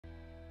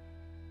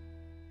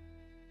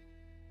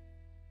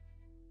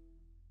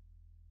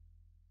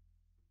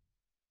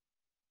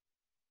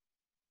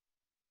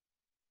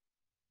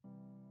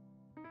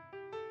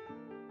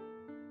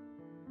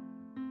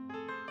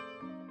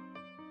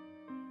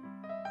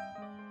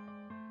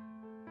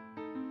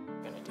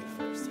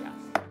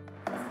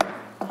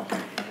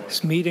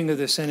This meeting of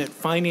the Senate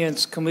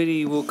Finance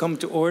Committee will come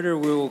to order.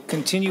 We will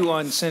continue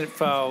on Senate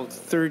File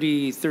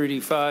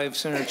 3035,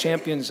 Senator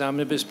Champion's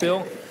Omnibus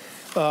Bill.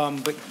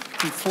 But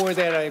before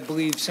that, I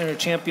believe Senator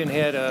Champion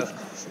had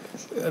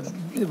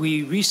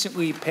we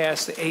recently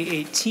passed the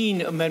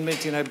A18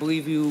 amendment, and I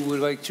believe you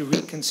would like to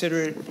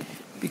reconsider it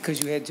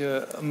because you had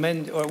to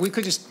amend, or we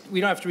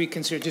don't have to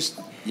reconsider, just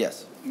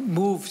yes,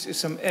 move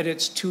some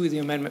edits to the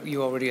amendment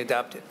you already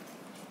adopted.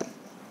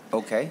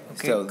 Okay.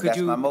 So that's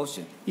my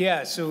motion.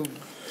 Yeah, so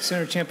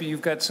Senator Champion,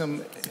 you've got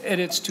some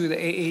edits to the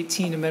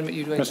A18 amendment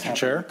you'd like Mr.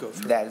 Chair? Go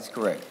through. That is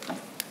correct.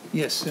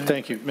 Yes, Senator.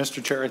 Thank you.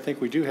 Mr. Chair, I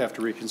think we do have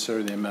to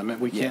reconsider the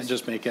amendment. We can't Yes.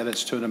 just make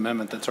edits to an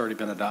amendment that's already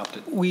been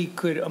adopted. We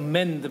could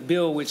amend the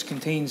bill which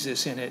contains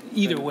this in it,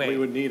 either Then way. we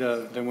would need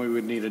a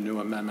new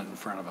amendment in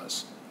front of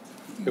us.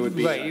 It would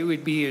be Right, it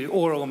would be an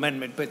oral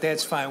amendment, but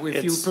that's fine.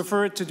 If you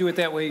prefer to do it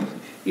that way,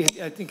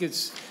 I think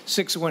it's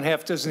 6 of one,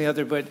 half dozen the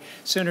other, but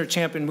Senator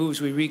Champion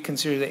moves we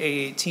reconsider the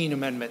A18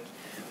 amendment.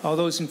 All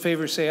those in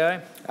favor say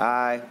aye.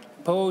 Aye.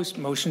 Opposed?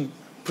 Motion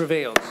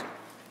prevails.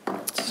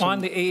 On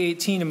the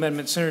A18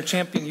 amendment, Senator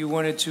Champion, you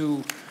wanted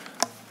to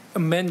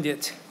amend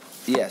it.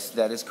 Yes,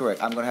 that is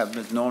correct. I'm going to have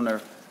Ms. Nollner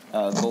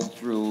go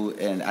through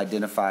and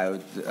identify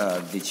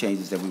the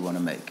changes that we want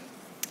to make.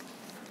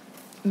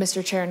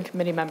 Mr. Chair and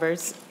committee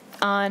members,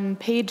 on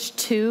page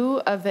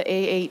 2 of the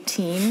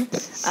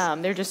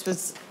A18, there just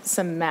was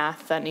some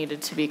math that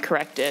needed to be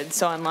corrected.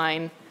 So on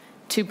line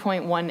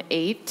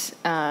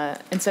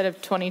 2.18, instead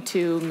of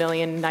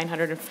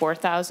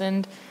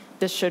 22,904,000,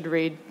 this should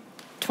read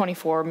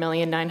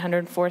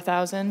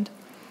 24,904,000.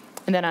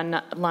 And then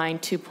on line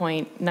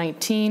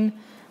 2.19,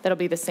 that'll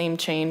be the same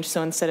change.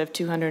 So instead of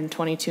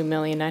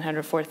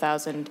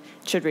 222,904,000,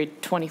 it should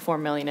read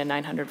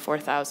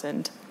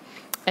 24,904,000.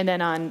 And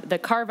then on the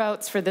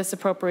carve-outs for this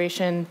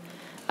appropriation,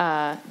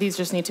 these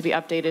just need to be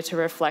updated to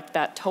reflect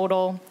that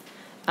total.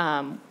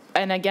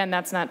 And again,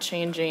 that's not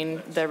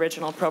changing the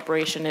original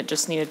appropriation. It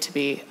just needed to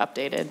be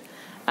updated.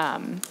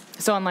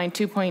 So on line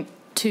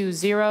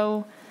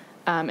 2.20,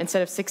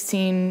 instead of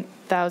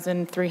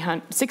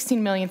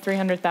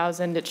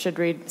 16,300,000, it should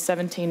read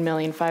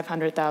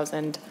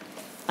 17,500,000.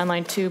 On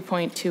line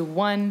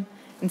 2.21,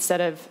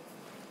 instead of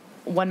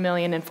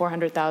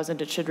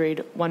 1,400,000, it should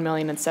read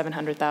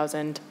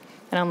 1,700,000.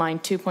 And on line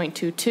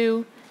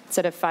 2.22,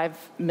 instead of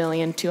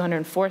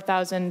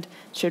 5,204,000, it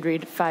should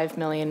read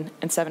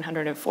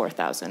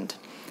 5,704,000.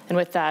 And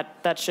with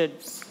that, that should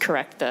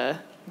correct the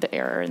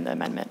error in the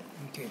amendment.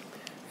 Okay.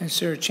 And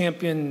Senator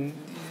Champion,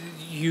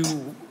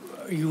 you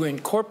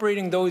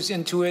incorporating those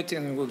into it,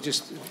 and we'll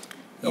just.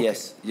 Okay.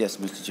 Yes, yes,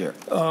 Mr. Chair.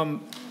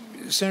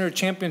 Senator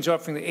Champion's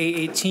offering the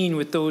A18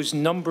 with those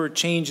number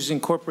changes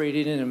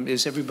incorporated in them.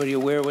 Is everybody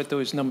aware what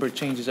those number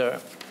changes are?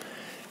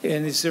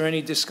 And is there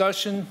any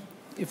discussion?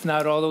 If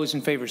not, all those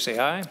in favor say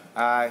aye.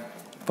 Aye.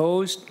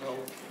 Opposed? No.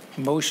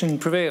 Motion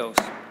prevails.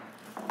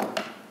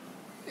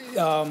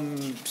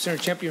 Senator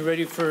Champion,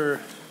 ready for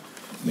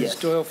Ms.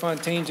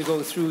 Doyle-Fontaine to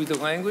go through the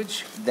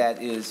language?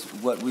 That is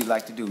what we'd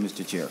like to do,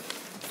 Mr. Chair.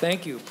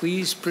 Thank you.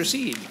 Please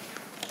proceed.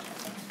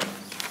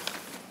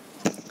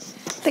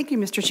 Thank you,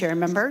 Mr. Chair and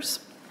members.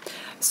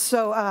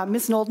 So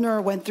Ms.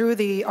 Noldner went through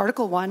the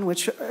Article 1,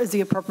 which is the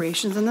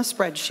appropriations in the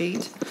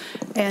spreadsheet.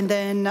 And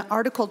then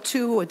Article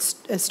 2, it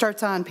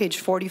starts on page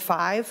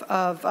 45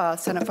 of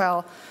Senate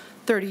File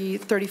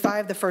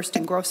 3035, the first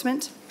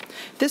engrossment.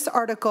 This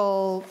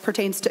article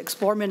pertains to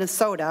Explore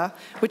Minnesota,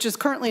 which is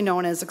currently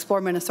known as Explore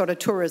Minnesota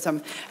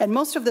Tourism. And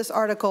most of this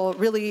article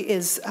really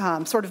is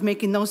sort of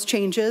making those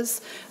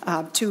changes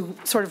to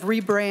sort of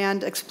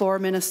rebrand Explore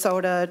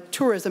Minnesota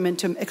Tourism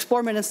into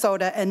Explore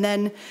Minnesota, and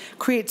then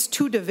creates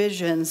two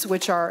divisions,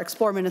 which are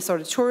Explore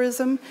Minnesota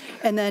Tourism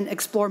and then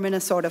Explore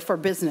Minnesota for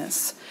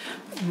Business.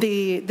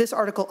 This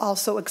article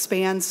also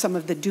expands some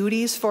of the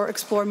duties for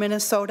Explore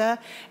Minnesota,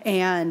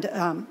 and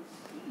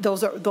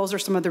those are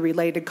some of the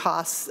related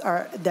costs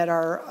that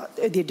are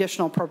the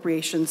additional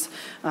appropriations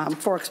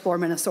for Explore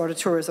Minnesota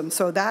Tourism.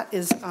 So that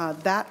is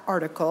that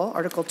article,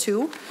 Article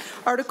 2.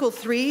 Article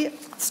 3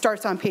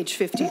 starts on page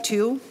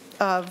 52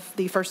 of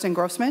the first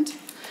engrossment.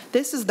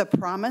 This is the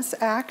Promise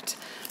Act.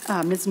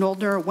 Ms.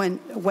 Noldner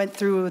went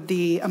through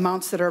the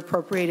amounts that are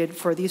appropriated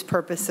for these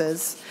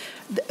purposes.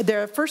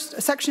 The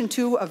first, Section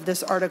 2 of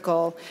this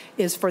article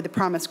is for the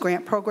Promise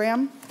Grant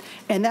Program,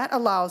 and that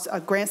allows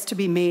grants to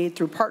be made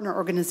through partner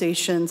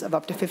organizations of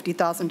up to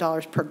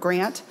 $50,000 per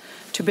grant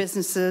to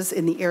businesses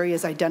in the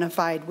areas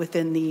identified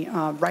within the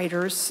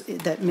riders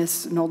that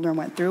Ms. Noldner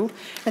went through.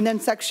 And then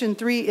Section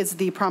 3 is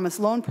the Promise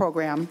Loan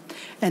Program,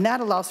 and that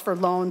allows for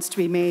loans to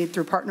be made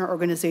through partner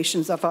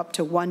organizations of up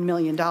to $1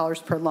 million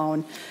per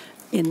loan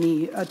in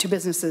the to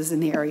businesses in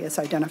the areas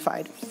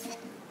identified.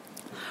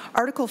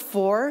 Article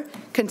 4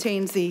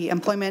 contains the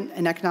employment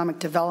and economic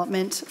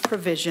development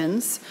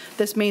provisions.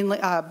 This mainly,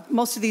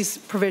 most of these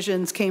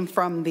provisions came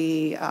from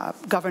the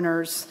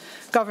governor's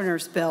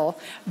bill,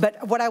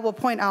 but what I will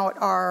point out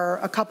are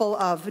a couple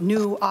of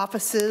new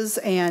offices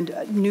and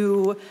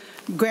new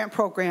grant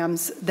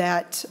programs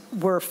that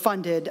were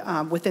funded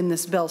within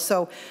this bill.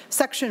 So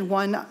Section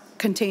 1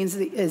 contains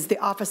is the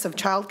Office of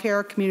Child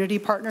Care Community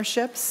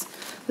Partnerships.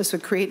 This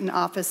would create an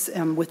office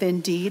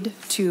within DEED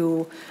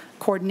to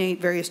coordinate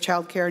various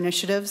child care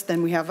initiatives.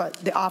 Then we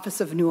have the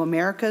Office of New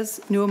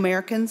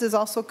Americans is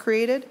also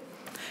created.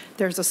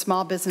 There's a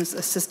Small Business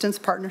Assistance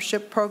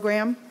Partnership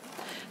Program.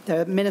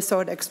 The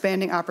Minnesota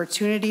Expanding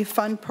Opportunity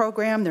Fund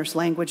Program, there's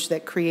language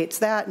that creates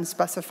that and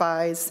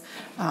specifies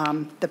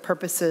the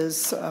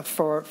purposes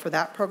for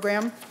that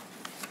program.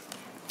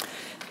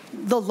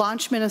 The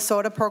Launch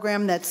Minnesota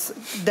program that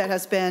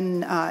has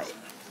been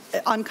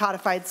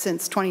uncodified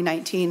since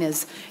 2019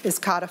 is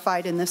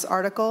codified in this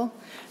article.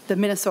 The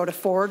Minnesota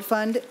Forward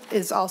Fund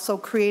is also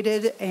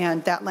created,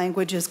 and that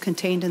language is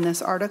contained in this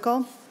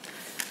article.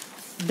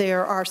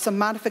 There are some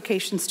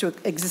modifications to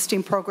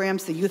existing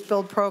programs, the Youth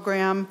Build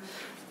program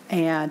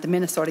and the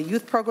Minnesota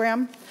Youth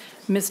Program.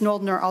 Ms.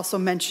 Noldner also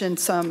mentioned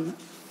some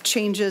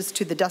changes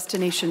to the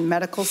Destination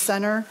Medical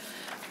Center,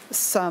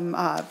 some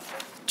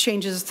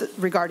changes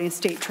regarding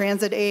state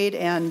transit aid,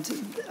 and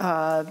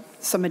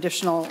some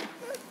additional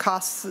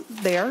costs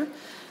there.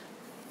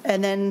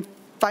 And then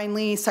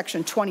finally,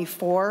 Section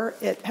 24,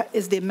 it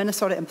is the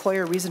Minnesota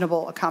Employer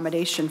Reasonable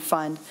Accommodation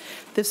Fund.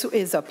 This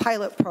is a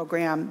pilot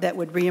program that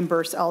would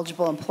reimburse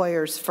eligible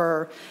employers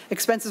for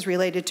expenses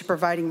related to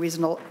providing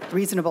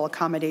reasonable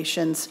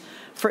accommodations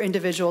for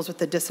individuals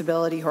with a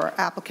disability who are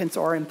applicants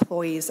or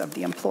employees of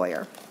the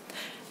employer.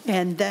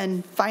 And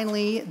then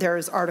finally,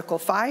 there's Article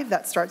 5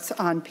 that starts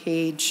on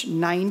page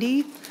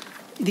 90.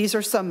 These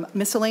are some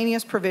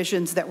miscellaneous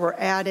provisions that were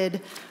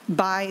added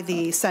by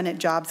the Senate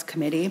Jobs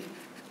Committee.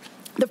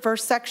 The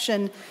first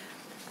section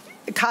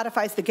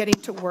codifies the Getting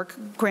to Work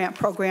grant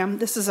program.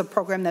 This is a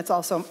program that's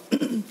also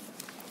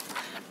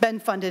been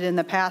funded in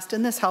the past,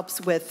 and this helps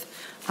with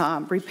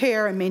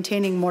repair and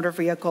maintaining motor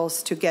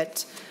vehicles to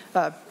get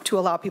to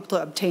allow people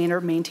to obtain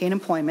or maintain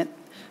employment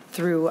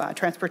through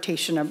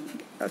transportation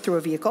through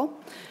a vehicle.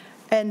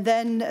 And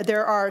then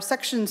there are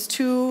sections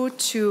 2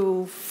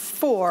 to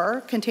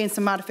 4 contain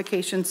some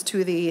modifications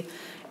to the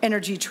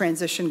Energy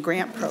Transition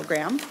Grant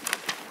Program.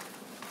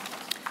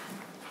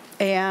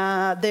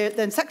 And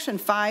then Section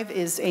 5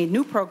 is a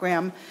new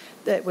program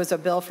that was a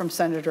bill from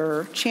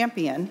Senator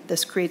Champion.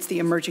 This creates the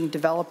Emerging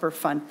Developer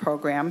Fund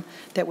program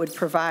that would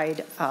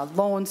provide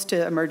loans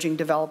to emerging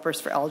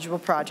developers for eligible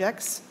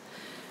projects.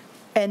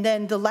 And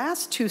then the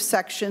last two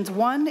sections,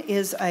 one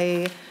is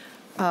a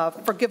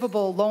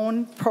forgivable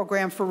loan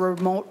program for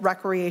remote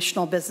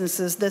recreational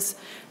businesses. This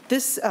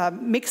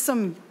makes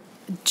some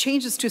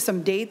changes to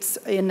some dates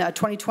in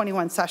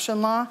 2021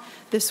 session law.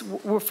 This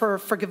were for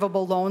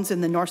forgivable loans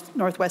in the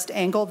northwest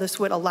angle. This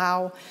would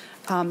allow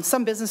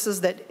some businesses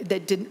that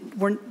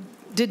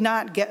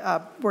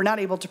were not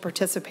able to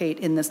participate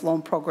in this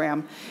loan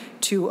program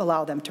to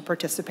allow them to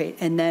participate.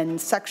 And then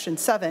Section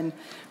 7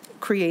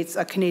 creates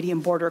a Canadian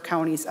Border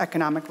Counties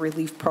Economic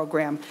Relief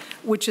Program,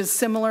 which is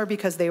similar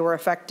because they were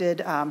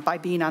affected by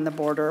being on the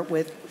border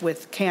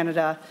with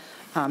Canada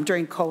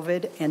during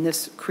COVID, and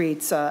this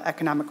creates an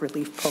economic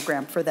relief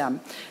program for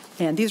them.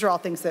 And these are all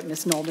things that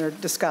Ms. Noldner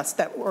discussed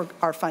that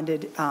are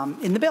funded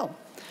in the bill.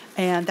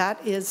 And that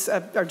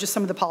are just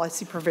some of the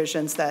policy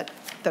provisions that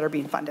are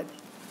being funded.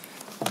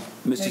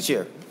 Mr.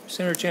 Chair.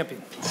 Senator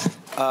Champion.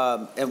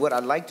 And what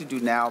I'd like to do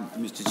now,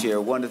 Mr. Chair,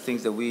 one of the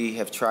things that we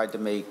have tried to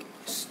make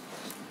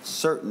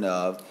certain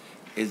of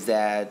is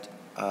that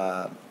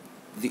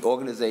the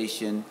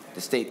organization,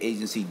 the state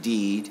agency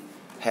DEED,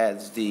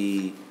 has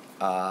the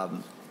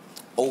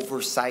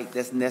oversight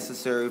that's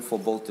necessary for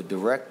both the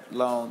direct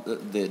loan,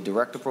 the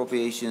direct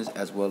appropriations,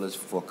 as well as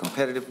for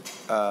competitive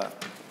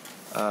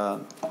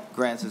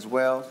grants as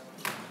well,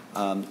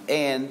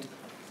 and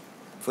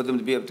for them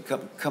to be able to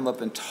come up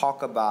and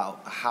talk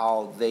about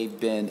how they've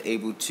been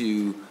able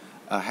to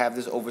have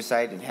this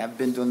oversight and have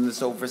been doing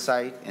this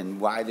oversight and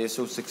why they're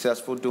so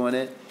successful doing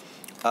it,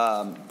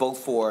 both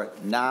for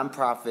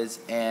nonprofits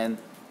and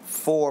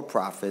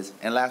for-profits.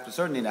 And last but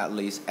certainly not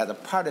least, as a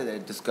part of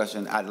that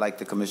discussion, I'd like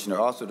the Commissioner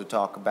also to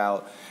talk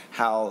about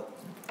how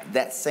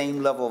that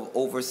same level of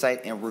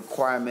oversight and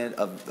requirement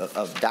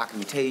of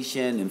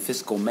documentation and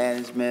fiscal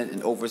management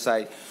and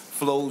oversight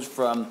flows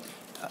from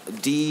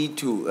deed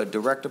to a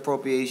direct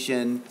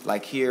appropriation,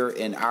 like here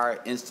in our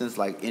instance,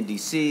 like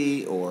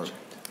NDC or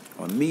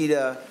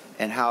MEDA,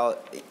 and how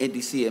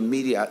NDC and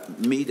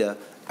MEDA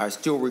are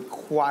still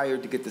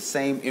required to get the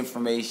same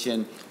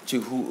information to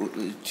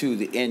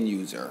the end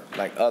user,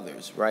 like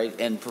others, right?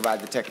 And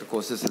provide the technical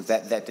assistance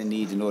that they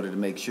need in order to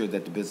make sure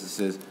that the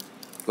businesses,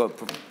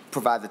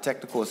 provide the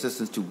technical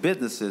assistance to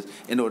businesses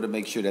in order to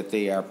make sure that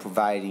they are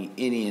providing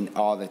any and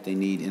all that they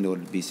need in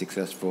order to be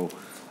successful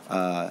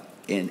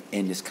in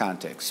this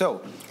context.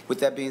 So, with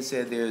that being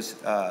said, there's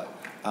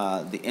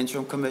the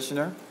interim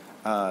commissioner,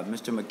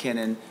 Mr.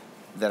 McKinnon,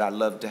 that I'd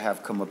love to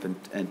have come up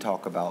and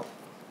talk about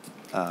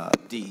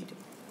deed.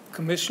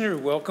 Commissioner,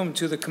 welcome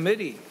to the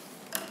committee.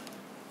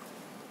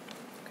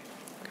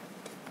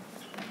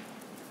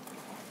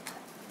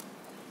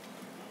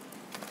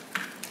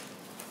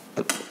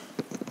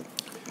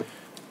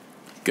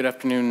 Good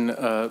afternoon,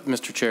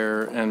 Mr.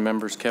 Chair and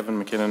members.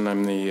 Kevin McKinnon.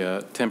 I'm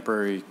the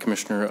temporary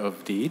commissioner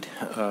of deed.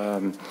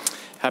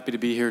 Happy to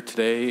be here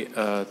today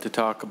to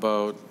talk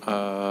about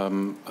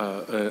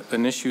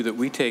an issue that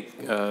we take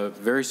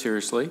very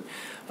seriously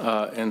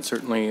and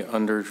certainly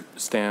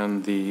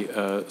understand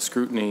the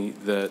scrutiny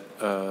that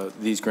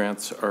these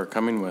grants are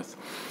coming with.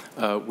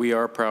 We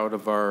are proud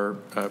of our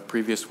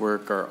previous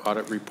work, our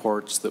audit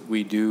reports that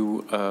we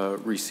do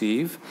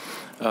receive.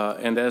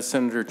 And as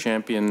Senator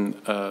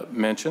Champion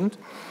mentioned,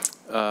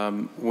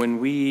 when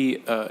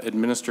we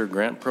administer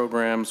grant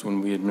programs,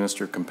 when we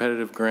administer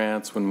competitive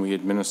grants, when we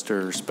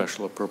administer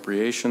special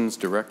appropriations,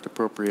 direct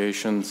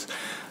appropriations,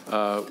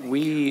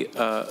 we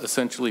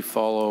essentially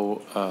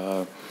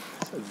follow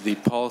the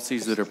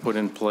policies that are put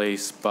in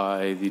place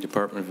by the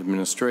Department of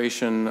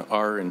Administration,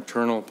 our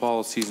internal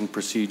policies and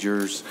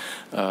procedures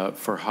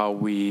for how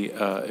we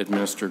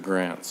administer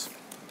grants.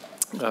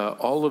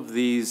 All of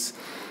these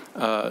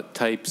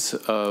types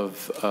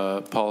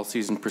of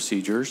policies and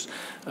procedures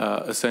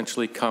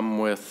essentially come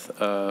with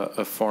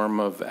a form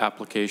of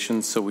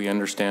applications, so we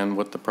understand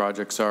what the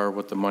projects are,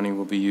 what the money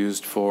will be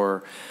used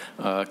for,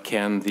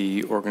 can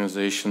the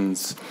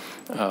organizations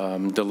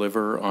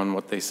deliver on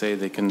what they say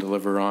they can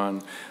deliver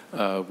on.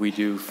 We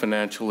do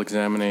financial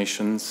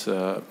examinations,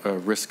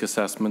 risk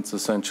assessments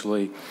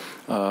essentially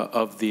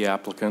of the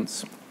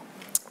applicants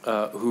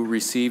who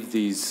receive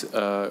these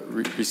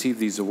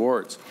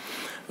awards.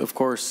 Of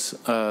course,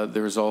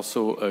 there's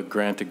also a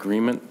grant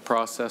agreement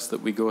process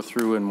that we go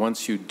through, and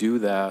once you do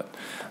that,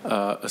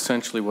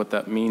 essentially what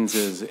that means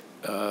is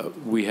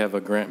we have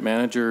a grant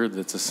manager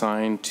that's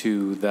assigned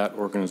to that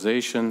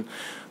organization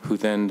who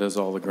then does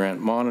all the grant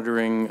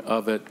monitoring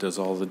of it, does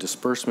all the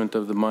disbursement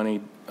of the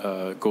money,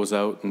 goes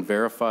out and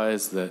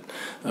verifies that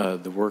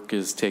the work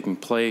is taking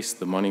place,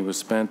 the money was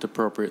spent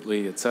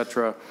appropriately,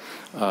 etc.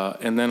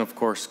 And then, of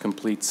course,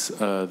 completes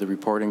the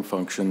reporting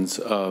functions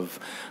of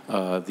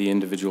the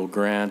individual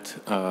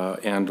grant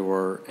and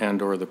or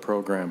the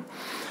program.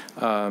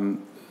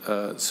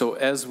 So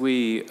as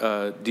we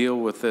deal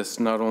with this,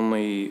 not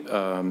only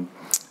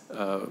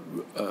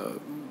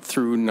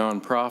through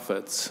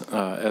nonprofits,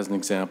 as an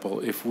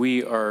example, if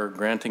we are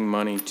granting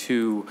money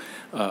to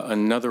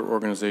another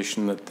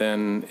organization that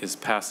then is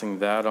passing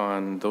that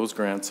on, those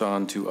grants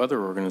on to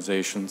other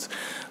organizations,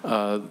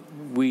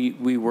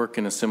 we work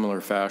in a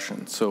similar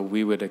fashion. So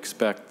we would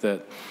expect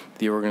that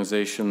the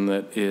organization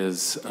that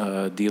is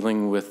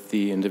dealing with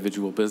the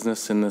individual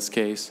business in this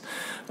case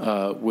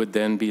would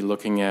then be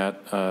looking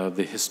at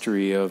the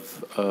history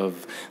of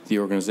the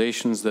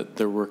organizations that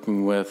they're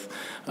working with,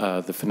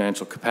 the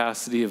financial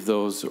capacity of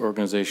those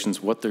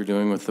organizations, what they're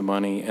doing with the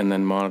money, and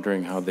then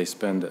monitoring how they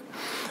spend it.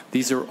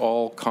 These are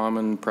all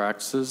common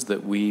practices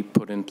that we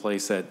put in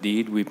place at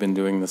DEED. We've been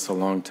doing this a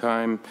long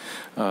time.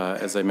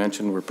 As I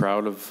mentioned, we're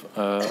proud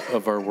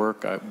of our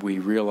work. We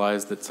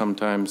realize that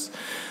sometimes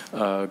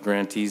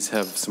grantees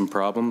have some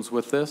problems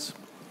with this.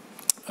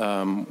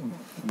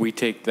 We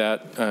take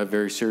that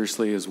very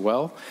seriously as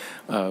well.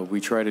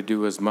 We try to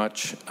do as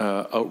much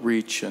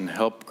outreach and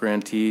help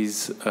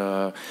grantees,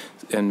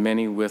 and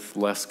many with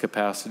less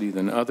capacity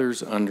than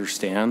others,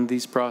 understand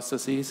these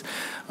processes.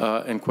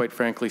 And quite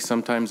frankly,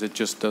 sometimes it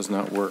just does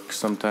not work.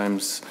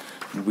 Sometimes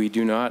we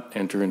do not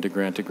enter into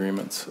grant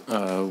agreements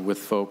with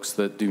folks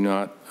that do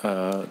not,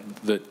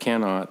 that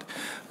cannot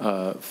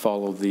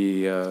follow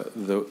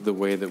the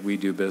way that we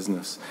do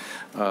business.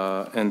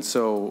 And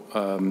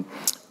so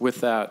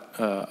with that,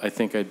 I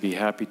think I'd be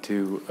happy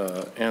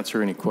to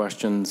answer any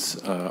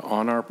questions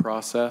on our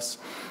process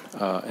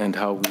and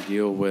how we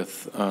deal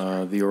with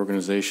the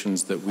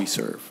organizations that we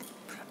serve.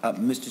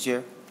 Mr.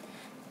 Chair,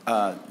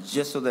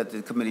 just so that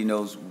the committee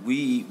knows,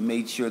 we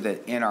made sure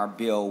that in our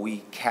bill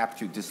we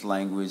captured this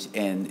language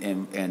and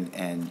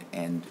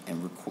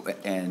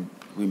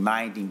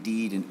reminding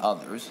DEED and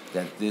others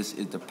that this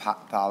is the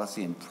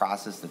policy and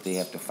process that they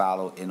have to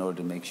follow in order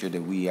to make sure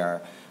that we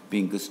are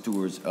being good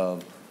stewards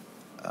of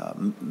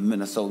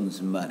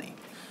Minnesotans' money.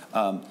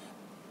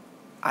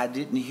 I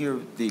didn't hear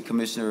the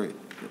commissioner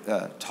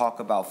talk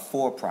about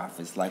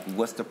for-profits, like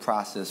what's the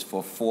process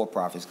for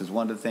for-profits, because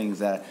one of the things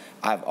that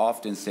I've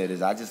often said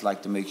is I just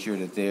like to make sure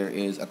that there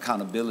is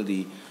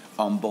accountability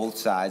on both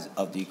sides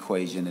of the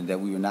equation and that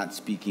we are not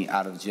speaking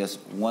out of just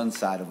one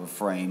side of a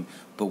frame,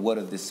 but what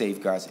are the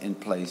safeguards in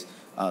place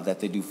that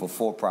they do for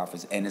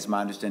for-profits. And it's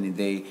my understanding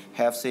they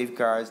have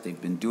safeguards,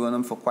 they've been doing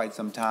them for quite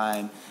some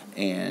time,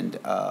 and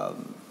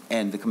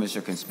the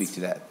commissioner can speak to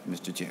that,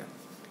 Mr. Chair.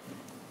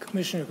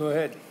 Commissioner, go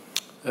ahead.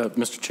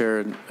 Mr.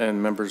 Chair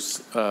and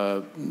members,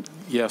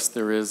 yes,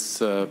 there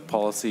is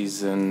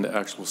policies and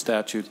actual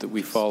statute that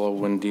we follow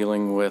when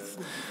dealing with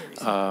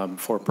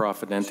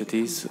for-profit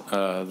entities.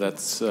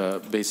 That's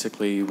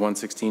basically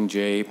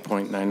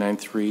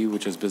 116J.993,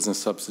 which is business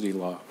subsidy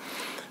law.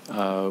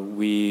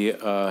 We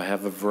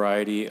have a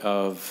variety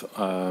of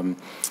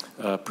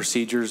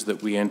procedures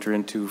that we enter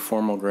into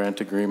formal grant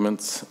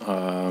agreements,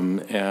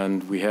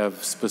 and we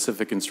have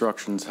specific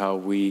instructions how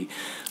we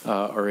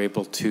are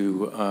able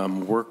to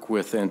work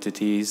with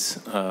entities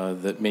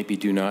that maybe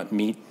do not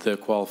meet the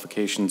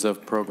qualifications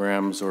of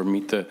programs or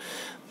meet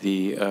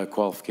the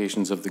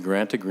qualifications of the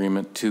grant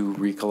agreement to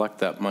recollect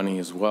that money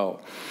as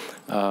well.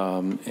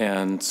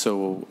 And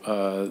so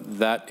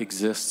that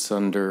exists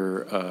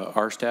under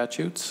our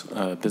statutes,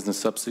 business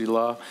subsidy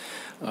law.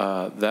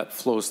 That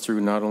flows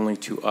through not only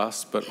to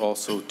us, but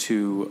also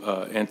to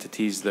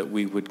entities that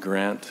we would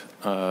grant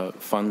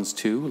funds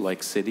to,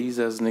 like cities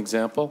as an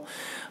example.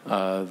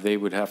 They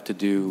would have to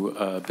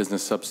do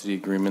business subsidy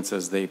agreements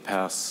as they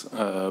pass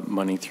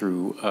money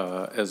through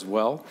as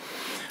well.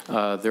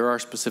 There are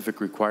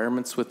specific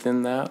requirements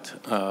within that,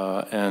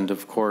 and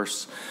of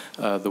course,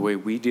 the way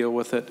we deal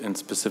with it, and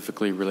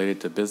specifically related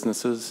to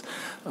businesses,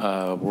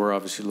 we're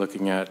obviously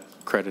looking at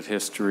credit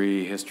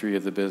history, history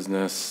of the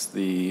business,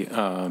 the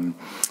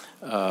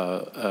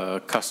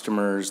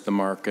customers, the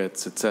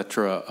markets, et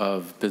cetera,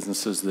 of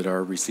businesses that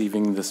are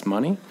receiving this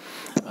money,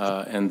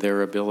 and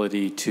their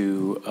ability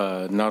to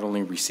not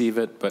only receive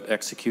it, but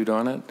execute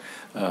on it.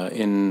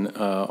 In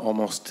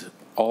almost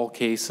all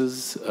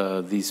cases,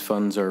 these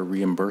funds are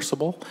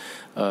reimbursable,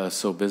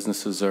 so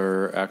businesses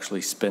are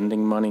actually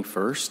spending money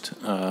first,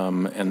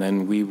 and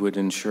then we would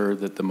ensure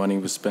that the money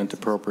was spent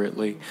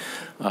appropriately,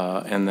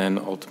 and then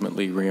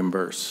ultimately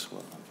reimburse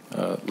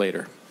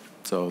later.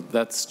 So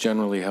that's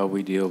generally how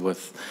we deal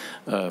with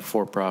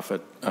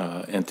for-profit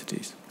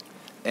entities.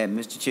 And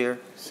Mr. Chair,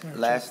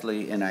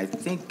 lastly, and I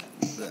think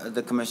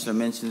the Commissioner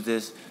mentioned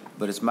this,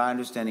 but it's my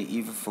understanding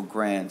even for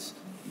grants,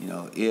 you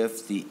know,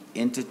 if the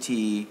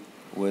entity,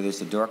 whether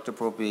it's a direct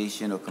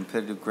appropriation or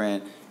competitive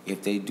grant,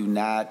 if they do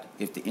not,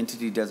 if the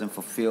entity doesn't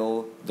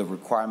fulfill the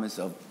requirements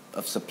of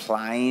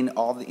supplying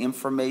all the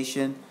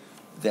information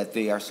that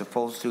they are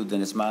supposed to,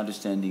 then it's my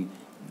understanding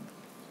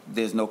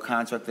there's no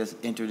contract that's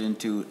entered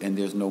into and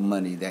there's no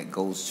money that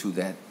goes to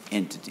that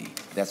entity.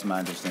 That's my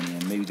understanding.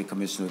 And maybe the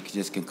Commissioner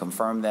just can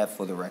confirm that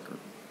for the record.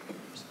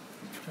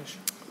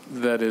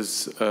 That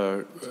is,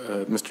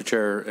 Mr.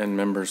 Chair and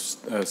members,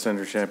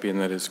 Senator Champion,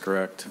 that is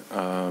correct.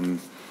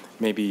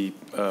 Maybe,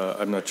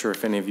 I'm not sure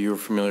if any of you are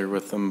familiar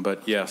with them,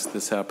 but yes,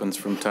 this happens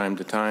from time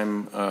to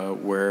time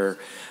where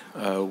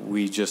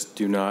we just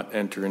do not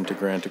enter into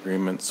grant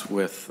agreements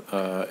with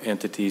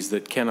entities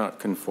that cannot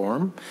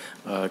conform,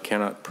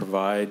 cannot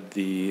provide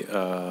the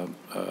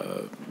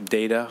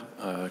data,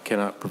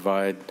 cannot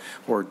provide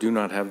or do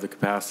not have the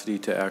capacity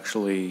to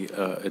actually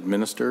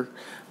administer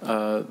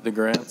the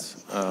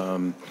grants.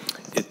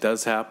 It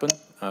does happen.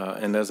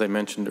 And as I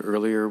mentioned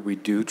earlier, we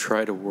do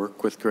try to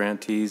work with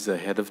grantees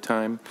ahead of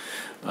time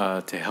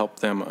to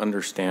help them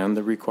understand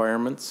the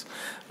requirements.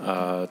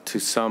 To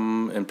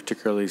some, and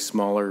particularly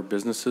smaller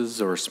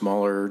businesses or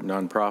smaller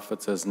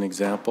nonprofits as an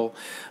example,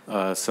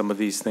 some of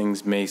these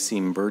things may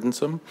seem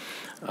burdensome,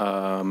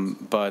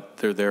 but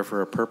they're there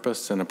for a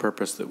purpose, and a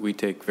purpose that we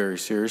take very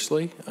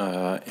seriously.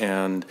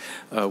 And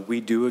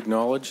we do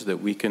acknowledge that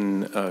we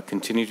can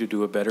continue to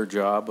do a better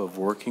job of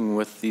working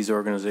with these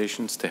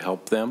organizations to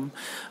help them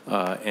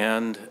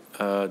and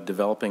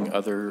developing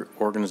other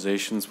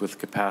organizations with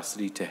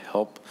capacity to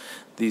help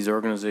these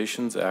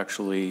organizations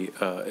actually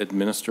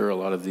administer a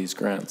lot of these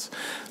grants.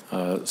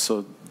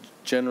 So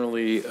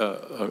generally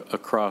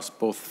across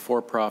both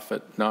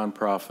for-profit,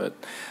 nonprofit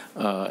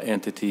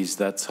entities,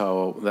 that's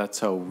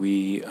how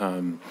we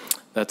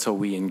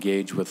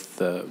engage with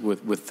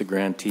the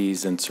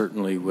grantees, and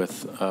certainly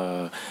with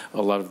a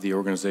lot of the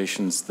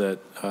organizations that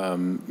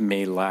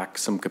may lack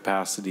some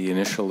capacity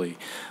initially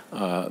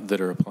that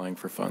are applying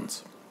for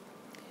funds.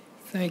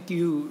 Thank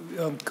you,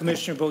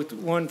 Commissioner, both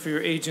one for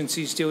your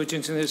agency's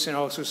diligence in this, and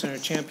also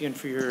Senator Champion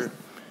for your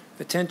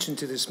attention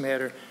to this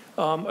matter.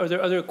 Are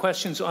there other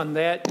questions on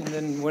that? And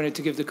then wanted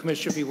to give the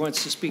Commissioner if he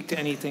wants to speak to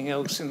anything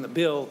else in the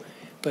bill.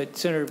 But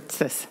Senator.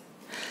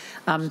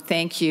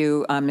 Thank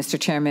you, Mr.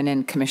 Chairman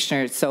and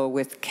Commissioner. So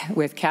with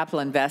capital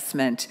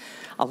investment,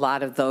 a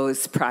lot of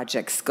those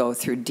projects go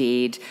through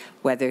deed,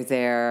 whether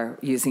they're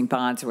using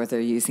bonds or whether they're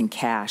using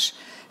cash.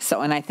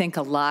 So, and I think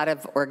a lot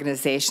of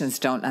organizations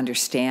don't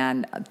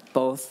understand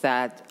both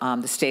that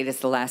the state is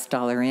the last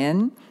dollar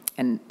in,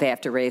 and they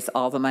have to raise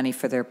all the money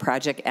for their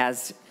project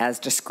as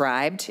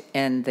described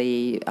in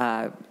the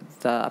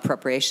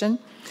appropriation.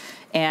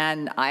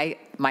 And I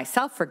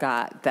myself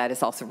forgot that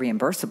it's also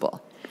reimbursable.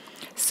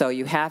 So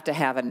you have to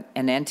have an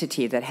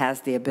entity that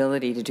has the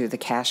ability to do the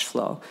cash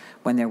flow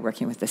when they're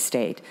working with the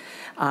state.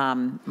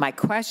 My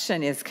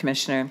question is,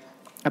 Commissioner,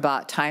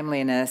 about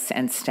timeliness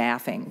and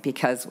staffing,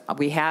 because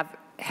we have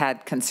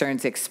had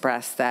concerns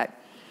expressed that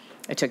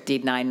it took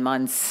DEED 9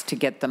 months to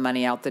get the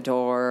money out the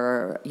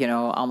door, you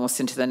know,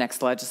 almost into the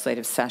next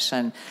legislative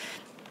session.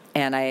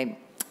 And I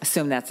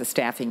assume that's a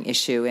staffing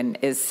issue. And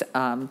is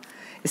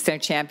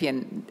Senator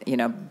Champion,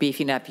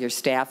 beefing up your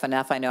staff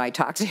enough. I know I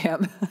talked to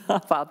him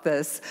about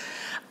this,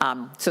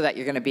 so that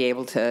you're going to be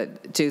able to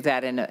do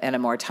that in a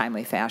more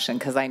timely fashion,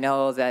 because I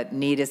know that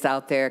need is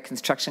out there.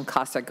 Construction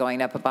costs are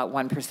going up about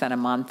 1% a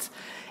month,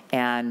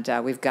 and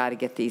we've got to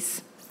get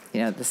these,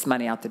 this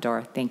money out the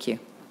door. Thank you.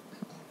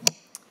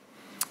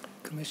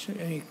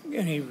 Commissioner,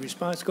 any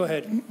response? Go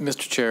ahead.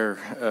 Mr.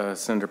 Chair,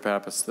 Senator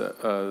Pappas,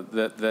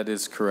 that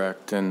is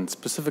correct, and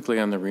specifically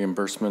on the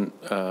reimbursement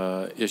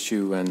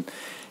issue,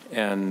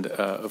 and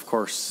of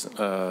course,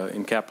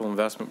 in capital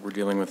investment, we're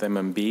dealing with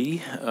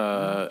MMB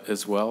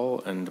as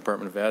well, and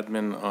Department of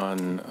Admin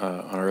on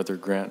our other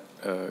grant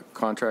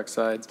contract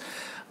sides.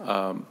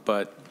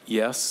 But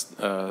yes,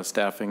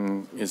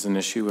 staffing is an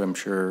issue. I'm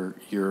sure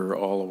you're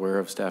all aware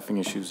of staffing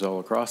issues all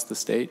across the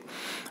state.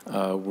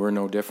 We're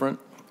no different.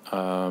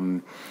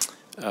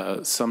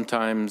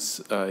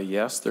 Sometimes,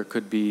 yes, there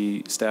could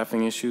be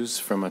staffing issues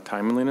from a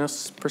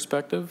timeliness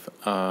perspective.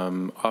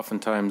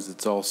 Oftentimes,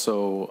 it's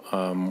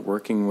also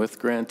working with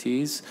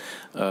grantees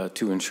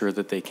to ensure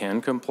that they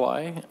can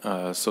comply.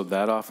 So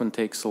that often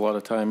takes a lot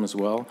of time as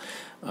well.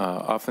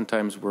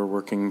 Oftentimes, we're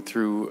working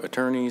through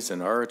attorneys,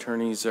 and our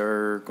attorneys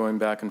are going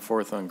back and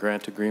forth on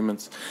grant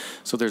agreements.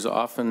 So there's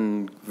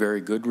often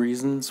very good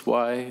reasons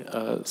why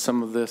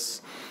some of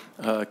this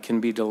can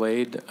be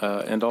delayed,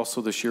 and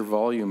also the sheer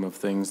volume of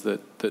things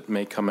that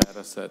may come at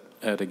us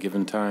at a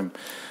given time.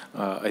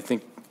 I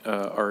think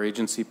our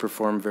agency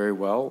performed very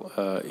well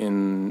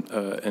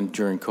and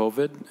during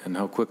COVID, and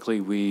how quickly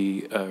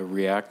we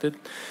reacted.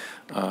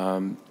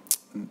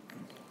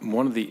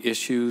 One of the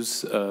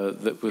issues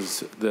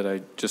that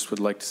I just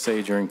would like to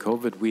say during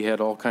COVID, we had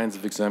all kinds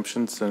of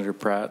exemptions. Senator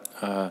Pratt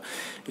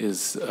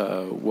is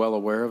well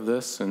aware of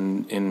this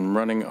in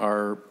running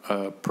our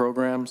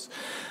programs.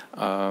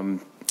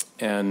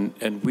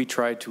 And we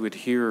tried to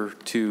adhere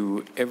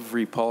to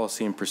every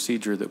policy and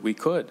procedure that we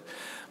could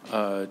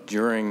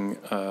during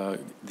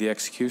the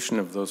execution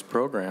of those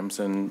programs.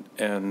 And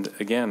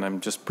again, I'm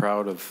just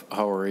proud of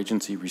how our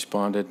agency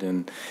responded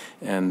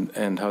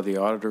and how the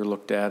auditor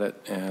looked at it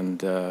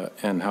and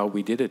how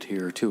we did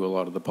adhere to a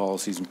lot of the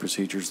policies and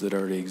procedures that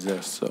already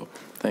exist. So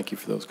thank you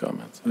for those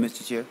comments.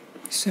 Mr. Chair.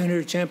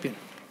 Senator Champion.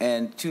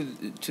 And to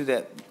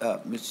that,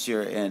 Mr.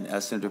 Chair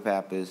and Senator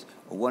Pappas,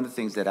 one of the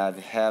things that I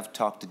have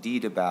talked to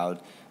Deed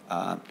about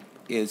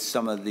is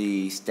some of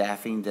the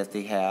staffing that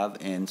they have,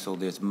 and so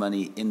there's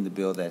money in the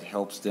bill that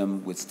helps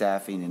them with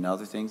staffing and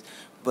other things.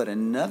 But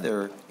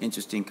another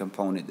interesting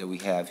component that we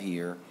have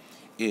here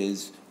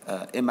is,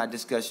 in my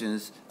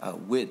discussions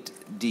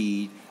with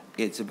Deed,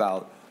 it's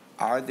about,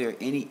 are there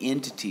any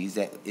entities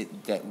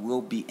that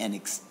will be an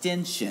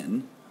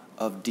extension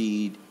of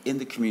Deed in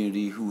the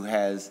community who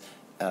has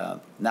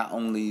not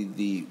only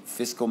the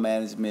fiscal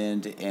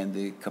management and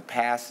the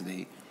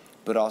capacity,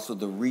 but also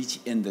the reach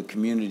in the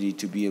community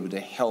to be able to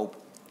help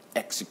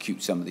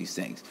execute some of these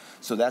things.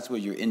 So that's where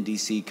your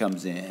NDC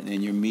comes in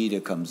and your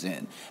MEDA comes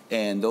in.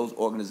 And those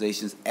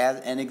organizations,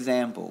 as an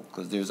example,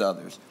 because there's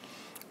others,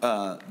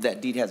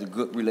 that DEED has a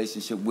good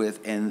relationship with,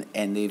 and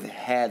they've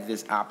had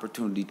this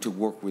opportunity to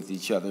work with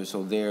each other.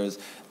 So there's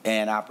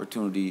an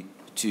opportunity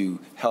to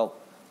help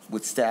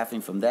with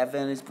staffing from that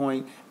vantage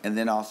point, and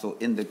then also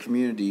in the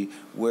community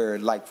where,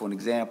 like for an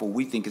example,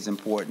 we think it's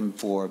important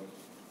for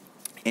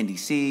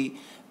NDC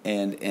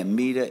and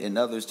MEDA and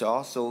others to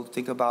also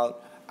think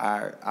about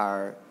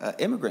our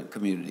immigrant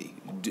community.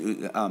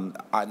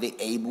 Are they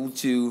able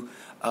to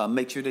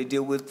make sure they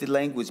deal with the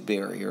language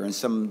barrier and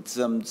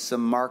some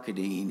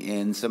marketing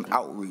and some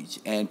outreach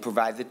and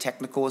provide the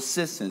technical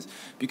assistance?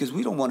 Because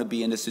we don't want to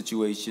be in a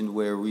situation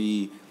where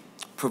we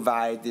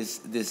provide this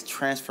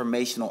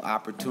transformational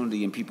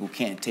opportunity and people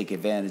can't take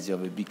advantage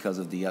of it because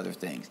of the other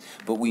things.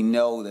 But we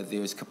know that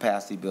there's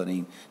capacity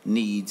building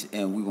needs,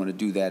 and we want to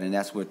do that, and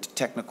that's where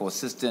technical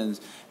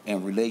assistance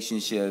and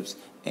relationships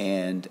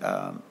and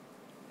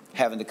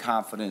having the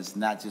confidence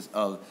not just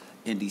of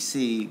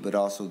NDC but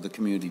also the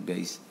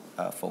community-based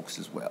folks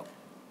as well.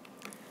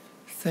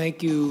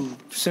 Thank you,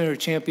 Senator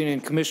Champion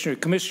and Commissioner.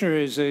 Commissioner,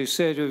 as I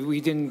said, we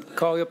didn't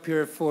call you up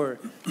here for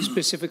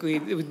specifically,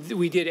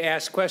 we did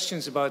ask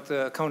questions about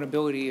the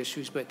accountability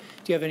issues, but do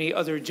you have any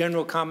other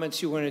general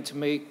comments you wanted to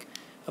make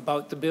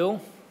about the bill?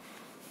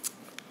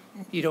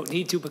 You don't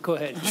need to, but go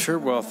ahead. Sure.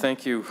 Well,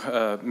 thank you,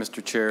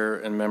 Mr. Chair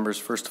and members.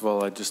 First of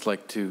all, I'd just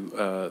like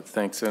to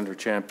thank Senator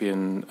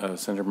Champion,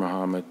 Senator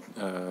Mohammed,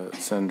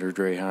 Senator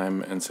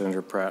Draheim, and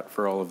Senator Pratt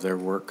for all of their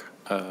work,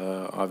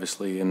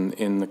 obviously,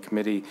 in the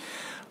committee.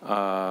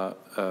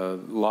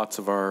 Lots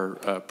of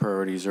our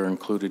priorities are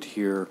included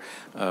here.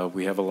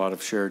 We have a lot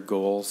of shared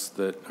goals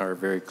that are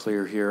very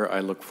clear here. I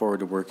look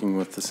forward to working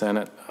with the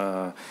Senate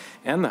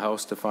and the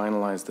House to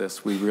finalize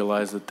this. We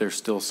realize that there's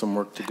still some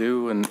work to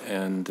do,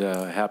 and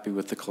happy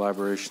with the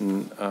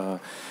collaboration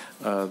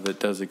that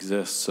does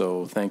exist.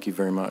 So thank you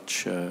very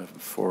much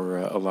for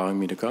allowing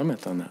me to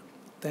comment on that.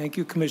 Thank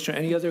you, Commissioner.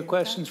 Any other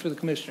questions for the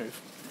Commissioner?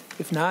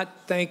 If not,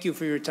 thank you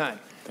for your time.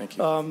 Thank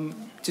you.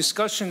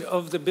 Discussion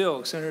of the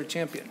bill, Senator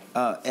Champion.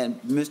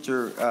 And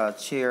Mr.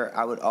 Chair,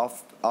 I would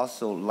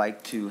also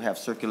like to have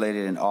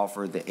circulated and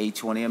offer the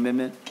A20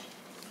 amendment.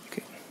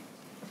 Okay.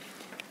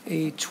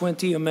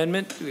 A20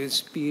 amendment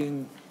is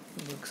being,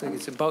 looks like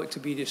it's about to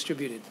be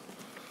distributed.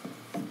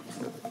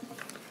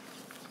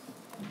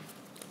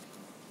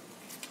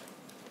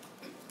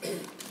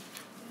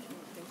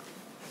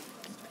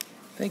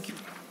 Thank you.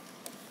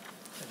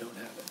 I don't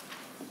have it.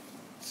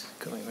 It's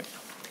coming right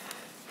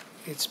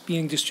now. It's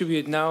being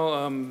distributed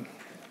now.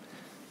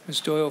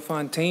 Ms.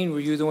 Doyle-Fontaine, were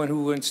you the one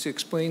who wants to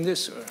explain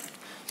this, or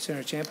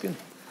Senator Champion?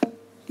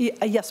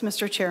 Yes,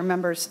 Mr. Chair,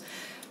 members.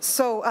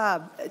 So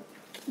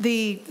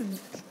the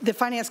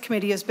Finance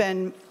Committee has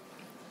been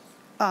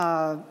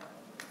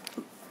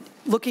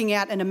looking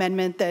at an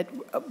amendment that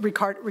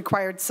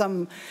required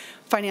some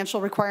financial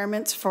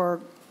requirements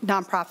for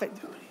nonprofit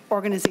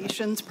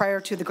organizations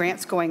prior to the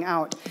grants going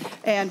out.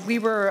 And we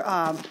were,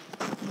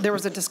 there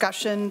was a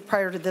discussion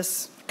prior to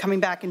this coming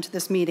back into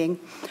this meeting.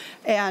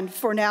 And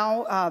for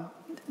now,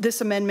 this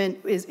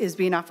amendment is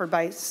being offered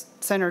by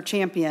Senator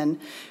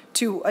Champion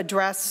to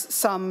address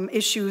some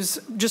issues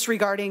just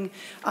regarding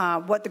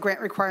what the grant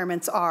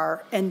requirements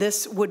are. And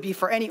this would be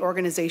for any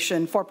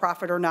organization,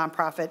 for-profit or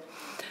nonprofit.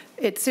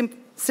 It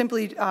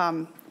simply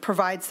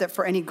provides that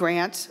for any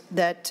grant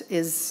that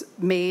is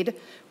made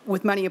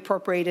with money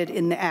appropriated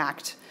in the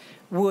Act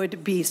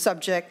would be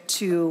subject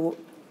to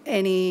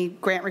any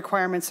grant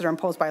requirements that are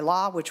imposed by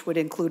law, which would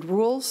include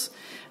rules,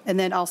 and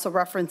then also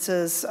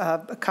references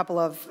a couple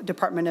of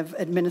Department of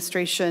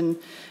Administration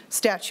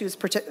statutes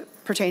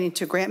pertaining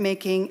to grant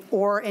making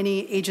or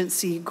any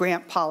agency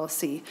grant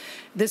policy.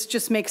 This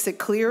just makes it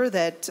clear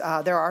that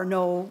there are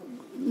no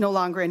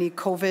longer any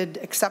COVID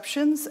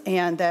exceptions,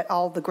 and that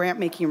all the grant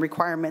making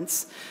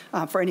requirements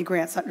for any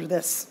grants under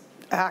this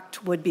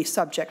Act would be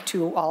subject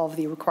to all of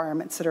the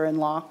requirements that are in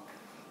law.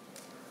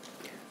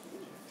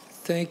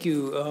 Thank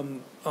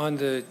you. On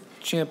the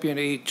Champion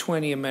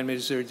 820 amendment,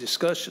 is there a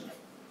discussion?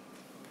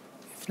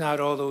 If not,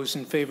 all those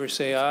in favor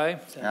say aye.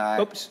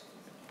 Aye. Oops.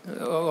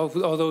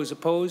 All those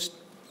opposed?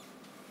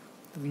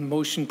 The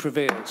motion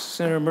prevails.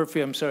 Senator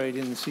Murphy, I'm sorry, I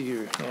didn't see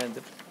your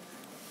hand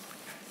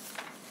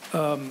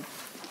up.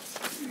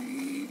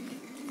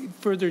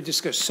 Further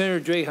discussion.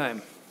 Senator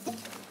Draheim.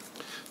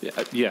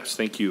 Yes,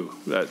 thank you,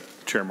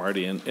 Chair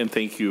Marty, and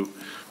thank you,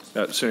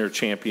 Senator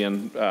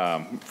Champion,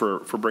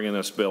 for bringing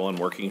this bill and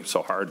working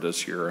so hard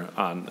this year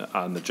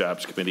on the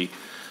Jobs Committee.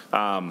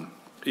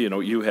 You know,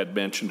 you had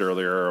mentioned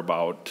earlier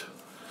about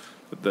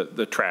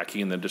the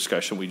tracking and the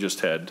discussion we just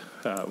had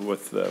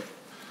with the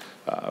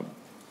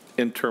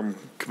interim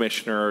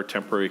commissioner or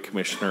temporary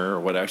commissioner or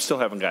whatever. I still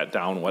haven't got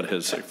down what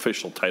his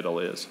official title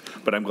is,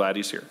 but I'm glad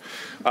he's here.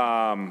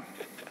 On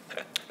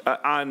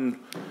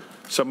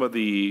some of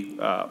the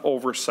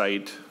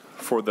oversight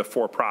for the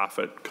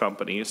for-profit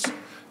companies,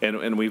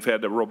 and we've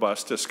had a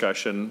robust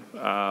discussion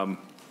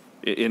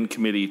in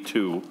committee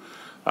too,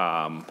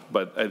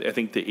 but I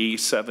think the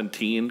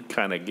A17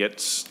 kind of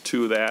gets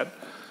to that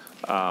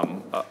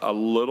a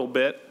little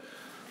bit.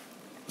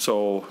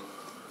 So,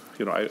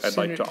 you know, I'd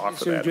like to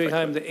offer that. Senator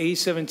Draheim, the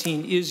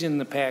A17 is in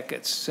the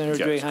packets.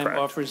 Senator Draheim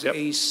offers the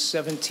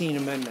A17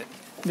 amendment.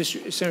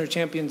 Senator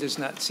Champion does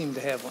not seem to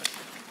have one.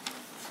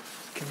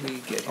 Can we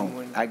get him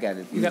one? I got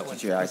it. You got one?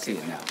 Chair, I see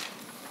it now.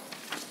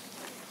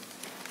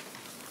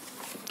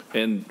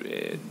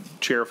 And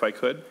Chair, if I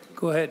could?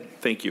 Go ahead.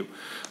 Thank you.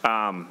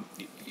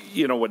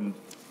 You know, when,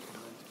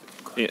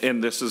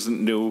 and this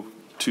isn't new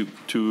to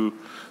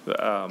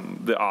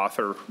the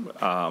author,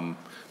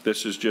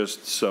 this is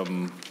just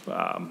some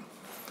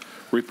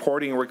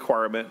reporting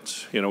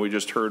requirements. You know, we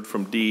just heard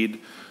from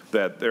DEED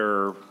that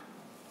they're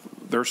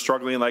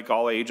struggling like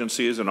all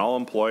agencies and all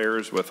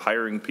employers with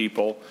hiring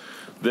people.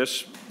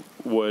 This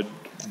would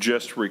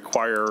just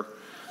require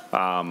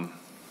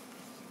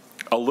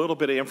a little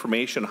bit of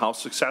information how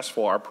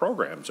successful our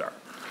programs are.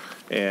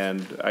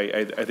 And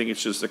I think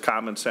it's just a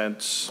common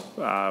sense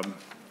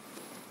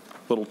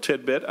little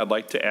tidbit I'd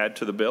like to add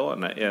to the bill.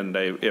 And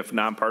if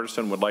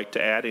nonpartisan would like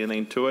to add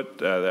anything to it,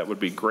 that would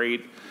be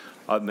great.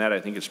 Other than that, I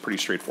think it's pretty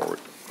straightforward.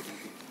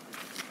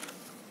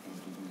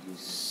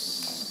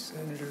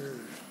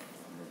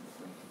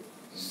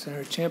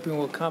 Senator Champion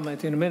will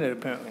comment in a minute,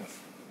 apparently.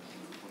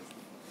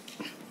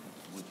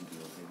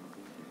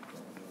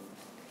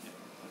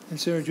 And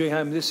Senator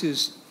Draheim, this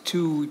is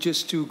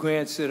just two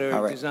grants that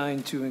are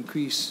designed to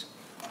increase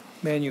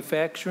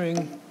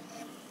manufacturing.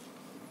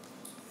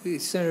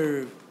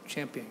 Senator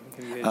Champion,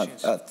 have you had a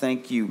chance?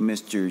 Thank you,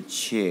 Mr.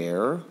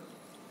 Chair.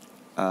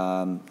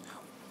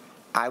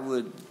 I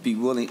would be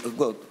willing,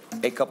 well,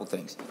 a couple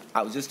things.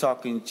 I was just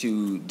talking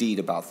to DEED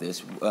about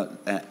this,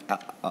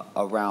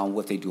 around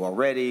what they do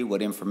already,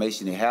 what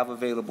information they have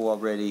available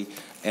already,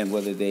 and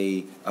whether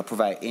they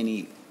provide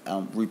any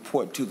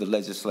report to the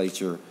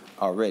legislature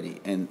already.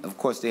 And of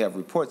course they have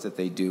reports that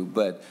they do,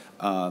 but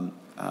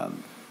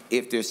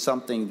if there's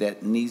something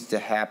that needs to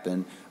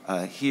happen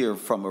hear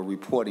from a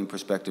reporting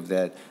perspective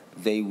that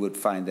they would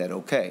find that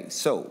okay.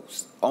 So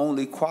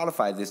only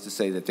qualify this to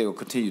say that they will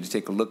continue to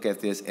take a look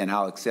at this, and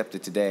I'll accept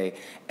it today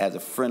as a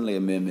friendly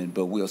amendment,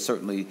 but we'll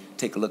certainly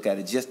take a look at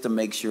it just to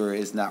make sure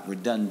it's not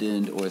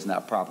redundant or it's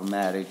not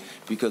problematic,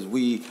 because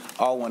we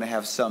all want to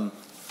have some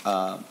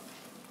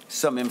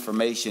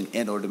information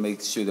in order to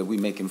make sure that we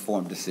make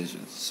informed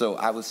decisions. So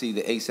I would see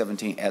the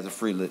A17 as a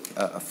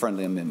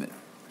friendly amendment.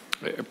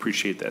 I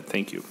appreciate that.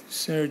 Thank you.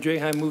 Senator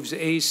Draheim moves the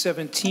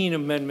A17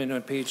 amendment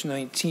on page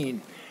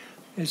 19.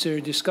 Is there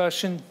a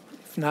discussion?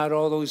 If not,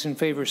 all those in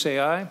favor say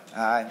aye.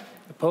 Aye.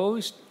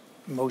 Opposed?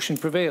 Motion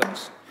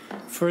prevails.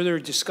 Further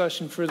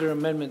discussion, further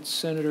amendments,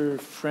 Senator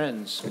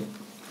Friends.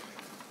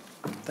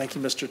 Thank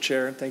you, Mr.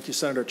 Chair, and thank you,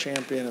 Senator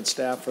Champion and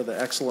staff, for the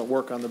excellent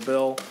work on the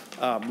bill.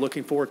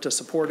 Looking forward to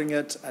supporting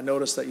it. I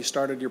noticed that you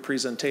started your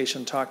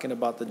presentation talking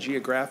about the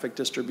geographic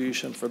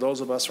distribution. For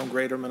those of us from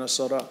Greater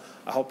Minnesota,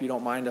 I hope you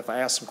don't mind if I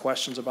ask some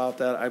questions about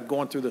that. I'm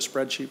going through the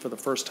spreadsheet for the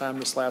first time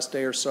this last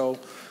day or so,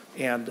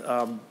 and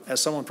as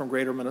someone from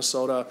Greater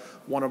Minnesota,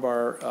 one of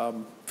our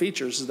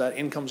features is that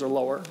incomes are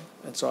lower,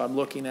 and so I'm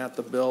looking at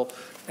the bill.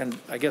 And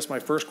I guess my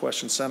first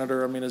question,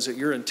 Senator, I mean, is it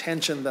your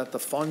intention that the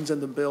funds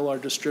in the bill are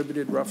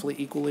distributed roughly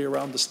equally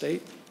around the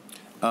state?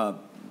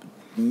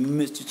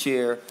 Mr.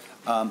 Chair,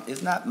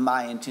 it's not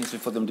my intention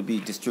for them to be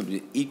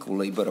distributed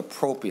equally, but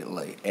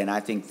appropriately. And I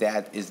think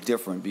that is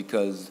different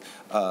because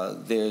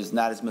there's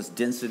not as much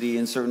density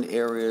in certain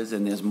areas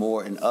and there's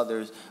more in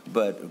others.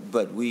 But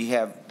we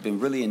have been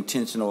really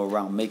intentional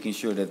around making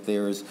sure that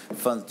there's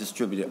funds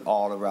distributed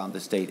all around the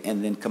state.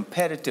 And then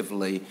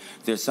competitively,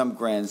 there's some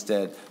grants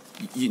that,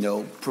 you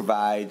know,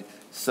 provide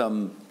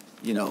some,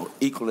 you know,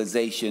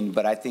 equalization.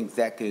 But I think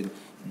that could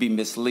be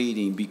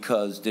misleading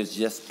because there's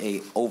just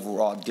a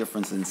overall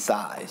difference in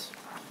size.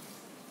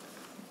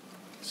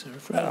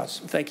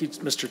 Thank you,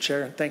 Mr.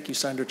 Chair, and thank you,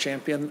 Senator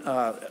Champion.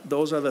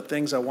 Those are the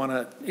things I want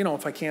to, you know,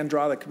 if I can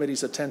draw the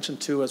committee's attention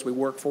to as we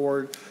work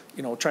forward,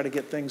 you know, try to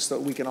get things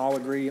that we can all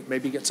agree,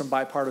 maybe get some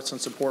bipartisan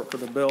support for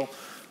the bill.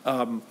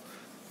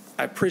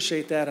 I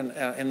appreciate that, and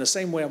in the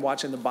same way I'm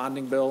watching the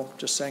bonding bill,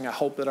 just saying I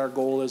hope that our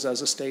goal is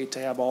as a state to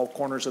have all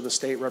corners of the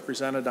state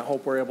represented. I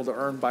hope we're able to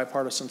earn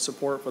bipartisan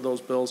support for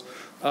those bills.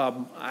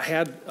 I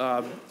had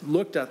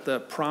looked at the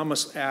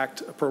Promise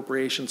Act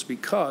appropriations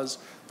because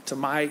to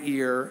my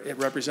ear, it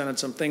represented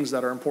some things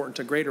that are important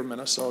to Greater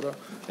Minnesota.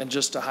 And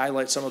just to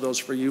highlight some of those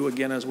for you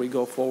again as we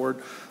go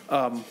forward,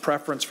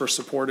 preference for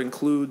support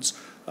includes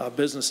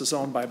businesses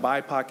owned by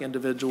BIPOC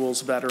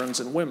individuals, veterans,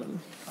 and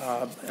women.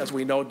 As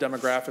we know,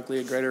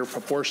 demographically, a greater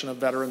proportion of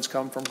veterans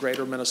come from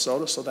Greater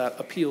Minnesota, so that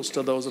appeals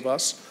to those of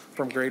us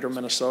from Greater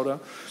Minnesota.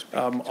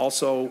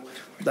 Also,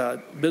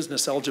 the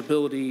business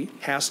eligibility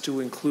has to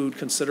include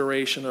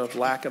consideration of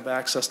lack of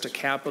access to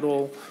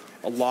capital,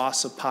 a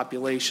loss of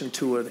population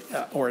to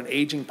an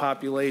aging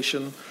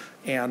population,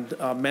 and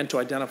meant to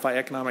identify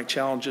economic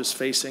challenges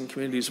facing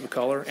communities of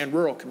color and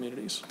rural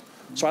communities.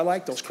 So I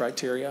like those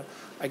criteria.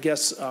 I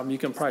guess you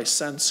can probably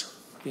sense,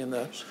 being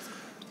the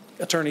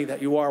attorney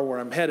that you are, where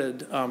I'm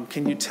headed.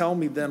 Can you tell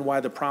me then why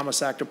the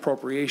Promise Act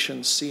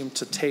appropriations seem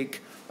to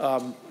take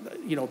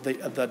you know,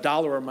 the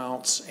dollar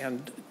amounts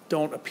and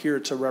don't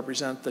appear to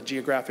represent the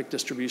geographic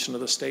distribution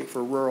of the state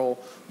for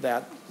rural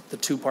that the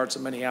two parts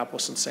of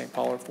Minneapolis and St.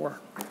 Paul are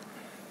for?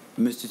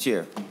 Mr.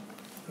 Chair,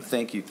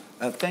 thank you.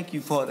 Thank you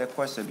for that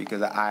question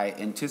because I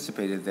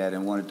anticipated that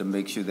and wanted to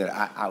make sure that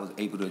I was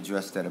able to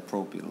address that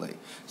appropriately.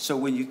 So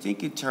when you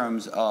think in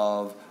terms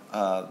of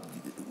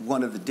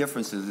one of the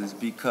differences is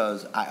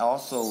because I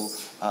also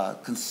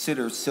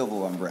consider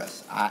civil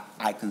unrest.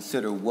 I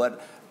consider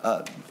what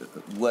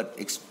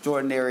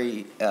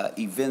extraordinary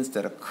events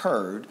that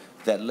occurred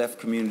that left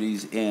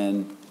communities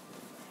in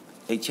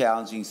a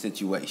challenging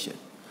situation.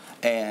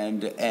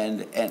 And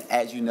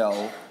as you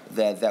know,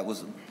 that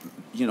was,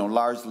 you know,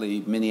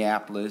 largely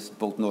Minneapolis,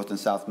 both North and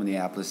South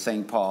Minneapolis,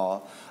 St.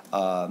 Paul.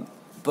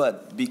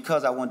 But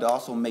because I wanted to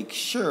also make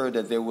sure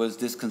that there was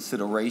this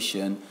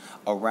consideration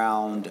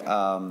around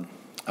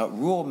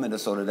rural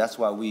Minnesota, that's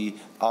why we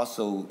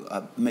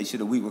also made sure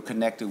that we were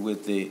connected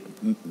with the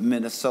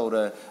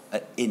Minnesota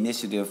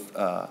Initiative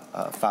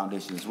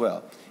Foundation as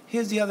well.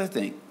 Here's the other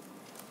thing.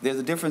 There's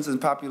a difference in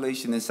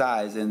population and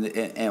size,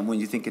 and when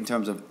you think in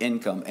terms of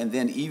income. And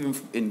then even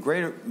in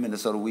Greater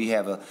Minnesota, we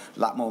have a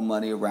lot more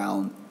money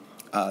around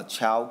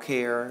child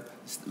care.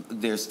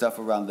 There's stuff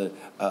around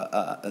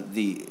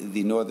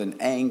the northern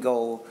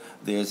angle.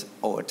 There's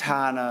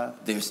Owatonna.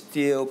 There's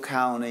Steele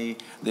County.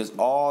 There's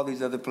all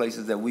these other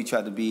places that we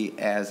try to be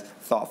as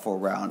thoughtful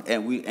around,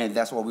 and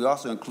that's why we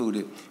also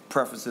included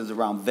preferences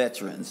around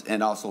veterans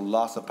and also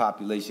loss of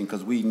population,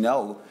 because we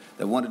know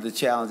that one of the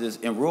challenges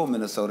in rural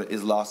Minnesota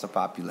is loss of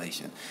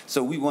population.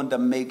 So we wanted to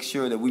make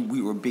sure that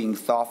we were being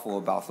thoughtful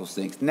about those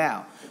things.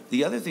 Now,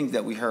 the other thing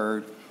that we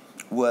heard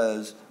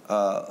was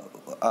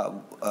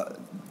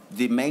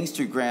the Main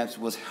Street grants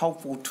was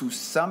helpful to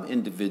some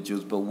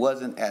individuals, but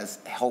wasn't as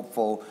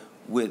helpful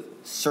with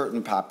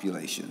certain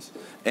populations.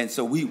 And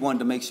so we wanted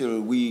to make sure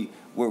that we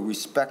were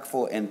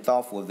respectful and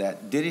thoughtful of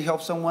that. Did it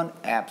help someone?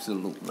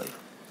 Absolutely.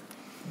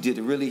 did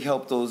it really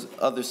help those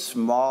other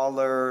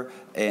smaller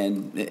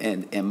and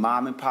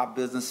mom and pop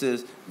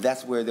businesses?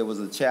 That's where there was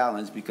a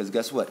challenge, because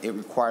guess what? It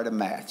required a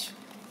match.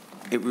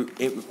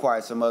 It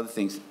required some other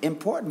things.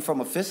 Important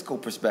from a fiscal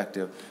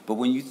perspective, but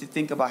when you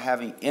think about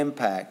having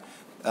impact,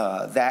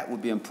 that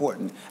would be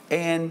important.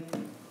 And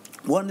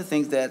one of the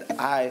things that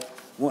I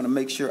want to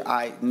make sure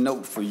I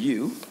note for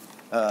you,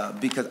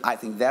 because I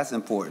think that's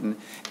important,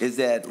 is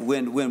that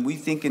when we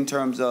think in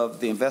terms of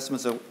the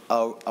investments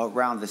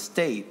around the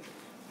state,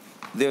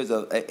 there's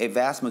a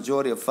vast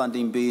majority of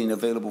funding being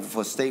available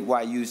for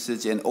statewide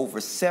usage, and over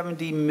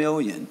 $70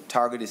 million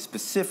targeted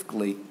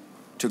specifically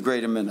to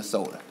greater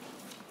Minnesota.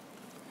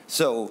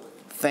 So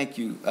thank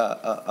you,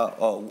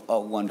 a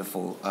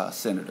wonderful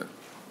Senator.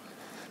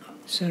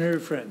 Senator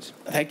Friends.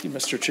 Thank you,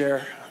 Mr.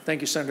 Chair.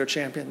 Thank you, Senator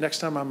Champion. Next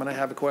time I'm going to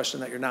have a question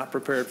that you're not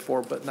prepared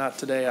for, but not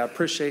today. I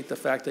appreciate the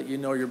fact that you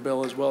know your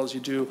bill as well as you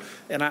do.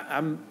 And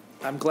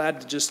I'm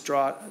glad to just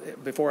draw,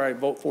 before I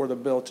vote for the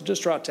bill, to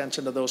just draw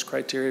attention to those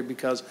criteria,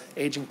 because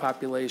aging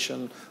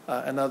population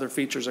and other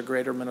features of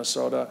greater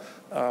Minnesota,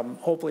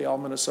 hopefully all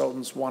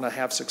Minnesotans want to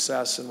have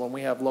success. And when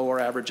we have lower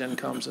average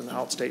incomes in the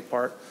outstate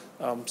part,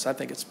 so I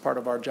think it's part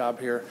of our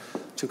job here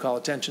to call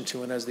attention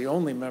to. And as the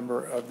only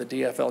member of the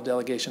DFL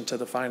delegation to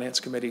the Finance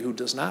Committee who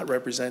does not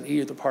represent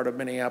either part of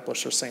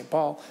Minneapolis or St.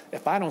 Paul,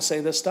 if I don't say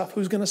this stuff,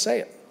 who's going to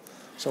say it?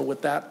 So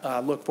with that,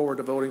 look forward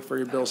to voting for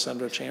your bill,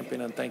 Senator Champion,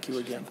 and thank you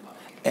again.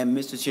 And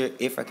Mr. Chair,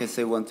 if I can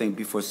say one thing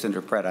before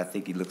Senator Pratt, I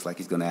think he looks like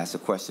he's going to ask a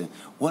question.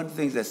 One of the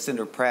things that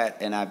Senator Pratt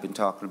and I've been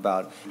talking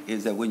about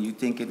is that when you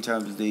think in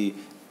terms of the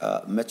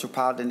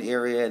metropolitan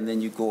area, and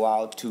then you go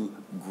out to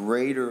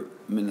greater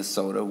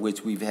Minnesota,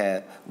 which we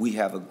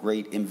have a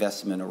great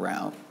investment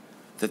around,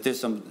 that there's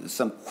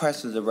some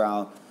questions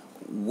around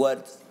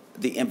what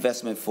the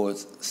investment for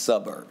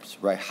suburbs,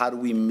 right? How do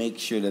we make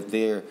sure that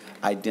they're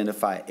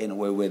identified in a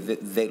way where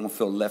they don't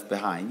feel left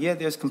behind? Yeah,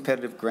 there's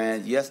competitive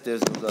grants. Yes, there's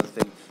those other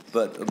things.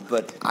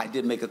 But I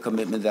did make a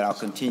commitment that I'll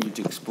continue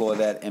to explore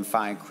that and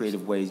find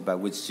creative ways by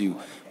which to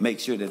make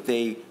sure that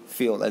they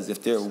feel as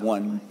if they're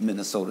one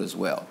Minnesota as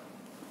well.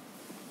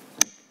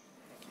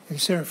 And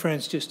Senator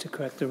Friends, just to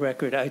correct the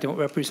record, I don't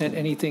represent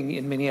anything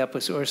in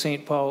Minneapolis or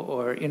St. Paul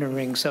or inner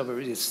ring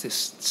suburbs. It's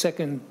this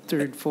second,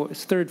 third,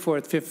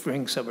 fourth, fifth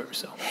ring suburbs.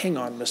 So. Hang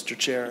on, Mr.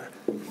 Chair.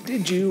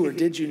 Did you or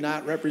did you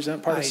not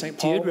represent part of St.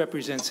 Paul? I did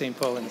represent St.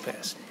 Paul in the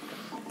past.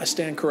 I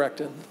stand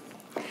corrected.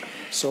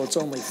 So it's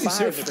only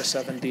 5 of the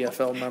 7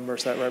 DFL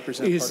members that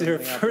represent part of Minneapolis. Is there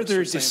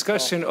further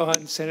discussion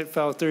on Senate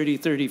File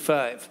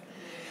 3035?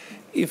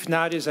 If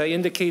not, as I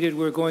indicated,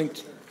 we're going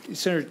to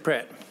Senator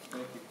Pratt.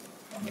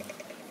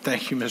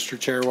 Thank you, Mr.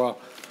 Chair. Well,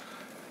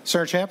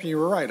 Senator Champion, you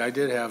were right. I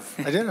did have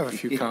a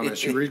few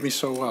comments. You read me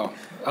so well.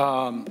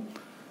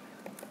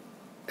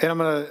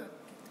 And I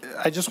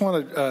just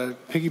want to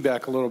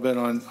piggyback a little bit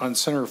on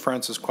Senator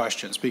Francis'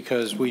 questions,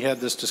 because we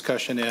had this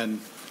discussion in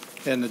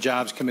the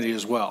Jobs Committee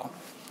as well.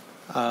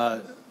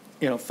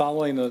 You know,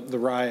 following the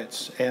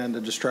riots and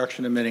the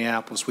destruction in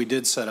Minneapolis, we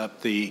did set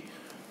up the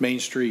Main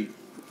Street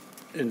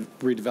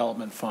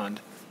Redevelopment Fund,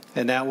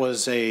 and that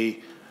was a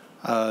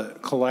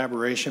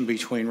collaboration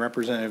between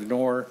Representative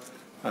Knorr,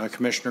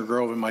 Commissioner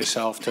Grove, and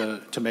myself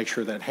to make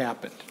sure that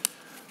happened.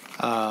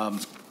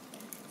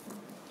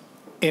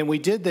 And we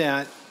did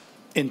that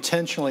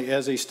intentionally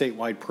as a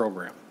statewide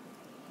program.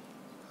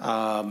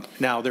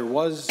 Now, there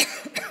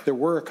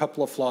were a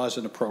couple of flaws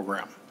in the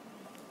program.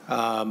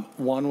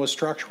 One was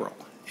structural,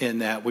 in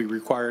that we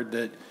required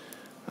that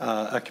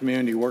a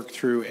community work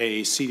through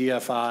a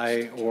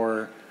CDFI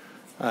or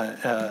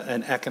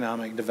an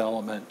economic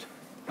development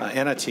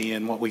entity,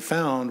 and what we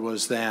found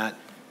was that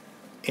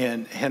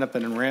in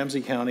Hennepin and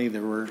Ramsey County,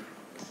 there were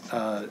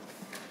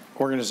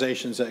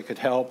organizations that could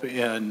help.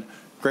 In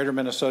Greater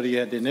Minnesota, you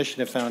had the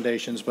initiative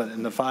foundations, but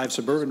in the 5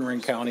 suburban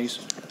ring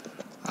counties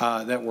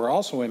that were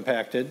also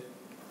impacted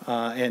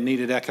and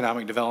needed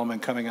economic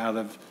development coming out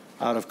of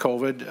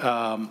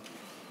COVID,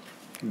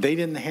 they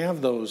didn't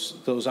have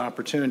those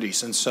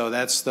opportunities, and so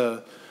that's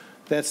the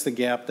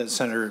gap that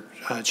Senator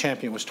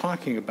Champion was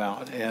talking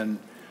about. And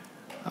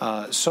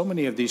so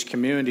many of these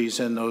communities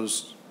in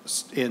those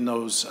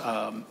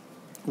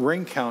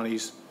ring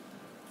counties,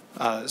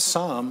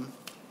 some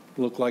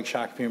look like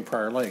Shakopee and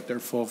Prior Lake. They're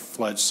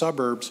full-fledged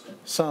suburbs.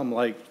 Some,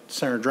 like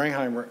Senator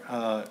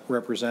Drangheim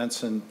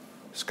represents in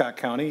Scott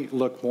County,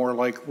 look more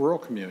like rural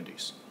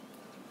communities.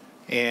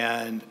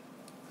 And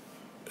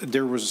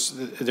there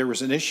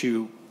was an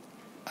issue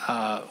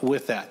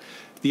with that.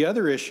 The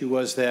other issue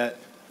was that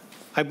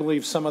I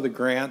believe some of the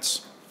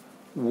grants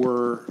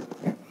were,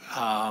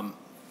 I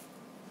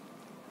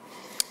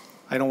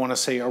don't want to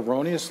say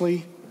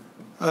erroneously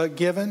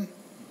given,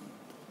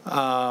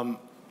 but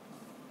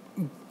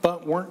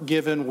weren't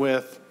given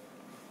with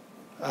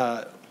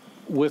the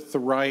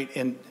right,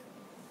 and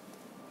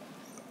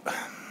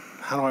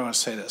how do I want to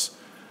say this?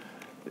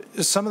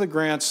 Some of the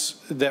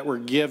grants that were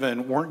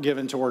given weren't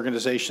given to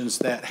organizations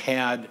that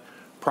had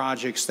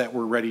projects that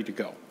were ready to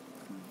go.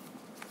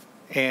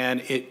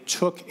 And it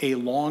took a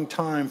long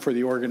time for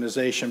the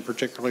organization,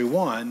 particularly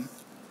one,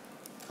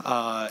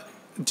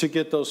 to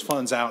get those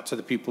funds out to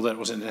the people that it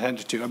was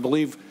intended to. I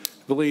believe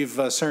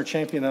Senator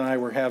Champion and I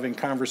were having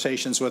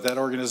conversations with that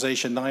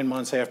organization 9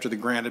 months after the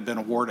grant had been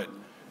awarded,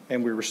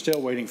 and we were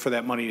still waiting for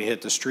that money to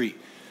hit the street.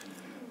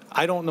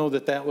 I don't know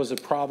that that was a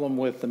problem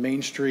with the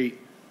Main Street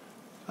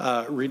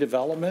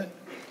redevelopment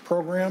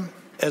program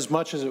as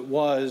much as it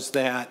was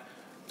that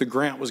the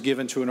grant was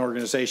given to an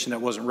organization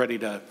that wasn't ready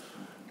to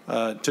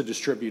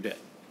distribute it.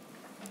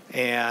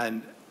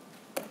 And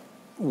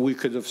we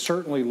could have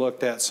certainly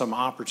looked at some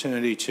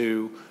opportunity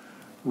to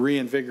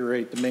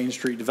reinvigorate the Main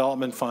Street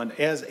Development Fund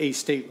as a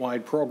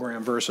statewide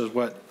program versus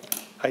what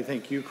I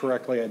think you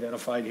correctly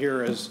identified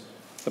here as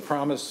the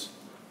Promise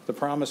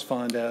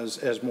Fund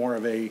as more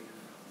of a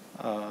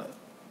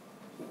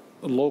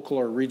local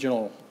or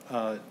regional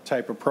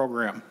type of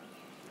program.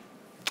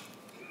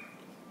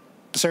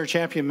 Senator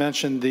Champion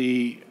mentioned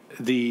the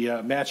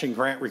matching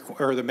grant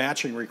or the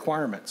matching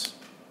requirements,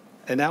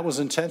 and that was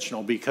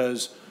intentional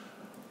because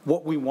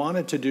what we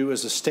wanted to do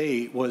as a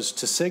state was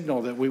to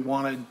signal that we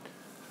want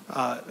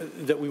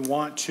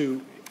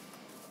to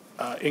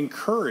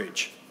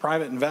encourage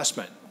private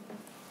investment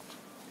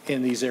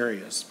in these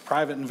areas,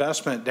 private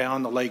investment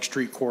down the Lake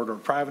Street corridor,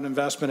 private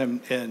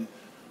investment in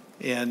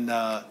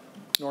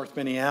North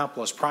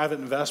Minneapolis, private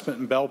investment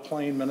in Belle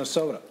Plaine,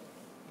 Minnesota.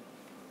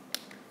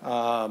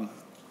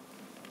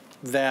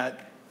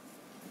 That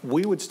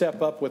we would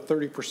step up with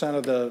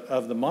 30%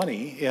 of the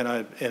money in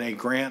a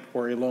grant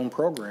or a loan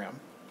program,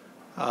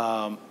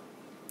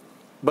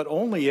 but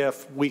only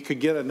if we could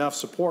get enough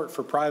support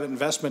for private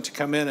investment to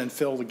come in and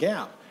fill the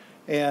gap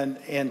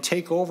and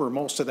take over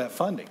most of that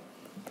funding.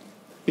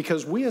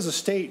 Because we as a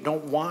state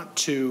don't want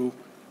to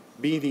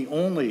be the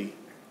only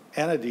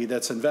entity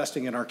that's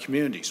investing in our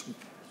communities.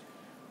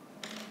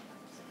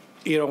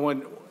 You know,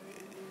 when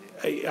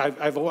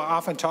I've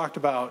often talked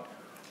about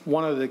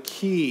one of the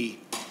key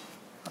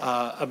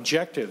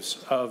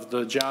objectives of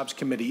the Jobs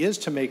Committee is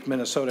to make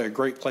Minnesota a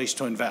great place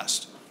to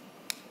invest.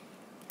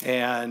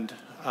 And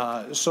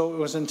so it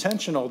was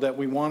intentional that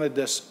we wanted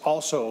this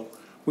also,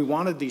 we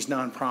wanted these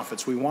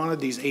nonprofits, we wanted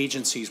these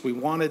agencies, we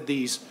wanted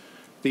these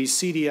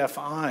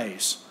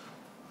CDFIs,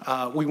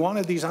 we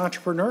wanted these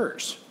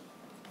entrepreneurs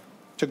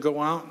to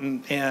go out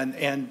and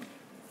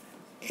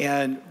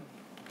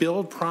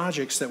build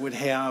projects that would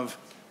have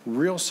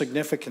real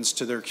significance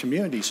to their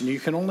communities. And you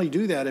can only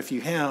do that if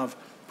you have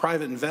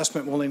private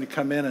investment willing to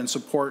come in and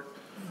support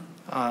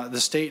the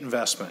state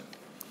investment.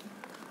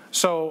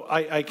 So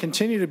I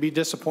continue to be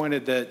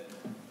disappointed that,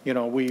 you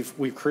know,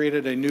 we've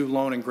created a new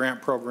loan and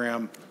grant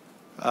program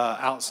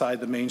outside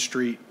the Main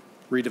Street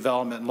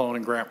redevelopment loan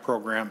and grant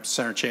program,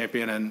 Senator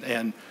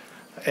Champion,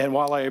 and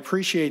while I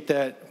appreciate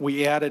that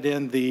we added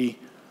in the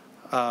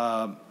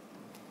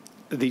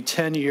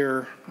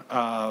 10-year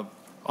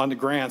on the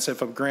grants,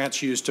 if a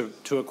grant's used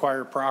to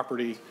acquire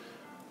property,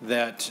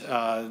 that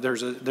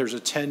there's a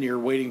 10-year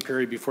waiting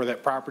period before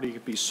that property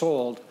could be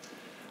sold.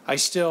 I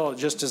still,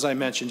 just as I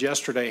mentioned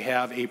yesterday,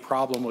 have a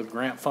problem with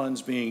grant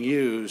funds being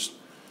used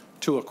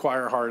to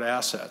acquire hard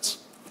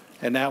assets.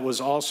 And that was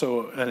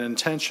also an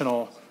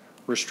intentional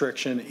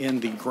restriction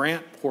in the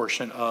grant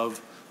portion of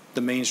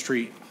the Main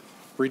Street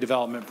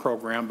redevelopment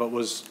program, but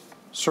was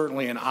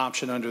certainly an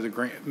option under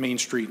the Main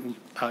Street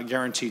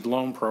guaranteed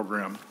loan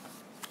program.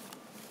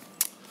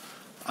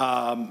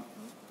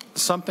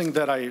 Something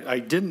that I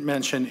didn't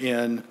mention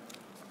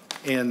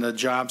in the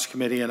Jobs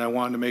Committee, and I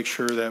wanted to make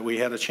sure that we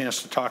had a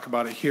chance to talk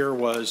about it here,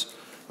 was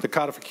the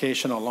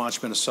codification of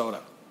Launch Minnesota.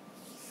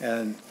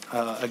 And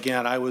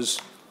again, I was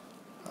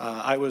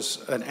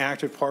an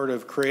active part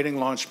of creating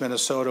Launch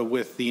Minnesota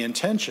with the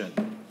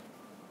intention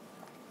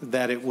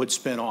that it would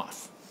spin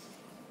off.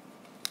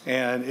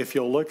 And if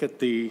you'll look at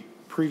the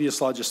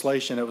previous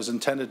legislation, it was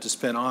intended to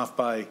spin off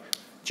by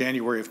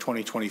January of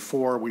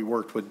 2024. We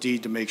worked with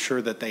DEED to make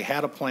sure that they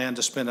had a plan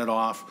to spin it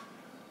off.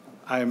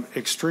 I'm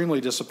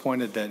extremely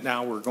disappointed that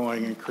now we're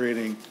going and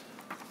creating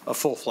a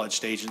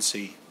full-fledged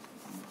agency,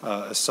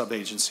 a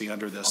sub-agency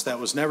under this. That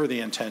was never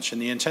the intention.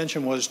 The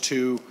intention was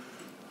to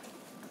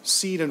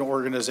seed an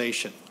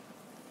organization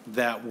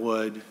that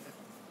would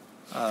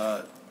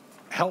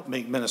help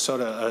make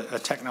Minnesota a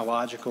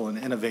technological and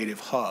innovative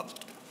hub.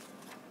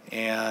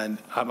 And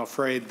I'm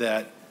afraid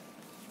that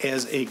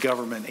as a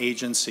government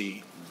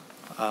agency,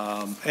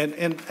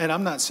 and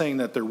I'm not saying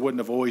that there wouldn't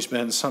have always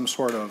been some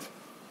sort of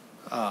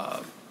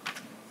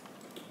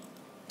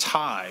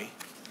tie,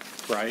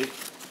 right,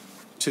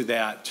 to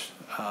that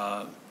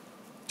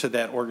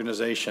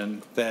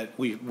organization, that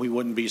we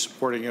wouldn't be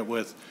supporting it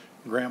with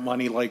grant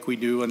money like we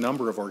do a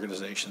number of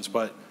organizations.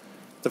 But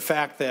the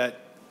fact that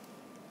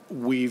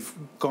we've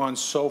gone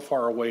so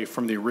far away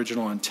from the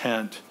original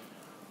intent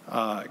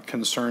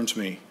concerns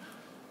me.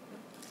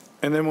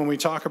 And then when we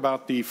talk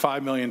about the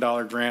 $5 million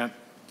grant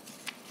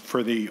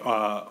for the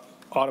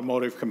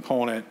automotive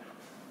component,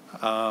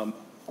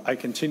 I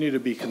continue to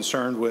be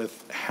concerned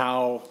with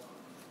how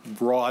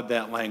broad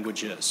that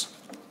language is.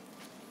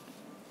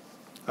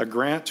 A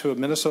grant to a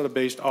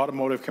Minnesota-based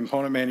automotive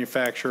component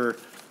manufacturer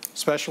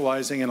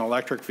specializing in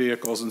electric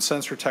vehicles and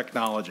sensor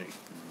technology.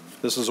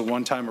 This is a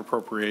one-time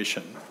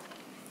appropriation.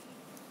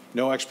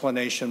 no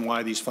explanation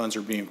why these funds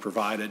are being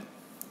provided.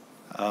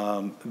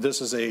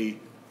 This is a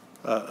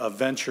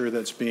venture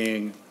that's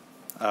being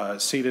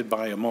seeded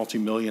by a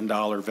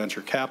multi-million-dollar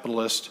venture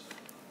capitalist.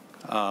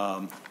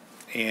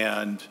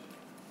 And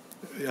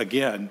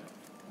again,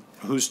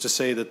 who's to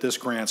say that this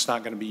grant's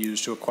not going to be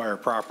used to acquire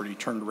property,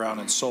 turned around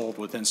and sold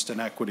with instant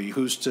equity?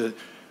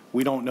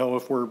 We don't know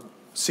if we're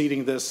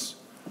seeding this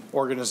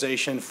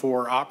organization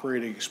for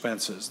operating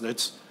expenses.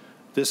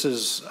 This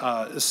is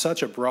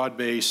such a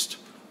broad-based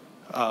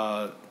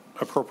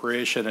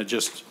appropriation.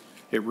 It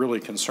really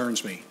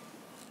concerns me,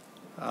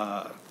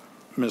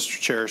 Mr.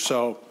 Chair.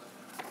 So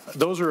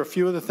those are a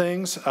few of the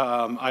things.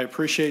 I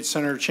appreciate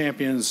Senator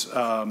Champion's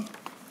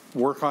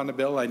work on the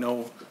bill. I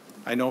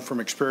know from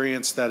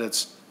experience that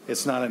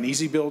it's not an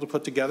easy bill to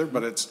put together,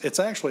 but it's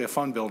actually a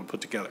fun bill to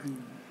put together.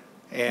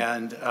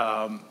 And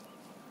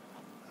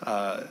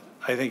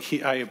I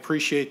think I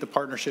appreciate the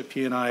partnership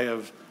he and I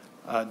have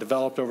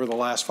developed over the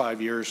last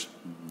 5 years,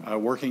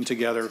 working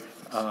together,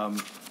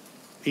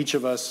 each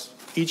of us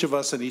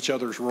in each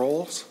other's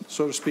roles,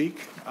 so to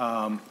speak.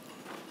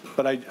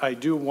 But I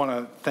do want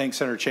to thank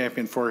Senator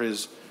Champion for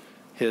his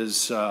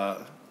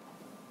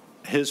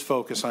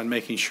focus on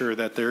making sure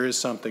that there is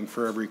something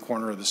for every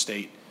corner of the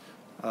state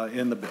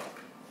in the bill.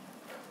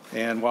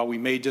 And while we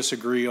may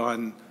disagree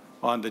on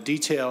the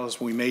details,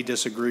 we may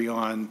disagree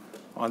on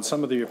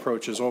some of the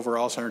approaches.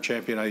 Overall, Senator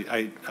Champion,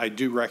 I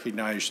do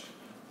recognize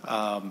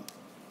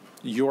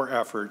your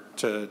effort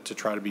to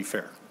try to be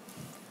fair.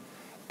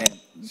 And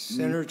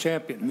Senator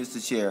Champion.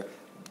 Mr. Chair,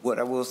 what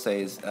I will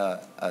say is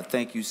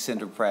thank you,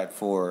 Senator Pratt,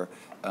 for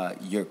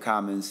your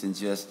comments and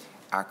just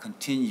our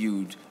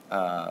continued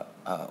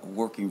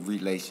working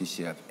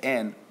relationship,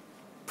 and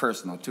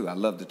personal too. I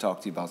love to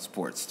talk to you about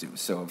sports too,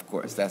 so of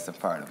course that's a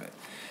part of it.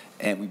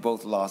 And we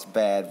both lost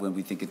bad when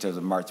we think in terms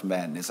of March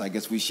Madness. I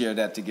guess we share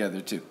that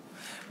together too.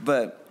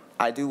 But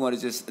I do want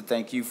to just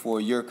thank you for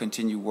your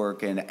continued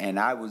work, and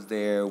I was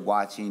there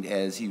watching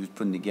as he was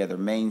putting together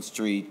Main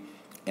Street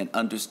and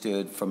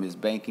understood from his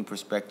banking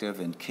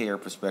perspective and care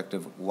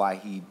perspective why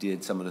he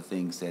did some of the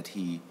things that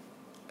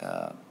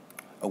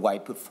why he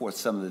put forth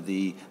some of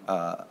the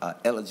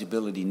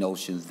eligibility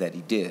notions that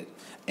he did.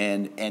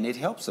 And it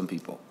helped some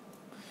people.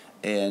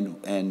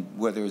 And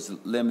where there's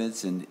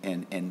limits,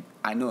 and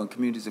I know in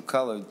communities of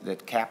color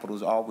that capital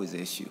is always an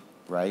issue,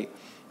 right?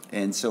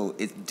 And so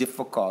it's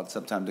difficult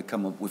sometimes to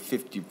come up with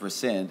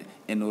 50%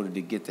 in order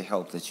to get the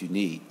help that you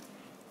need.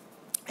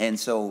 And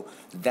so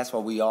that's why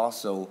we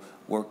also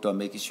worked on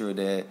making sure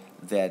that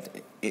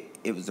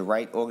it was the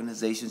right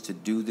organizations to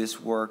do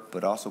this work,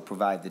 but also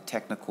provide the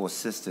technical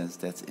assistance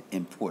that's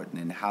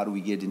important. And how do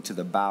we get into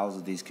the bowels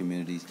of these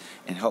communities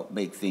and help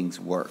make things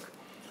work?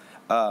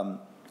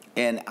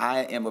 And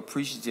I am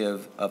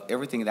appreciative of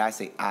everything that I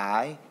say.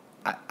 I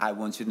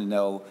want you to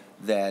know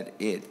that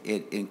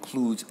it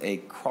includes a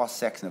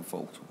cross-section of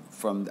folks,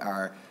 from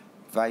our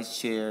vice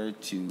chair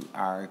to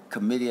our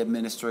committee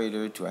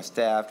administrator to our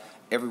staff.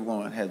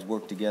 Everyone has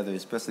worked together,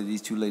 especially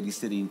these two ladies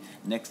sitting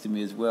next to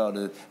me as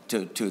well,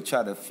 to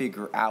try to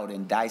figure out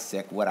and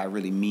dissect what I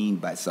really mean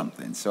by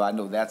something. So I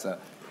know that's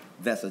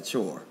a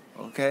chore,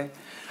 okay?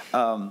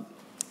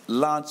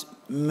 Launch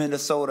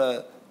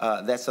Minnesota,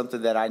 that's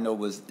something that I know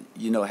was,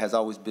 has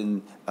always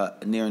been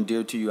near and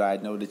dear to you. I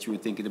know that you were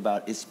thinking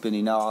about it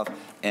spinning off,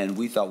 and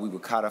we thought we were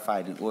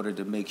codified in order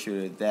to make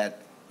sure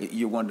that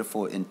your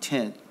wonderful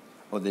intent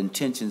or the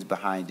intentions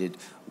behind it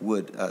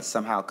would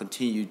somehow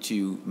continue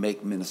to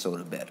make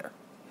Minnesota better.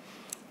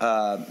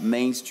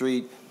 Main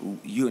Street,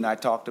 you and I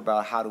talked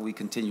about how do we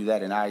continue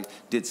that, and I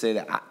did say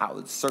that I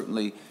would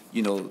certainly,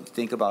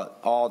 think about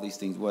all these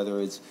things,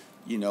 whether it's,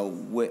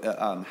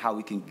 how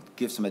we can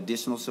give some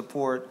additional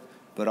support,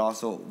 but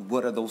also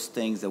what are those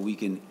things that we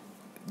can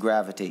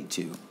gravitate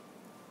to.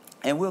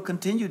 And we'll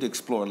continue to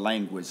explore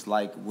language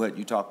like what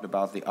you talked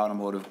about, the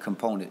automotive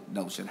component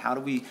notion. How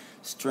do we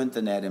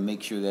strengthen that and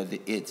make sure that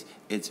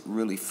it's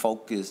really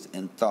focused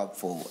and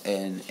thoughtful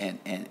and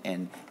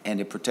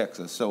it protects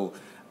us? So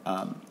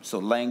so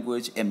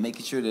language and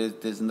making sure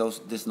that there's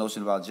this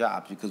notion about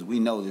jobs, because we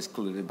know this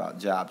clearly about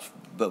jobs,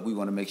 but we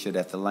want to make sure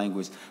that the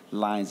language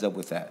lines up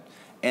with that.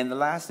 And the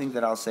last thing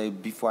that I'll say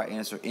before I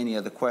answer any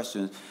other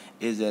questions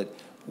is that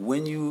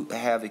when you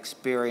have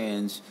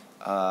experienced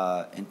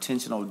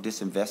intentional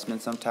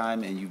disinvestment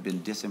sometime and you've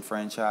been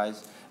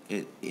disenfranchised,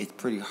 it's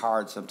pretty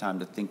hard sometimes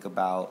to think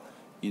about,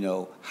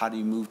 how do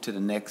you move to the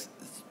next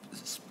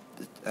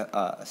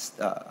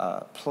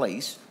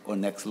place or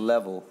next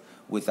level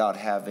without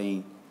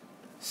having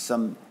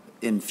some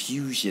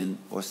infusion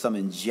or some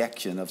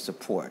injection of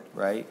support,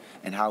 right?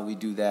 And how we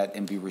do that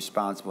and be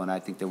responsible. And I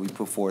think that we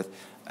put forth,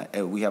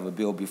 we have a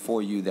bill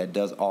before you that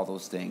does all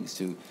those things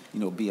to,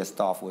 be as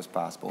thoughtful as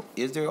possible.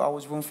 Is there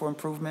always room for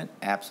improvement?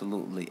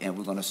 Absolutely. And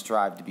we're going to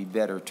strive to be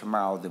better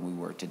tomorrow than we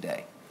were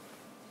today.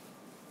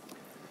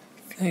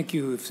 Thank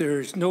you. If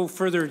there's no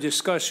further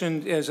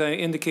discussion, as I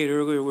indicated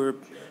earlier, we're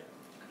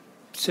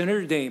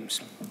Senator Dames.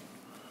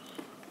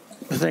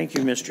 Thank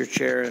you, Mr.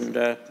 Chair,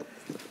 and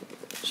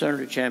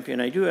Senator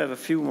Champion. I do have a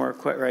few more.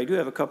 I do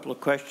have a couple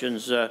of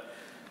questions.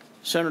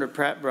 Senator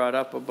Pratt brought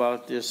up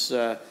about this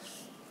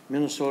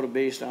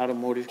Minnesota-based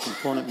automotive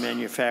component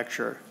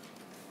manufacturer.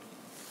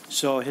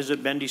 So has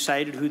it been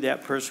decided who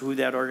that person, who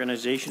that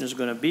organization is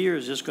going to be, or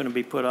is this going to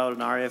be put out in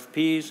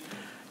RFPs? Is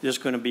this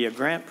going to be a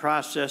grant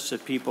process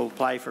that people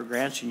apply for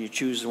grants and you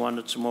choose the one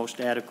that's the most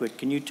adequate?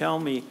 Can you tell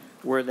me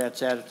where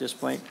that's at this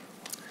point?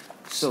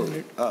 So,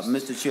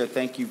 Mr. Chair,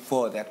 thank you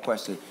for that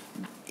question.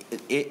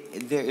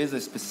 There is a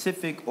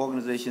specific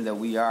organization that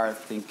we are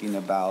thinking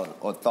about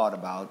or thought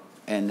about,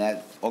 and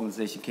that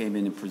organization came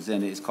in and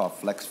presented. It's called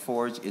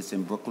FlexForge. It's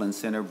in Brooklyn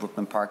Center,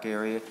 Brooklyn Park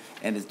area,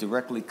 and it's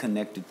directly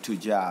connected to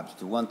jobs.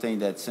 The one thing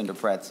that Senator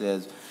Pratt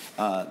says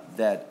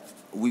that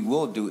we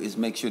will do is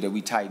make sure that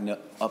we tighten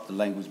up the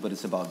language, but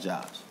it's about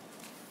jobs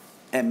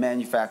and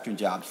manufacturing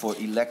jobs for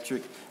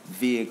electric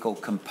vehicle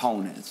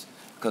components.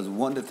 Because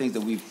one of the things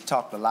that we've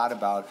talked a lot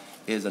about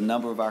is a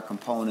number of our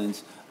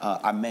components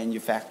are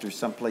manufactured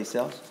someplace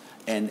else,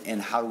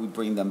 and how do we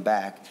bring them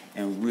back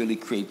and really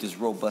create this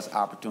robust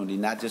opportunity,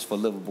 not just for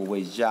livable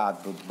wage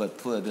jobs, but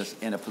put us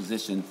in a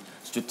position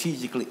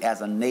strategically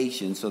as a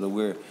nation so that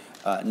we're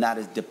not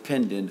as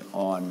dependent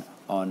on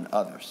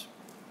others.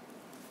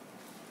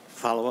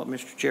 Follow up,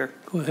 Mr. Chair?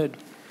 Go ahead.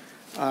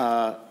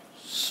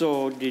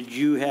 So did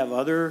you have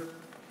other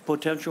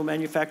potential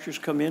manufacturers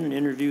come in and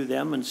interview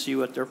them and see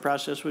what their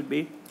process would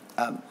be?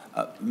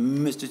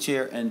 Mr.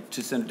 Chair, and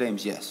to Senator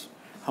Dames, yes.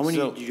 How many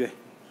did you?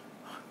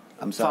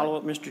 I'm sorry. Follow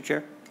up, Mr.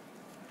 Chair?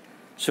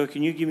 So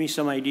can you give me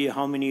some idea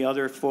how many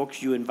other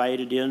folks you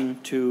invited in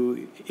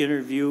to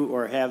interview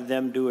or have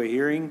them do a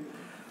hearing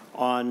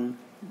on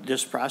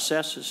this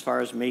process as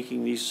far as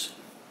making these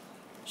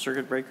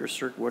circuit breakers,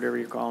 whatever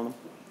you're calling them?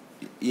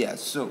 Yeah,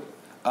 so,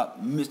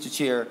 Mr.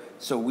 Chair,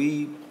 so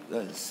we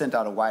sent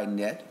out a wide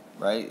net,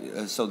 right,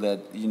 so that,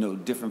 you know,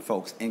 different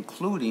folks,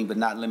 including but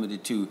not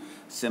limited to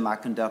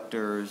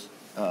semiconductors,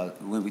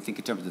 when we think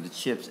in terms of the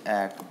CHIPS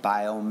Act,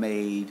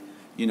 biomade,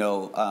 you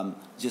know,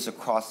 just a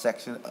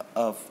cross-section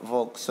of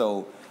folks.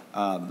 So,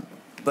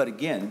 but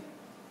again,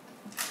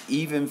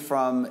 even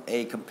from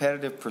a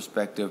competitive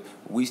perspective,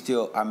 we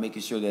still are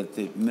making sure that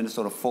the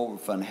Minnesota Forward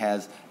Fund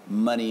has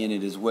money in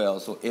it as well.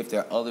 So if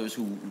there are others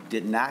who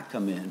did not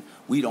come in,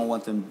 we don't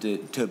want them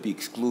to be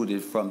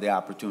excluded from the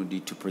opportunity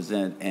to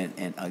present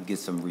and get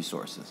some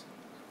resources.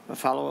 A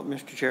follow-up,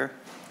 Mr. Chair?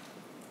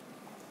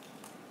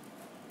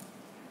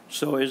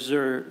 So is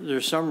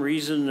there's some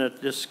reason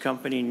that this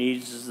company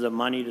needs the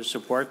money to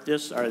support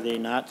this? Are they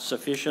not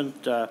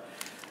sufficient?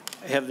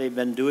 Have they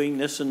been doing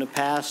this in the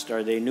past?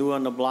 Are they new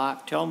on the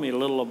block? Tell me a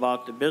little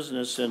about the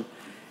business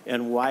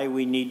and why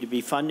we need to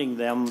be funding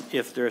them.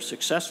 If they're a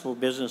successful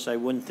business, I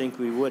wouldn't think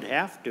we would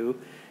have to.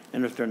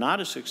 And if they're not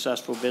a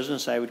successful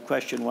business, I would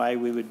question why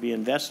we would be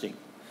investing.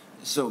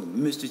 So,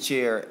 Mr.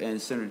 Chair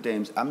and Senator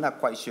Dames, I'm not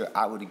quite sure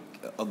I would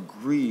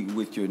agree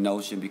with your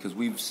notion, because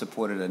we've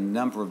supported a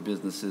number of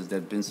businesses that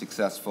have been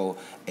successful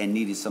and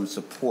needed some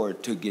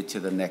support to get to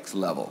the next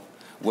level,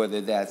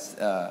 whether that's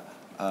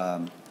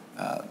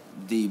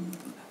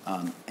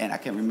and I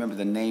can't remember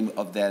the name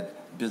of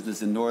that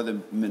business in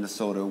northern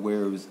Minnesota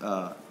where it was,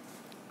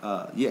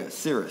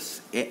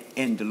 Cirrus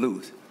in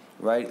Duluth,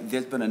 right?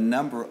 There's been a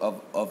number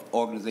of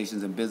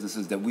organizations and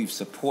businesses that we've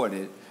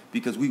supported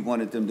because we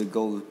wanted them to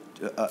go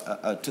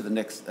to the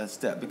next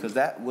step, because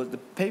that was the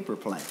paper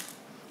plan.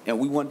 And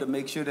we wanted to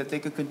make sure that they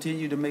could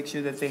continue to make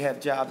sure that they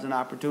have jobs and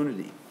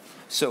opportunity.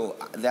 So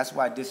that's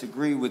why I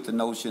disagree with the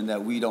notion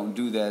that we don't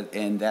do that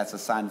and that's a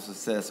sign of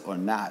success or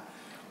not.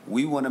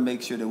 We want to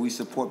make sure that we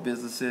support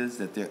businesses,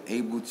 that they're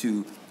able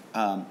to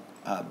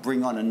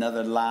bring on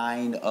another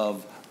line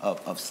of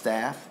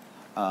staff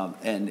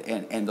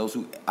and those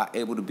who are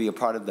able to be a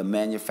part of the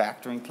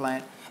manufacturing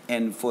plant,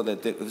 and so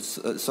that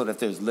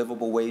there's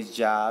livable wage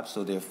jobs,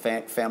 so they're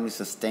family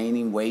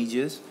sustaining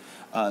wages.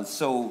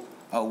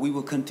 We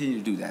will continue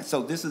to do that.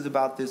 So this is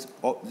about this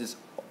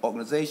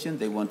organization.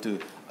 They want to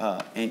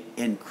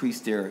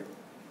increase their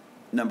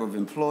number of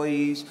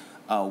employees.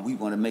 We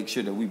want to make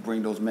sure that we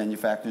bring those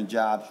manufacturing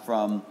jobs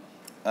from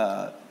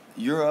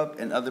Europe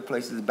and other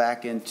places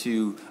back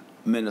into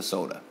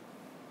Minnesota.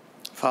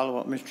 Follow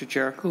up, Mr.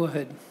 Chair? Go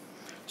ahead.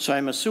 So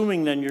I'm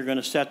assuming then you're going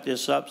to set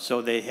this up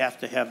so they have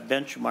to have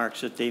benchmarks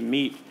that they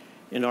meet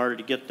in order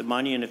to get the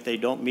money, and if they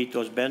don't meet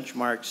those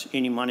benchmarks,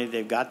 any money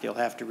they've got, they'll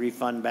have to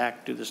refund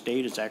back to the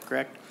state. Is that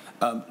correct?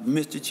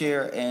 Mr.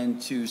 Chair,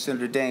 and to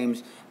Senator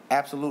Dames,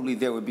 absolutely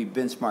there would be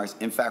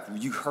benchmarks. In fact,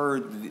 you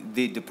heard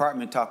the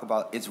department talk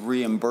about it's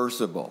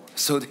reimbursable.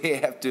 So they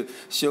have to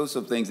show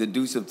some things and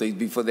do some things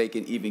before they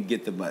can even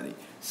get the money.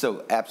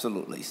 So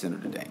absolutely,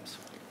 Senator Dames.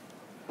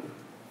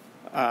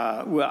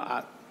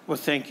 Well,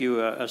 thank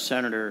you,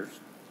 Senator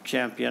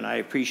Champion. I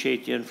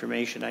appreciate the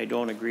information. I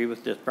don't agree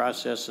with this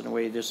process and the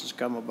way this has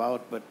come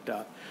about, but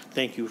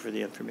thank you for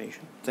the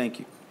information. Thank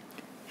you.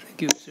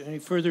 Thank you. Is there any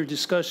further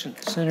discussion?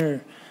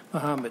 Senator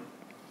Mohammed.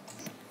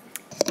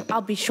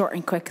 I'll be short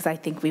and quick because I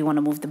think we want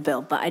to move the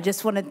bill, but I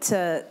just wanted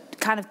to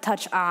kind of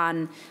touch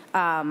on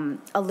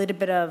a little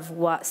bit of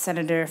what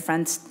Senator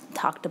Frentz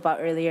talked about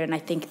earlier, and I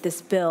think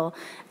this bill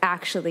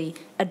actually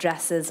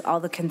addresses all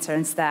the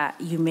concerns that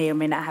you may or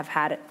may not have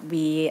had.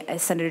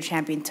 Senator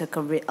Champion took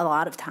a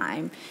lot of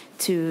time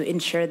to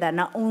ensure that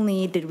not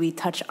only did we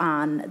touch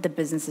on the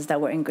businesses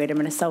that were in Greater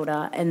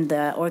Minnesota and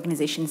the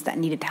organizations that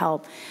needed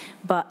help,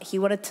 but he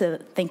wanted to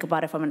think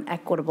about it from an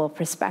equitable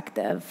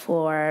perspective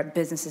for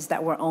businesses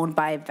that were owned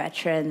by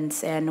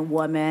veterans and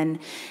women.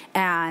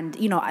 And,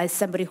 you know, as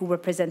somebody who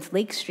represents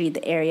Lake Street,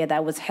 the area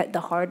that was hit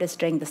the hardest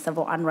during the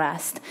civil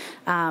unrest,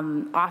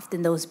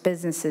 often those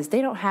businesses,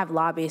 they don't have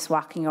lobbyists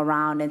walking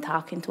around and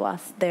talking to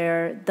us.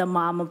 They're the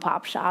mom and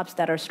pop shops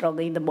that are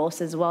struggling the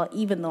most as well,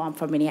 even though I'm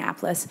from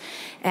Minneapolis.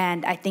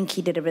 And I think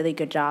he did a really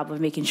good job of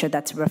making sure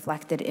that's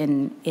reflected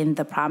in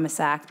the Promise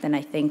Act. And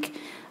I think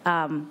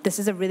this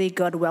is a really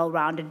good,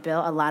 well-rounded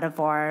bill. A lot of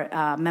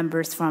our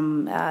members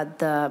from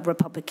the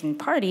Republican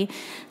Party,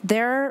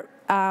 their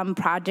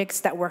projects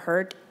that were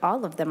heard,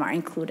 all of them are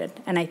included.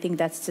 And I think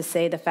that's to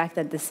say the fact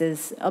that this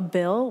is a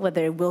bill,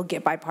 whether it will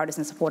get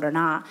bipartisan support or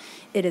not,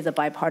 it is a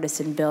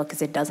bipartisan bill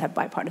because it does have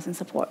bipartisan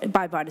support,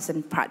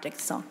 bipartisan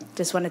projects. So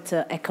just wanted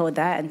to echo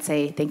that and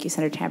say thank you,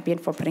 Senator Champion,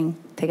 for putting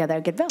together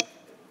a good bill.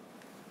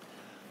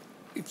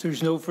 If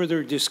there's no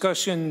further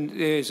discussion,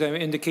 as I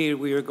indicated,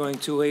 we are going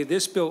to lay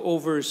this bill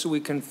over so we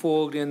can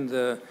fold in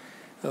the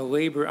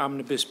labor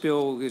omnibus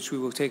bill, which we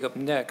will take up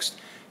next.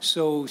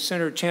 So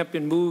Senator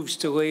Champion moves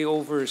to lay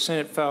over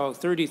Senate File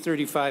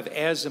 3035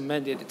 as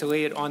amended, to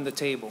lay it on the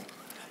table.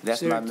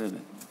 That's my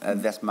amendment.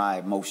 That's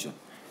my motion.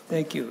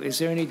 Thank you. Is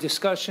there any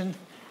discussion?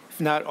 If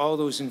not, all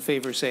those in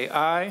favor say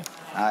aye.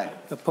 Aye.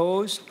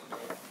 Opposed?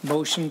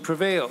 Motion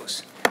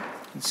prevails.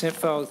 And Senate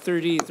File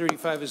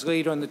 3035 is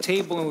laid on the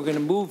table, and we're going to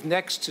move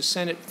next to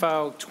Senate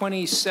File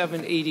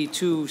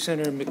 2782,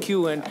 Senator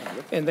McEwen,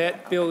 and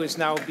that bill is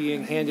now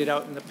being handed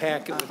out in the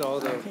packet with all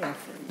the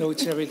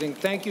notes and everything.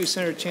 Thank you,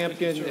 Senator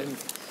Champion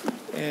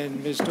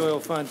and Ms.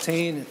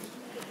 Doyle-Fontaine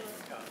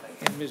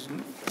and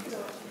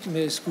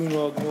Ms.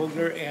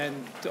 Grunwald-Moldner and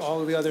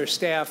all the other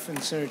staff and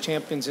Senator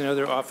Champions and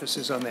other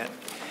offices on that.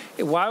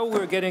 While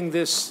we're getting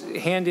this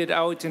handed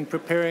out and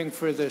preparing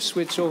for the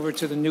switch over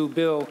to the new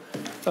bill,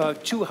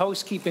 two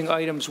housekeeping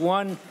items.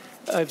 One,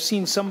 I've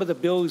seen some of the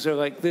bills are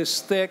like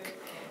this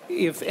thick.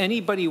 If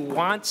anybody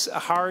wants a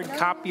hard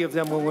copy of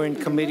them when we're in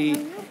committee,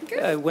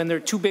 when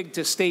they're too big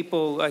to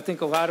staple, I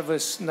think a lot of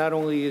us, not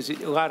only is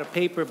it a lot of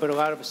paper, but a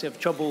lot of us have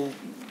trouble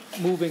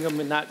moving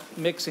them and not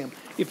mixing them.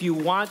 If you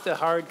want the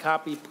hard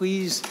copy,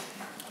 please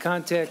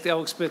contact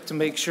Elspeth to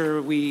make sure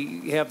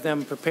we have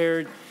them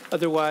prepared.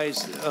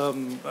 Otherwise,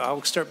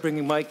 I'll start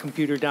bringing my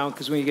computer down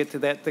because when you get to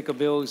that thick of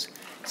bills,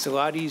 it's a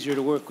lot easier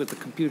to work with the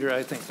computer,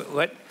 I think.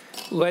 But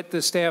let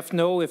the staff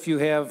know if you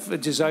have a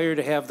desire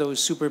to have those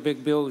super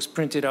big bills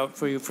printed out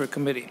for you for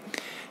committee.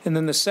 And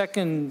then the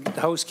second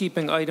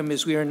housekeeping item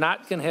is we are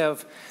not going to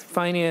have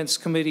Finance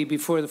Committee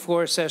before the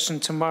floor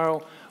session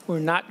tomorrow. We're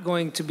not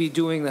going to be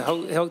doing the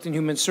Health and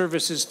Human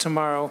Services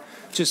tomorrow,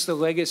 just the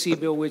legacy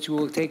bill, which we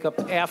will take up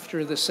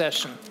after the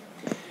session.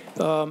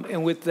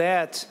 And with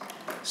that,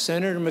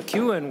 Senator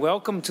McEwen,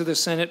 welcome to the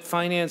Senate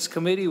Finance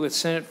Committee with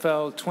Senate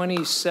File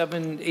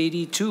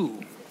 2782.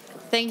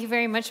 Thank you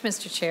very much,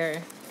 Mr.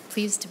 Chair.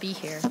 Pleased to be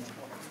here.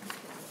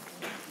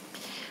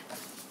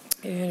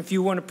 And if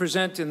you want to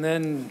present, and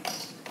then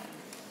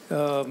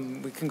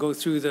we can go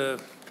through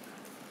the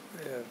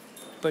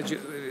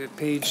budget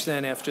page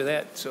then after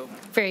that. So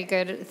very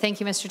good. Thank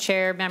you, Mr.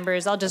 Chair,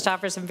 members. I'll just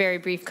offer some very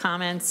brief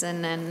comments,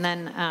 and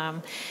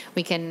then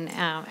we can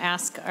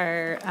ask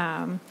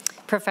our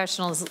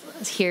professionals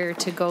here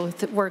to go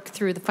work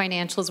through the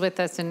financials with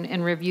us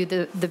and review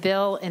the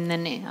bill, and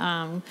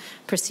then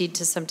proceed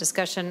to some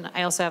discussion.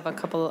 I also have a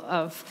couple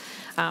of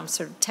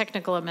sort of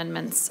technical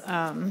amendments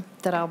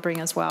that I'll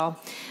bring as well.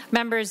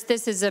 Members,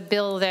 this is a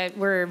bill that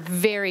we're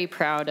very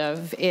proud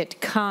of. It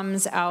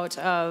comes out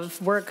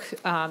of work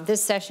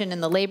this session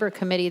in the Labor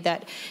Committee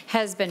that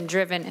has been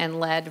driven and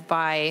led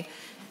by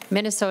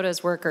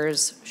Minnesota's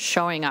workers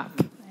showing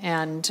up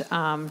and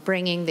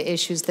bringing the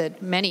issues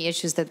many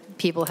issues that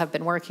people have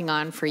been working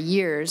on for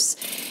years,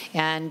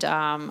 and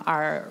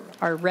are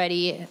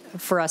ready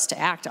for us to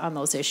act on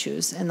those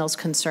issues and those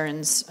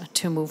concerns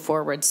to move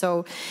forward.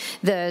 So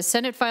the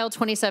Senate File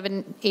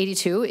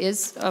 2782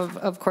 is,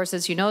 of course,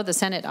 as you know, the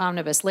Senate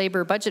Omnibus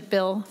Labor Budget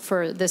Bill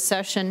for this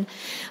session.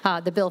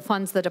 The bill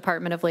funds the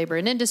Department of Labor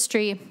and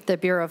Industry, the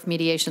Bureau of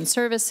Mediation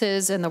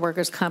Services, and the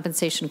Workers'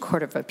 Compensation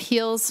Court of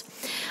Appeals.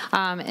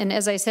 And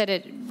as I said,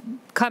 it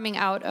coming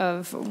out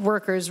of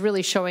workers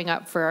really showing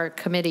up for our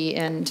committee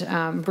and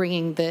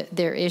bringing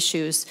their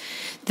issues.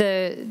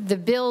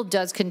 The bill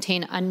does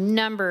contain a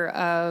number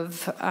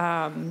of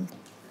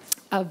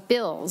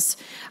bills,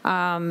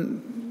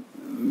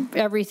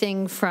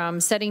 everything from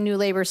setting new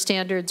labor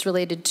standards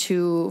related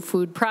to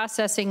food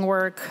processing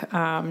work,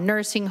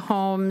 nursing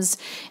homes,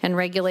 and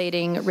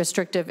regulating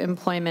restrictive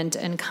employment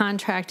and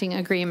contracting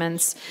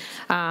agreements.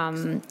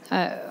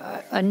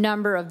 A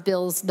number of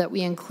bills that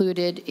we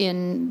included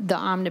in the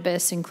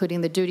omnibus,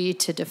 including the duty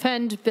to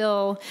defend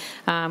bill.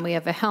 We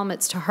have a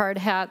helmets to hard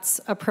hats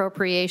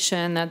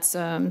appropriation. That's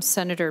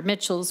Senator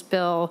Mitchell's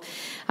bill.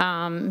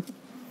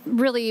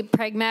 Really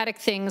pragmatic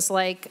things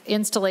like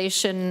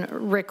installation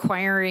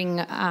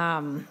requirement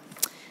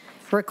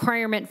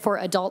for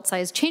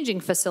adult-sized changing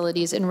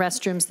facilities in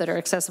restrooms that are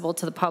accessible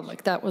to the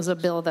public. That was a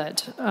bill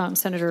that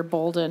Senator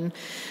Bolden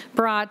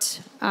brought.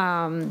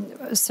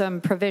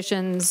 Some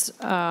provisions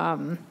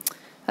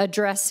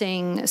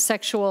addressing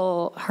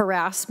sexual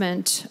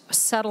harassment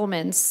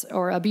settlements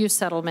or abuse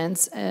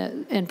settlements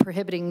and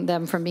prohibiting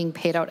them from being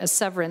paid out as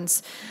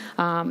severance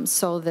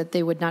so that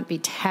they would not be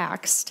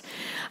taxed.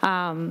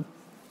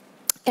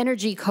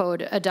 Energy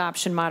code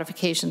adoption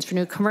modifications for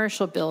new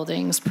commercial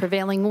buildings,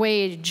 prevailing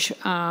wage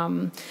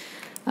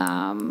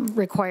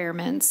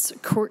requirements,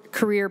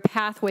 career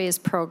pathways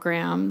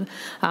program,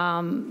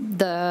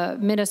 the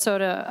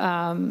Minnesota,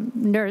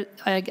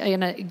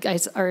 I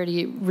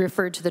already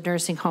referred to the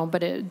nursing home,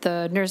 but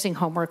the Nursing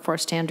Home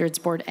Workforce Standards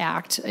Board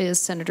Act is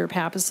Senator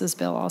Pappas's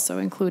bill also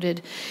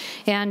included,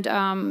 and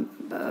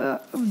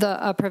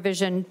a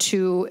provision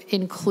to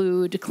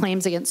include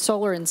claims against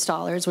solar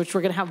installers, which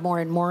we're going to have more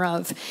and more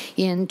of,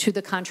 into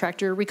the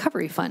Contractor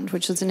Recovery Fund,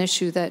 which is an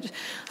issue that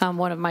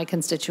one of my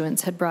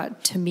constituents had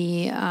brought to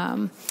me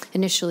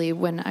initially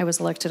when I was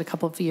elected a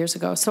couple of years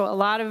ago. So a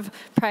lot of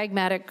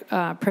pragmatic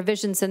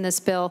provisions in this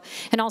bill,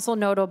 and also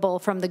notable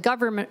from the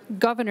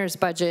governor's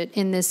budget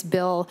in this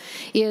bill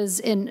is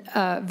in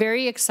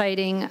very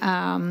exciting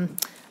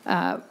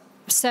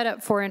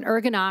setup for an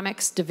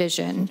ergonomics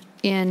division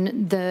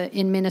in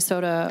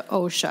Minnesota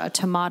OSHA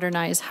to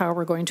modernize how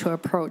we're going to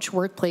approach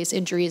workplace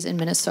injuries in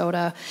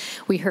Minnesota.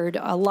 We heard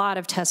a lot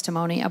of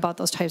testimony about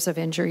those types of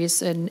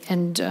injuries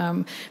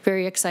and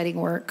very exciting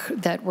work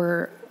that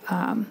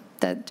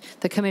that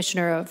the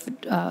Commissioner of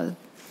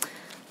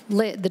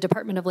the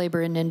Department of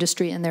Labor and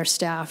Industry and their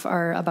staff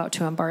are about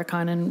to embark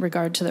on in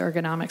regard to the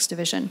ergonomics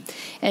division.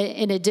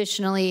 And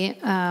additionally,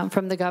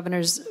 from the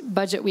governor's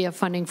budget, we have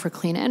funding for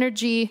clean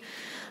energy,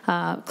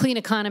 clean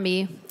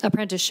economy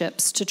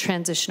apprenticeships to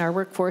transition our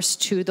workforce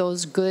to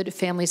those good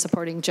family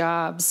supporting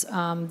jobs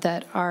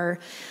that are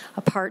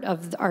a part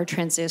of our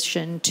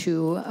transition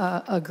to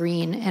a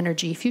green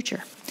energy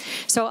future.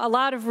 So a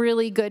lot of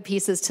really good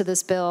pieces to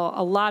this bill,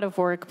 a lot of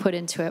work put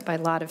into it by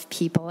a lot of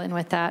people. And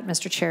with that,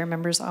 Mr. Chair,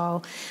 members,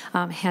 I'll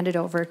hand it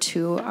over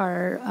to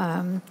our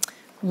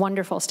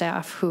wonderful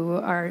staff, who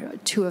are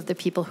two of the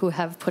people who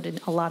have put in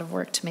a lot of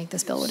work to make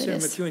this bill what it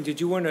is. Senator McEwen, did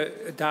you want to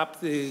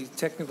adopt the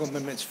technical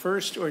amendments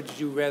first, or did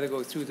you rather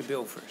go through the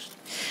bill first?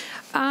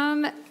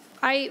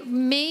 I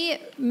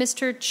may,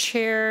 Mr.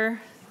 Chair,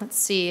 let's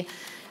see.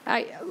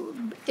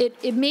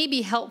 It may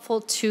be helpful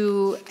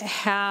to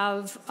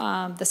have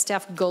the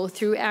staff go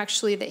through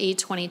actually the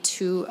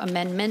A22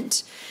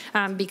 amendment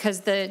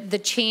because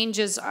the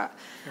changes are,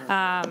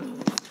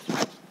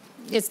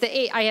 it's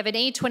the I have an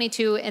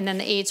A22 and then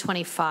the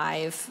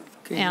A25.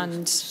 Okay,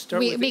 and start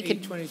with the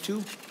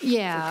A22?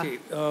 Yeah, okay,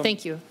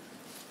 thank you.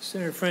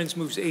 Senator Friends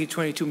moves to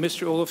A22.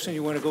 Mr. Olofsson,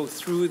 you want to go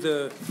through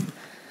the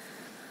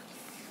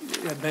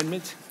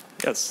amendment?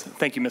 Yes,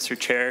 thank you, Mr.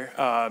 Chair.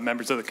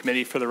 Members of the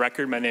committee, for the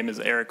record, my name is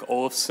Eric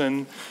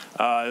Olofsson,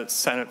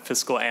 Senate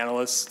Fiscal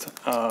Analyst.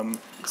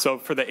 So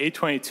for the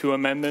A22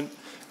 amendment,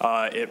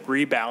 it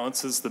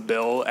rebalances the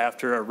bill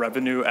after a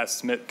revenue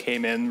estimate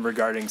came in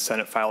regarding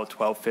Senate File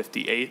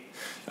 1258.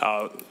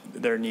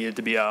 There needed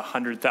to be a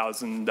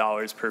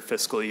 $100,000 per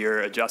fiscal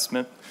year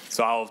adjustment.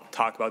 So I'll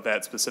talk about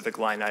that specific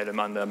line item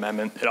on the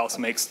amendment. It also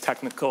makes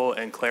technical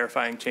and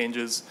clarifying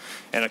changes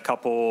and a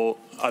couple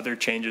other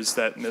changes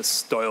that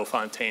Ms.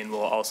 Doyle-Fontaine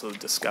will also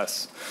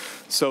discuss.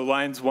 So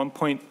lines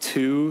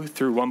 1.2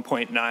 through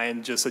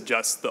 1.9 just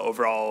adjust the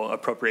overall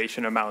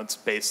appropriation amounts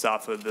based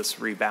off of this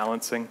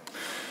rebalancing.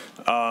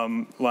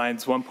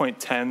 Lines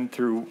 1.10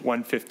 through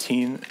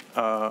 115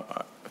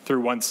 through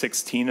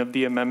 116 of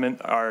the amendment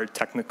are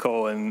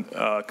technical and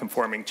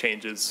conforming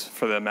changes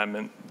for the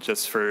amendment,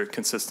 just for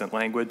consistent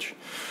language.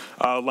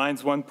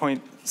 Lines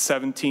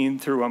 1.17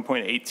 through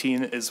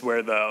 1.18 is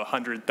where the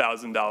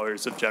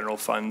 $100,000 of general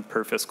fund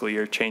per fiscal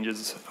year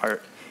changes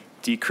are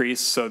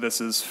decreased. So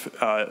this is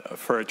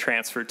for a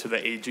transfer to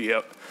the AG,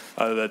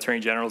 the Attorney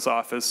General's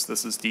office.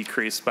 This is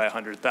decreased by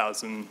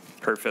 $100,000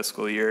 per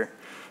fiscal year.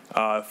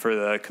 For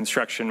the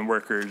construction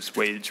workers'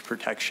 wage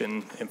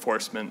protection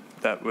enforcement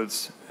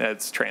that's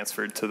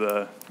transferred to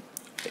the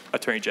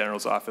Attorney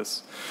General's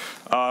office.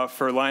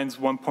 For lines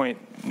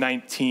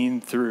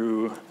 1.19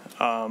 through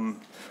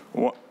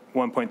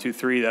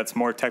 1.23, that's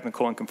more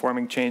technical and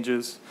conforming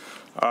changes.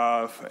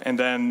 And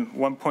then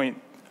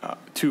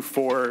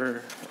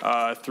 1.24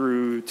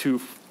 through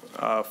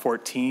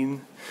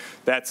 214,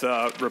 that's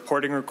a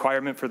reporting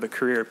requirement for the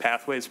Career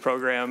Pathways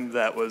Program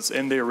that was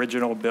in the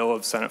original bill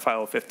of Senate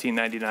File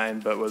 1599,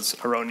 but was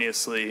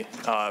erroneously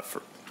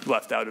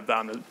left out of the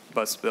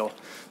omnibus bill,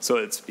 so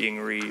it's being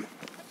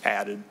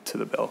re-added to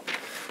the bill.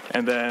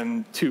 And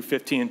then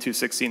 215 and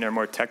 216 are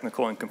more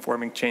technical and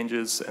conforming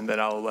changes, and then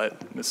I'll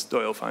let Ms.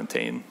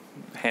 Doyle-Fontaine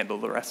handle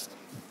the rest.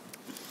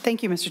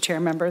 Thank you, Mr. Chair,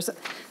 members.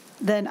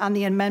 Then on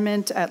the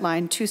amendment at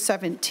line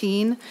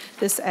 217,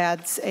 this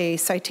adds a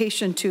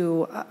citation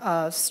to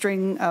a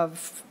string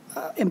of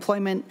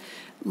employment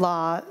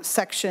law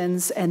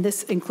sections, and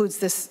this includes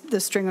this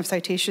string of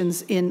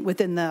citations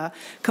within the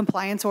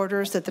compliance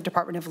orders that the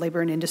Department of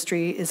Labor and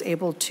Industry is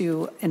able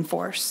to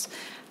enforce.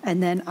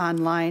 And then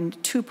on line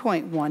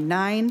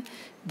 2.19,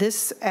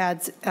 this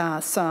adds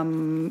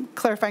some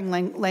clarifying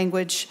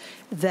language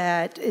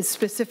that is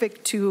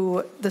specific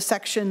to the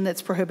section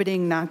that's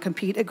prohibiting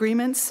non-compete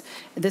agreements.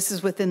 This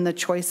is within the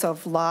choice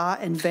of law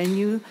and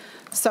venue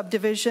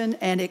subdivision,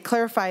 and it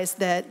clarifies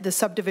that the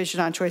subdivision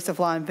on choice of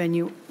law and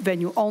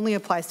venue only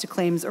applies to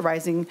claims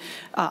arising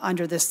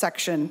under this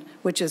section,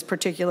 which is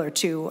particular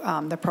to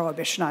the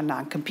prohibition on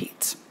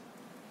non-competes.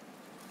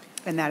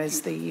 And that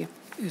is the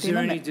Is there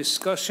any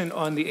discussion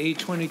on the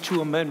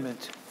A22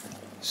 amendment?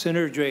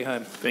 Senator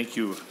Draheim. Thank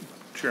you,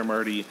 Chair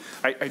Marty.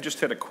 I just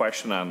had a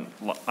question on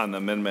the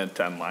amendment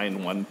on line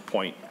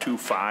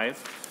 1.25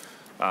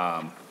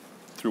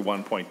 through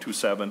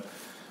 1.27.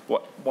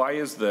 Why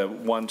is the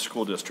one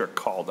school district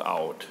called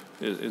out?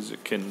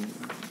 Can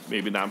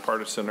maybe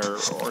nonpartisan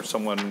or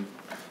someone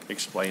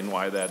explain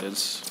why that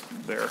is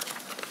there?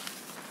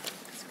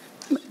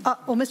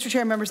 Well, Mr.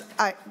 Chair, members,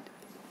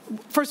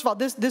 first of all,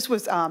 this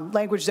was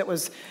language that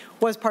was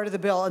part of the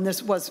bill, and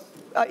this was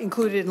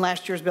included in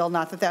last year's bill,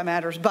 not that that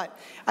matters, but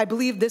I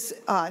believe this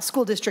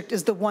school district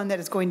is the one that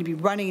is going to be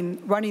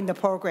running the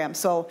program,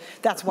 so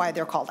that's why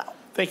they're called out.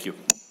 Thank you.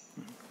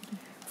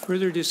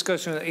 Further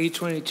discussion on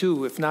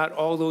A22. If not,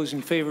 all those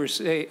in favor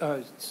say,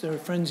 Senator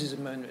Friends'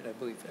 amendment, I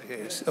believe.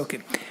 Yes.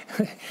 Okay.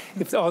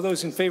 If all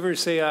those in favor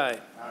say aye.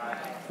 Aye.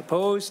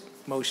 Opposed?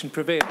 Motion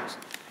prevails.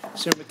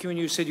 Senator McEwen,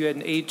 you said you had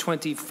an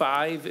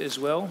A25 as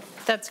well?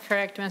 That's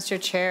correct,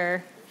 Mr.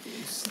 Chair.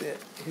 Here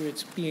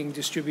it's being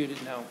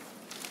distributed now.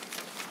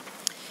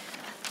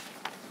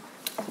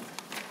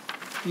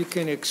 You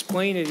can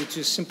explain it. It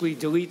just simply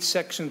deletes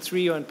section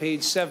 3 on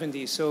page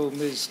 70. So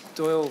Ms.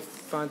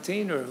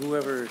 Doyle-Fontaine or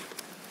whoever.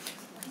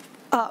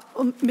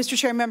 Mr.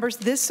 Chair, members,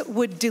 this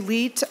would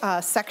delete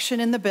a section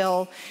in the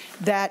bill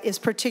that is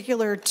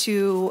particular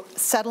to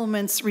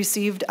settlements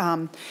received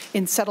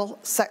in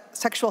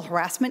sexual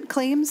harassment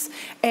claims,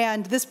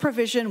 and this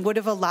provision would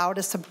have allowed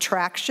a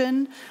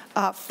subtraction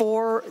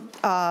for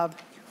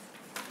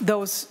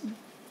those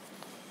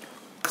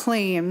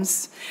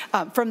claims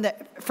for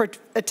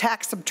a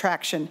tax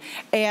subtraction.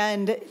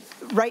 And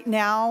right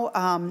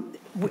now,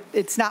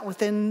 it's not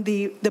within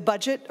the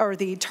budget or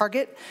the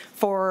target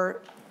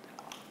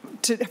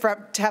to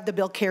have the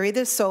bill carry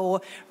this.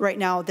 So right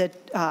now, the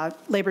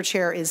Labor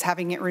Chair is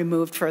having it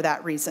removed for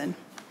that reason,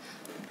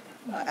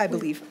 I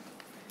believe.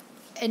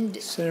 And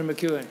Senator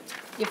McEwen.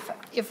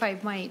 If I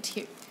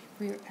might,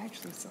 we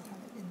actually still have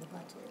it in the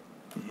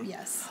budget.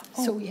 Yes.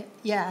 Oh. So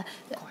yeah.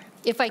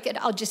 If I could,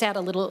 I'll just add a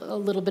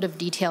little bit of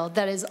detail.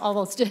 That is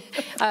almost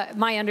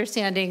my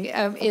understanding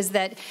is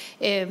that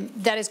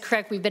that is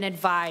correct. We've been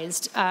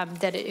advised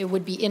that it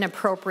would be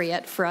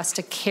inappropriate for us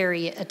to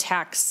carry a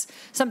tax,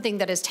 something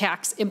that is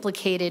tax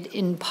implicated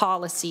in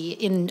policy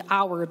in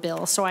our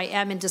bill. So I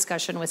am in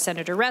discussion with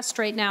Senator Rest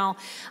right now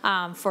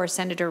for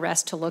Senator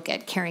Rest to look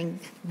at carrying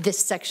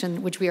this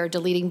section, which we are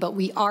deleting, but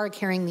we are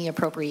carrying the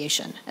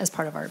appropriation as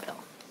part of our bill.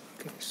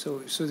 Okay, so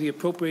the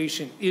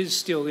appropriation is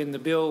still in the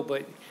bill,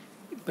 but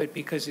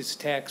because it's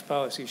tax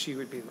policy, she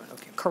would be one.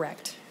 Okay.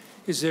 Correct.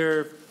 Is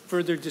there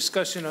further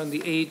discussion on the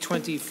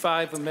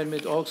A25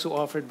 amendment also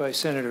offered by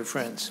Senator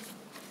Friends?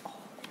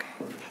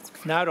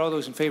 If not, all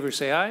those in favor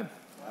say aye.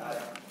 Aye.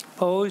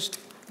 Opposed?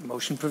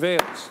 Motion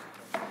prevails.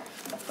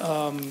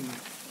 Mr.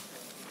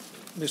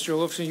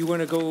 Olofsson, you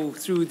want to go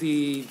through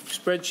the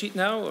spreadsheet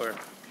now, or?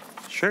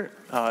 Sure.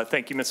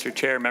 Thank you, Mr.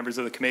 Chair, members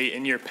of the committee.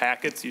 In your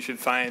packets, you should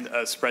find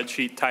a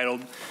spreadsheet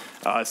titled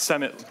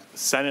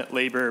Senate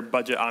Labor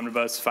Budget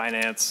Omnibus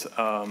Finance,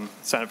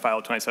 Senate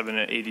File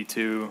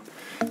 2782,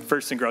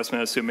 first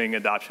engrossment assuming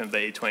adoption of the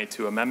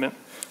A22 amendment.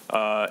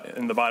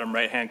 In the bottom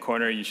right-hand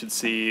corner, you should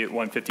see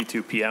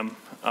 1:52 p.m.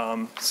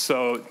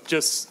 So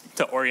just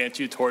to orient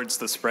you towards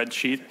the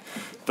spreadsheet,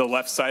 the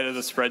left side of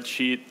the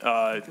spreadsheet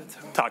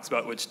talks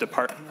about which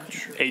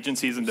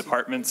agencies and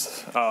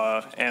departments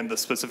and the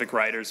specific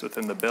riders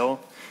within the bill.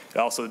 It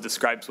also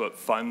describes what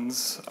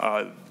funds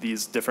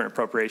these different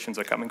appropriations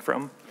are coming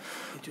from.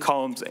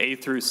 Columns A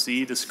through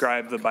C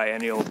describe the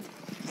biennial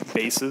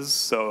bases.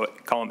 So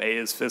column A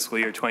is fiscal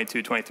year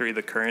 22-23,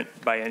 the current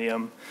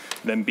biennium.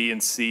 Then B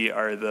and C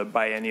are the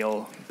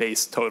biennial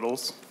base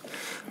totals.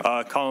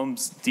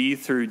 Columns D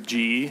through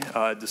G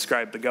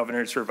describe the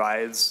governor's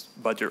revised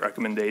budget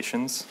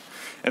recommendations.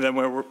 And then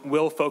where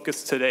we'll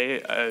focus today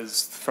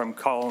is from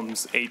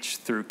columns H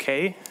through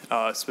K,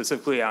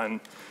 specifically on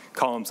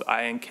columns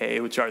I and K,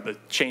 which are the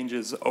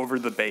changes over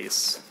the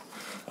base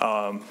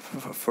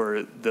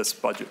for this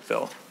budget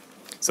bill.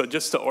 So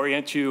just to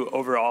orient you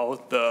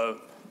overall, the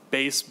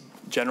base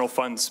general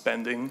fund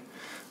spending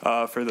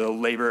for the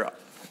labor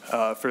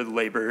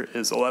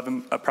is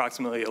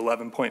approximately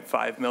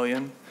 11.5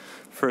 million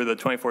for the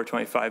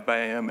 24-25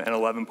 biennium and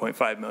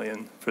 11.5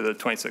 million for the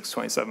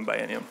 26-27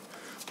 biennium.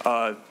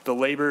 The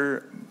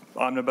labor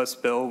omnibus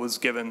bill was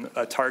given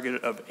a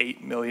target of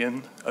 8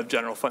 million of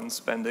general fund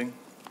spending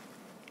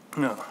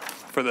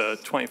for the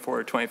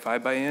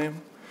 24-25 biennium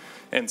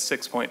and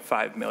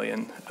 6.5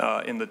 million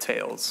in the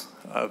tails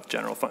of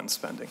general fund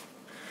spending.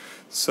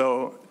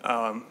 So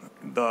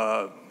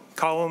the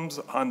columns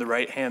on the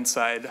right-hand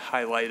side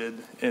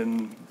highlighted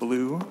in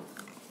blue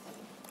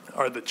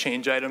are the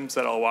change items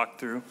that I'll walk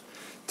through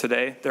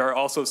today. There are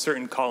also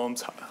certain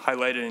columns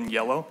highlighted in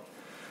yellow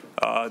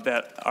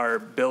that are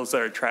bills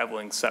that are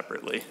traveling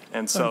separately.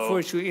 And so,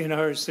 unfortunately, in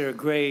ours, they're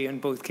gray in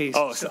both cases.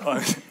 Oh,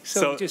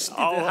 so just the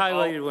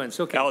highlighted ones.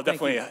 Okay. I'll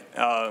definitely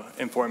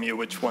inform you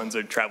which ones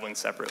are traveling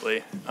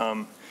separately,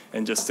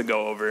 and just to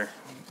go over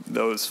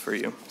those for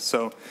you.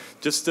 So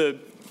just to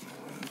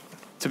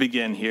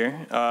begin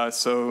here,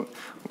 so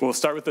we'll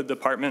start with the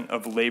Department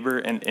of Labor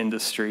and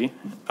Industry,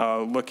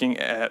 looking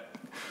at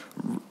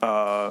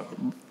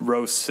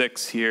row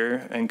 6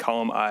 here in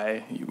column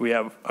I. We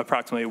have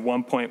approximately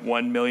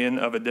 1.1 million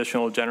of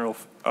additional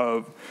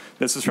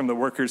this is from the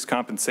Workers'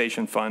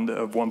 Compensation Fund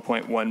of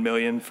 1.1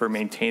 million for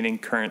maintaining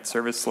current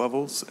service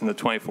levels in the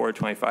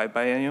 24-25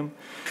 biennium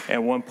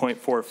and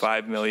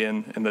 1.45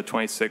 million in the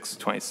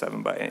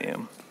 26-27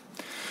 biennium.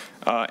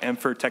 And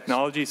for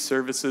technology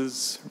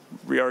services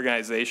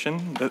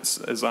reorganization, this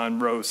is on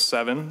row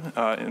 7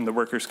 in the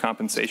Workers'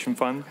 Compensation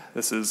Fund.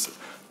 This is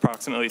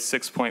approximately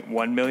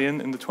 6.1 million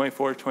in the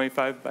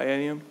 24-25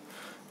 biennium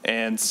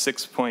and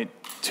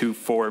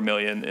 6.24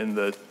 million in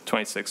the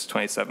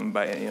 26-27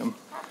 biennium.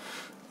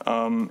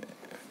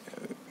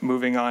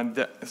 Moving on,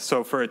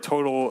 so for a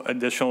total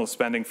additional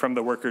spending from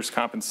the Workers'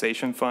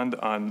 Compensation Fund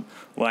on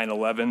line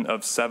 11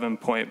 of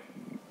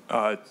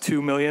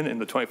 7.2 million in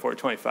the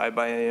 24-25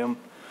 biennium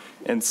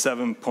and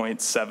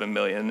 7.7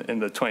 million in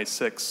the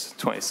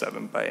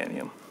 26-27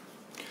 biennium.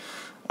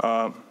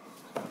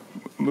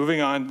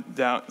 Moving on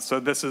down, so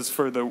this is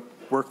for the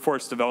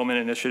workforce development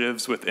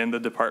initiatives within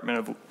the Department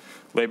of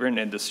Labor and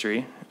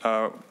Industry.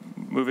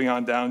 Moving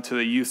on down to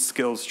the Youth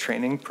Skills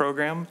Training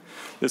Program.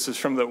 This is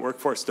from the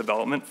Workforce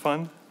Development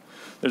Fund.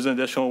 There's an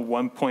additional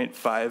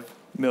 1.5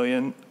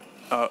 million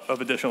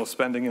of additional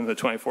spending in the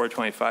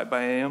 24-25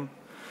 biennium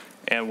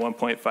and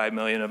 1.5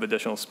 million of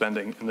additional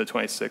spending in the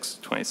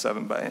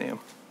 26-27 biennium.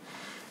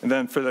 And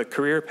then for the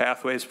Career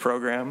Pathways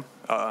Program,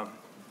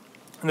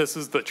 this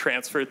is the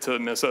transfer to the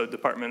Minnesota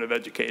Department of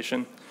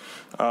Education.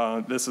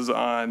 This is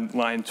on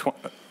line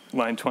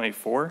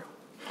 24.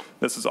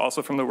 This is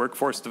also from the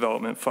Workforce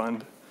Development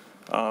Fund,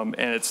 and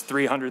it's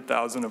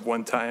 300,000 of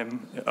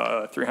one-time,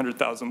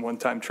 300,000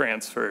 one-time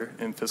transfer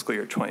in fiscal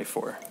year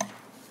 24.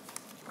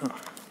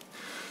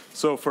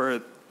 So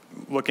for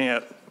looking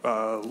at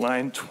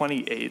line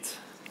 28,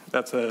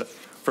 that's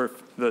for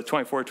the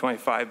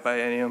 24-25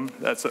 biennium,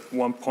 that's at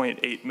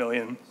 1.8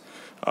 million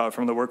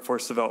from the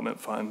Workforce Development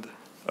Fund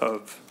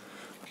of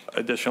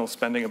additional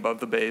spending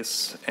above the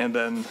base. And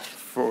then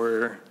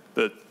for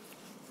the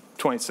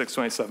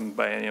 26-27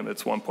 biennium,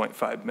 it's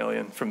 1.5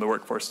 million from the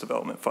Workforce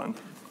Development Fund.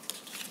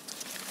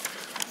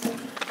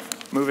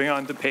 Moving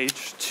on to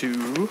page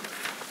 2,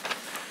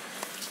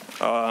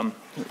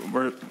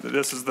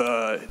 this is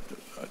the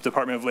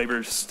Department of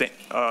Labor,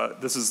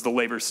 this is the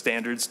Labor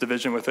Standards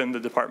Division within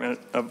the Department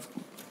of,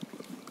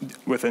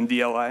 within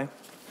DLI.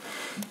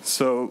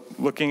 So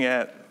looking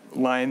at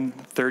line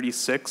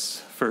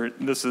 36,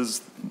 this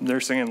is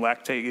nursing and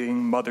lactating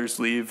mothers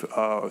leave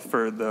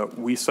for the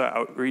WESA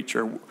outreach,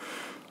 or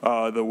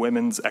the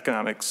Women's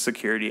Economic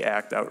Security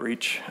Act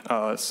outreach.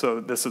 So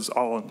this is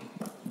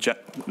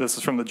this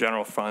is from the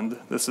general fund.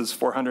 This is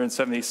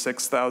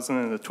 476,000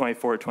 in the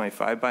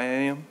 24-25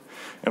 biennium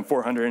and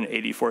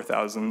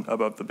 484,000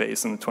 above the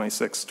base in the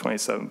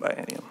 26-27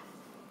 biennium.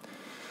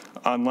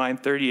 On line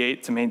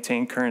 38, to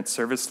maintain current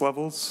service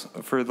levels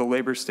for the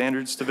Labor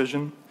Standards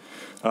Division,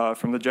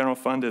 from the general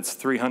fund, it's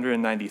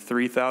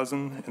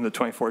 393,000 in the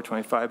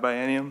 24-25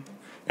 biennium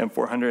and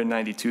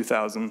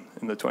 492,000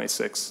 in the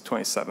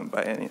 26-27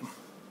 biennium.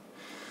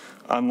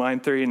 On line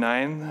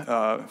 39,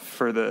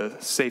 for the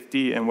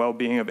safety and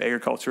well-being of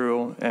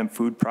agricultural and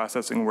food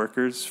processing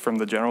workers from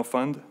the general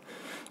fund,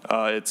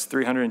 it's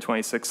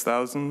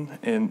 326,000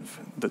 in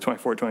the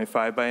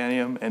 24-25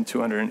 biennium and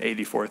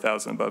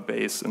 284,000 above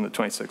base in the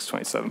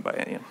 26-27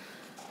 biennium.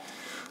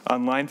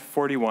 On line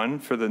 41,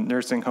 for the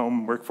Nursing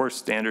Home Workforce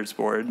Standards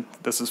Board,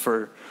 this is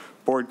for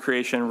board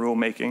creation and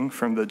rulemaking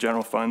from the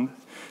general fund.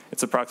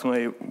 It's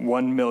approximately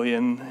 1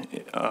 million,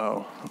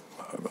 a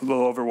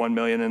little over 1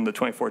 million in the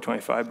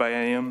 24-25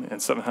 biennium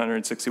and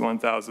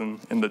 761,000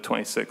 in the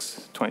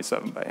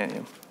 26-27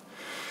 biennium.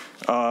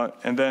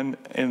 And then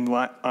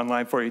on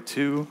line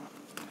 42,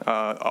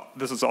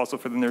 this is also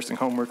for the Nursing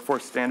Home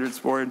Workforce Standards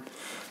Board.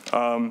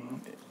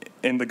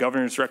 In the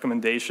governor's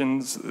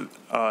recommendations,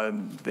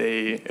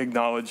 they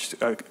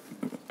acknowledged a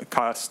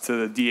cost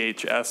to the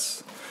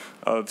DHS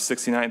of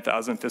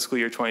 $69,000 fiscal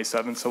year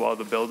 27. So while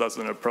the bill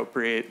doesn't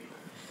appropriate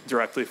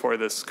directly for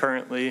this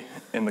currently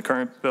in the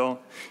current bill,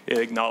 it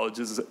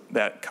acknowledges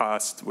that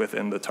cost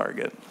within the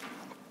target.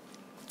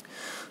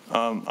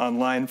 On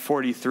line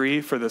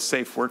 43 for the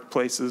safe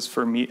workplaces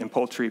for meat and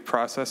poultry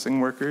processing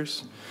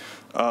workers,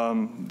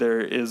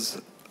 there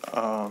is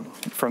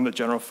from the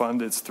general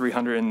fund, it's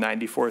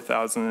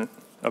 $394,000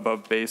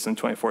 above base in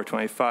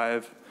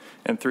 24-25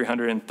 and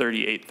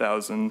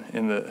 $338,000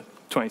 in the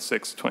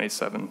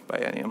 26-27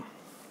 biennium.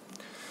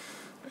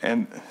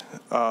 And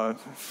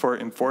for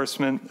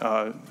enforcement,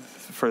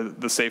 for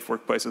the safe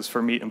workplaces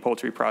for meat and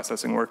poultry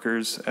processing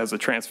workers, as a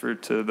transfer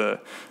to the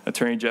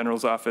Attorney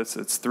General's office,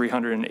 it's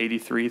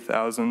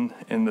 $383,000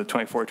 in the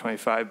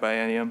 24-25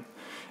 biennium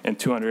and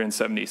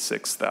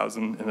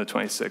 $276,000 in the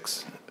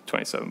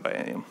 26-27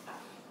 biennium.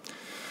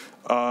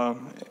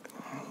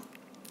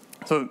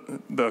 So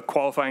the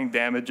qualifying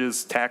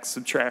damages tax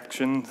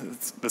subtraction,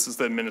 this is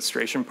the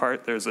administration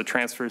part. There's a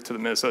transfer to the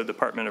Minnesota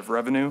Department of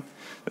Revenue.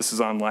 This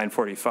is on line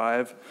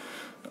 45.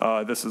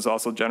 This is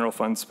also general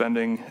fund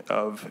spending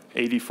of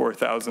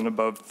 $84,000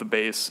 above the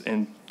base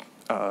in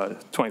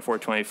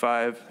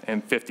 24-25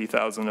 and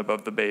 $50,000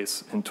 above the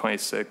base in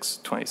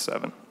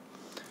 26-27.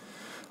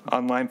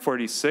 On line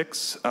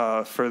 46,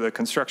 for the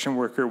construction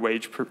worker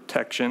wage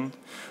protection,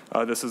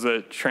 this is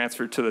a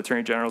transfer to the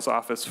Attorney General's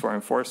office for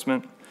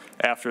enforcement.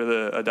 After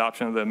the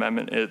adoption of the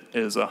amendment, it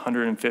is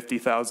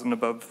 $150,000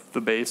 above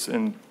the base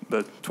in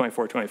the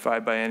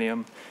 24-25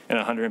 biennium and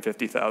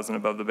 $150,000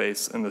 above the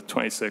base in the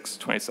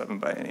 26-27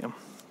 biennium.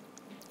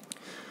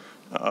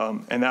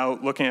 And now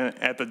looking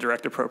at the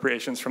direct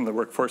appropriations from the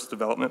Workforce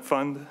Development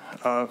Fund,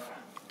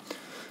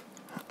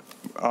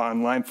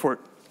 on line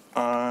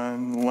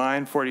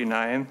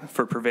 49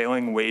 for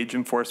prevailing wage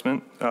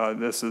enforcement,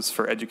 this is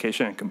for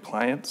education and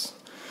compliance.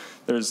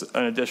 There's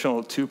an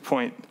additional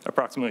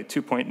approximately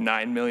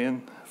 $2.9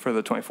 million for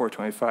the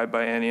 24-25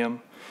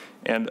 biennium,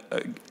 and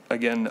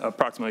again,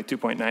 approximately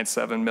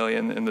 $2.97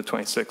 million in the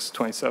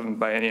 26-27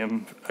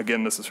 biennium.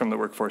 Again, this is from the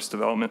Workforce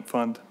Development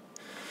Fund.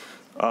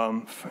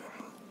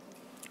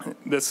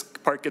 This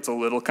part gets a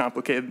little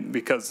complicated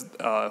because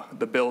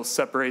the bill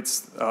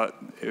separates,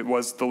 it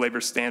was the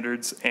labor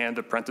standards and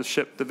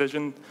apprenticeship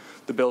division.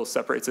 The bill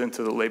separates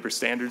into the labor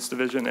standards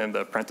division and the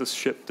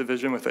apprenticeship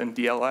division within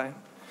DLI.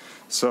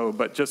 So,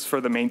 but just for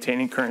the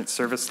maintaining current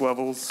service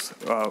levels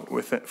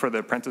for the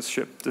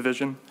apprenticeship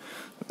division,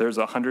 there's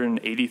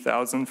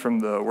 $180,000 from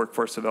the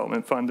Workforce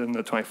Development Fund in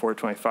the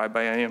 24-25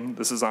 biennium.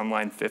 This is on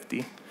line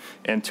 50,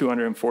 and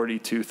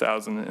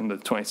 $242,000 in the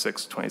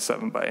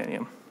 26-27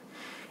 biennium.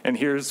 And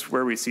here's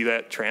where we see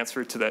that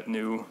transfer to that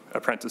new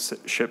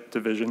apprenticeship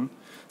division,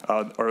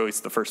 or at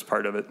least the first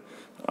part of it.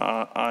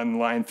 On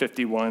line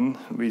 51,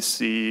 we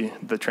see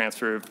the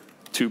transfer of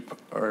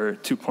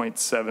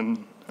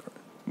 $2.7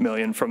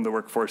 million from the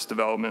Workforce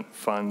Development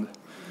Fund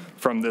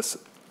from this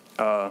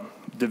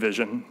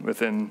division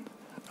within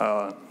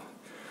DLI.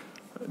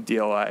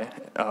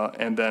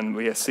 And then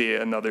we see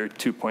another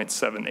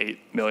 $2.78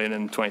 million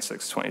in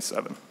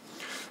 26-27.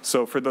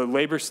 So for the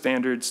labor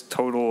standards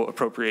total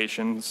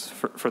appropriations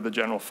for the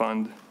general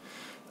fund,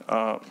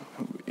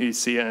 you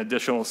see an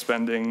additional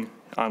spending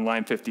on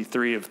line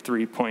 53 of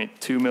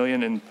 $3.2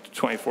 million in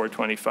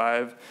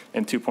 24-25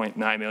 and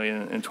 $2.9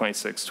 million in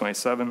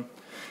 26-27.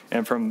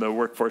 And from the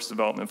Workforce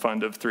Development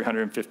Fund of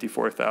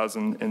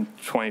 $354,000 in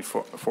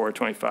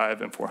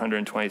 24-25 and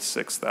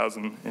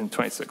 $426,000 in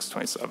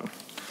 26-27.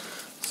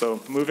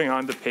 So moving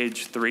on to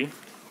page 3,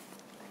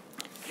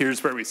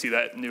 here's where we see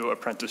that new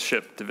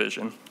apprenticeship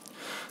division.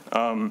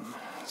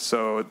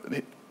 So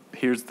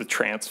here's the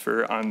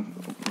transfer on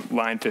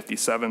line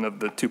 57 of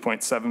the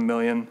 $2.7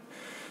 million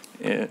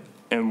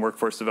in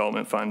Workforce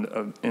Development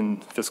Fund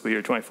in fiscal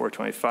year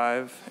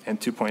 24-25 and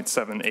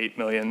 $2.78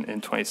 million in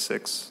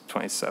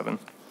 26-27.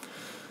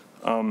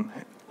 On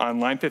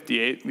line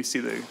 58, we see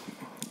the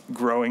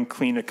growing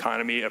clean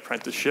economy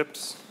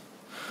apprenticeships.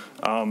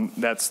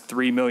 That's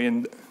 $3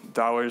 million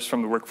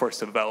from the Workforce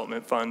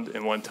Development Fund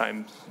in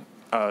one-time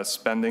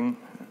spending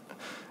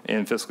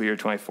in fiscal year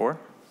 24.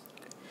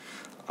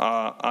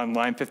 On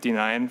line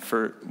 59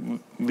 for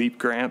LEAP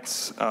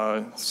grants,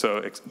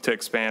 to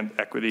expand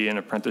equity and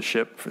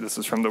apprenticeship, this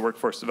is from the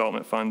Workforce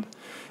Development Fund.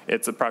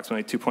 It's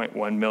approximately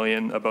 $2.1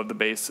 million above the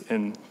base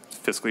in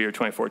fiscal year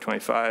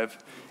 24-25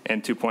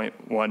 and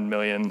 $2.1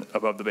 million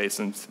above the base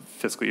in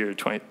fiscal year in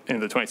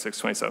the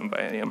 26-27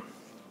 biennium.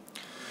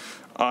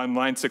 On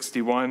line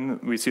 61,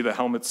 we see the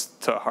helmets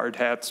to hard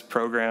hats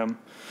program.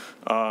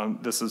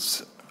 This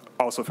is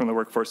also from the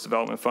Workforce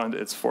Development Fund.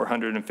 It's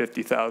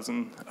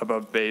 $450,000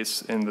 above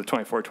base in the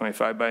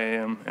 24-25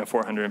 biennium and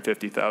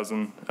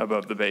 $450,000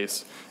 above the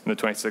base in the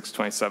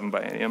 26-27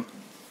 biennium.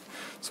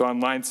 So on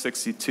line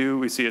 62,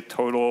 we see a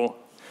total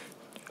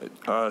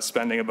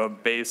spending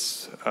above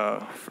base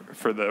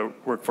for the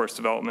Workforce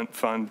Development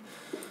Fund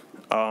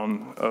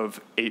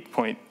of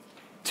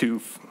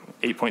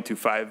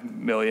 $8.25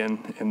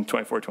 million in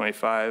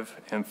 24-25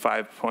 and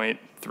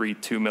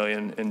 $5.32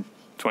 million in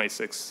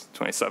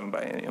 26-27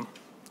 biennium.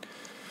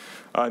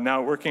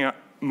 Now working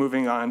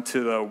moving on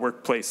to the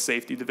Workplace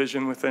Safety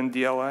Division within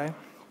DLI.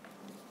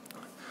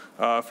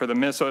 For the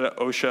Minnesota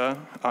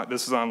OSHA,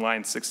 this is on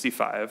line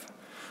 65.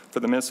 For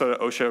the Minnesota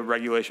OSHA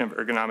Regulation of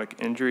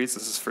Ergonomic Injuries,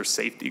 this is for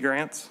safety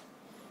grants.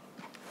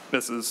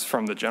 This is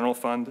from the general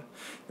fund.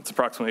 It's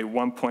approximately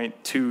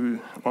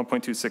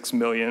 1.26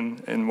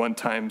 million in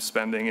one-time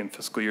spending in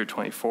fiscal year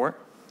 24.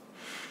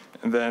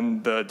 And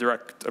then the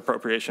direct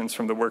appropriations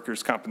from the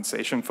Workers'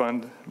 Compensation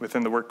Fund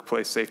within the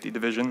Workplace Safety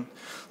Division,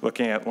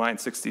 looking at line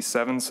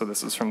 67. So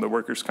this is from the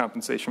Workers'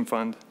 Compensation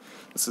Fund.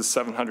 This is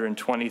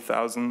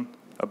 720,000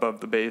 above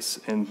the base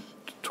in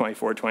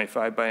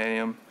 24-25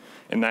 biennium,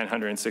 and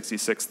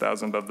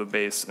 966,000 above the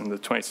base in the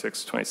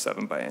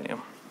 26-27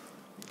 biennium.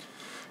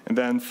 And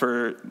then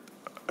for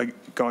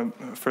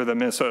the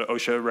Minnesota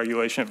OSHA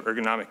Regulation of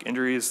Ergonomic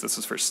Injuries, this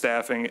is for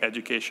staffing,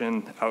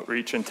 education,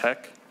 outreach, and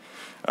tech.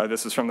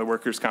 This is from the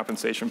Workers'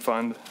 Compensation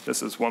Fund.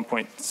 This is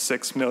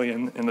 1.6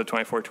 million in the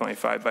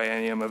 24-25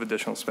 biennium of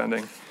additional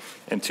spending,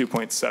 and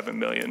 2.7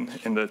 million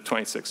in the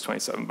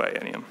 26-27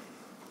 biennium.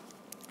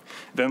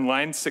 Then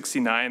line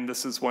 69,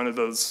 this is one of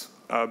those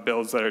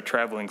bills that are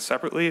traveling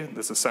separately.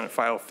 This is Senate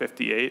File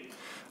 58,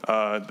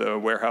 the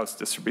warehouse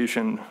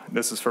distribution.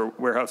 This is for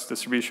warehouse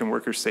distribution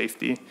worker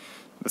safety.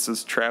 This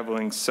is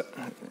traveling,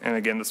 and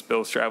again, this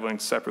bill is traveling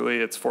separately.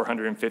 It's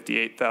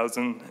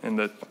 458,000 in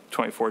the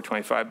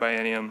 24-25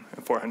 biennium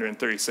and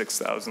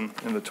 436,000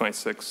 in the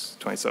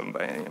 26-27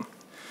 biennium.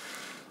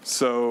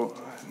 So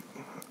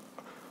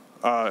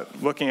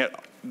looking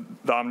at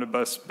the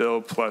omnibus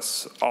bill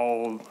plus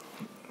all,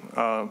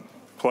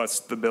 plus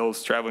the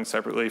bills traveling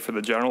separately for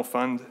the general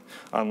fund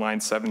on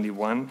line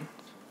 71,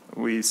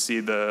 we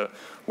see the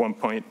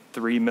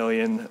 1.3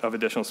 million of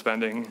additional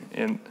spending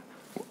in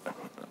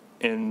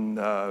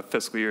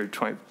fiscal year in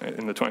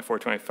the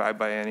 24-25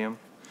 biennium.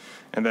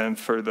 And then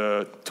for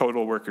the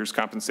total workers'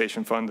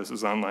 compensation fund, this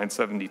is on line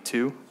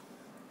 72.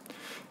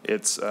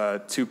 It's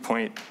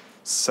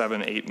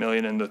 2.78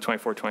 million in the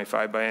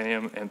 24-25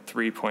 biennium and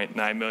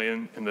 3.9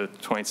 million in the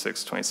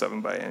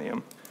 26-27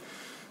 biennium.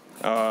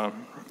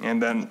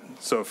 And then,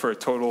 so for a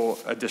total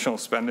additional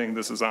spending,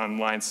 this is on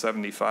line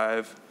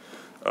 75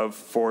 of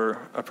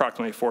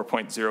approximately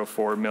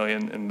 4.04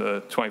 million in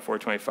the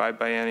 24-25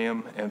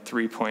 biennium and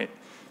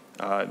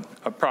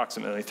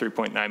approximately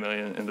 3.9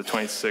 million in the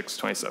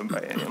 26-27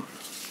 biennium.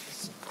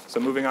 So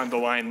moving on to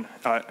line,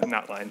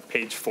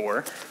 page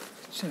 4.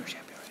 Senator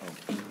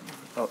Champion.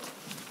 Oh.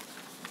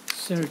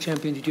 Senator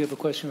Champion, did you have a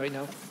question right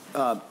now?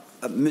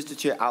 Mr.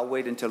 Chair, I'll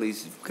wait until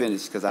he's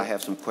finished because I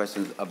have some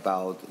questions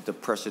about the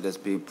pressure that's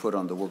being put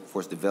on the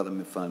Workforce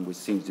Development Fund, which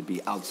seems to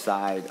be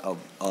outside of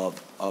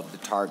the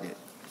target.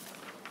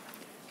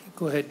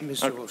 Go ahead,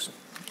 Mr. Wilson.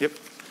 Yep.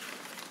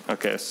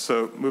 Okay,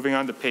 so moving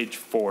on to page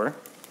 4.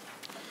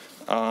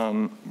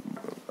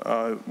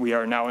 We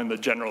are now in the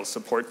General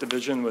Support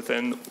Division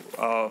within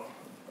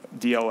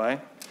DLA.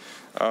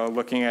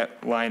 Looking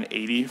at line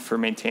 80 for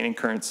maintaining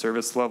current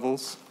service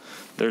levels,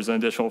 there's an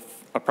additional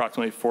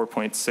approximately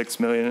 4.6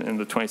 million in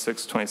the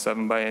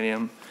 26-27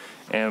 biennium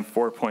and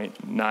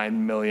 4.9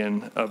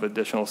 million of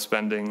additional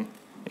spending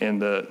in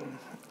the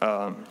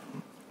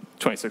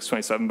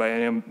 26-27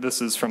 biennium. This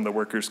is from the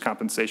Workers'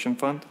 Compensation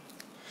Fund.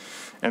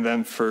 And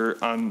then for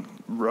on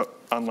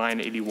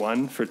line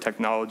 81 for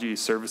technology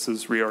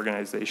services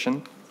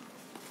reorganization,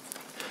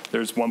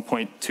 there's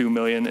 1.2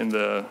 million in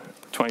the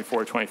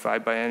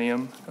 24-25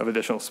 biennium of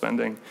additional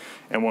spending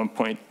and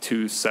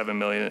 1.27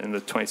 million in the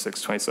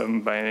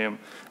 26-27 biennium.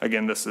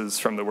 Again, this is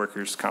from the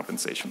Workers'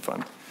 Compensation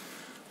Fund.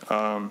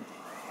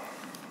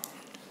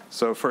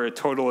 So for a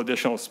total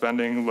additional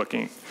spending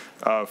looking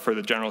for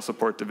the General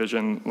Support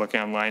Division, looking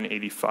on line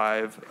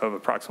 85 of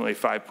approximately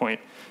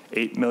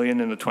 5.8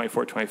 million in the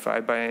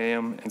 24-25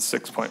 biennium and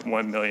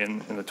 6.1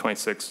 million in the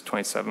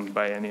 26-27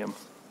 biennium.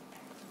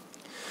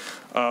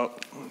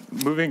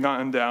 Moving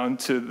on down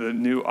to the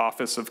new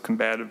Office of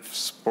Combative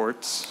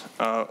Sports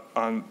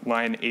on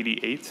line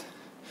 88,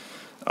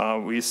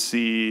 we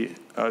see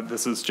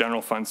this is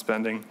general fund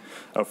spending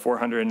of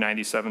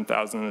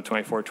 497,000 in the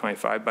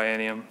 24-25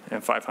 biennium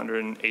and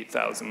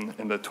 508,000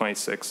 in the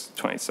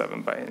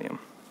 26-27 biennium.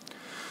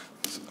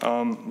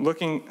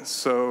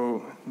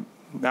 So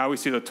now we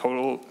see the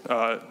total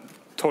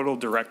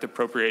direct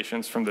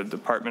appropriations from the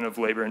Department of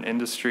Labor and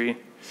Industry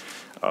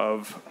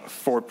of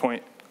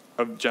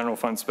general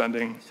fund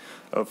spending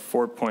of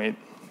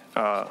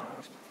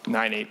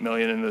 4.98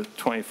 million in the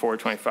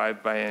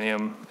 24-25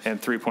 biennium and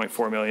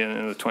 3.4 million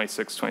in the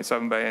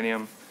 26-27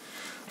 biennium.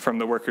 From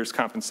the Workers'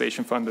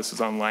 Compensation Fund, this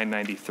is on line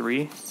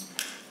 93.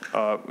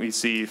 We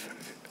see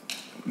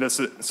this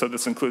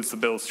includes the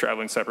bills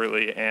traveling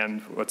separately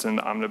and what's in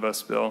the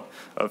omnibus bill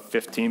of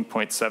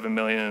 15.7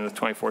 million in the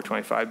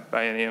 24-25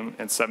 biennium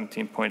and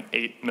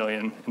 17.8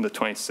 million in the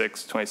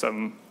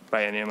 26-27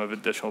 biennium of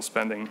additional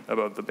spending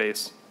above the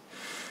base.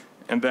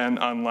 And then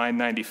on line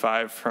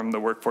 95 from the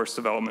Workforce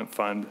Development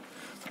Fund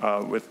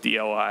with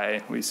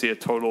DLI, we see a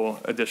total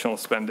additional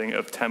spending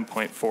of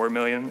 10.4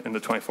 million in the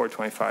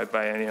 24-25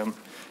 biennium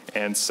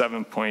and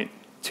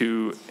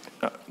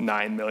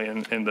 7.29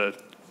 million in the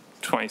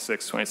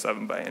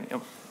 26-27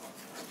 biennium.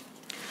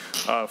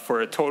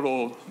 for a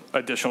total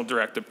additional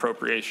direct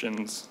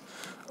appropriations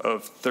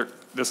of,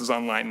 this is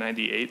on line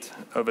 98,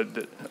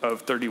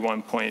 of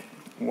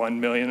 31.1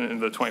 million in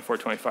the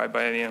 24-25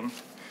 biennium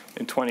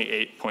and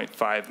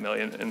 28.5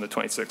 million in the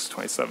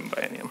 26-27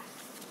 biennium.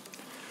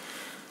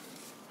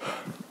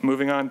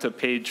 Moving on to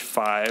page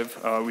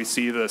 5, we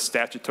see the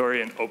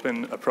statutory and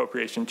open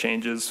appropriation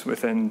changes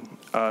within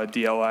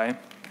DLI.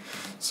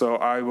 So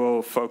I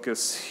will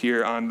focus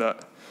here on the,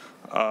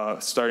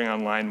 starting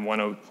on line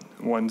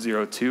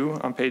 102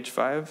 on page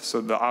 5.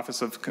 So the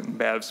Office of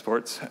Combative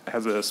Sports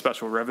has a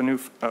special revenue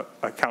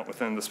account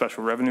within the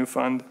special revenue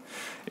fund.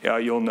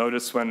 You'll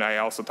notice when I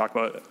also talk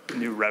about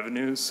new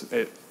revenues,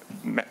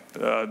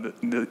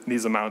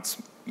 these amounts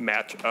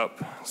match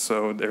up.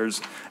 So there's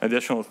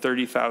additional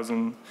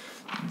 $30,000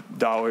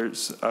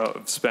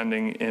 of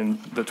spending in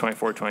the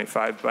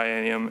 24-25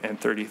 biennium and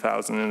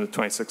 $30,000 in the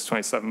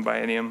 26-27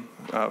 biennium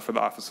for the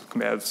Office of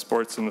Combative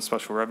Sports and the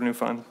Special Revenue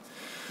Fund.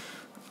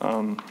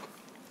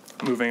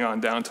 Moving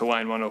on down to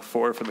line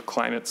 104 for the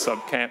Climate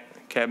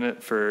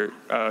Sub-Cabinet for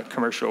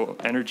Commercial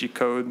Energy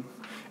Code.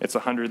 It's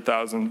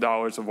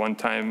 $100,000 of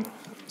one-time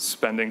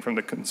spending from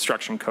the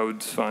Construction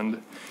Codes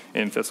Fund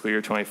in fiscal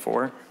year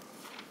 24.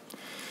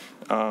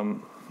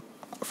 On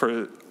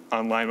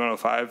line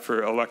 105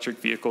 for electric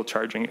vehicle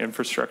charging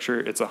infrastructure,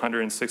 it's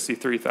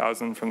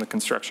 $163,000 from the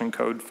Construction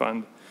Code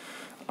Fund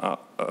so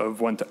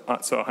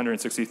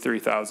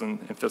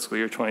 $163,000 in fiscal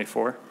year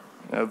 24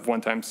 of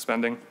one-time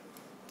spending.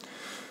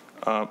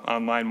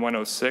 On line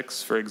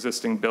 106 for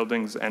existing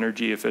buildings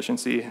energy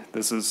efficiency,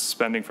 this is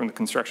spending from the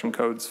Construction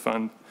Codes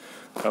Fund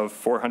of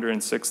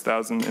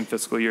 $406,000 in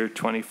fiscal year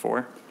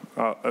 24.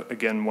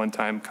 Again,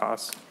 one-time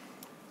costs.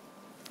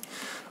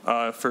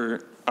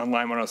 On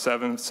line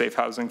 107, safe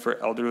housing for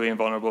elderly and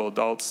vulnerable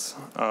adults.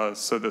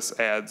 So this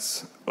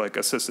adds like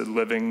assisted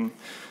living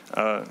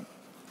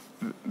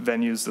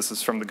venues. This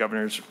is from the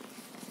governor's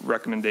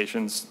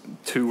recommendations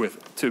to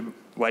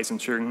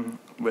licensure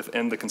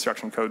within the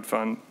Construction Code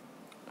Fund,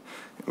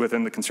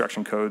 within the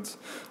construction codes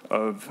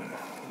of,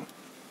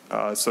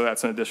 so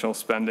that's an additional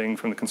spending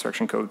from the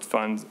Construction Code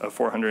Fund of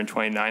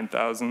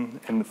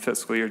 $429,000 in the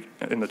fiscal year,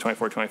 in the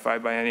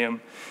 24-25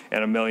 biennium,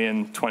 and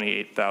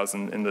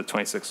 $1,028,000 in the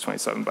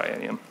 26-27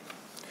 biennium.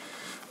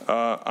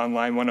 On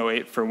line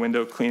 108 for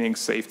window cleaning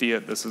safety,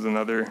 this is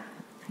another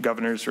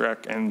governor's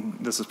rec, and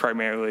this is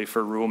primarily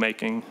for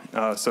rulemaking.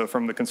 So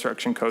from the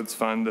Construction Codes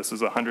Fund, this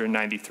is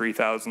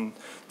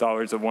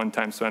 $193,000 of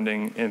one-time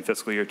spending in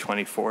fiscal year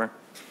 24.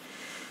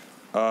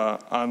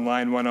 On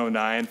line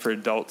 109 for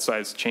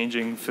adult-sized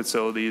changing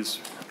facilities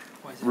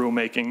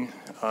rulemaking,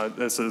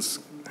 this is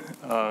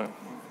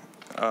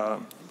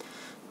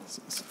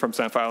from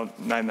Senate File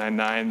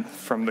 999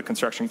 from the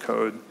Construction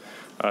Code.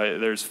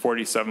 There's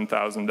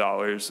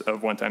 $47,000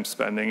 of one-time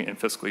spending in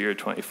fiscal year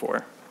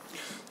 24.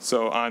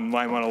 So on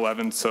line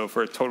 111, so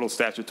for total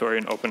statutory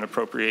and open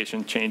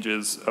appropriation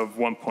changes of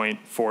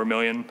 $1.4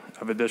 million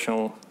of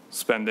additional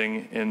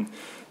spending in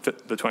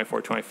the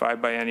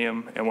 24-25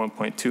 biennium and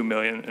 $1.2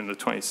 million in the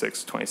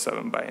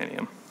 26-27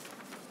 biennium.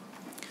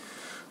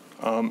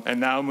 And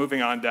now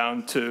moving on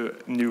down to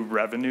new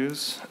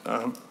revenues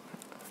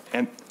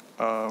and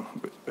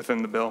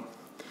within the bill.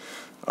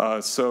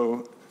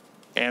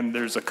 And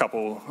there's a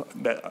couple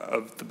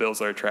of the bills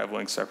that are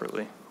traveling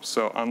separately.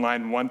 So on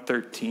line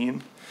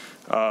 113,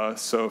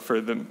 so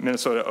for the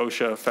Minnesota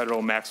OSHA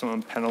federal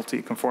maximum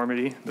penalty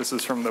conformity, this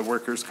is from the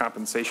Workers'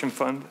 Compensation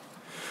Fund.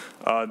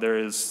 There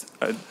is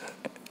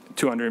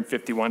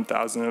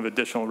 $251,000 of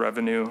additional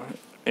revenue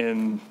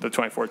in the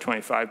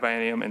 24-25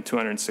 biennium and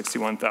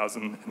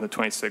 $261,000 in the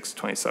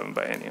 26-27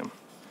 biennium.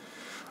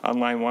 On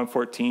line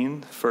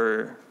 114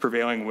 for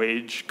prevailing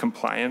wage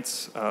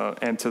compliance,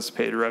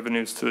 anticipated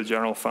revenues to the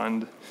general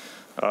fund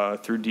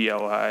through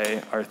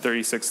DLI are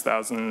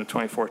 $36,000 in the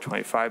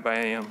 24-25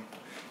 biennium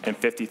and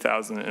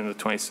 $50,000 in the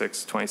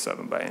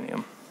 26-27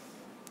 biennium.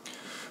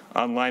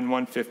 On line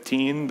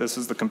 115, this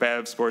is the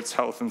combative sports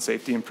health and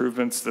safety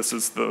improvements. This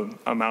is the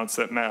amounts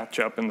that match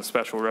up in the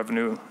special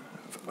revenue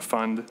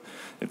fund.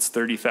 It's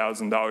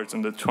 $30,000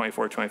 in the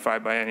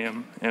 24-25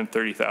 biennium and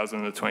 $30,000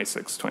 in the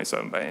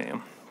 26-27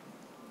 biennium.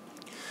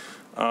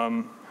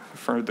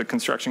 For the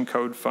construction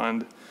code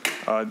fund,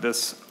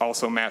 this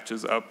also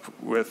matches up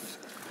with,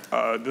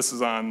 this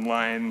is on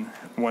line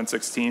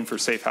 116 for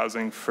safe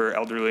housing for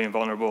elderly and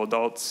vulnerable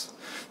adults.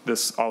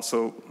 This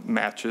also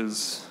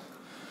matches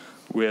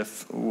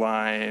with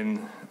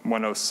line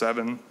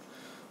 107.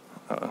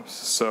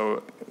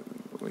 So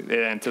it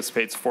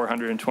anticipates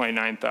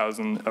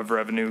 $429,000 of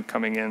revenue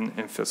coming in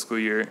fiscal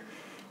year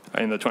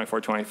in the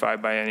 24-25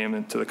 biennium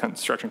into the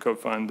construction code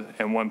fund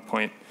and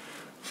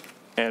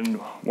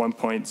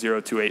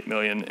 $1.028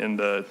 million in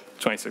the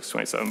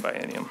 26-27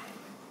 biennium.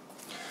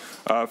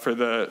 For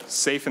the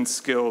Safe and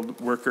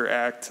Skilled Worker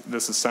Act,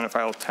 this is Senate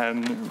File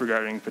 10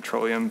 regarding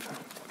petroleum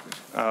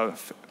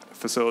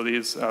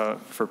facilities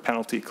for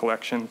penalty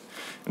collection.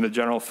 In the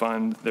general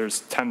fund,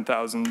 there's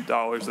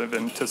 $10,000 of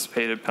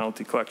anticipated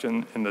penalty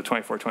collection in the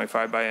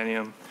 24-25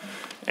 biennium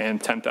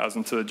and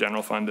 $10,000 to the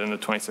general fund in the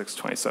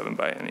 26-27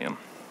 biennium.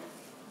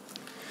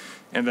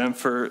 And then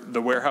for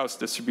the warehouse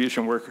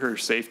distribution worker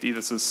safety,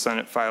 this is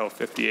Senate File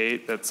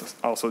 58. That's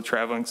also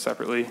traveling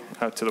separately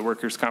to the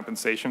Workers'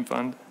 Compensation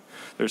Fund.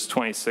 There's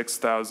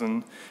 $26,000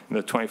 in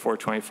the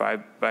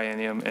 24-25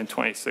 biennium and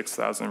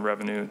 $26,000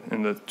 revenue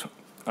in the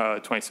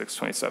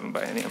 26-27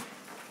 biennium.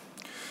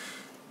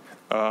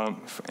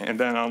 And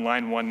then on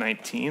line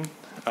 119,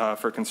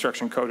 for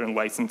construction code and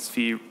license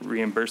fee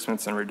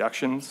reimbursements and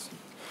reductions,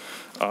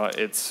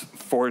 it's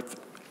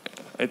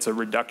a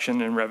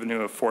reduction in revenue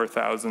of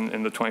 $4,000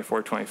 in the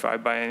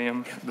 24-25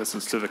 biennium. This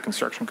is to the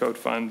construction code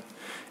fund,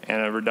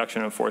 and a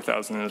reduction of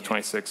 $4,000 in the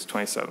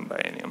 26-27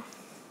 biennium.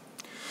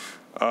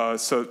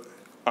 So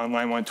on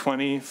line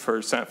 120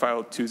 for Senate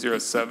File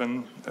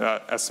 207,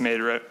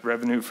 estimated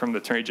revenue from the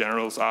Attorney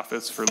General's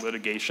Office for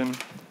litigation.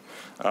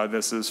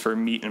 This is for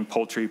meat and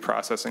poultry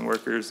processing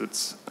workers.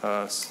 It's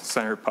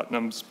Senator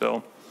Putnam's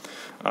bill.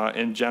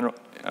 In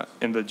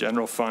the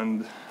general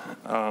fund,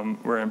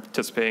 we're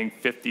anticipating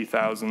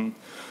 $50,000.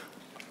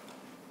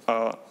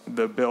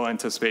 The bill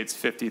anticipates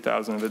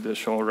 $50,000 of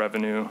additional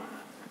revenue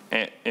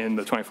in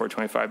the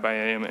 24-25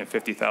 biennium and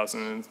 $50,000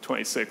 in the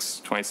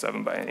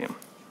 26-27 biennium.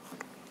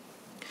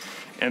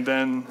 And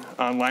then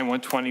on line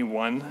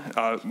 121,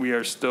 we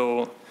are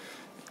still,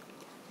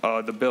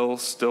 the bill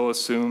still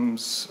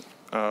assumes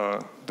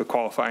the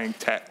qualifying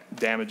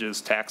damages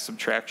tax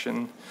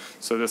subtraction.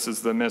 So this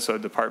is the Minnesota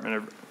Department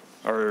of,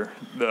 or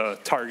the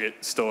target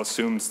still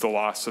assumes the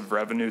loss of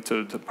revenue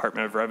to the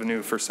Department of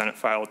Revenue for Senate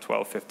File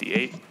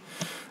 1258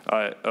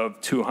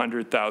 of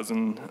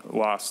 $200,000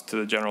 lost to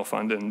the general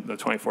fund in the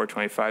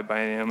 24-25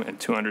 biennium and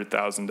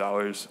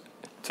 $200,000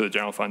 to the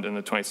general fund in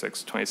the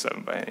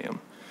 26-27 biennium.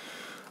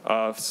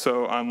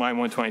 So on line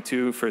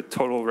 122 for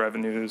total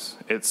revenues,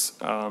 it's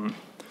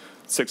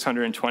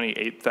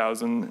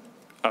 $628,000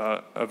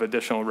 of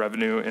additional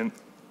revenue in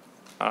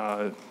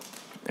the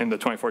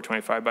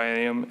 24-25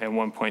 biennium and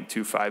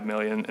 $1.25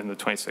 million in the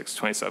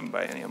 26-27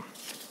 biennium.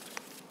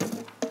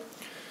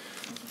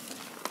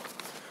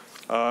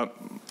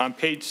 On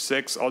page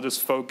 6, I'll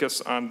just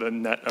focus on the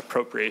net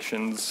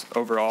appropriations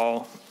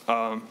overall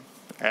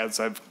as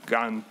I've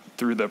gone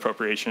through the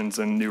appropriations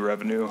and new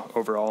revenue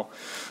overall.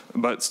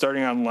 But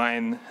starting on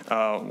line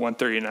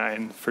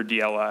 139 for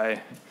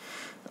DLI,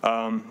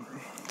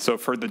 so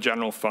for the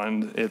general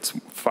fund, it's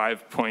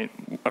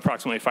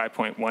approximately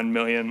 5.1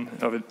 million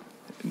of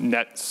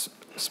net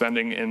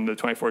spending in the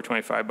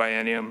 24-25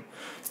 biennium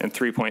and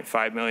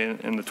 3.5 million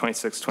in the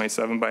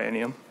 26-27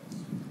 biennium.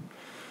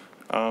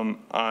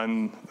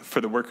 For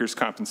the workers'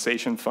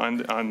 compensation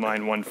fund on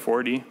line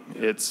 140,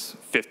 it's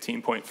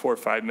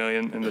 15.45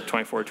 million in the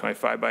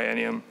 24-25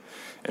 biennium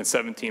and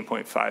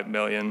 17.5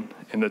 million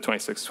in the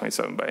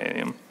 26-27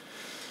 biennium.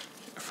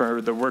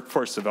 For the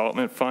workforce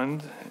development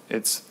fund,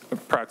 it's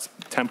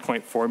approximately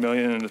 10.4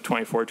 million in the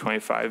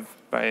 24-25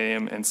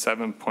 biennium and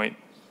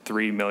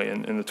 7.3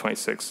 million in the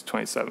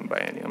 26-27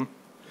 biennium.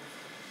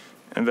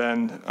 And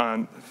then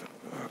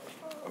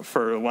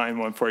for line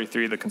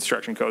 143, the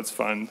construction codes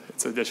fund,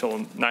 it's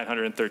additional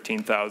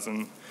 913,000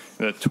 in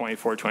the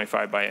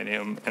 24-25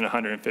 biennium and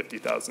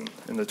 150,000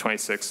 in the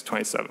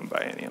 26-27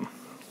 biennium.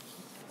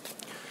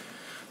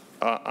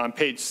 On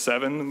page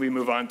 7, we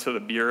move on to the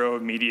Bureau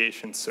of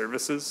Mediation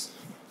Services.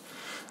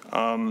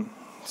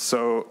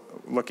 So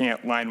looking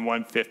at line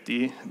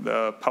 150,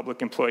 the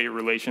Public Employee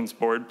Relations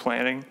Board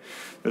planning,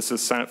 this is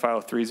Senate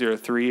File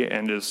 303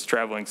 and is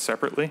traveling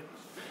separately.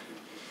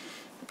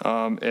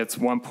 It's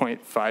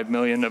 1.5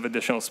 million of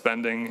additional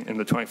spending in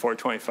the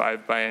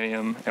 24-25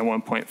 biennium and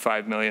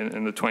 1.5 million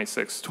in the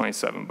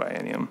 26-27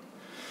 biennium.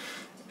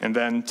 And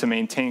then to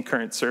maintain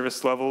current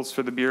service levels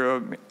for the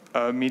Bureau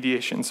of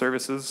Mediation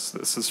Services,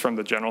 this is from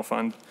the general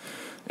fund.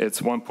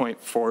 It's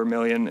 1.4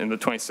 million in the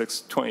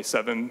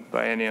 26-27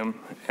 biennium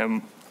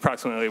and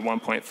approximately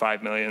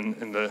 1.5 million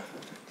in the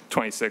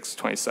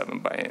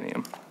 26-27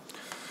 biennium.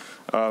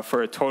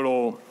 For a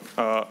total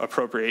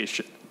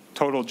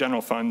total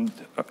general fund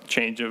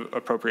change of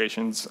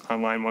appropriations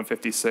on line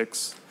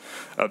 156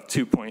 of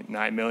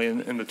 2.9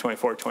 million in the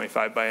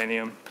 24-25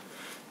 biennium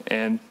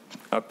and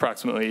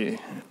approximately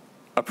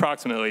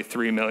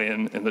 3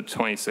 million in the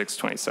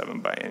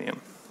 26-27 biennium.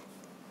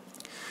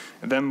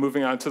 And then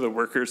moving on to the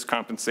Workers'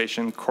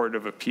 Compensation Court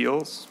of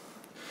Appeals.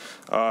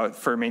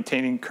 For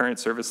maintaining current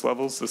service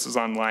levels, this is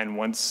on line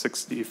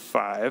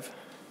 165.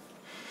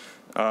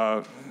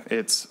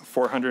 It's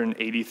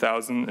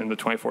 480,000 in the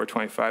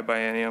 24-25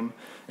 biennium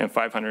and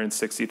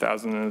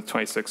 560,000 in the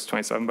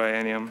 26-27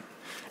 biennium.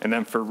 And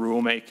then for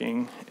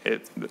rulemaking,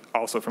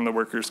 also from the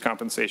Workers'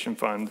 Compensation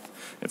Fund,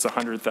 it's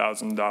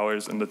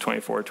 $100,000 in the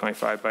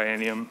 24-25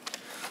 biennium.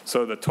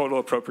 So the total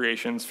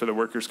appropriations for the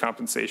Workers'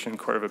 Compensation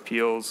Court of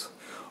Appeals,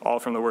 all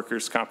from the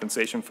Workers'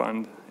 Compensation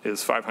Fund,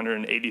 is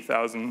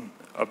 $580,000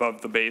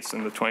 above the base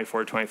in the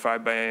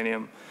 24-25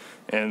 biennium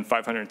and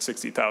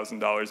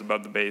 $560,000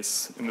 above the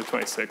base in the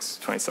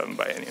 26-27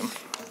 biennium.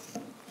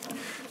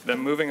 Then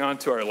moving on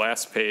to our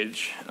last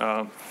page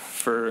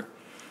for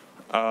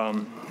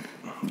I'll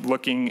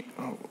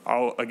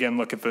again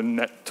look at the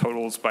net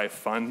totals by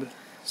fund.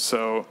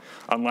 So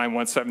on line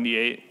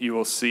 178, you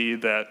will see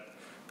that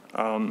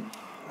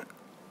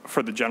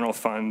For the general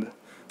fund,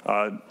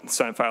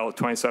 Senate File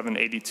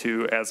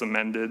 2782 as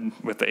amended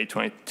with the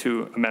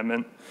 822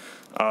 amendment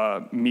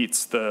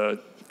meets the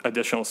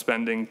additional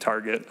spending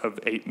target of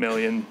 $8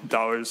 million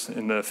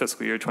in the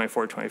fiscal year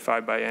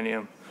 24-25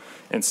 biennium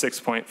and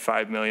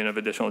 $6.5 million of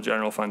additional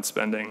general fund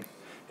spending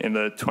in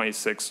the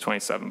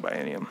 26-27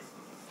 biennium.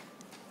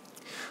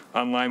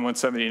 On line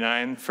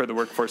 179 for the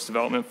Workforce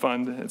Development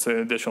Fund, it's an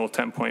additional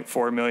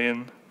 $10.4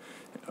 million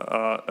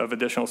of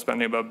additional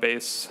spending above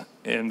base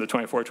in the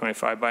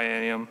 24-25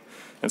 biennium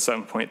and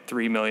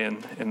 $7.3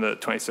 million in the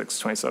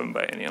 26-27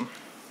 biennium.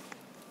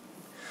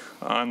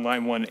 On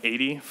line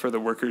 180 for the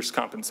Workers'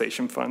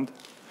 Compensation Fund,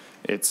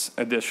 it's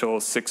additional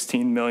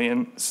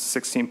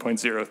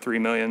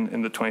 $16.03 million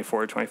in the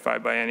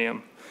 24-25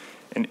 biennium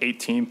and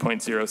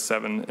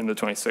 $18.07 in the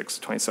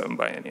 26-27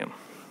 biennium.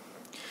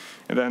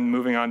 And then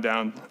moving on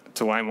down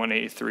to line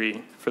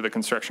 183 for the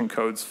Construction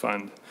Codes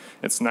Fund,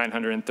 it's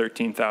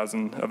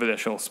 $913,000 of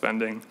additional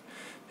spending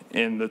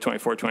in the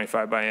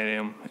 24-25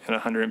 biennium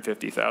and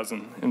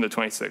 $150,000 in the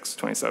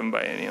 26-27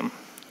 biennium.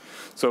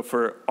 So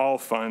for all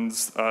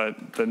funds,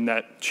 the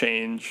net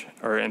change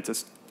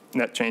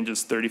net change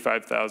is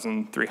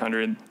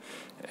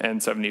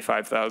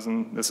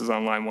 $35,375,000. This is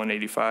on line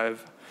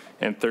 185,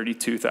 and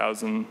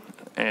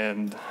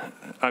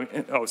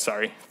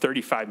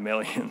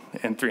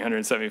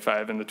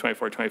 $35,375,000 in the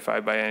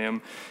 24-25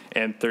 biennium,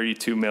 and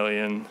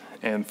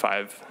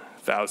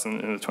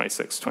 $32,005,000 in the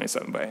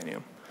 26-27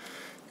 biennium.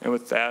 And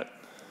with that,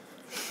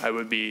 I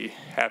would be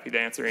happy to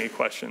answer any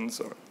questions,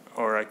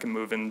 or I can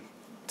move into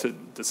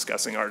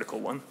discussing Article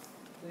 1.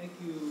 Thank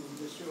you,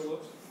 Mr.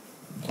 Olofsson.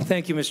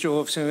 Thank you, Mr.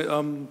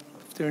 Olofsson.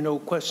 If there are no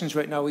questions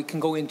right now, we can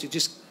go into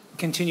just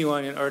continue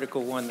on in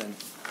Article 1 then.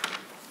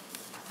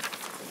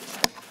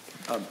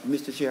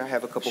 Mr. Chair, I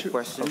have a couple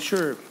questions. Oh,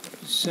 sure.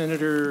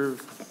 Senator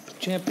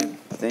Champion.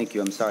 Thank you.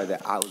 I'm sorry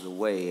that I was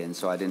away, and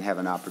so I didn't have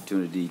an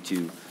opportunity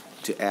to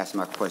ask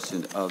my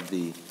question of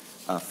the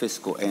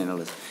fiscal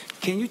analyst.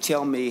 Can you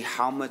tell me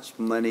how much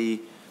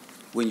money,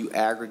 when you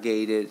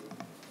aggregate it,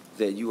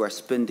 that you are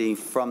spending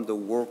from the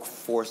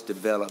Workforce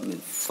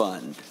Development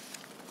Fund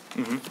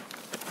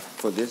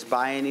for this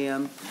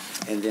biennium,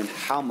 and then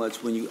how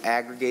much, when you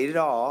aggregate it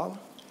all,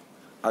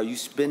 are you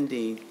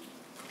spending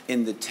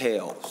in the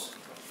tails?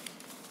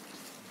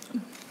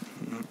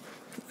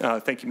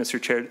 Thank you, Mr.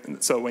 Chair.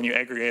 So when you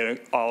aggregate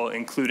it all,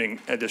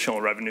 including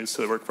additional revenues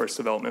to the Workforce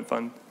Development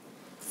Fund?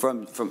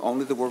 From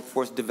only the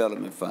Workforce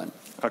Development Fund.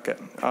 Okay.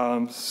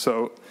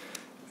 So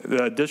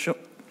the additional,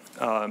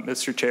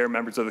 Mr. Chair,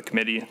 members of the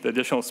committee, the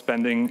additional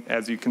spending,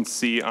 as you can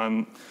see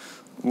on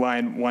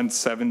line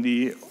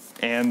 170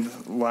 and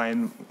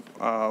line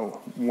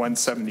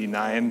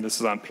 179, this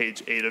is on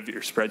page 8 of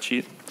your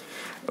spreadsheet.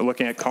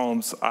 Looking at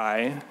columns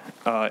I,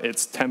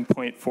 it's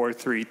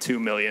 $10.432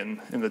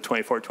 million in the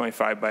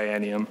 24-25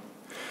 biennium.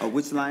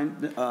 Which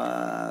line?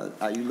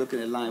 Are you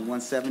looking at line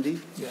 170?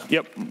 Yeah.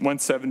 Yep,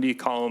 170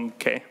 column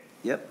K.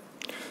 Yep.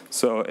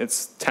 So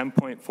it's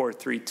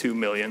 $10.432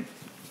 million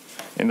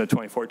in the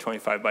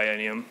 24-25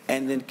 biennium.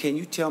 And then can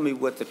you tell me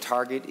what the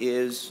target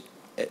is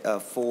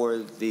for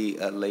the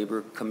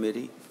Labor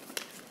Committee?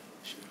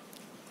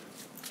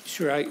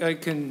 Sure, I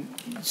can,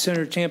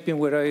 Senator Champion,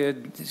 what I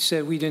had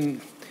said,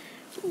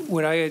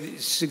 what I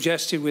had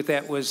suggested with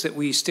that was that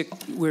we stick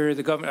where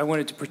the government, I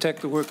wanted to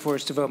protect the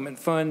Workforce Development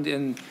Fund,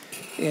 and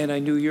I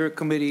knew your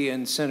committee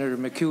and Senator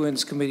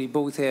McEwen's committee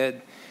both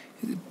had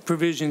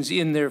provisions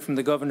in there from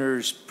the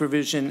governor's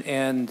provision,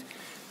 and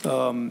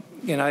I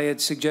had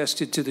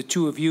suggested to the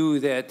two of you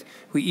that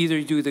we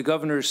either do the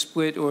governor's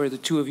split or the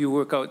two of you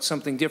work out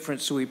something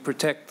different so we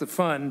protect the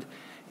fund.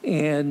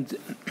 And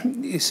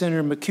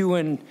Senator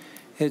McEwen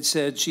had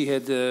said she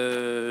had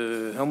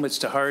the helmets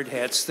to hard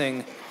hats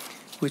thing,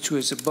 which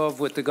was above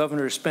what the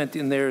governor spent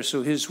in there,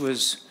 so his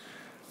was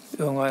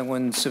line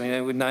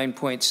 179 with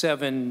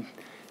 9.7,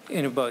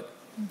 and about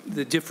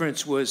the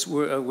difference was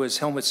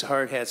helmets to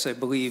hard hats, I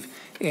believe,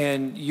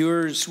 and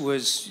yours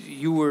was,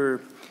 you were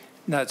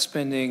not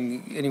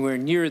spending anywhere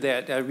near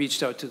that. I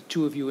reached out to the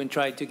two of you and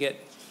tried to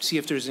see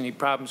if there's any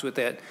problems with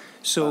that.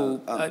 So,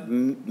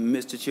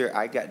 Mr. Chair,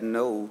 I got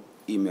no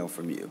email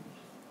from you,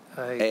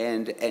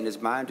 and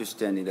it's my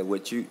understanding that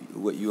what you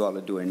all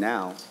are doing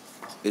now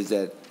is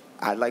that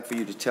I'd like for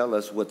you to tell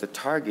us what the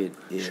target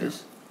is, sure,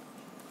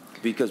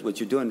 because what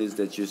you're doing is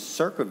that you're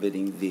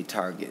circumventing the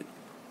target.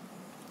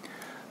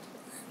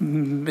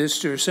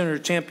 Mr. Senator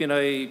Champion,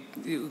 I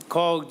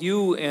called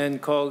you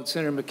and called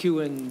Senator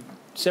McEwen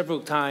several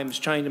times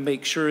trying to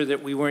make sure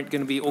that we weren't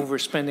going to be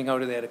overspending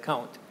out of that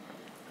account.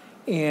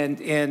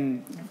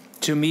 And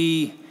to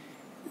me,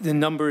 the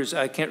numbers,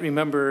 I can't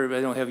remember,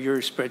 I don't have your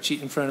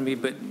spreadsheet in front of me,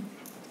 but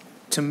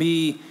to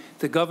me,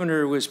 the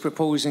governor was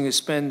proposing to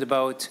spend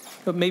about,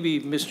 maybe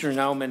Mr.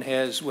 Nauman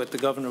has what the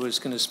governor was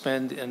going to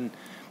spend in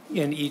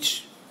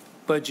each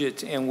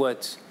budget and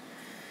what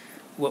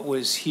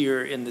was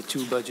here in the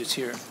two budgets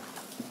here.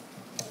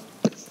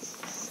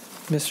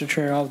 Mr.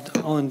 Chair,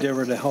 I'll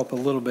endeavor to help a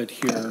little bit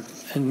here,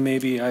 and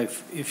maybe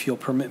if you'll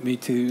permit me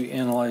to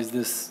analyze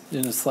this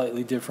in a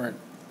slightly different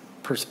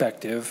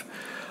perspective,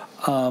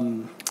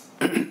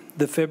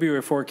 the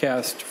February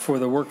forecast for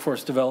the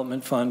Workforce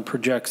Development Fund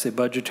projects a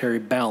budgetary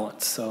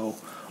balance, so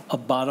a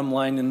bottom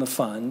line in the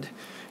fund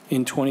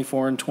in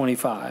 24 and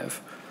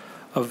 25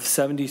 of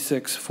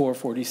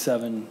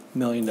 $76,447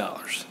 million.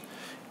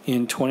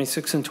 In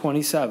 26 and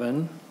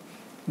 27,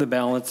 the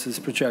balance is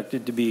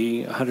projected to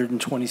be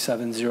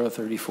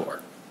 $127,034.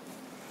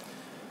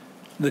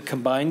 The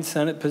combined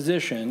Senate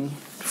position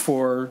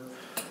for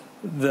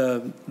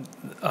the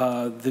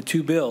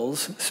two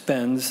bills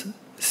spends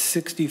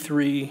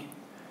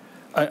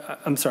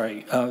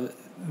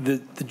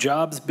the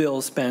jobs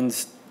bill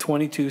spends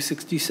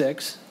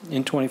 $2266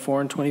 in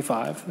 24 and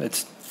 25.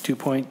 That's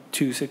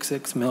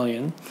 $2.266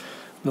 million.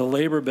 The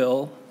labor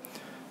bill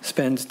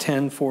spends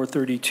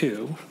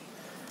 $10,432.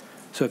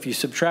 So if you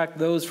subtract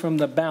those from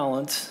the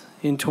balance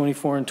in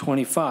 24 and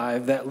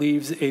 25, that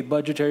leaves a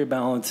budgetary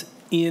balance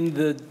in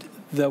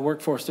the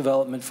Workforce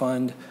Development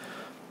Fund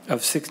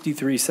of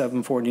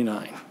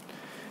 $63,749.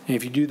 And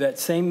if you do that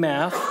same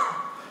math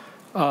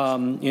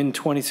in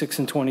 26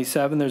 and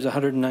 27, there's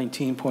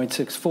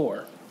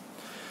 $119.64.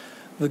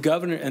 The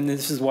governor, and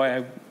this is why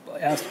I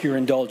asked your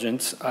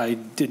indulgence, I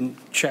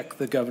didn't check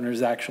the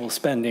governor's actual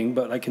spending,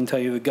 but I can tell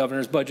you the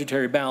governor's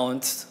budgetary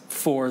balance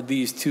for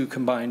these two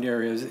combined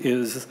areas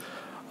is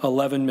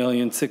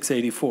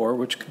 $11,684,000,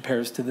 which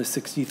compares to the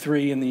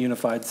 63 in the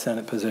unified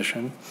Senate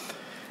position,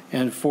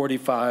 and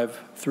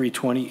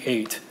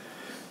 45,328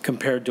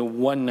 compared to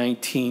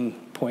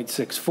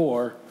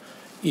 119.64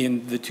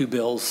 in the two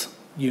bills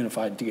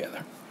unified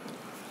together.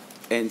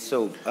 And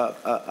so,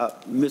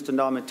 Mr.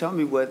 Norman, tell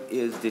me what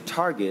is the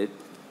target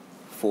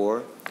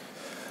for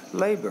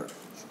labor?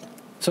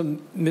 So,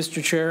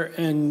 Mr. Chair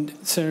and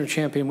Senator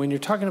Champion, when you're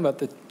talking about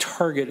the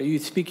target, are you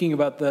speaking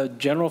about the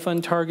general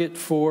fund target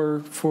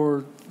for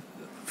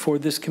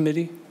this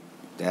committee?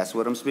 That's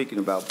what I'm speaking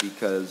about,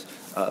 because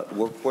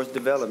Workforce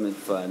Development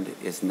Fund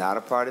is not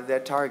a part of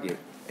that target.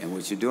 And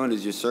what you're doing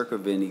is you're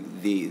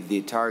circumventing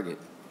the target.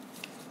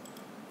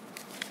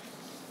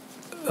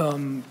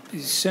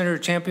 Senator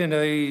Champion,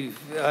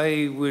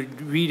 I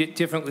would read it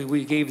differently.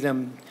 We gave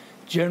them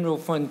general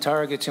fund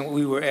targets, and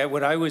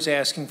what I was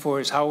asking for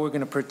is how we're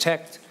going to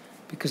protect,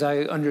 because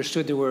I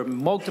understood there were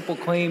multiple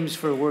claims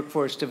for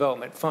Workforce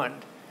Development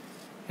Fund,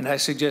 and I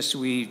suggested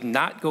we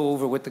not go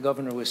over what the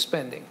governor was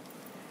spending.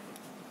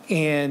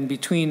 And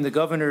between the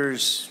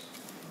governor's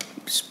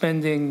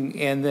spending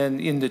and then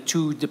in the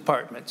two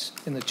departments,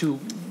 in the two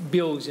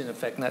bills, in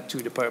effect, not two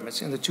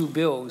departments, in the two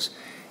bills,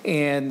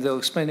 and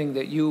the spending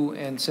that you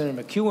and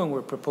Senator McEwen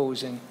were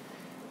proposing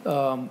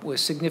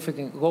was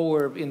significantly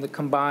lower in the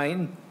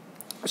combined.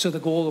 So the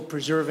goal of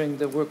preserving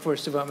the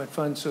Workforce Development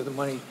Fund so the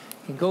money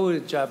can go to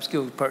the Job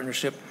Skills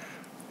Partnership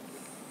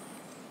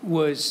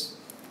was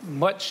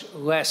much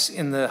less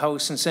in the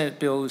House and Senate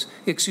bills,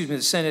 excuse me,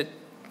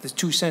 the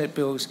two Senate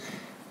bills,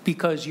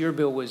 because your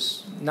bill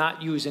was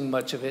not using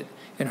much of it,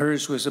 and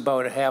hers was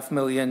about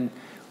 $500,000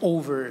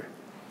 over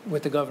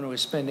what the governor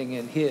was spending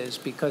in his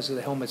because of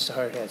the helmets to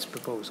hard hats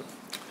proposal.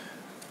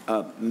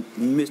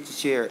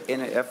 Mr. Chair,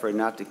 in an effort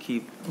not to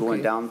keep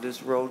going down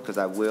this road, because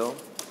I will,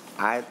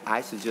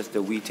 I suggest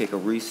that we take a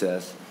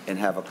recess and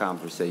have a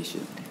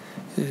conversation.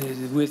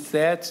 With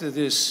that,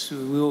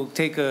 we'll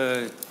take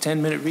a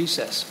 10-minute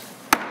recess.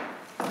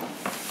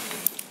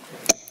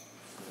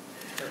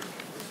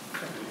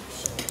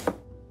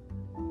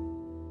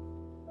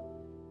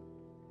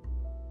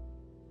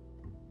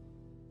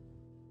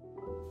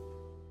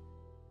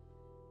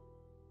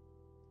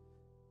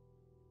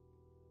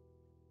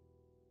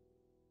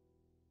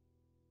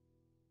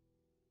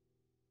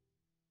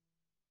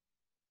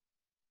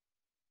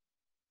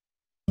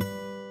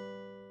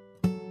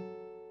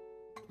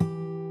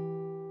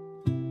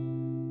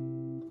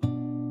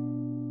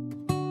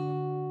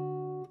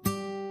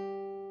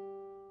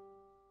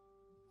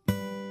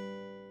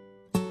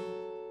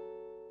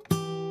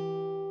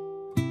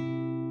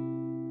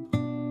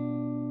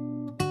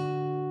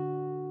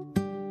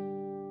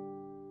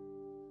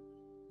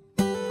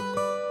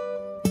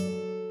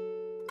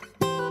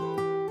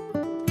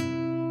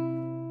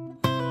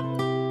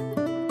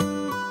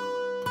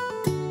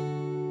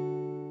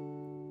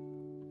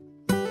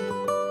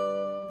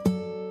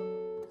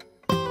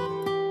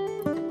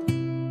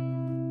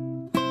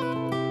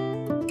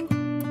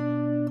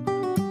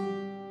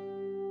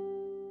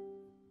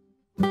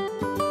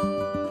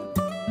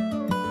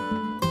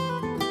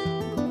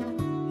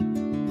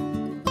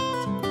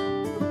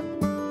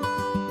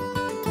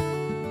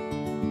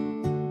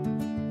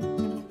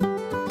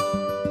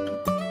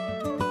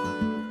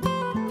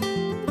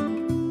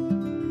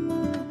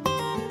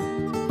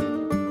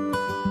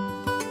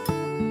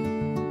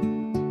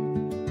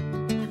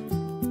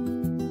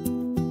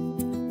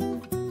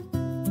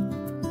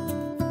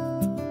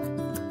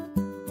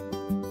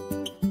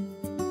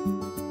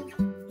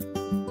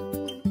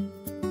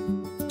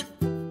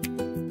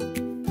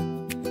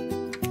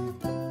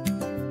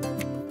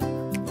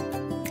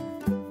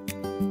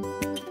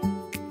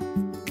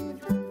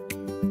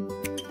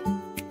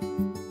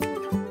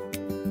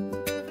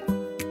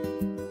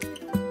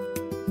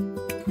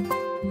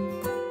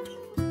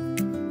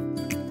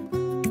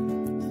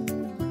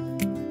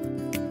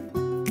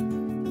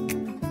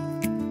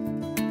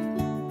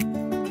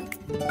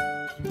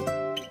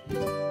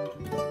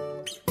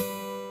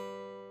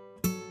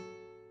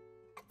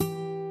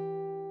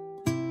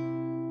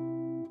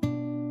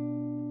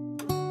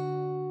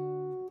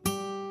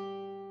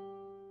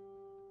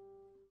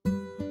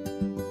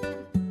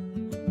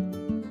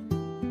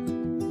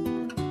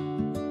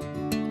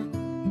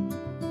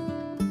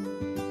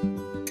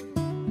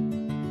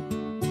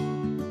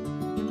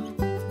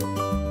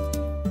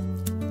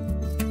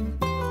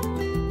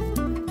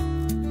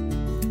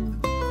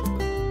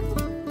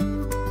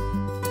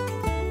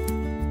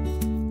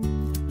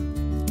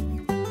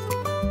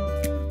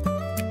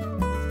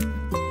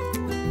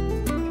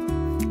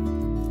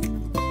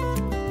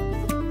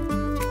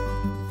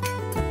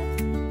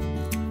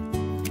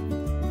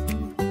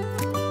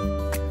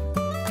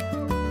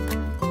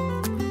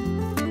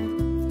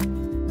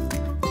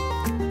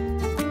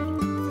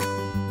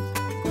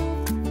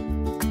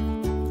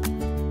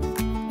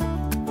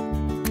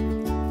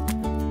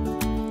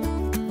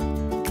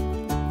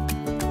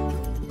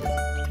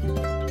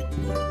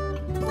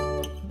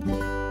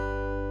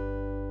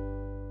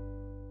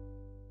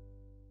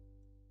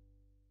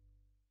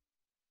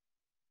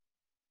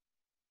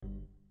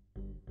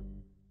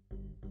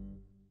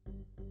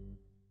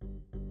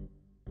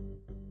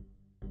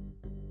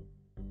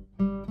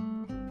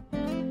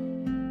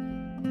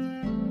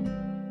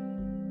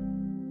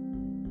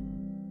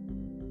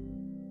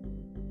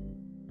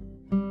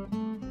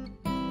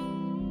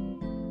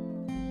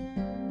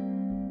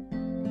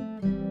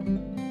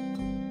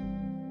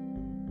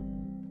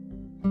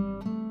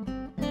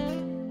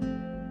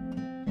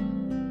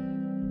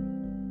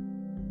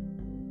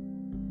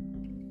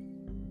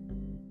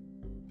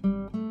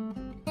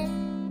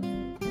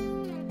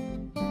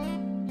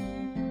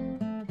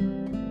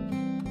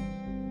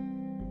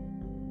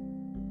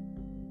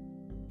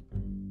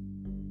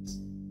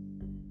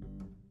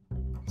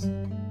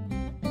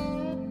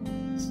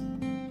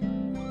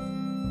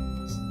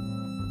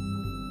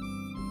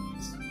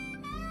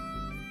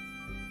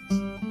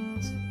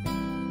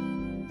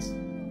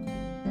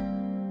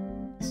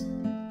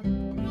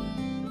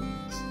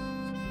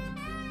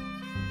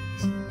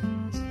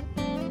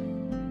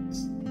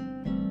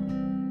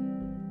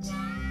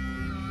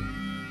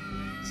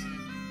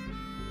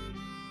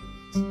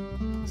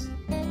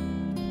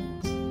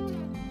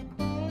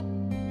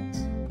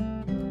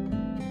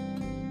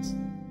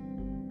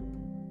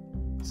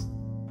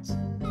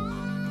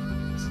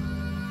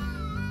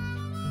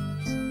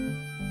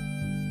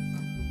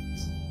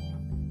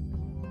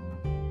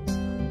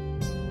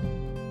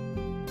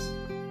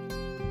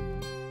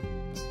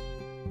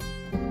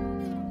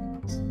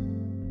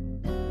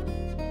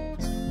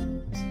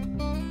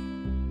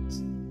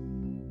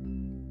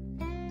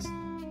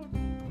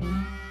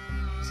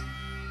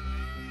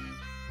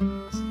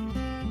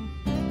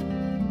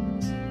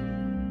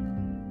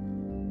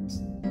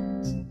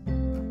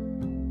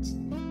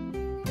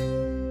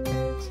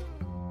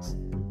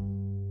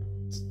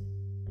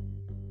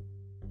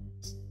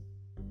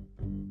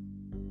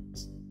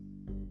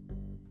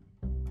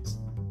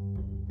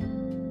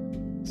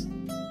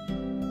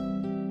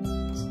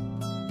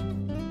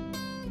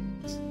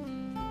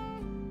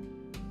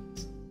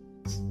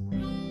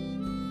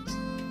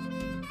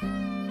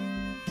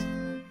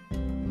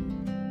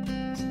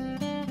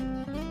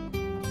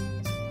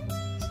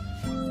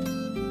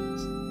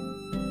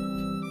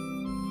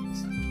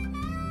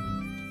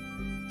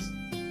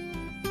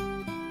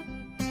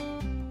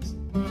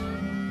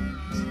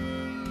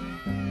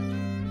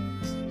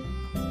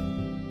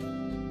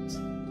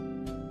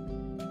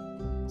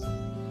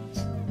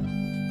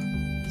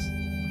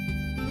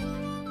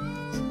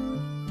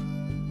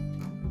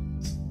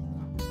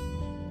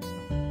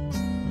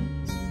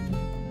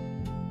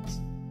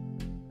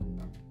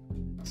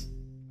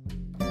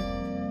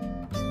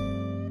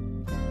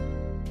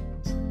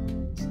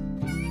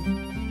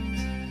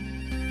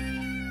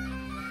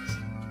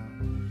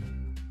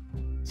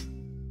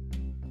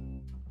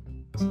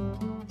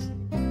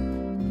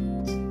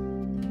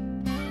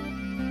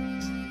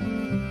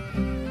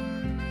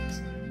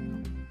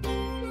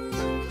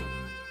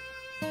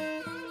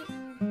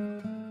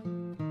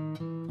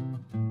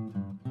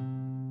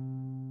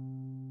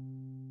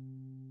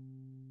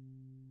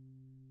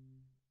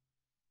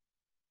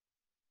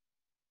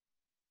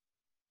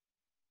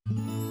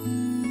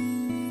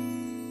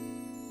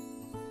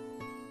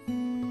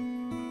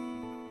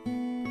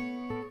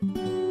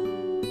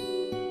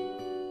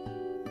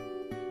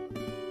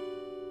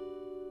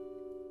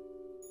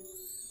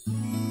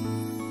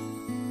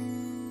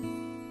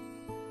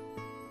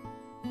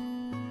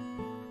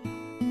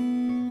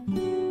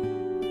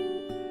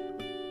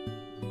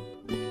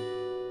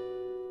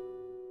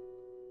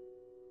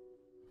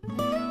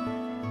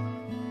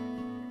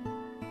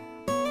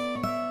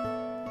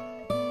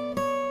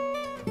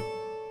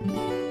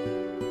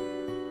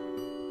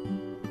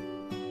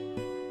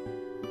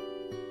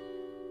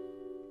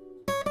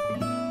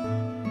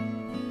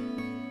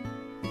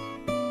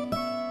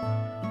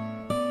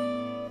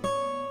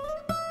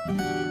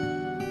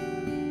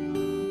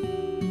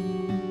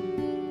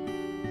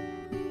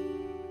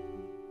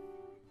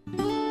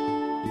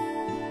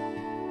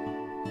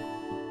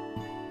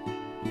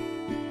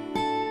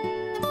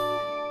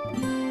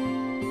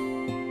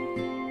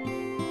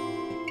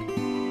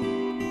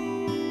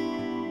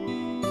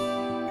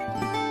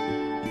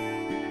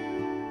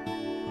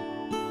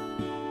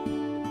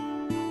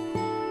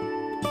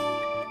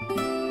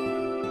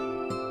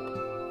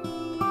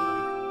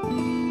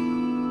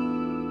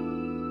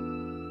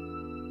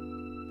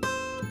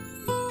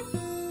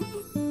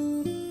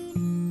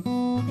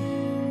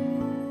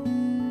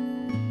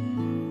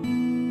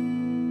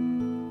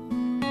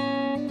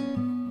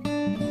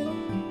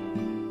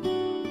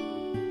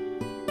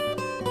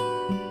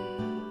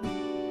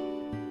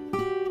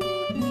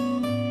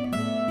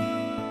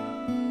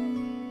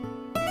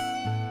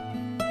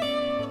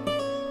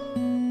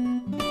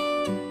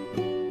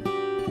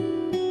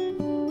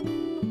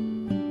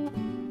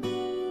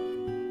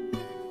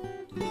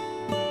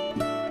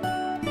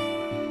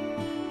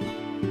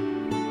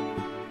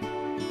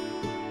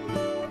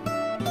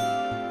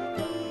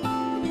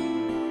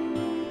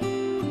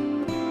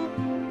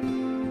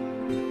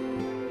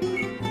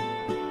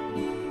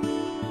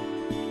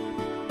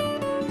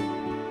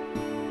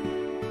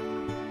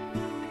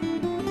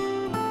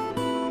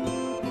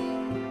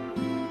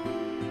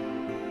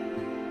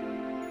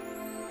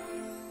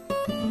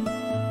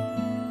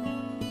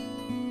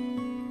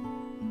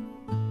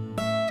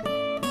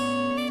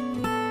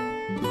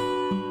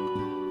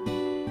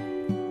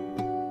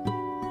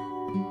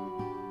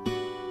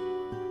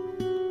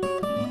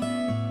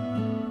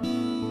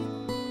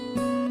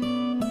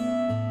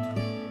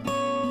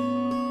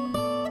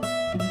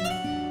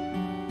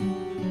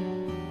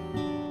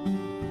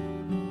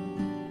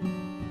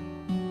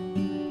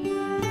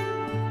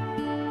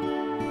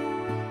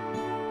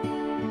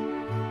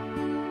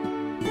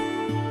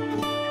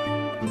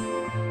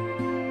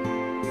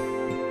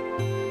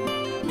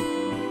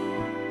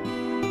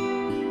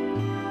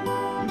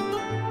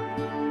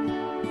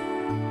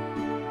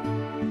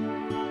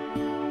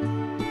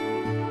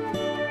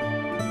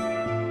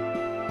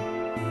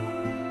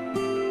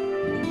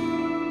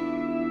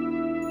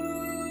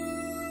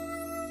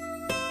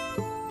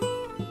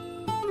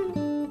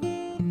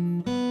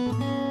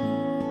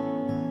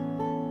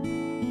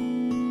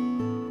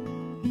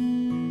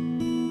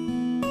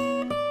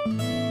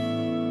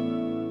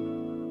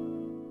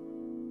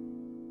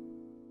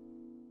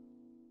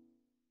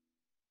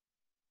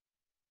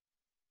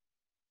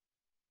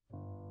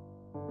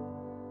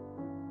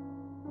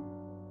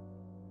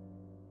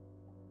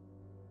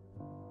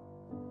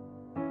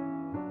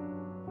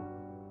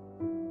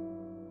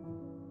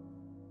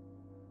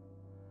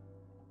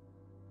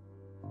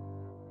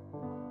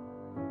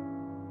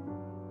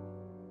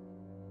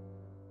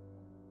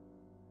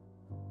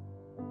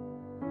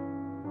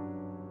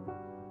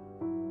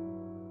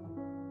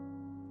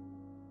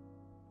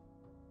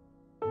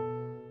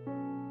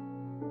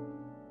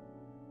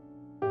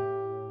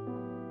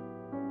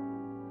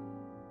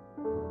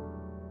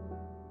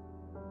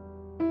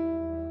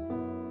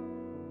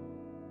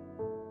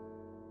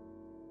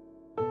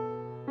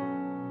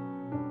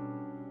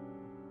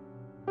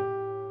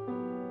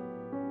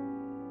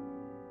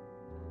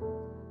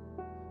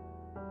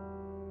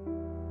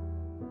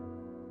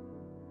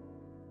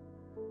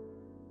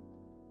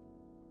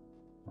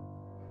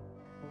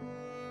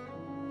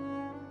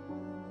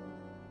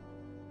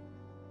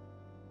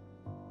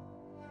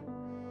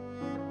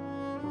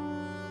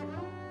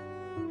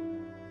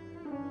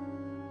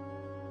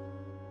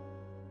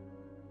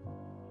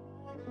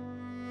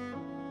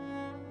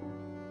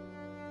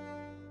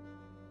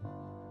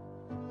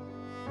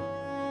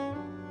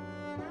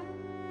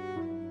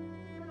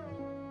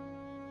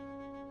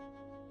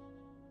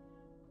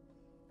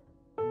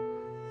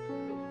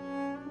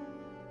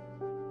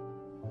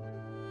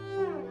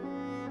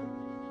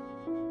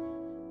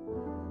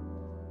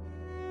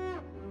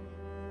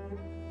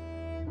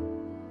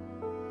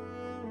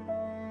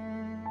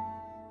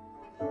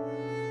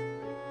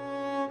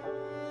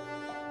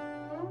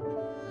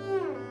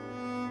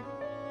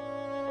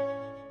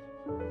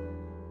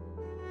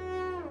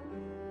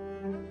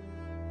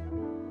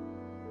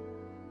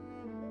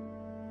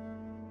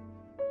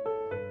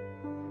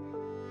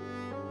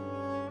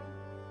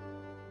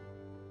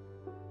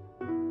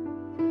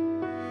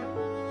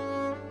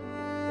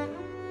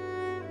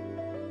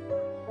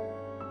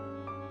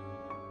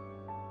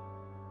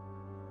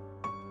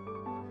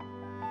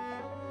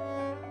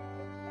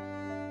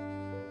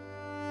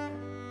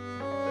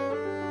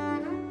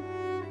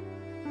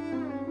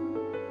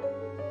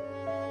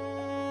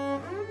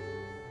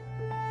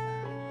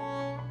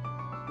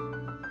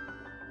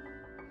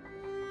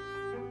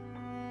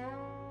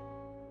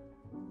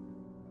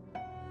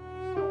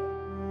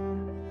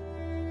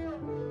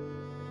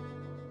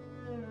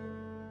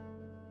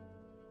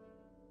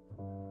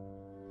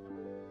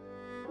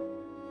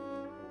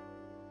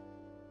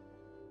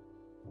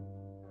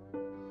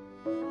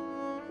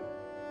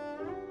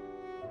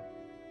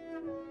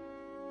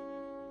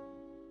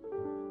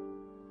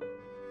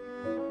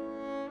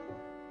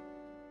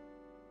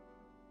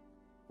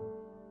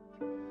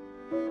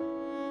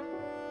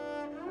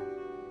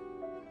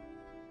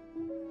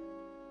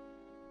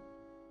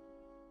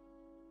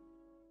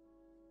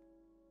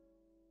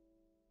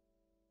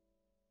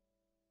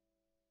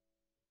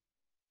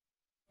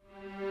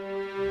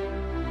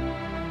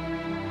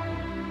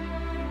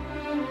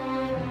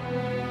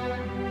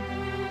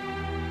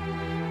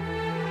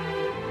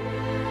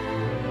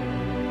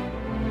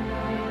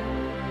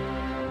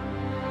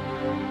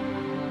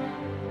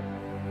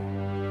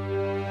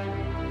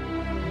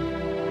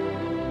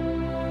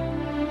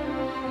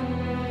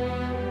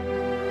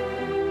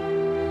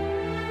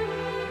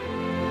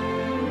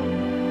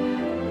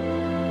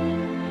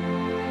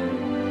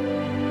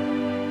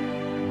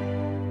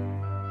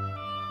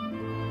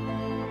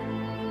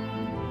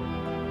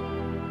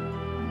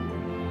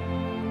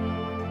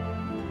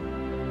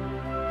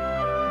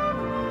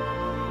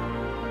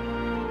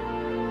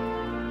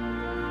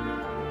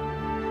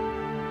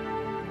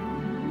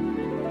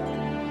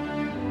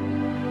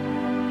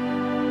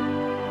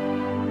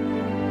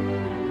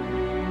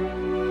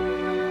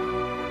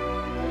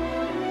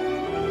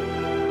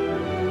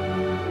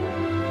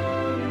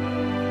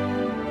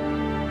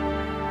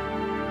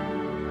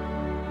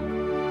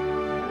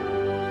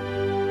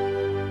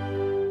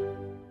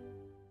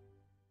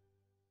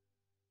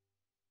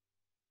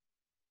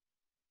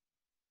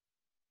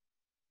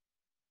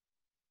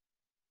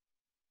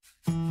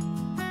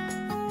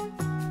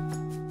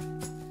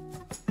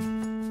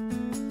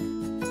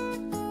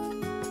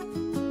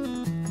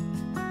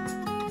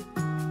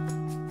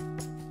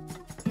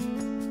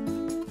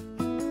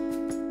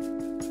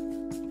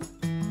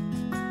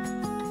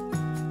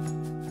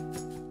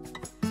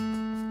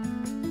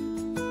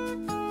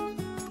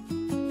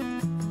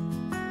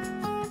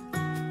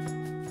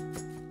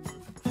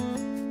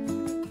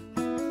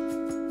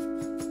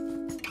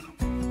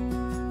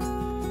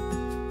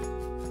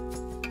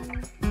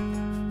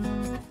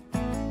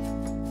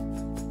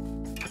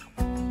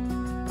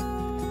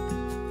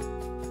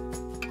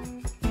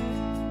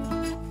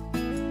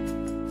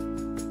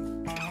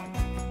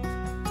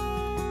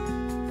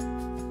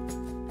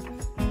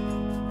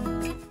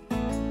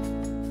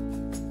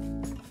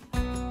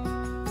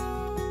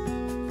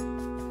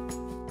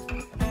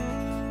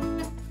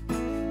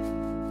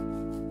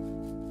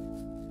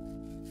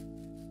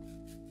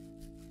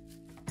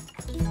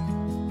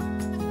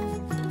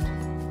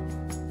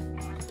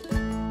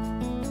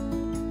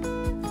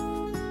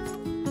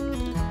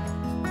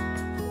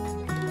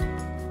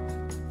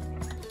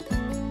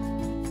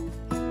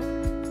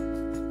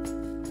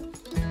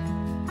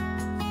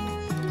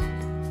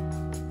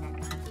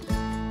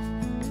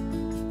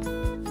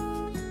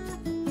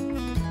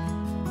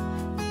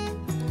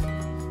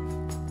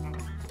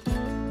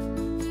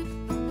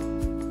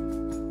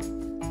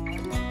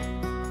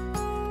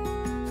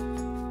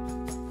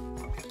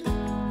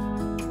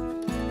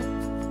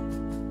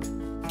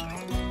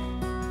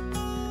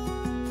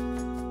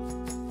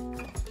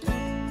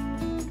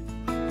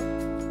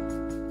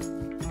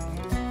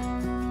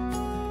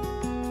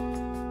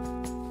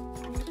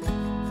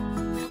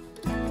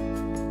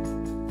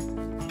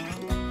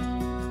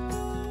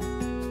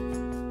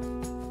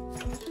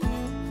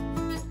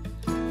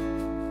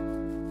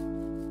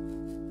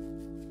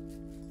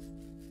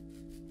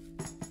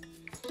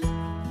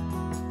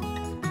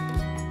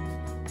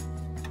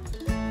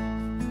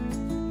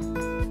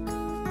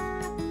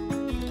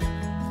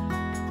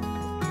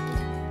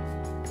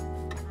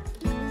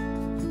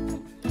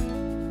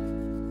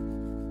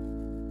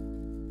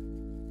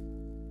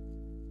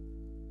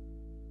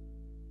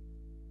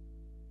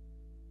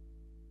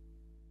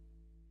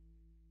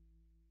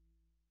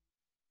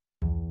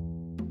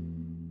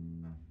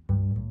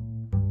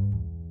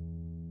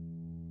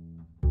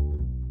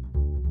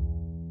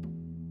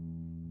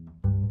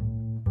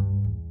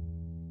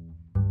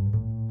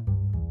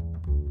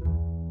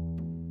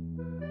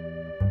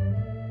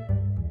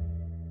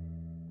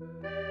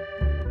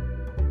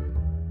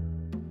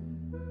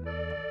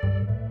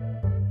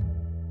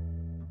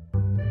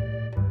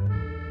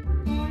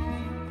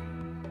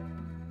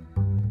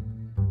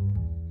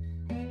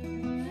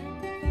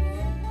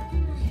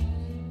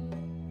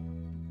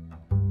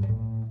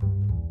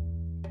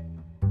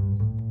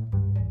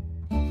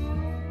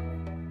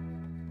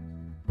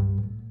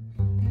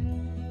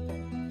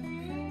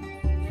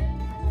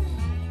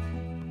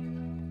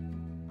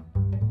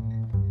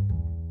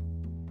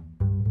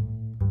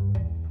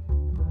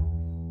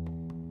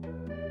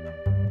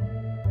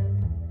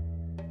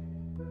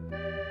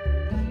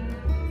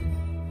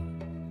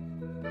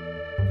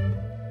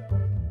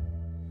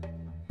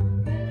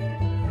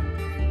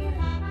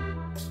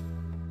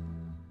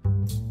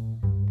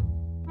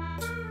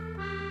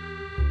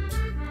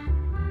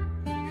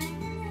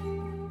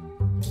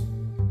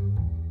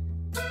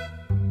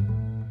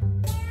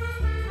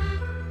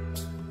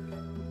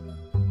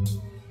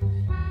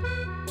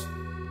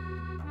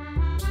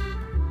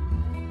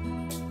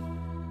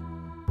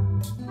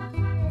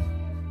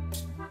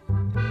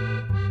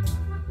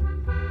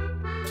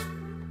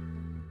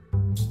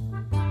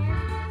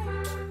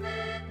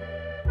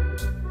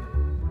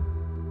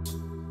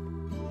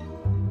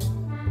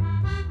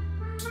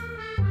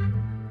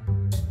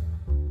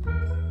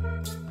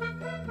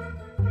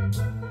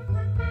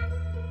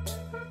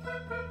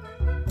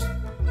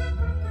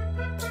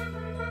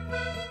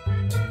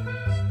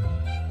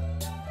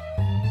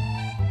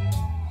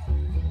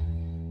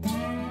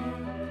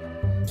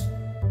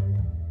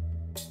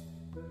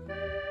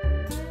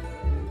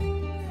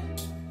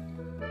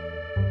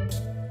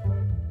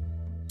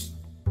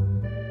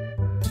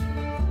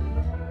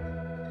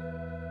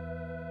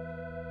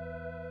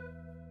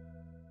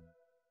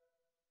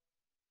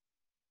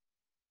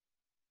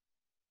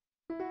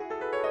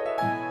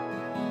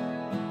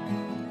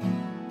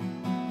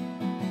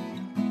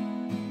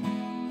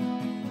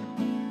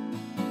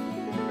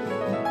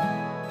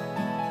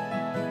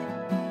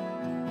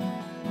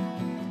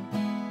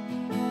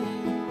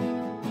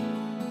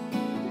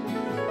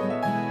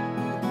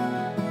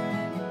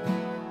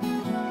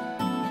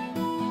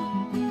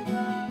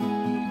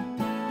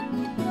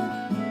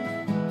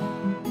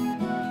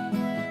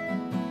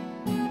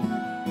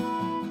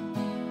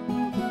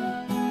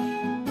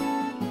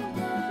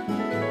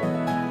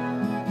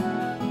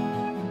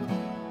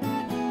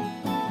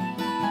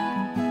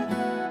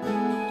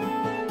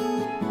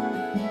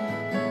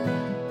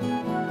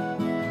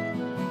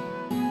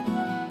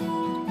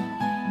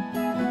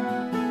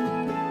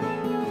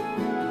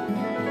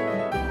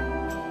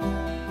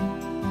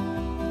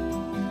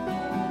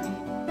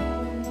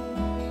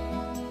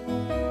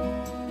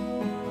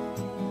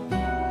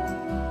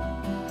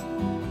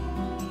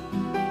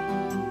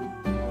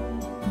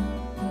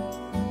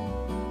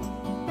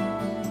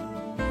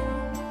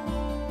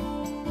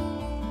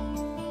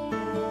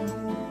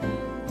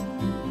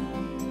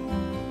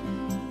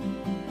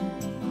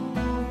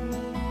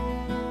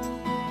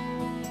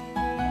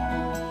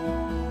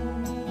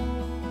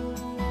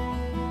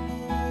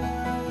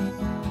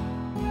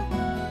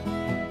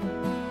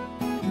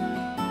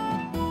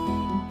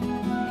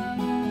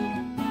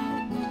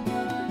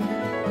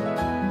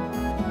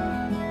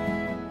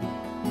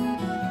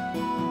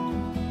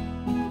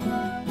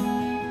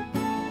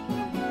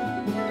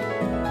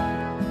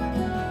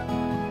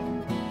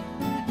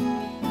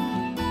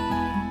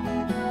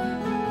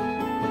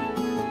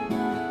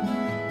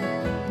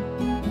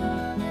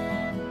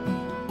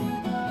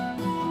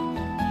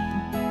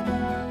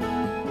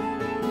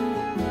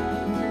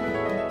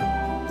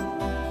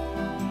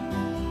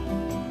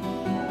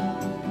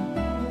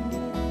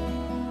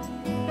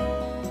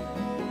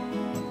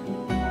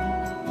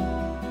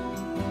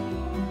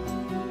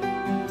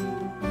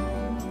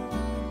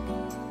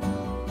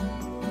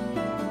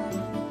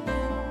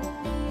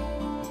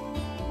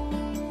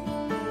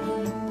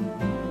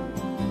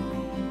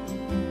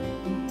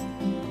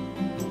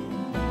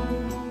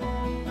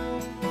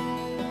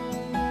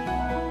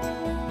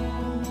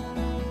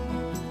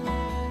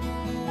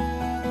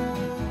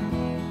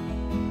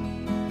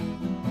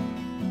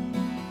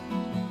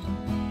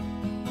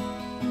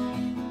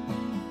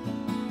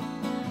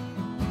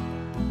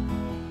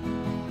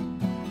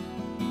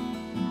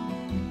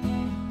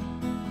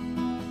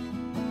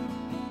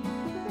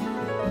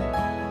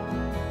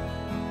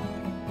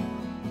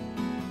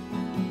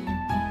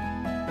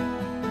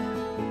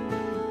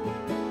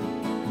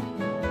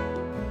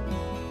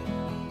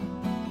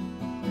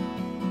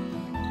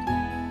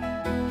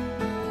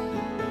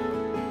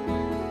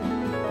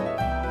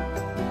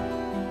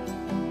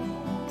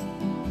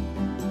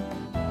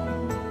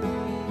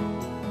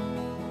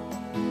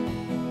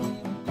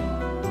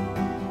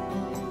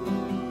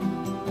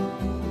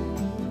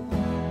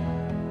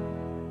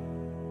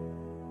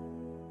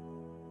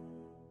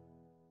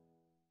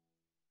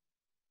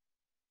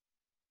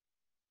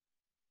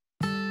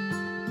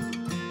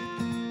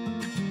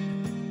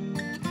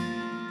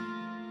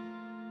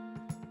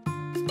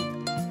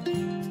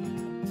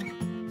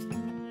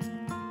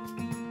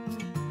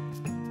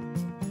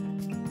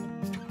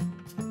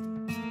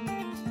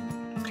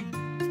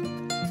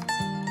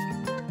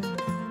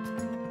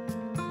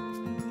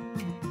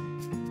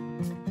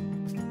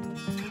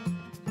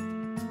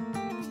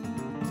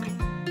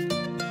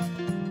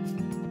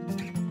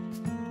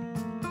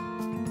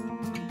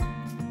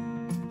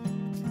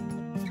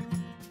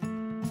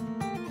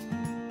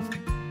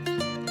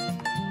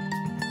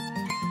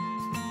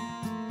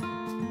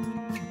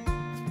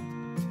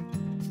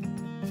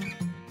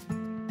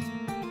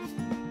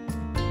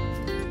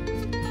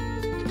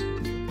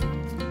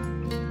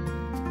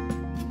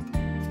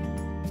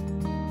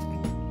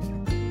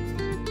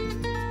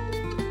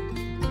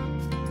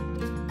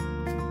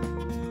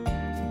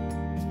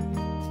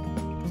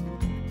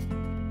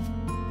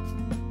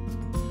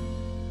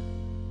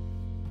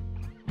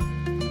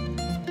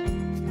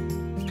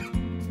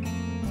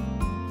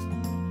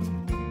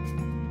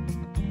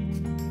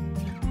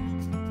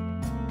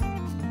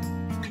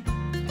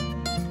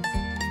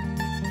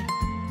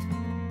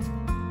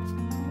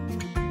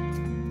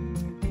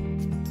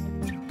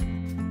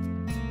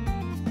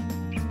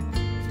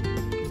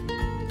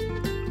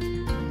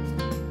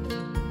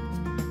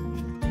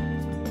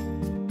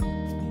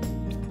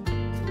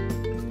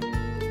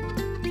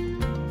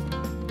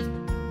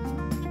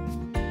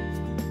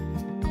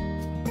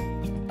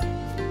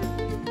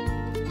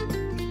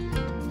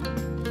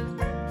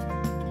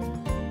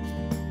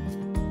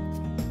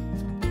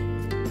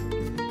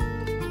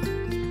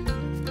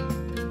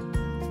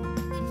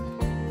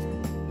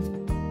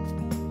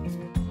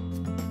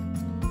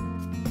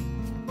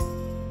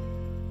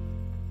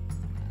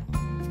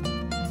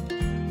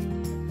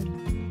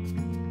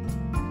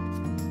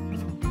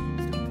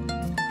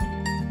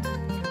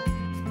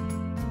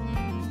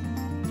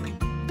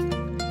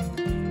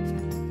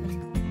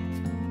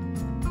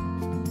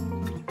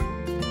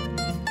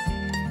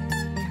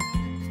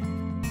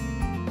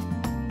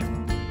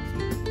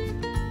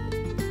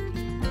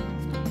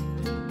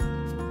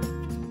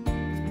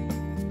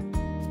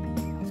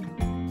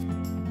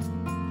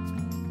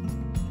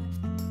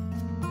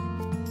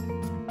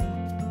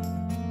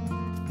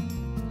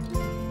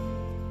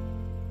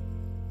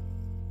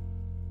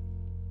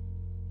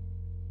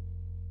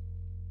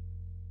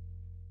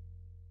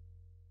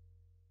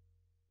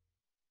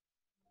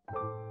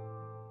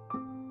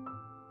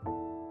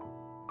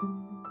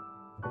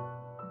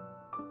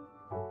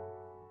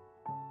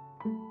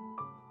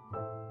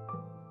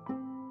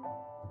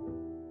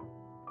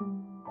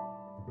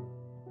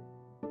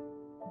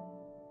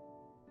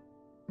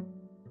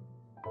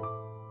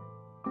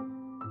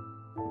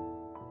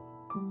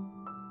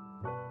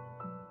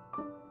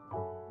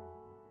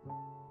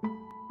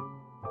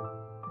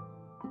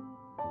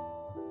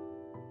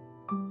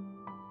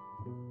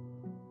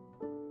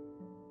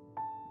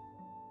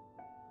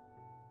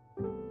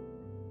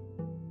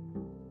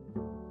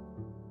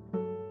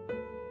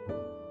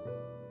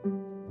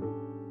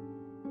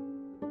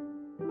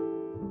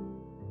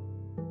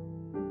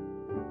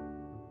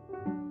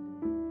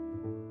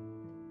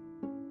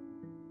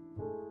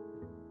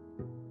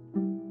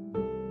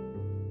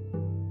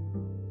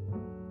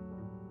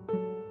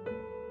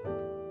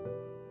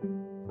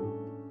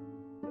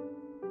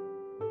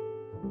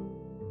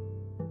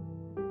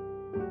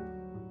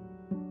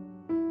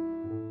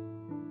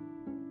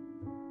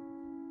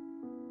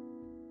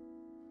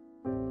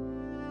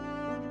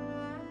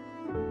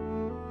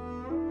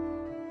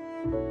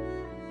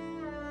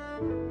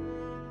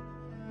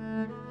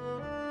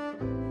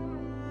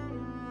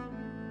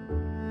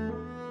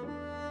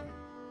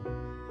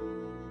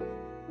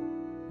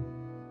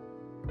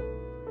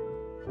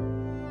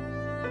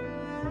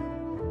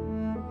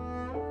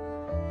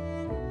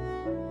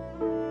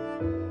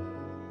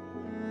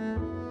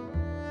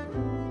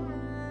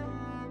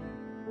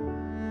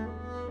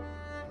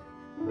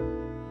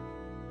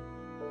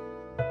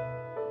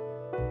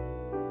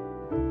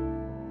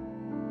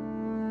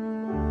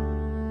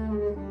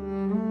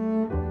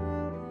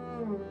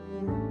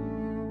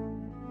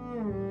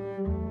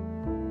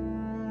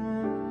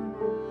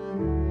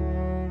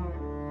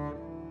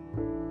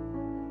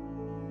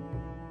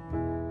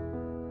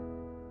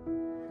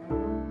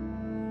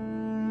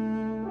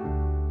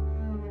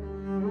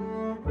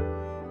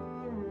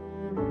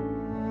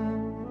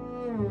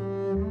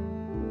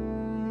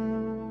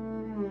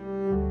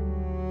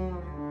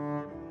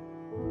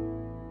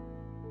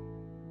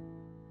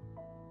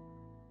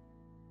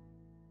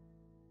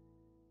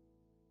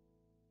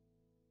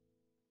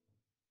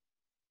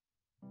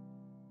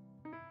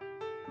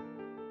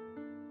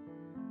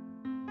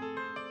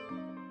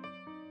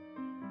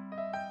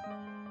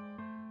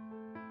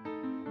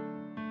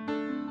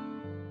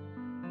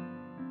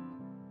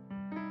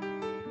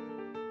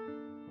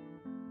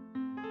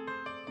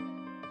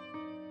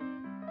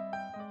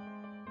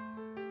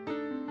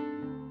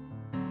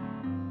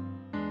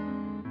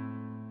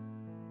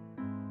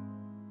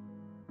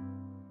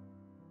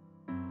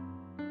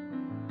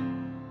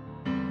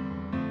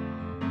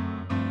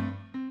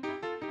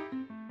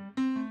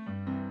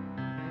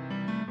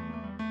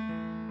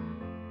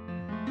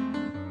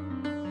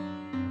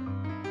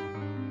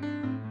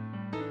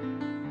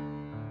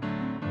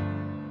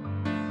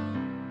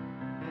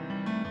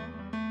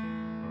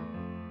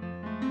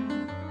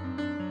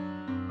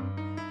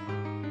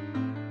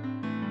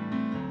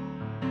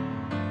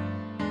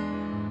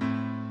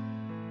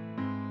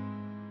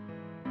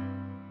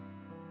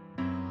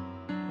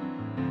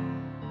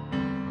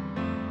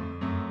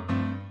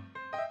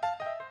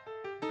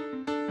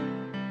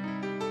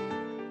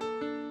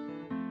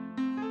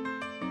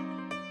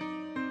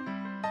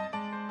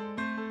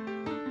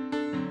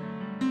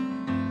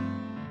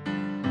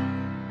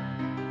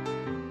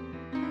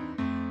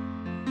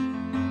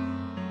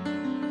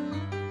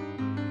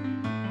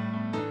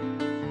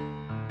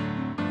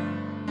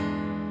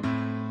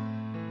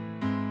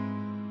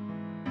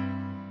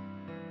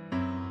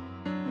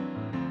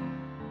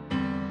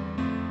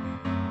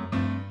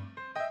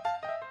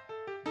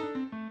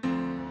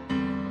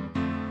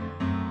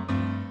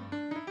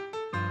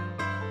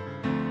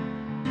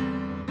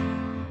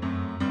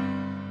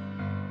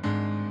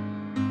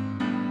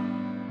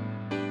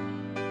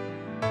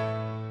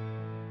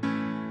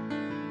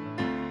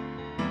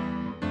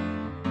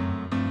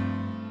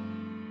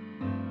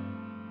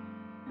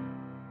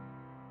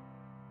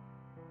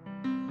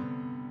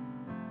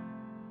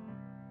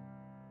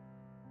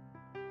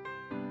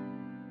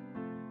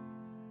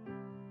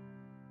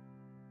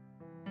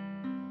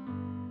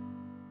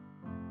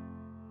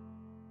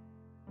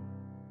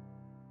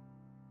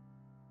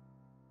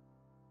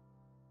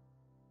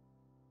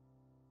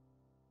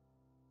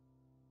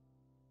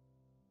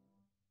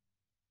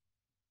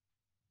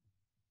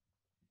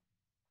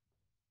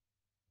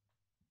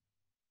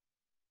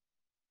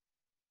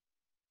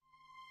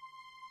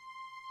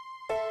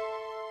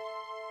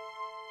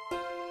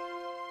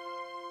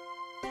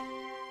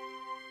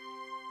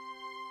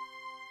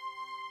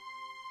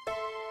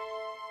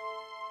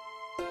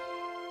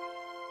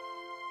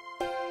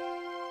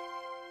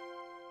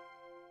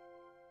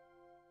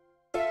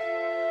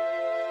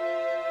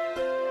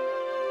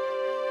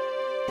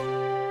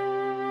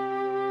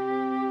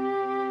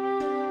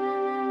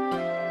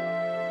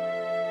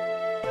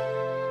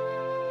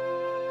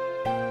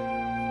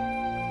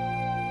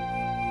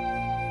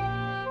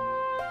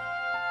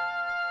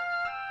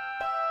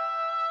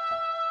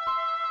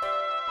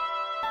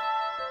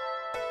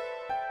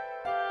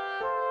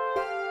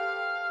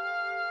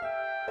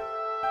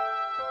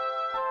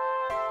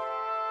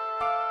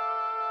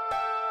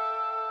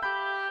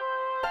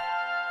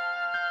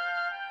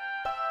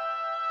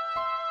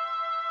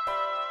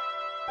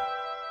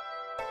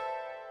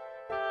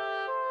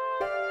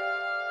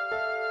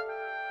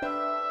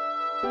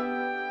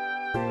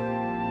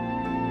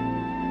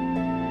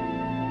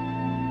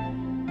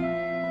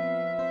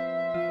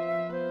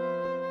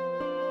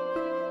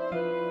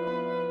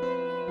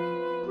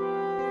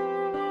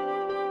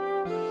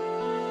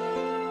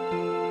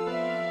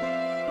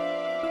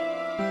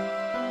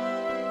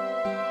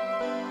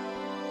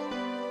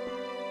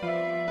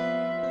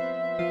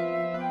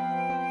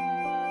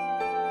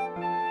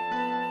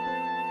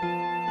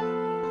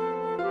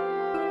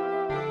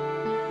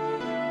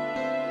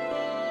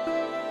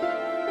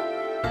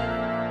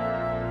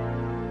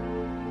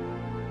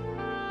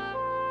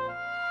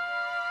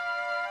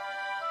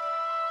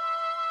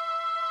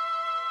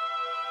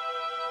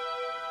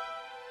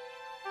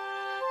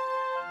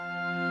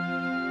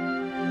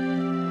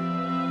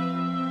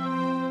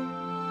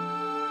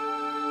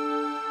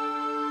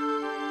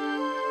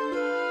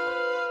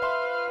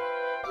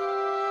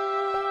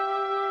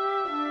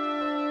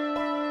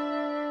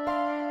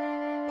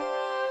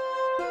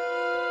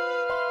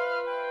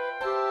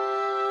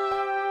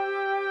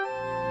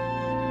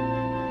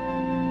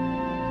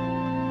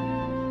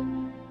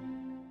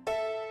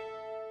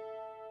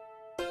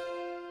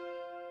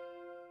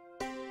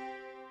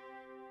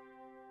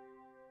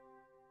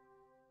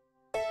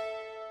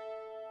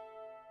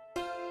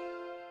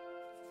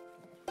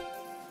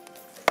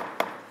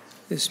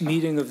 This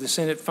meeting of the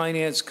Senate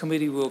Finance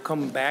Committee will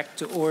come back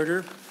to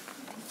order.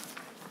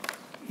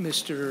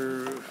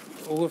 Mr.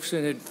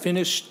 Olofsson had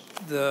finished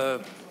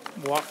the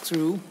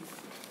walkthrough,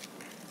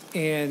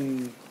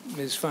 and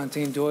Ms.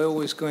 Fontaine Doyle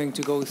was going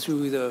to go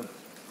through the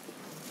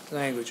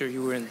language, or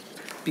you were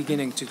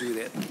beginning to do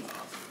that.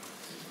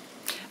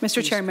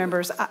 Mr. Chair,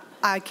 members,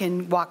 I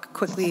can walk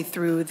quickly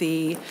through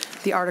the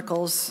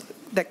articles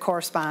that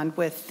correspond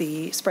with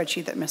the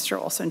spreadsheet that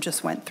Mr. Olson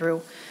just went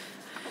through.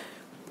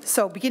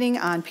 So beginning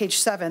on page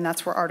 7,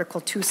 that's where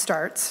Article 2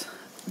 starts.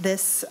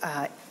 This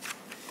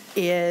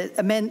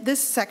this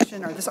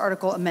section or this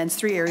article amends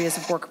 3 areas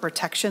of worker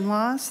protection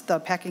laws: the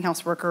Packing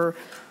House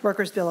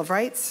Workers' Bill of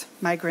Rights,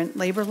 migrant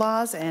labor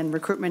laws, and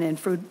recruitment and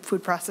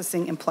food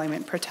processing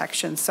employment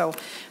protection. So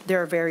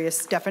there are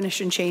various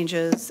definition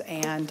changes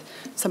and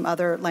some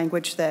other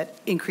language that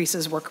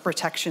increases worker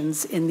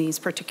protections in these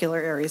particular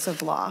areas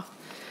of law.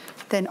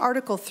 Then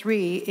Article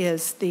 3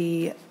 is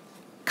the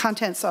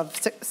contents of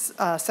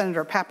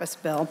Senator Pappas'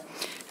 bill.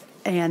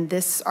 And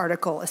this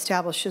article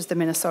establishes the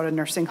Minnesota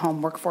Nursing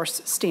Home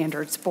Workforce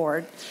Standards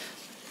Board.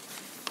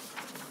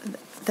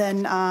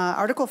 Then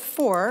Article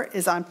 4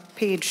 is on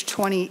page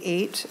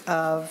 28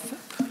 of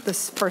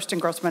this first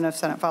engrossment of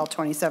Senate File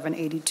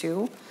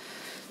 2782.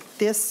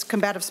 This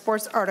combative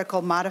sports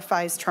article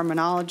modifies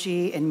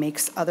terminology and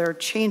makes other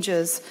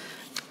changes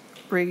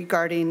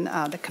regarding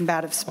the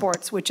combative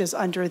sports, which is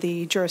under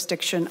the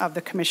jurisdiction of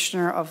the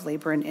Commissioner of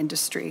Labor and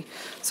Industry.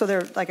 So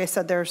there, like I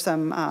said, there are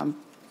some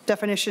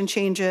definition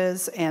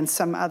changes and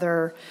some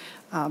other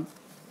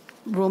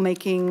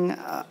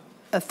rulemaking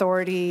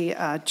authority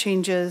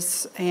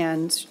changes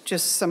and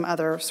just some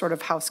other sort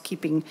of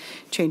housekeeping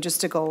changes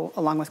to go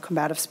along with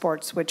combative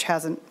sports, which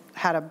hasn't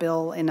had a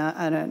bill in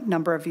a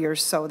number of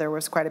years, so there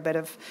was quite a bit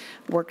of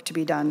work to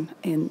be done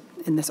in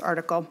this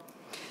article.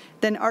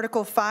 Then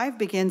Article 5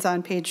 begins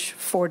on page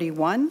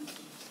 41.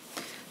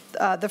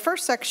 The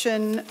first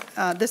section,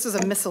 this is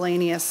a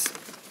miscellaneous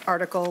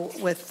article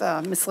with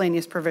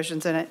miscellaneous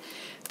provisions in it.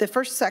 The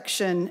first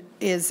section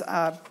is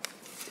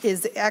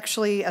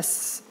actually a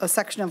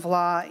section of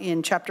law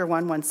in Chapter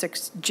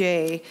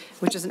 116J,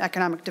 which is an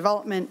economic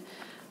development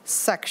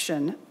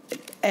section.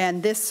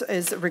 And this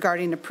is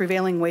regarding the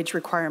prevailing wage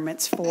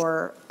requirements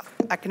for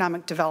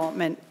economic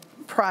development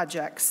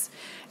projects.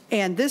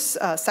 And this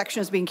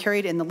section is being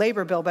carried in the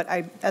labor bill, but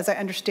as I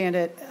understand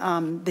it,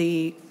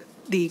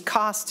 the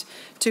cost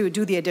to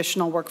do the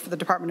additional work for the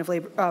Department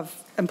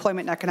of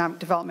Employment and Economic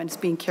Development is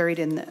being carried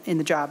in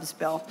the jobs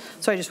bill.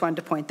 So I just wanted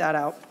to point that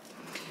out.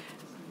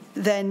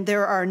 Then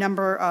there are a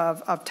number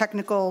of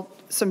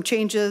some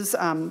changes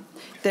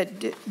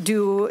that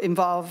do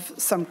involve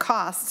some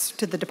costs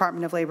to the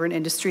Department of Labor and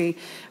Industry.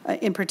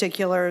 In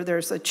particular,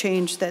 there's a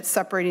change that's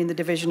separating the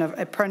division of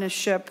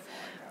apprenticeship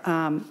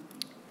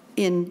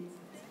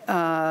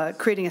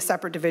creating a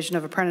separate division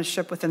of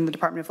apprenticeship within the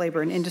Department of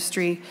Labor and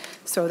Industry.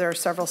 So there are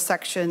several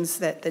sections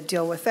that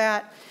deal with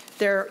that.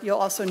 There, you'll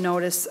also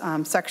notice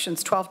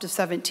sections 12 to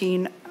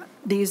 17.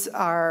 These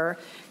are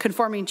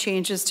conforming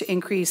changes to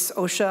increase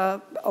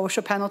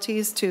OSHA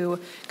penalties to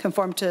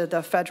conform to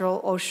the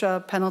federal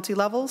OSHA penalty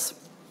levels.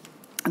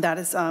 That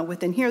is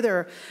within here. There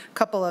are a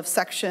couple of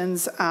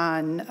sections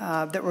on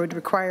that would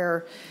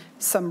require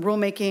some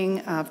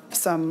rulemaking,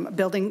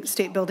 some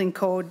state building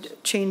code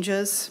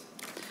changes.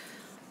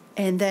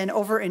 And then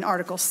over in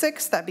Article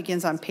 6, that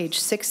begins on page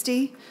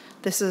 60.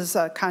 This is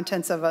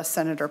contents of a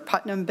Senator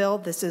Putnam bill.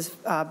 This is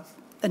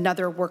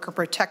another worker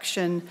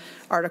protection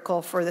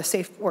article for the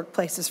safe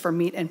workplaces for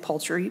meat and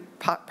poultry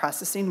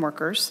processing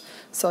workers.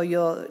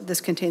 So this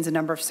contains a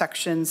number of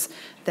sections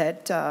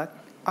that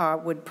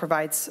would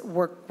provide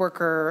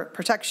worker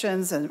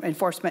protections and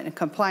enforcement and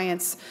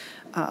compliance,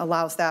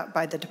 allows that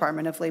by the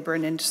Department of Labor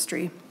and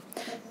Industry.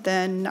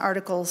 Then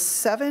Article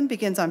 7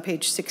 begins on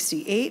page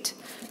 68.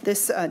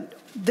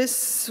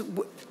 This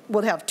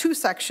will have 2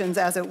 sections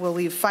as it will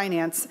leave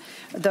finance.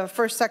 The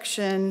first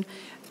section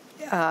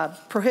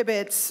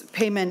prohibits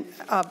payment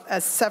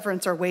as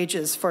severance or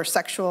wages for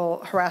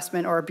sexual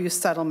harassment or abuse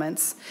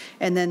settlements.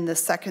 And then the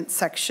second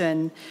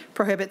section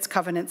prohibits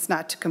covenants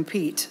not to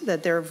compete,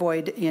 that they're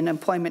void in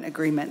employment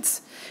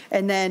agreements.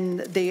 And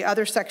then the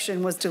other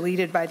section was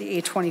deleted by the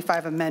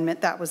A25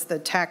 amendment. That was the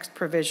tax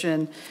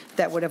provision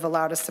that would have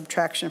allowed a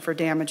subtraction for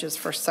damages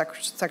for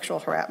sexual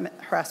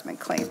harassment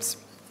claims.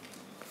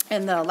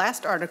 And the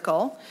last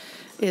article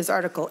is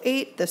Article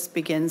 8. This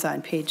begins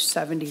on page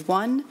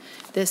 71.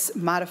 This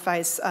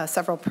modifies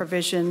several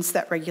provisions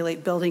that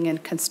regulate building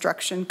and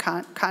construction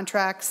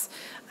contracts,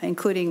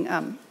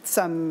 including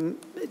some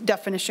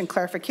definition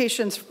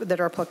clarifications that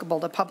are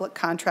applicable to public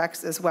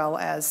contracts as well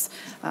as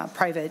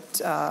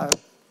private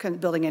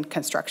building and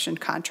construction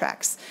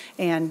contracts.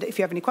 And if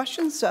you have any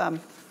questions,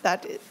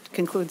 that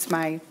concludes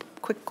my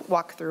quick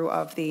walkthrough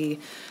of the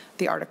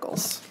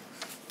articles.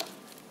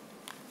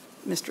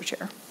 Mr.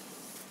 Chair.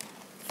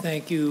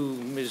 Thank you,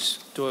 Ms.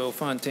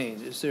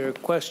 Doyle-Fontaine. Is there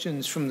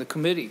questions from the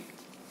committee?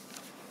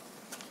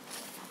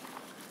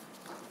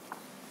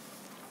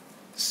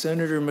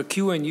 Senator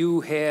McEwen, you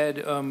had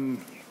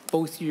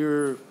both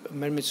your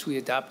amendments we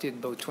adopted,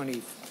 about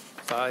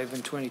 25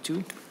 and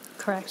 22.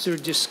 Correct. Is there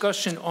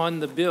discussion on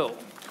the bill?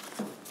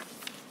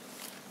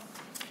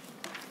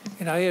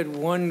 And I had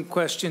one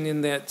question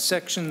in that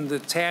section, the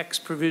tax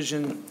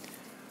provision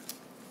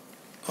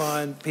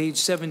on page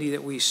 70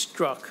 that we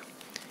struck.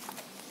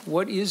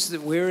 What is the,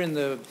 where in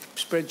the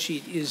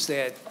spreadsheet is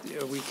that,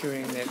 are we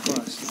carrying that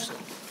cost?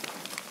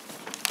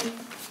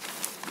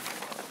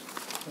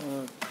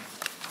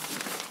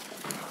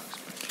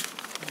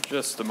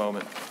 Just a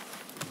moment.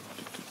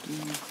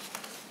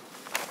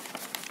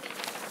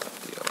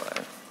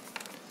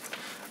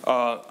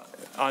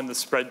 On the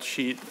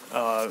spreadsheet,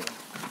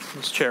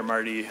 Chair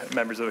Marty,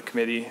 members of the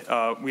committee,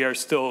 we are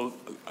still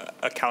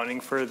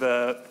accounting for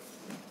the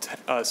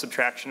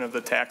subtraction of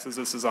the taxes.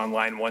 This is on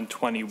line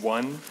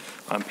 121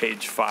 on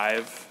page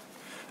 5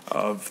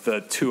 of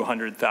the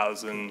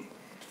 200,000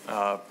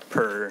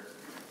 per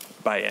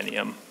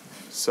biennium.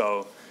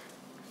 So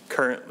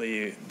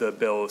currently the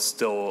bill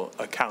still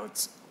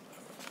accounts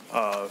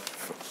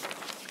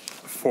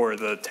for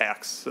the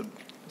tax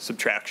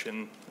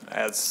subtraction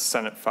as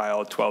Senate File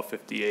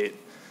 1258,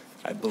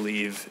 I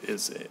believe,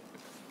 is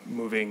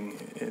moving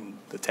in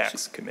the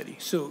tax committee.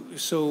 So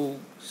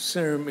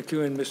Senator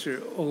McEwen,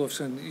 Mr.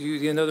 Olofsson,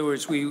 in other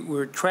words,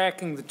 we're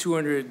tracking the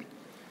 200,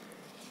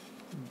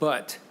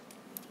 but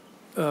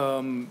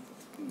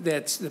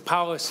that's the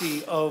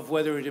policy of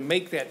whether to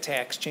make that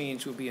tax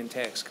change will be in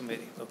tax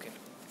committee. Okay.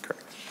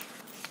 Correct.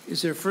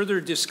 Is there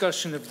further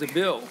discussion of the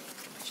bill?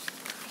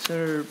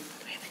 Senator,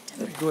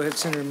 go ahead,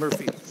 Senator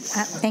Murphy.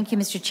 Thank you,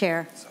 Mr.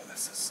 Chair.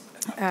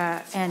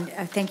 And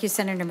thank you,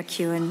 Senator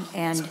McEwen,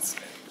 and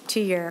to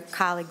your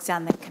colleagues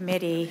on the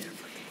committee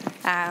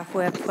who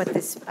have put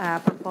this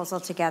proposal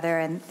together.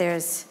 And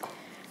there's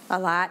a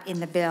lot in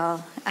the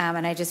bill,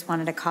 and I just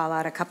wanted to call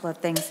out a couple of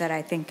things that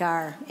I think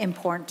are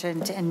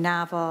important and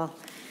novel,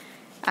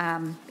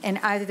 and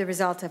either the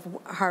result of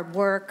hard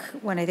work.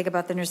 When I think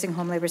about the Nursing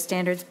Home Labor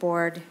Standards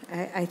Board,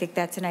 I think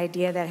that's an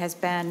idea that has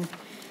been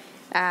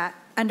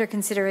under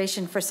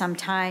consideration for some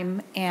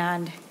time,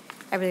 and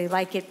I really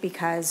like it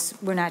because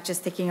we're not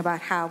just thinking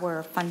about how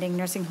we're funding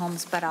nursing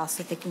homes, but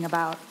also thinking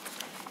about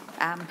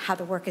how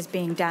the work is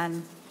being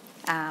done.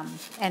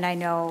 And I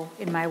know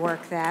in my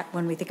work that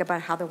when we think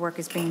about how the work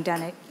is being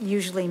done, it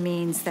usually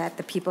means that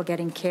the people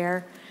getting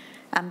care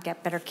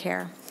get better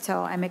care.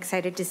 So I'm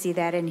excited to see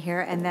that in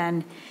here. And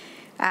then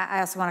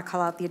I also want to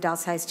call out the adult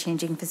size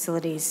changing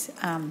facilities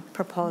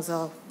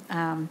proposal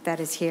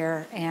that is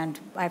here. And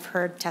I've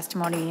heard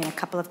testimony in a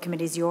couple of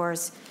committees,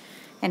 yours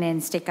and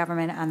in state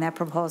government, on that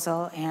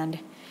proposal. And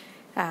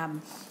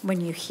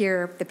when you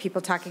hear the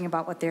people talking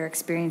about what they're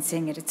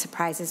experiencing, it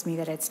surprises me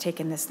that it's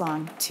taken this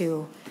long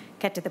to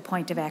get to the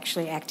point of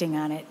actually acting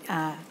on it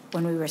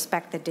when we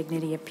respect the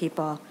dignity of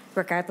people,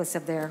 regardless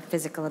of their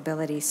physical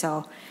ability.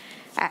 So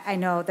I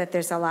know that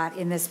there's a lot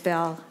in this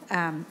bill,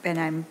 and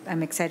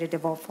I'm excited to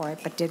vote for it,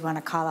 but did want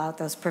to call out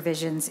those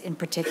provisions in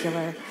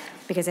particular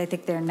because I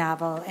think they're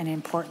novel and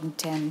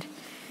important and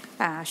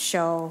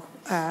show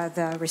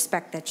the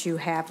respect that you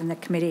have and the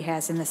committee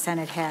has and the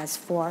Senate has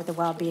for the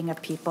well-being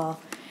of people,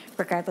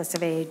 regardless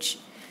of age,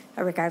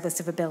 regardless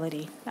of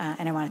ability.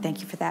 And I want to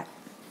thank you for that.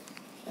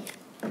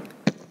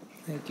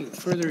 Thank you.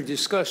 Further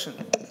discussion.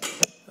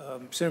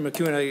 Senator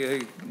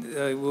McEwen,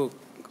 I will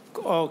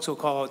also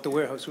call out the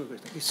warehouse workers.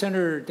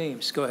 Senator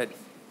Dames, go ahead.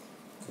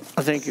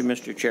 Thank you,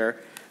 Mr.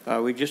 Chair.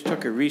 We just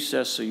took a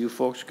recess so you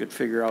folks could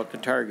figure out the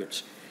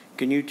targets.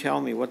 Can you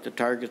tell me what the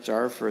targets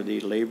are for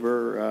the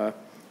labor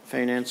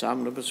finance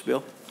omnibus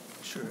bill?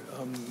 Sure.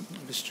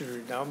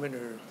 Mr. Nauman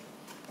or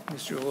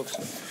Mr.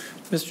 Olofsson?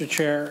 Mr.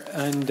 Chair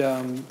and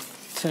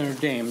Senator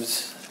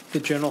Dames, the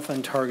general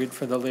fund target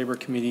for the Labor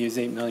Committee is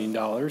 $8 million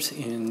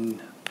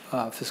in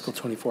fiscal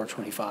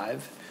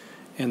 24-25,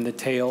 and the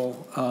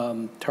tail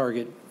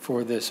target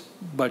for this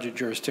budget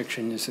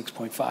jurisdiction is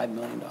 $6.5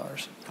 million.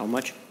 How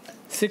much?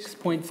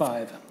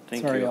 6.5.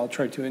 Sorry, I'll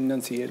try to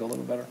enunciate a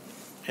little better.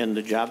 And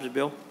the jobs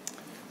bill?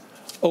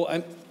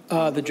 Oh,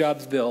 the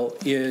jobs bill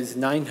is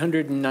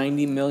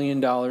 $990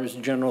 million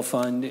general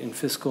fund in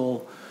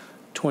fiscal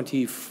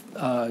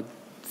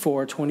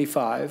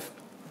 24-25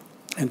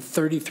 and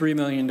 $33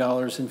 million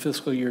in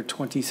fiscal year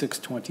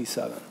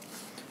 26-27.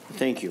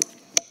 Thank you.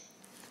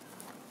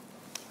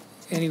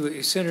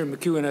 Anyway, Senator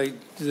McEwen,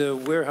 the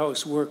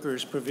warehouse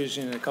workers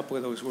provision and a couple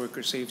of those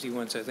worker safety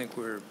ones I think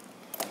were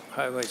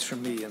highlights for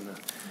me in the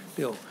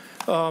bill.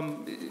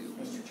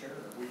 Mr. Chair,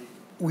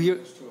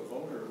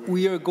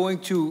 we are going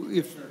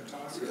to,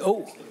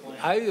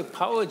 I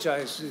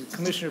apologize.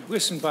 Commissioner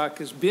Wissenbach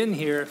has been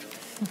here,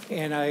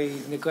 and I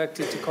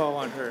neglected to call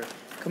on her.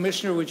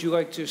 Commissioner, would you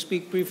like to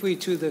speak briefly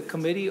to the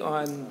committee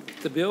on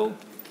the bill?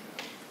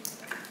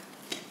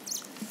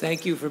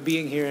 Thank you for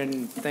being here,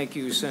 and thank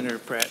you, Senator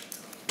Pratt.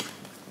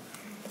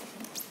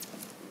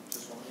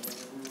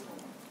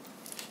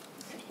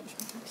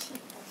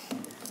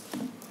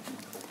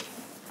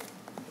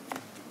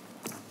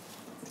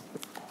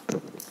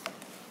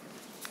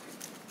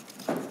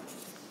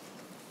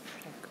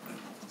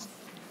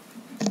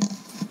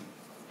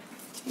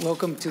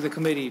 Welcome to the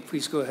committee.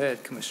 Please go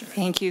ahead, Commissioner.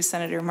 Thank you,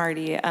 Senator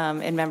Marty,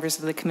 and members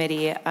of the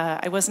committee.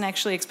 I wasn't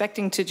actually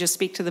expecting to just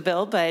speak to the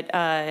bill, but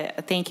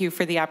thank you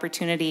for the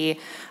opportunity.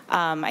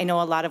 I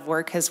know a lot of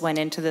work has went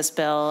into this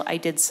bill. I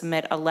did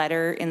submit a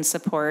letter in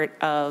support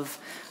of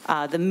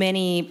the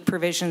many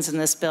provisions in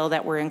this bill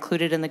that were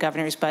included in the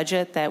governor's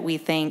budget that we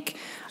think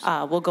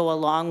will go a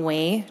long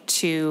way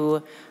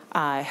to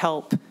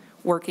help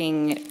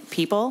working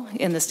people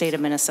in the state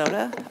of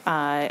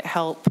Minnesota,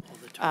 help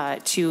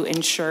to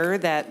ensure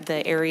that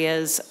the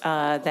areas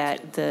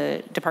that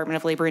the Department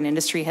of Labor and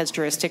Industry has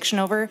jurisdiction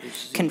over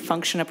can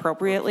function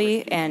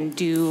appropriately and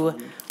do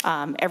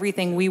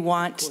everything we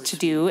want to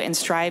do and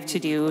strive to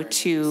do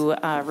to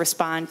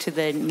respond to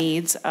the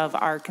needs of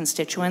our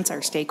constituents,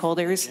 our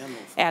stakeholders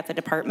at the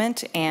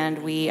department,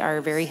 and we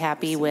are very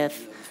happy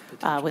with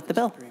the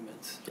bill.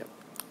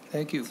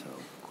 Thank you.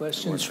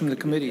 Questions from the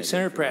committee.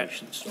 Senator Pratt.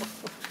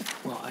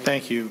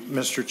 Thank you,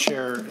 Mr.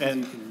 Chair.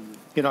 And,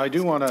 you know, I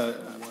do want to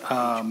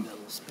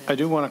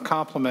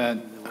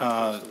compliment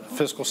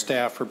fiscal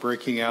staff for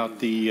breaking out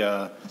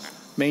the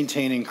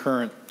maintaining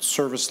current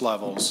service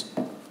levels.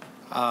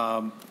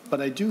 But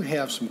I do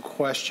have some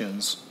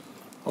questions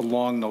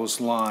along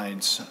those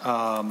lines.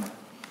 I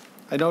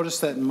noticed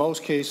that in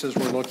most cases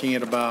we're looking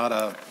at about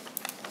a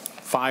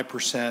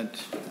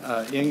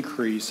 5%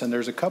 increase, and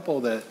there's a couple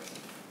that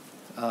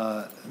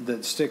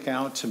that stick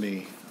out to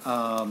me.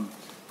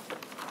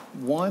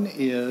 One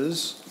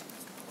is,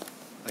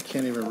 I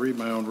can't even read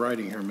my own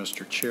writing here,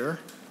 Mr. Chair.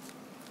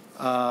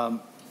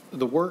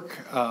 The work,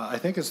 I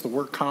think it's the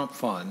work comp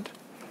fund.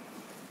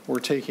 We're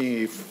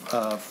taking a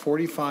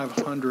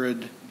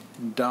 $4,500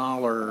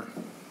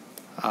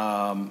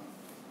 let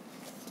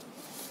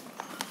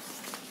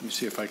me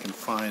see if I can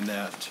find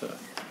that,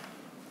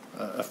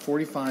 a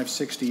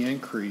 4560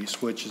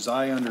 increase, which as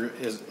I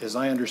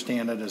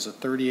understand it is a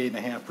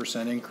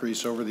 38.5%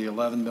 increase over the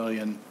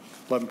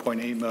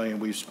 11.8 million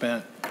we've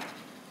spent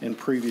in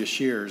previous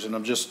years. And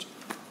I'm just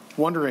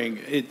wondering,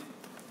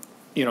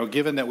 you know,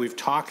 given that we've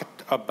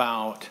talked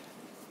about,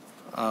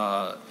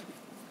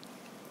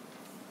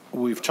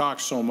 we've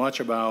talked so much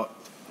about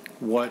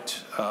what,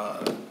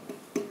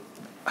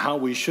 how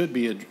we should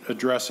be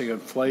addressing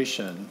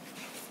inflation.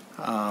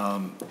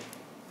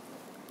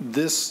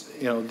 This,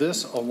 you know,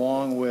 this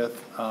along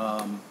with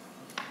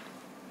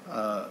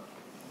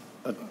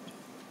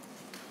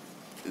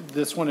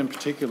this one in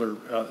particular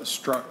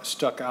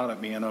stuck out at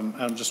me, and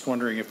I'm just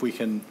wondering if we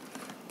can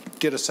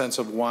get a sense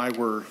of why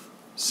we're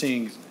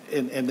seeing,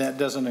 and that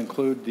doesn't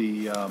include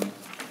the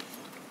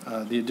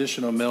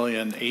additional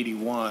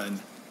 $1,081,000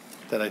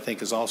 that I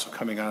think is also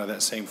coming out of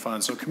that same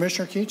fund. So,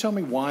 Commissioner, can you tell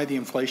me why the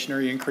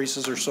inflationary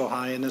increases are so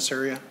high in this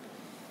area?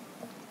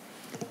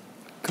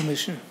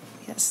 Commissioner.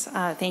 Yes,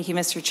 thank you,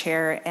 Mr.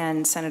 Chair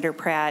and Senator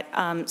Pratt.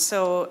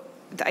 So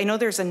I know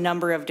there's a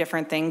number of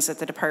different things at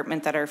the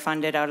department that are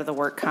funded out of the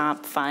work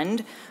comp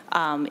fund.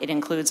 It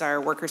includes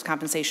our workers'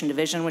 compensation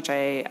division, which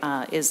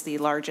is the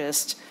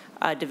largest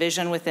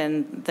division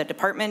within the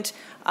department,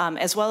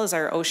 as well as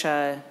our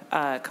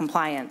OSHA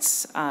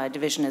compliance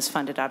division is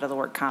funded out of the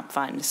work comp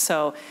fund.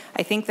 So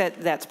I think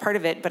that that's part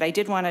of it, but I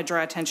did want to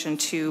draw attention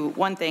to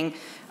one thing,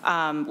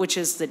 which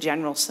is the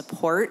general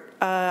support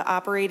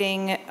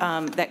operating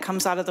that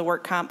comes out of the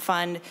work comp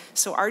fund.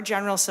 So our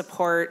general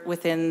support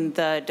within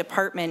the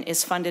department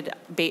is funded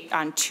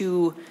on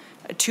two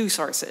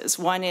sources.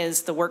 One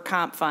is the work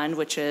comp fund,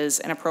 which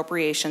is an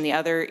appropriation. The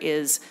other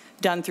is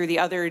done through the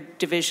other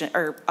division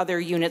or other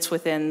units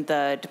within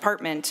the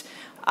department.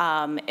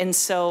 And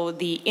so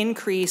the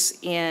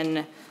increase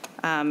in,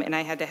 and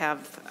I had to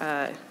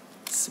have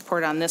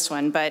support on this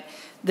one, but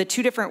the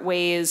two different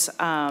ways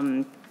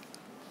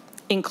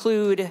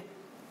include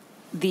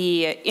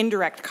the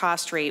indirect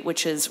cost rate,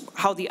 which is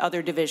how the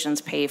other divisions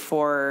pay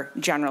for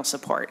general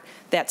support.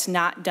 That's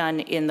not done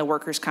in the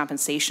workers'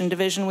 compensation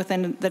division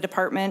within the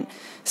department.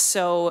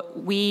 So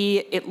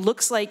it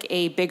looks like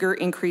a bigger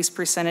increase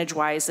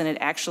percentage-wise than it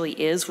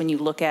actually is when you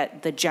look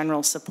at the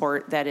general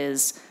support that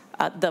is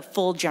the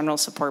full general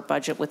support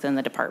budget within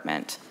the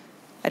department.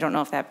 I don't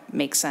know if that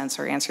makes sense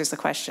or answers the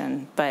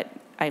question, but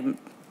I'm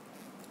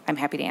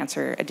happy to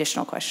answer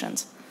additional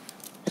questions.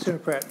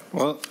 Senator Pratt.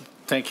 Well,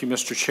 thank you,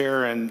 Mr.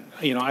 Chair. And,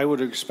 you know, I would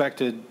have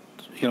expected,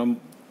 you know,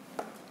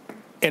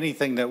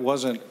 anything that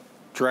wasn't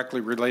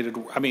directly related.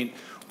 I mean,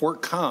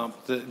 work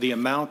comp, the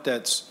amount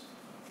that's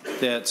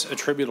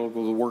attributable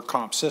to the work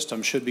comp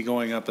system should be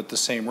going up at the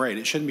same rate.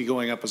 It shouldn't be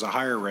going up as a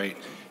higher rate.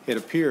 It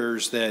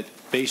appears that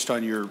based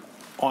on your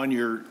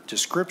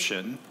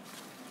description,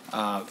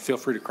 feel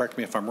free to correct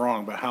me if I'm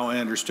wrong, but how I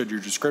understood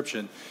your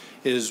description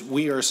is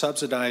we are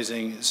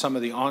subsidizing some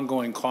of the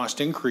ongoing cost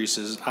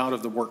increases out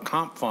of the work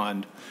comp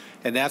fund,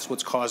 and that's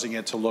what's causing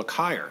it to look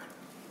higher.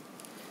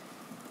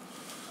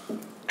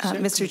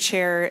 Mr.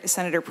 Chair,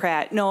 Senator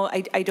Pratt, no,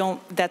 I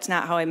don't, that's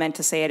not how I meant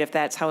to say it if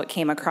that's how it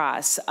came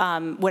across.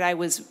 What I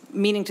was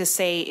meaning to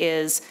say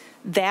is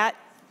that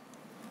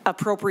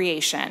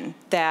appropriation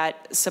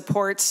that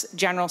supports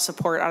general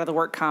support out of the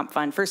work comp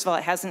fund. First of all,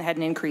 it hasn't had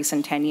an increase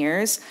in 10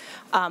 years,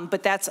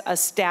 but that's a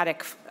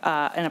static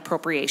an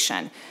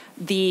appropriation.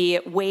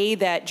 The way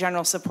that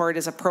general support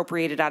is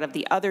appropriated out of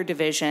the other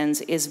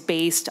divisions is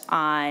based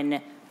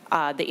on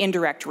the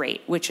indirect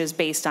rate, which is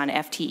based on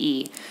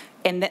FTE.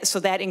 And so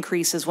that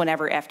increases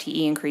whenever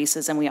FTE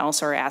increases, and we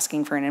also are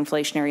asking for an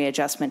inflationary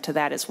adjustment to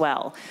that as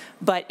well.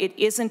 But it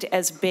isn't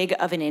as big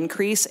of an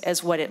increase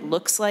as what it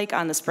looks like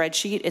on the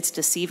spreadsheet. It's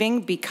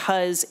deceiving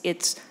because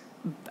it's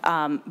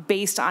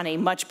based on a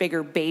much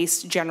bigger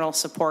base general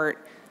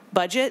support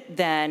budget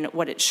than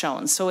what it's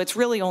shown. So it's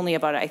really only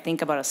about, I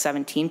think, about a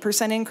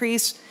 17%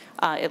 increase.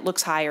 It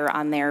looks higher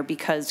on there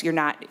because you're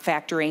not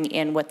factoring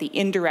in what the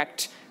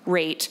indirect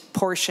rate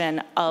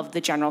portion of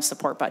the general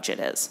support budget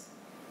is.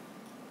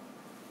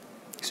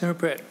 Senator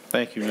Pratt.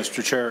 Thank you,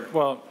 Mr. Chair.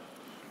 Well,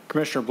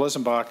 Commissioner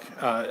Blisenbach,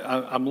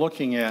 I'm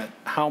looking at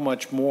how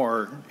much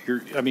more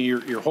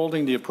you're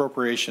holding the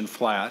appropriation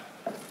flat,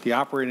 the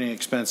operating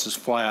expenses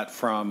flat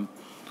from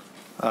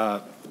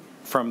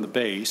the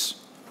base,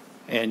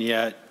 and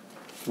yet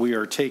we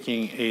are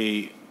taking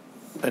an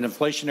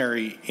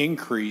inflationary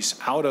increase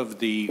out of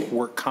the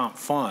work comp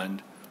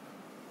fund.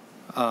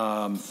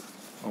 Oh,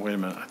 wait a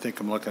minute. I think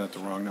I'm looking at the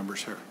wrong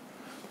numbers here.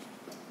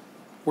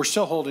 We're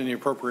still holding the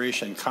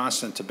appropriation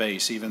constant to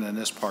base, even in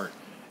this part,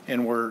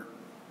 and we're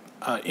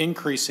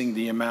increasing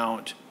the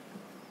amount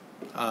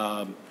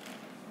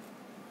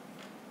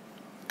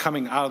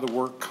coming out of the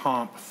work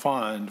comp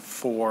fund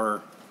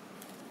for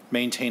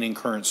maintaining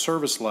current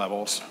service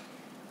levels,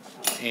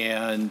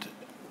 and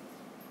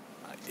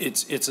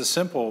it's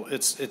simple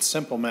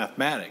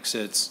mathematics.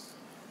 It's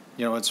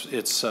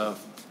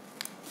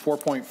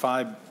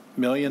 4.5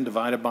 million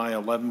divided by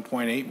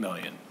 11.8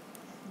 million,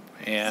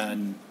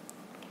 and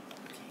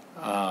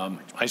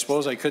I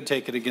suppose I could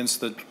take it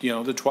against the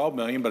 12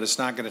 million, but it's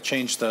not going to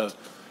change the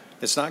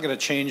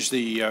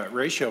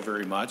ratio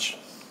very much.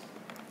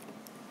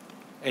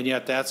 And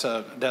yet that's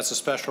a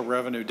special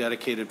revenue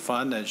dedicated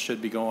fund that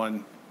should be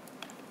going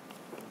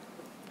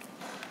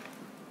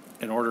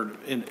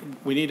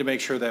we need to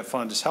make sure that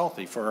fund is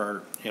healthy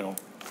for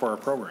our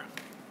program.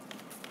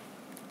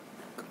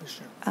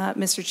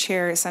 Mr.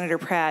 Chair, Senator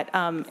Pratt,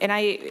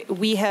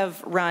 we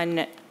have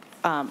run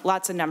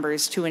lots of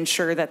numbers to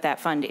ensure that that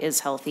fund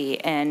is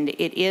healthy, and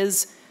it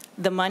is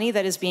the money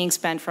that is being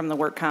spent from the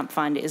work comp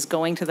fund is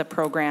going to the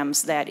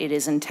programs that it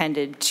is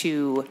intended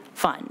to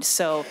fund.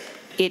 So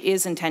it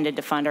is intended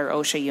to fund our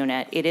OSHA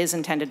unit. It is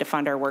intended to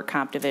fund our work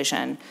comp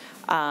division.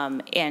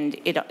 And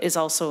it is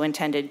also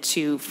intended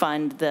to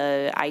fund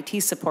the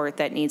IT support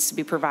that needs to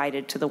be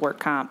provided to the work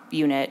comp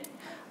unit.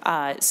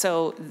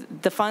 So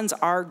the funds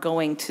are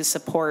going to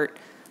support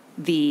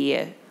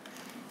the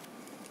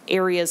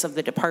areas of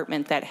the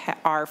department that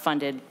are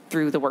funded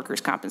through the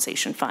workers'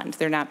 compensation fund.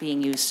 They're not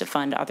being used to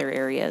fund other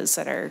areas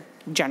that are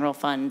general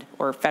fund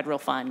or federal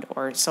fund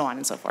or so on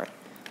and so forth.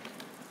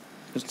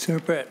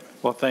 Senator Pratt.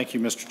 Well, thank you,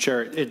 Mr.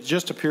 Chair. It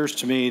just appears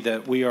to me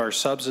that we are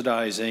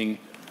subsidizing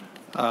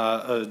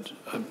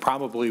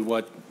probably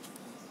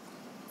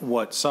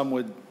what some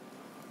would,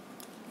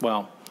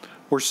 well,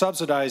 we're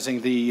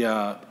subsidizing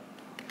the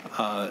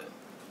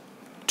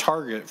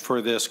target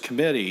for this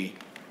committee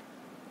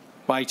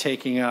by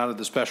taking out of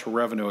the special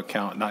revenue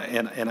account.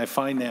 And I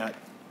find that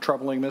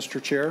troubling,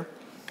 Mr. Chair,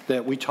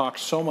 that we talked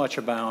so much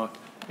about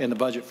in the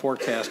budget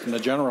forecast and the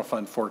general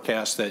fund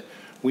forecast that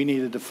we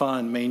needed to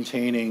fund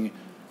maintaining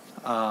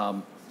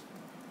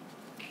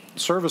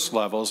service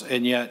levels,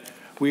 and yet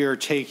we are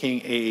taking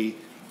a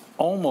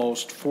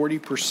almost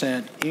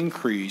 40%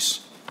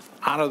 increase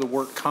out of the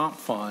work comp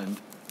fund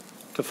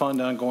to fund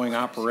ongoing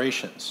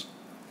operations.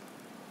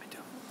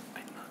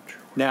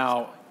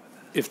 Now,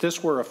 if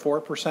this were a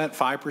 4%,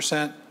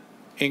 5%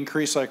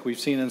 increase like we've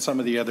seen in some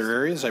of the other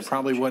areas, I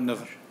probably wouldn't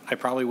have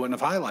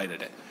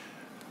highlighted it.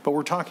 But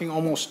we're talking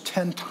almost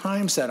 10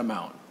 times that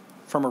amount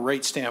from a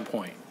rate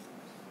standpoint.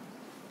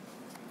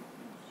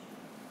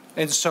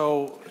 And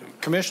so,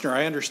 Commissioner,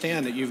 I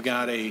understand that you've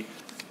got a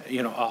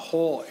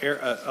whole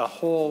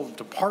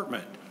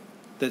department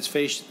that's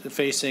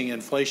facing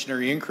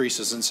inflationary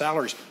increases in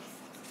salaries.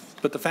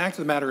 But the fact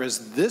of the matter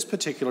is this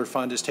particular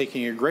fund is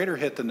taking a greater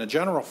hit than the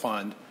general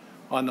fund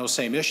on those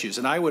same issues.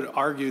 And I would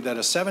argue that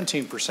a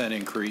 17%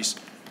 increase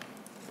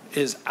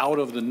is out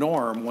of the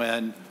norm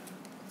when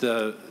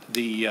the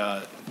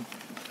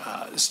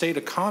state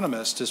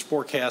economist has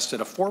forecasted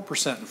a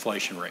 4%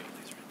 inflation rate.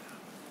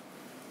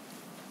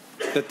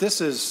 That this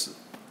is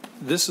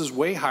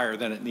way higher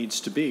than it needs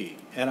to be.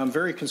 And I'm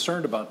very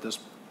concerned about this,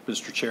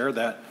 Mr. Chair,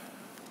 that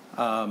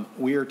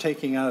we are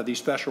taking out of these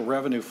special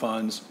revenue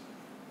funds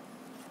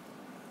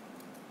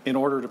in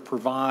order to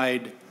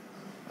provide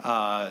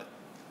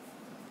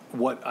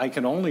what I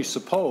can only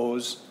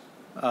suppose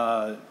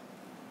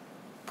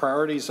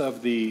priorities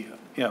of the,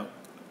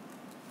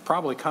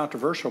 probably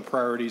controversial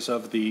priorities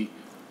of the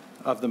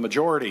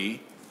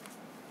majority,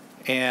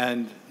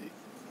 and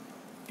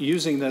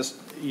using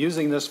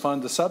this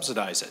fund to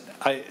subsidize it.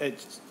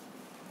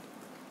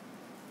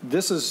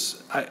 this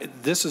is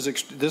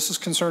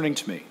concerning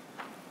to me.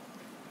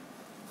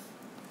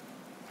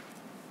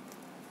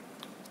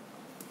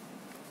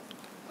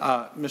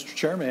 Mr.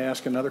 Chair, may I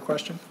ask another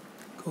question?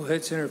 Go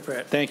ahead, Senator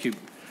Pratt. Thank you.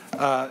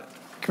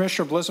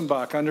 Commissioner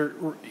Blissenbach,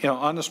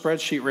 on the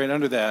spreadsheet right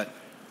under that,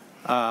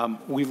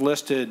 we've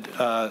listed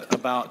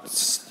about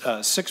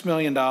 $6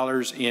 million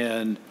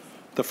in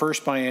the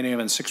first biennium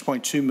and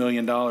 $6.2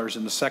 million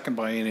in the second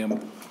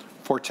biennium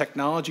for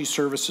technology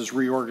services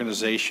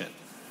reorganization.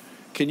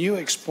 Can you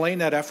explain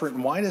that effort,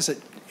 and why does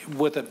it,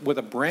 with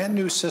a brand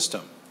new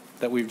system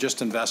that we've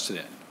just invested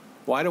in,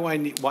 why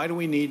do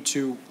we need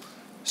to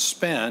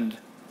spend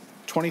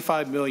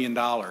 $25 million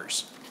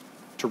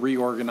to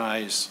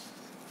reorganize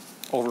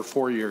over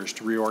 4 years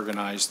to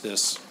reorganize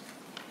this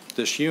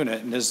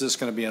unit, and is this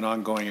going to be an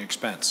ongoing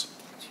expense?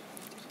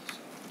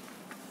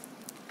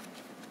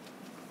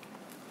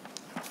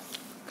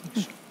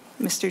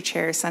 Mr.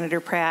 Chair, Senator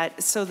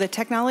Pratt, so the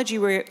technology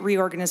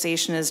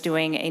reorganization is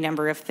doing a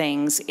number of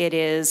things. It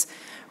is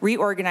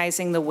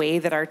reorganizing the way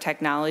that our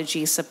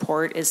technology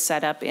support is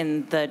set up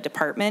in the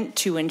department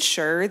to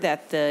ensure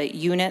that the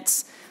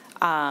units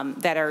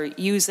that are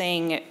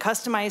using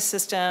customized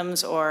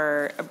systems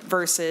or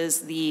versus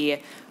the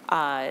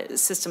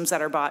systems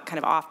that are bought kind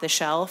of off the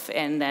shelf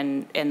and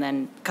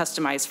then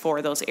customized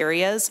for those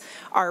areas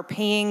are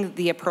paying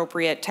the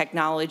appropriate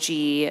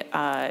technology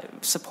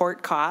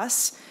support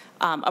costs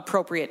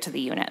appropriate to the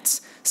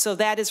units. So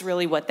that is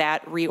really what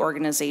that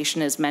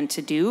reorganization is meant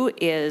to do,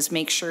 is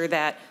make sure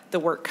that the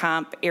work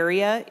comp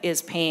area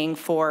is paying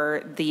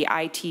for the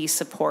IT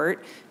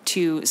support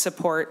to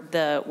support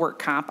the work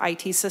comp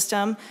IT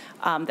system,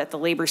 that the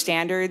labor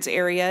standards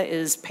area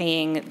is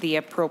paying the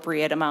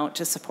appropriate amount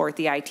to support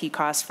the IT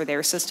costs for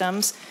their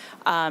systems.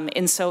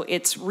 And so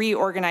it's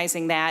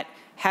reorganizing that,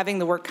 having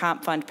the work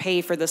comp fund pay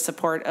for the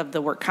support of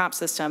the work comp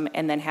system,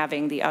 and then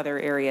having the other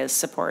areas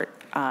support,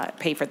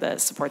 pay for the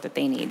support that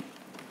they need.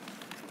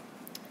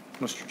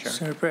 Mr. Chair.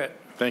 Senator Pratt.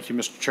 Thank you,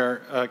 Mr.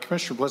 Chair.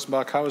 Commissioner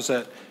Blissenbach, how is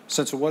that,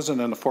 since it wasn't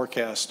in the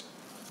forecast,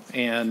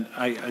 and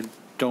I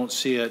don't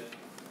see it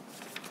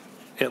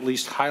at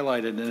least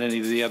highlighted in any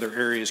of the other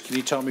areas, can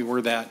you tell me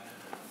where that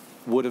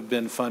would have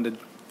been funded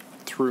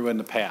through in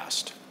the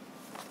past?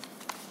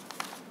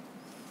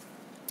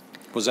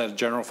 Was that a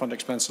general fund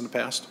expense in the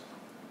past?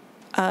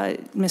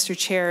 Mr.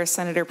 Chair,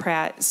 Senator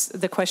Pratt,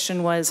 the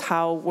question was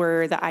how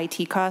were the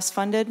IT costs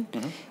funded?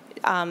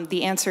 Mm-hmm.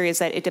 The answer is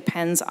that it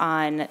depends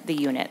on the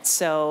unit.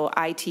 So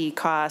IT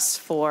costs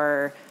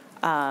for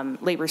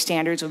labor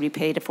standards would be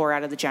paid for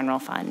out of the general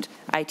fund.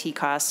 IT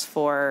costs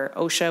for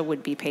OSHA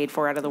would be paid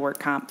for out of the work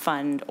comp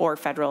fund or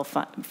federal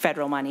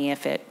money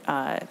if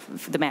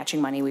the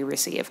matching money we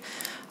receive.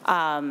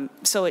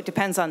 So it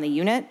depends on the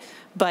unit,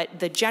 but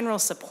the general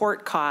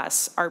support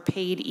costs are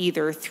paid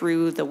either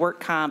through the work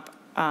comp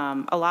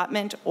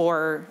allotment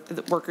or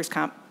the workers'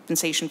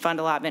 compensation fund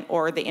allotment,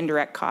 or the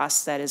indirect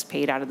costs that is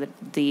paid out of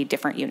the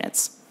different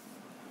units.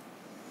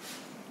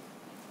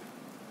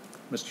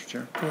 Mr.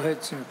 Chair. Go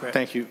ahead, Senator Pratt.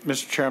 Thank you,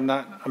 Mr. Chair. I'm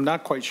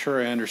not quite sure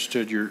I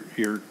understood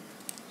your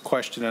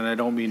question, and I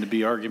don't mean to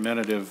be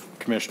argumentative,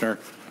 Commissioner.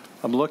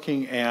 I'm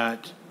looking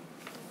at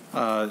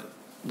the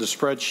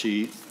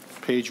spreadsheet,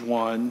 page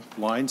 1,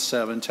 line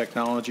 7,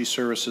 technology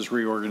services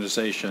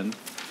reorganization.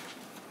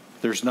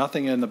 There's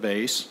nothing in the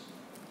base,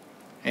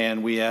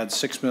 and we add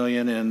 $6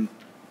 million in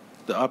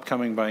the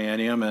upcoming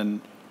biennium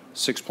and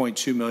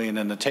 $6.2 million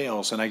in the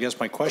tails. And I guess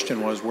my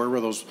question was, where were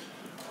those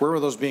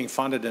being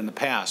funded in the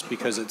past?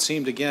 Because it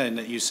seemed again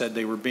that you said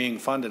they were being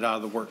funded out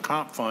of the work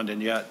comp fund,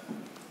 and yet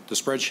the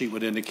spreadsheet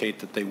would indicate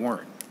that they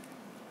weren't.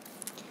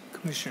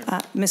 Commissioner.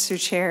 Mr.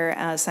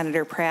 Chair,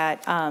 Senator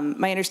Pratt,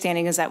 my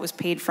understanding is that was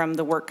paid from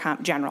the work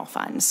comp general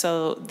fund.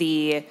 So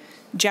the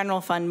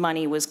general fund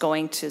money was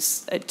going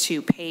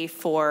to pay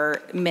for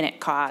minute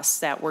costs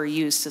that were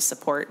used to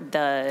support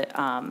the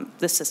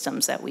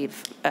systems that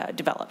we've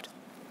developed.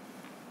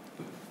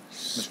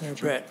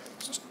 Senator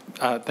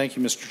Pratt. Thank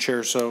you, Mr.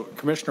 Chair. So,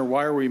 Commissioner,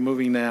 why are we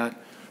moving that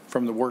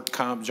from the work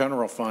comp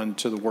general fund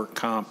to the work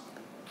comp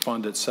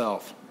fund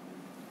itself?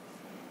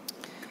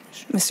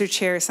 Mr.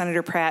 Chair,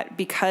 Senator Pratt,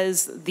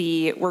 because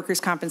the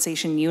workers'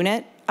 compensation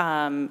unit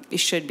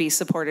should be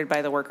supported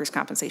by the workers'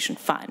 compensation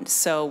fund.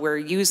 So we're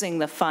using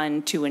the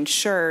fund to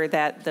ensure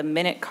that the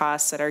minute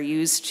costs that are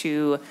used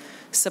to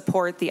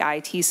support the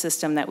IT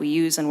system that we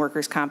use in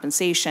workers'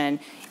 compensation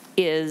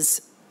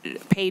is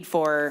paid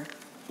for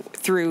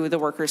through the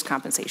workers'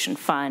 compensation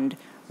fund,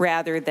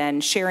 rather than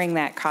sharing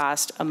that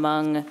cost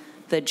among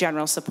the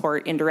general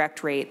support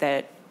indirect rate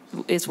that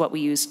is what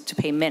we use to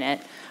pay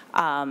minute,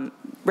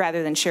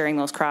 rather than sharing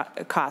those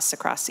costs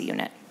across the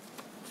unit.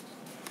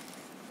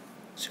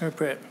 Senator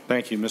Pratt.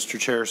 Thank you, Mr.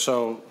 Chair.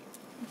 So,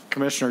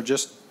 Commissioner,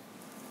 just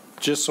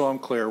so I'm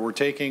clear, we're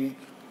taking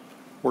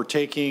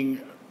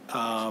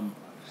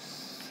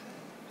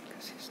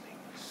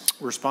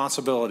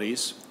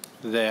responsibilities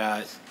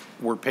that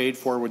were paid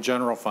for with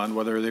general fund,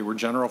 whether they were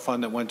general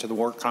fund that went to the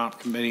work comp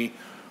committee,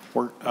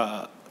 or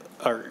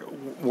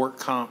work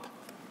comp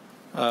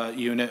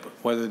unit,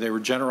 whether they were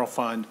general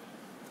fund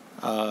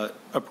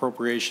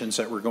appropriations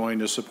that we're going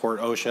to support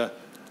OSHA.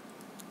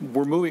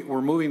 We're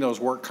moving those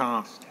work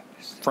comp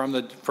from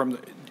the,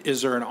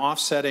 is there an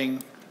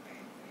offsetting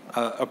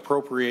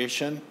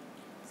appropriation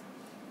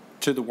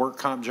to the work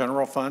comp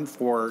general fund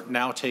for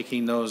now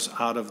taking those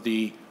out of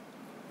the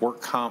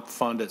work comp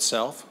fund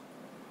itself?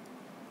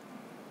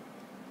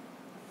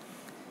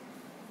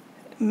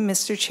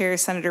 Mr. Chair,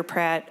 Senator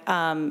Pratt,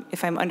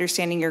 if I'm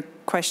understanding your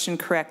question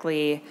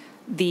correctly,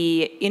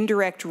 the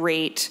indirect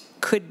rate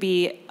could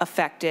be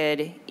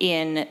affected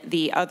in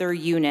the other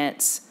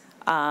units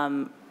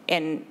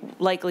and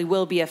likely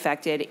will be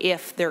affected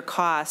if their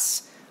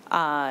costs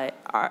are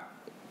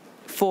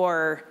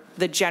for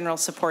the general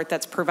support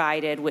that's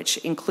provided, which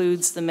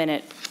includes the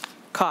minute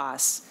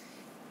costs,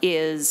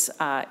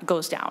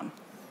 goes down.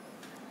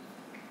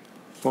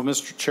 Well,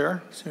 Mr.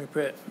 Chair, Senator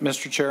Pratt.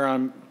 Mr. Chair,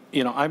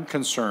 I'm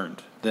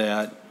concerned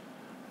that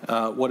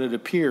what it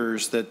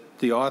appears that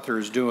the author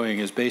is doing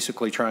is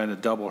basically trying to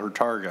double her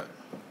target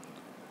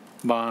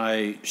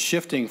by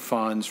shifting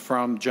funds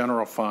from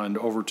general fund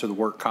over to the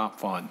work comp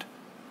fund.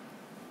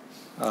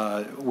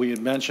 We had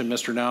mentioned,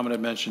 Mr. Nauman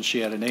had mentioned she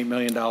had an $8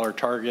 million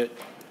target,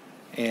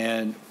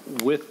 and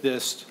with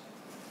this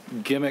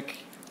gimmick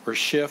or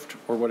shift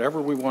or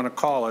whatever we want to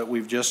call it,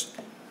 we've just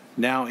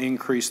now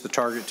increased the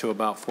target to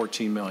about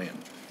 14 million.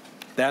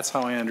 That's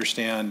how I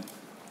understand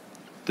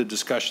the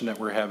discussion that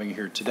we're having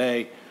here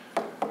today.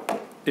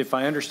 If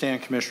I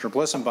understand Commissioner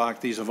Blissenbach,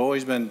 these have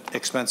always been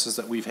expenses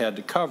that we've had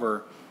to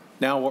cover.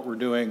 Now what we're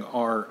doing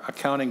are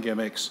accounting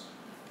gimmicks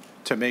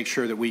to make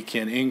sure that we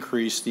can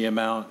increase the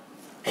amount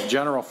of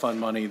general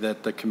fund money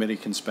that the committee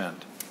can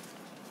spend.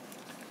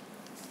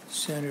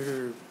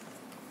 Senator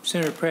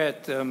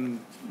Pratt,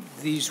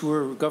 these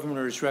were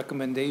governor's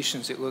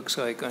recommendations, it looks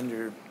like,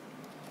 under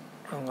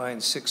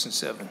lines 6 and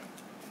 7.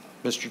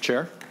 Mr.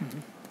 Chair?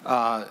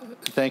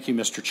 Thank you,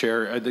 Mr.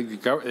 Chair. I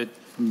think it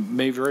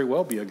may very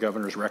well be a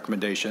governor's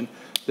recommendation.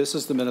 This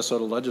is the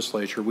Minnesota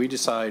legislature. We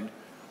decide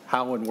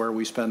how and where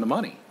we spend the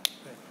money,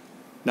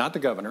 not the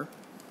governor.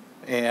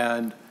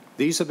 And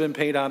these have been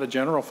paid out of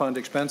general fund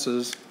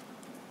expenses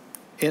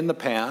in the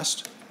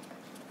past.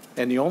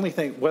 And the only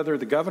thing, whether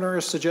the governor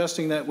is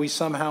suggesting that we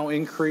somehow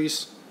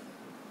increase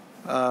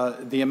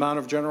the amount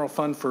of general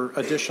fund for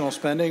additional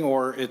spending,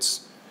 or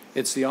it's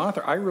the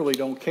author, I really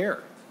don't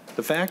care.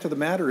 The fact of the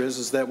matter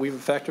is that we've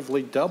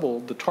effectively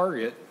doubled the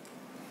target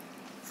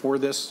for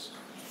this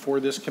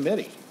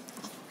committee.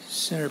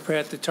 Senator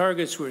Pratt, the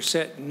targets were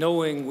set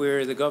knowing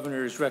where the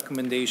governor's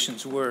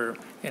recommendations were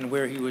and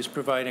where he was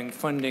providing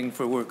funding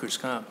for workers'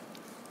 comp.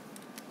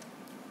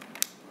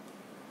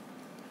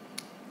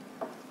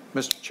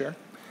 Mr. Chair?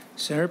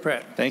 Senator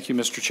Pratt. Thank you,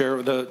 Mr.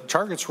 Chair. The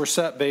targets were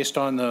set based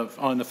on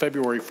the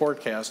February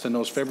forecast, and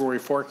those February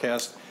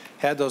forecasts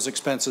had those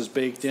expenses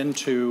baked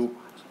into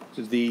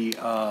the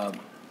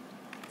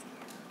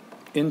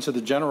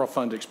general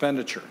fund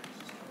expenditure.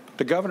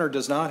 The governor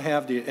does not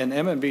have and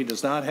MMB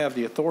does not have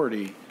the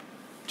authority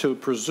to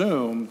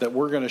presume that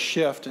we're going to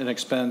shift an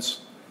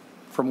expense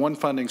from one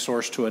funding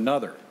source to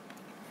another.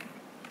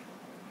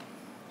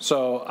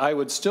 So I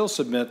would still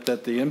submit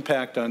that the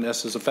impact on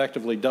this is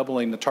effectively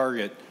doubling the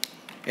target,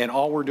 and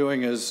all we're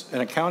doing is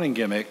an accounting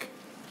gimmick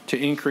to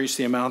increase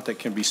the amount that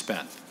can be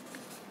spent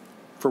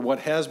for what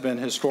has been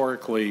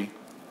historically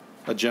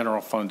a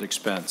general fund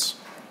expense.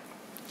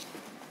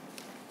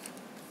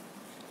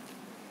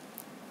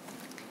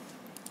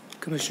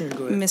 Commissioner,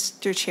 go ahead.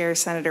 Mr. Chair,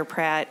 Senator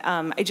Pratt,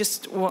 I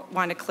just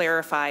want to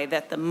clarify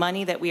that the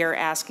money that we are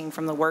asking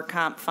from the work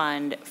comp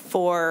fund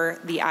for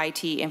the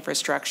IT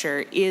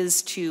infrastructure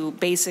is to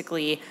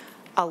basically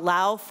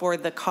allow for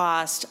the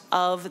cost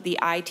of the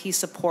IT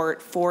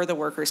support for the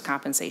workers'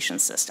 compensation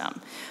system.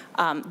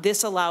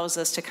 This allows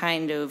us to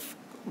kind of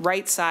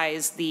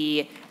right-size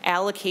the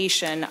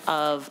allocation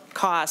of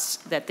costs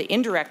that the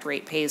indirect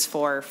rate pays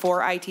for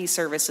IT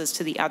services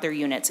to the other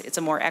units. It's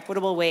a more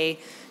equitable way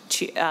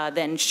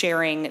than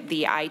sharing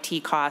the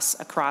IT costs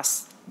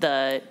across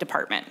the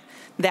department.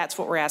 That's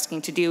what we're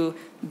asking to do.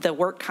 The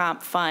work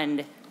comp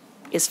fund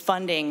is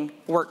funding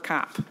work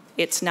comp.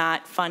 It's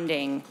not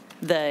funding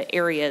the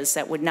areas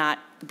that would not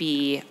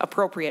be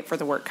appropriate for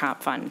the work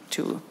comp fund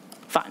to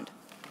fund.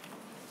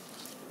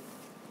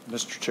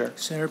 Mr. Chair.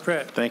 Senator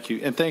Pratt. Thank you,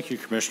 and thank you,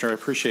 Commissioner. I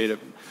appreciate it.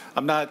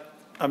 I'm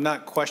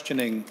not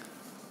questioning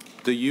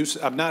the use.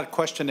 I'm not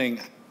questioning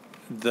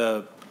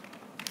the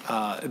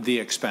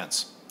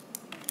expense.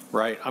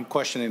 Right, I'm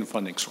questioning the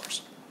funding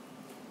source,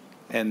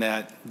 and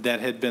that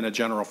had been a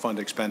general fund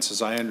expense.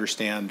 As I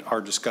understand our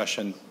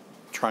discussion,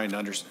 trying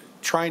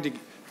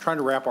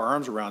to wrap our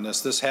arms around this.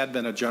 This had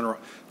been a general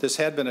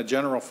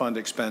fund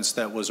expense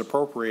that was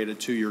appropriated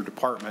to your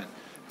department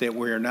that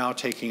we are now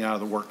taking out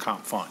of the work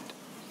comp fund,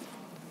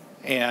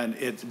 and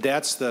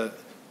that's the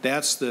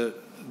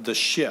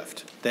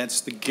shift.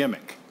 That's the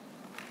gimmick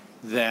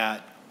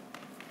that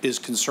is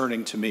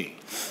concerning to me.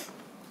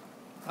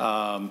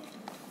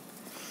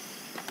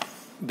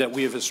 That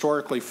we have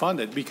historically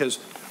funded, because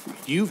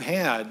you've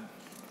had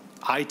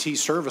IT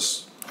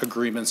service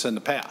agreements in the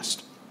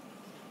past.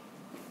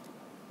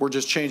 We're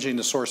just changing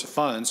the source of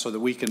funds so that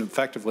we can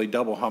effectively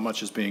double how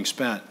much is being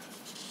spent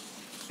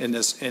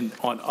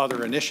on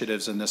other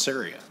initiatives in this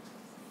area.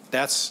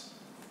 That's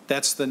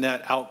the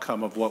net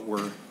outcome of what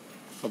we're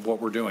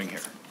doing here.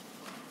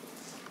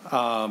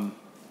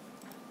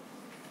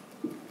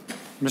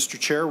 Mr.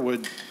 Chair,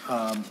 would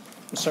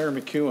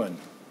Senator McEwen?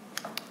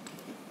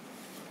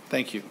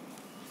 Thank you.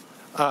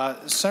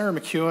 Senator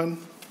McEwen,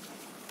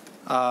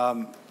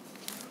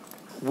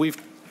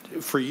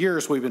 for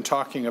years we've been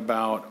talking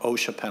about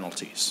OSHA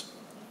penalties.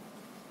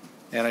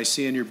 And I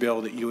see in your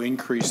bill that you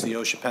increase the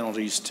OSHA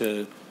penalties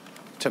to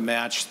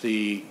match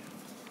the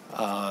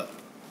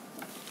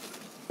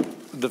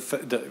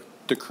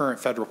current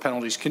federal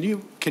penalties. Can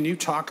you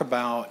talk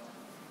about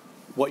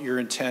what your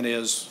intent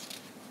is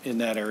in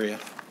that area?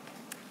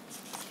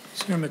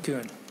 Senator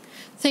McEwen.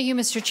 Thank you,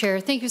 Mr. Chair.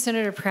 Thank you,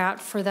 Senator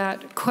Pratt, for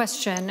that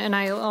question. And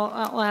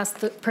I'll ask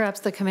perhaps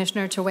the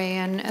commissioner to weigh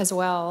in as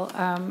well.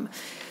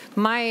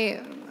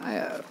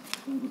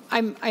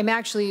 I'm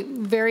actually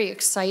very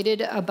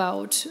excited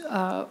about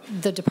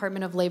the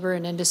Department of Labor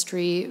and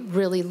Industry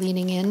really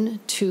leaning in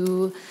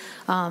to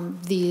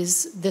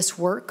this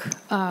work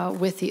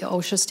with the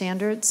OSHA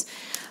standards.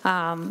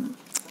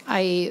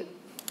 I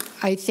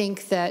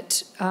think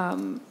that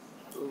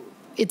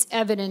it's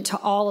evident to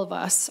all of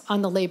us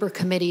on the Labor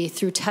Committee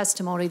through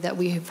testimony that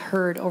we have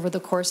heard over the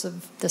course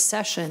of the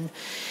session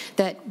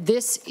that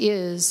this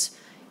is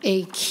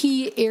a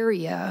key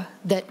area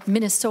that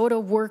Minnesota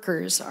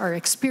workers are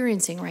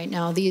experiencing right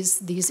now,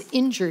 these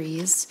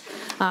injuries,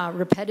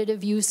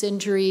 repetitive use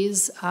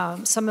injuries,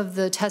 some of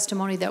the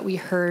testimony that we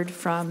heard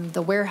from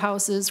the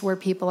warehouses where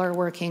people are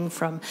working,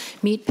 from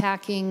meat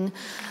packing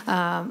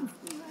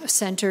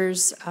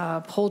centers,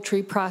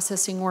 poultry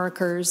processing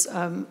workers,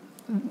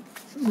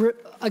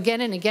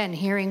 again and again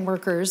hearing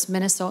workers,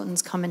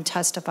 Minnesotans, come and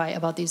testify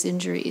about these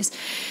injuries.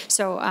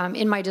 So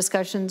in my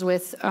discussions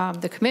with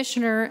the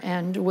commissioner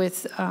and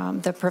with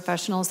the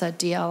professionals at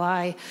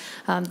DLI,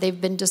 they've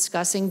been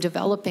discussing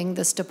developing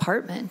this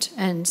department,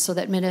 and so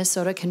that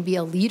Minnesota can be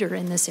a leader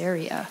in this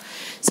area.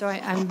 So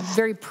I'm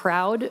very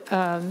proud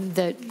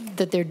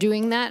that they're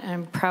doing that, and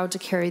I'm proud to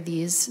carry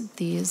these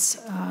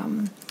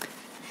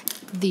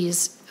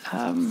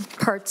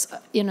parts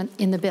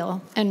in the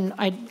bill. And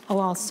I'll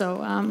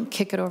also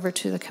kick it over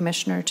to the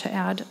commissioner to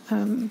add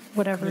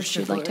whatever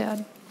she'd like to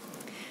add.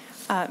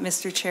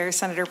 Mr. Chair,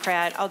 Senator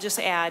Pratt, I'll just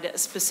add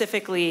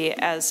specifically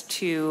as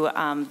to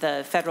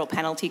the federal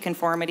penalty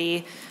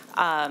conformity.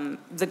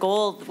 The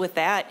goal with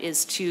that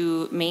is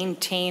to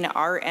maintain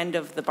our end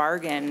of the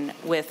bargain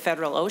with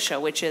federal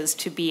OSHA, which is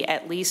to be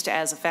at least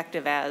as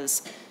effective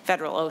as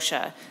federal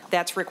OSHA.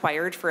 That's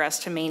required for us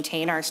to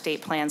maintain our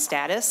state plan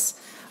status.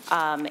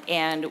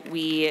 And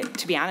we,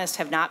 to be honest,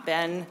 have not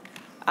been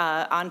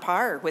on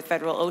par with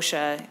federal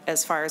OSHA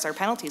as far as our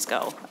penalties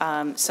go.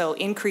 So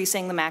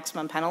increasing the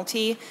maximum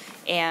penalty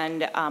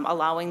and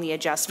allowing the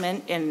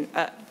adjustment in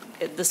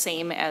the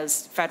same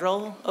as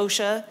federal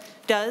OSHA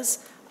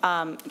does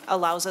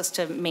allows us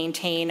to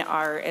maintain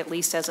our at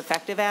least as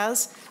effective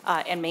as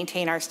and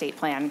maintain our state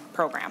plan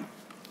program.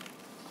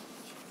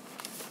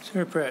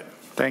 Senator Pratt.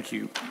 Thank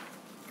you,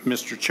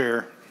 Mr.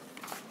 Chair.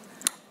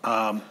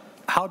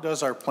 How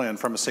does our plan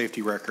from a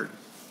safety record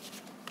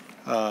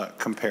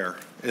compare?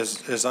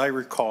 As I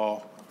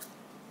recall,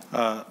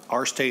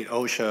 our state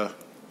OSHA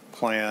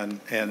plan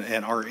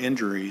and our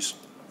injuries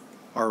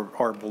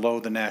are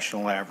below the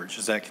national average.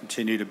 Does that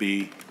continue to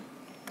be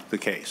the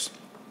case?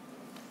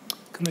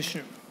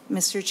 Commissioner.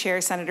 Mr.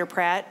 Chair, Senator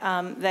Pratt,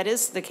 that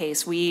is the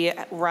case. We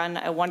run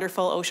a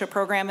wonderful OSHA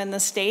program in the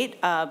state,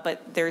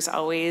 but there's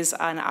always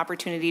an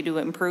opportunity to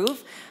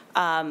improve.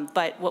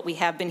 But what we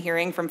have been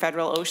hearing from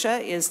federal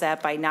OSHA is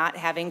that by not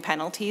having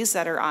penalties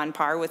that are on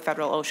par with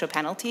federal OSHA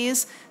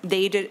penalties,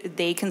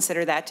 they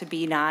consider that to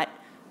be not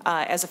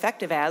as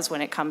effective as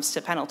when it comes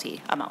to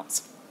penalty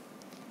amounts.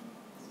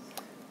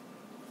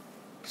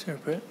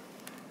 Senator Pratt.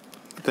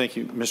 Thank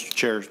you, Mr.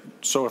 Chair.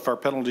 So if our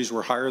penalties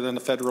were higher than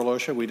the federal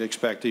OSHA, we'd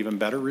expect even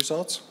better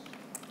results?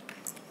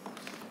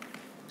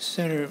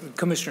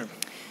 Commissioner.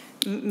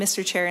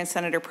 Mr. Chair and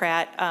Senator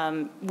Pratt,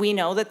 we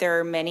know that there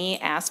are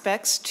many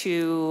aspects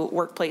to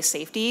workplace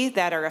safety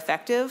that are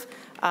effective.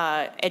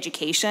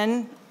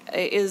 Education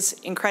is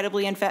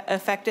incredibly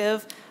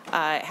effective.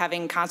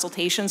 Having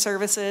consultation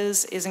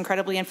services is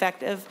incredibly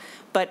effective,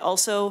 but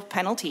also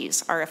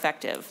penalties are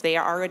effective. They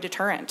are a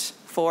deterrent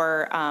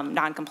for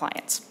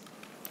noncompliance.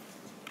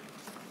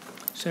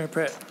 Senator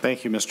Pratt.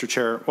 Thank you, Mr.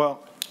 Chair.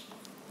 Well,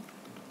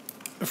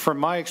 from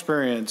my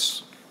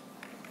experience,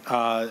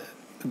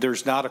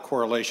 there's not a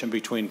correlation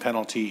between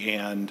penalty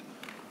and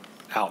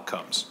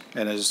outcomes.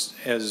 And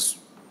as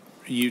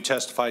you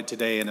testified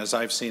today and as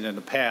I've seen in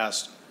the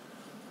past,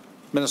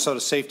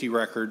 Minnesota's safety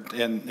record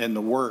and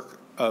the work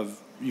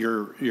of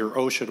your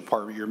OSHA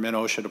department, your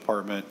Min-OSHA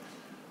department,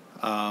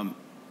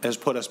 has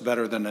put us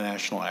better than the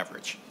national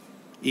average.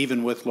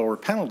 Even with lower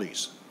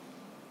penalties,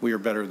 we are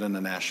better than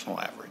the national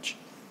average.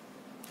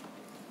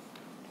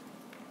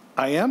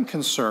 I am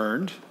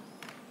concerned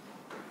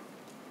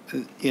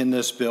in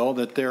this bill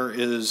that there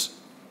is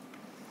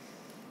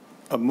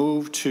a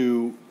move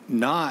to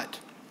not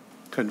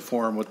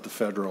conform with the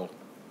federal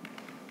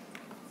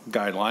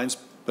guidelines,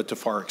 but to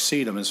far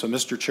exceed them. And so,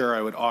 Mr. Chair,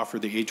 I would offer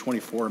the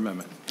A24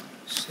 amendment.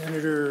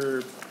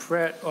 Senator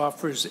Pratt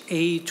offers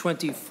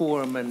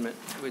A24 amendment,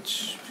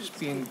 which is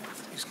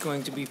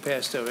going to be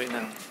passed out right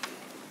now.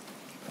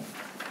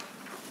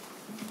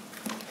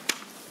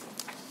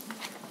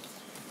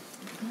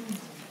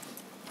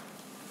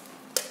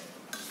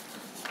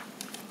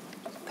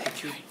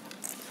 Thank you.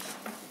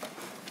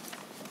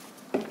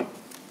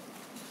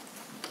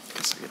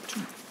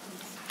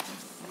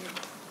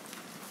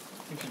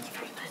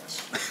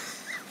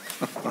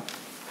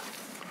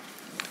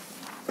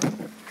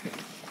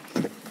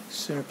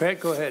 Senator Pratt,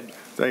 go ahead.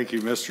 Thank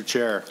you, Mr.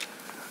 Chair.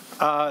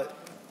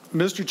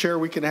 Mr. Chair,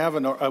 we can have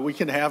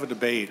a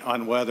debate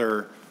on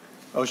whether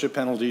OSHA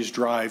penalties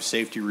drive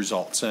safety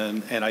results,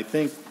 and I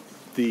think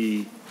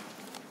the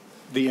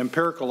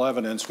empirical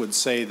evidence would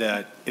say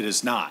that it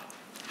is not.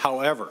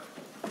 However,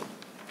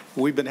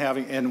 we've been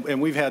having,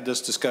 and we've had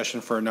this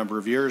discussion for a number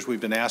of years.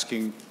 We've been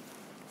asking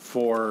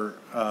for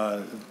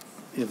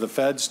the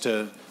feds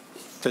to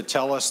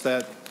tell us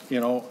that,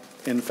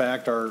 in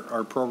fact,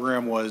 our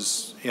program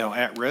was,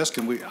 at risk,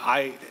 and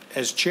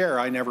as chair,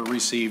 I never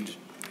received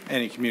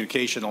any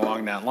communication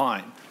along that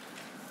line.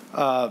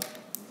 But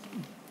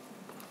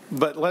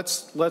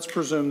let's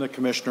presume the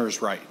commissioner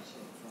is right.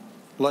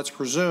 Let's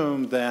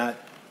presume that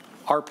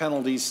our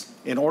penalties,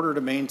 in order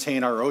to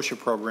maintain our OSHA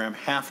program,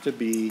 have to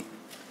be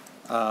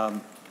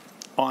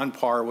on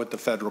par with the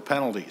federal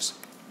penalties.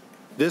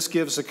 This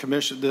gives the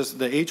commission, the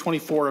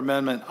A24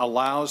 amendment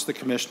allows the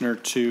commissioner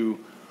to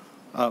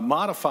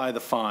modify the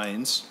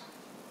fines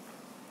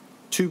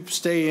to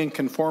stay in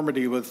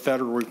conformity with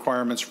federal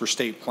requirements for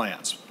state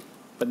plans,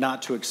 but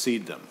not to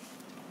exceed them.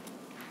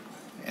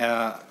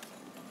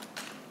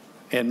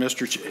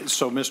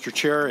 Mr.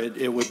 Chair,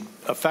 it would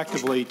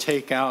effectively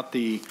take out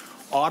the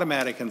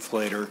automatic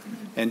inflator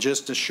and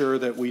just assure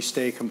that we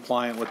stay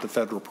compliant with the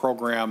federal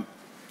program.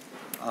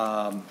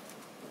 And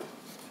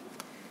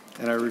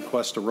I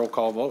request a roll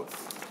call vote.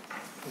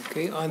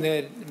 Okay, on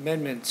that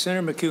amendment,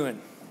 Senator McEwen.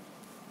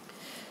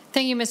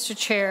 Thank you, Mr.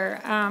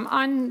 Chair.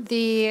 On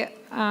the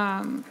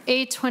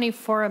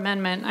A24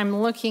 amendment, I'm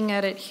looking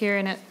at it here,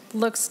 and it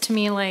looks to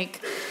me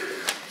like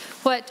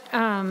what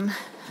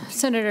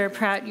Senator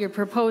Pratt, you're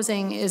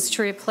proposing is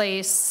to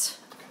replace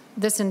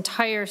this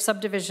entire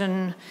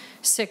subdivision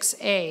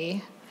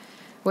 6A,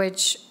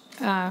 which,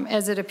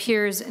 as it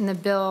appears in the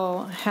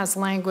bill, has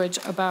language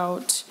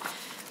about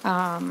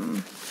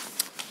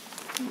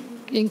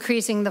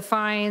increasing the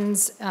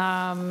fines,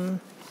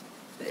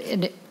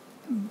 in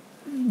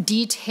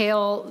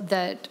detail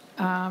that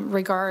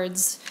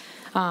regards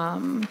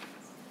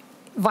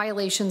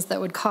violations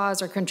that would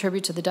cause or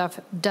contribute to the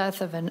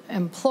death of an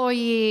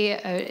employee.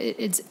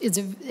 It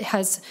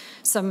has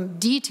some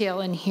detail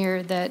in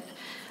here that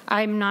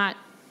I'm not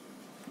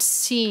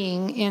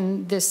seeing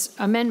in this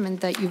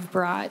amendment that you've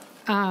brought.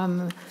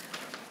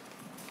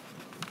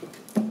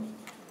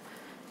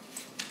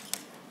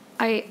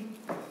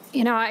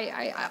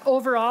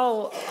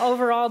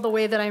 Overall, the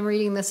way that I'm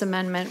reading this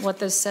amendment, what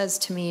this says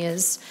to me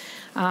is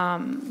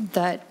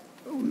that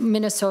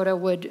Minnesota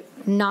would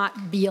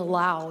not be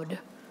allowed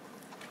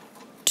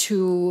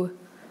to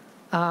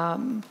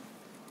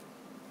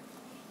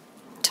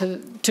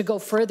go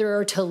further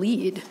or to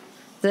lead.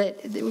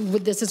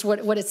 This is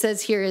what it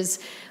says here is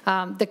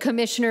the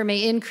commissioner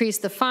may increase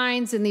the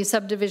fines in these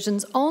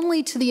subdivisions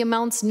only to the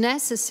amounts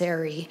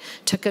necessary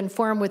to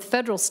conform with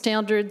federal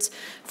standards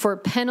for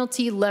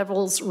penalty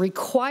levels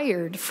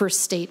required for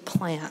state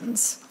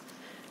plans.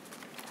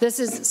 This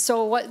is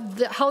so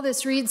how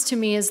this reads to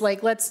me is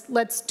like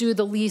let's do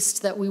the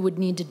least that we would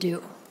need to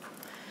do,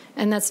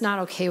 and that's not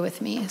okay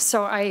with me.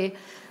 So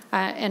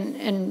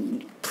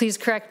and please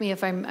correct me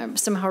if I'm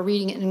somehow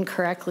reading it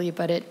incorrectly,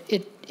 but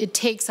it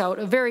takes out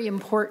a very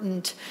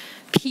important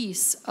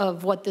piece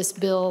of what this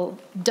bill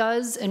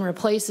does and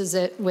replaces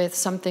it with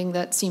something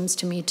that seems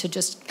to me to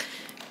just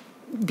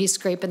be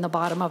scraping the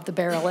bottom of the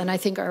barrel. And I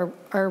think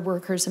our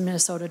workers in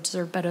Minnesota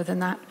deserve better than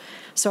that.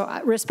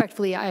 So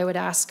respectfully, I would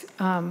ask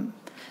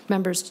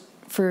members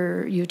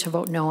for you to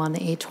vote no on the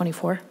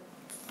A24.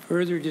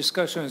 Further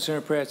discussion on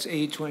Senator Pratt's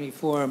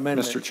A24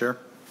 amendment. Mr. Chair.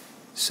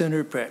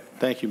 Senator Pratt.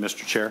 Thank you,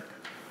 Mr. Chair.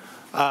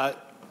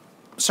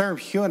 Senator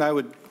McEwen,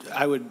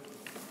 I would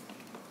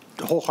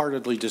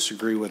wholeheartedly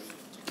disagree with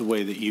the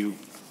way that you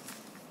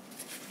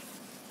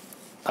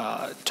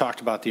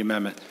talked about the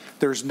amendment.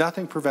 There's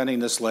nothing preventing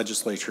this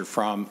legislature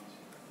from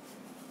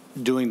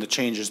doing the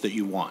changes that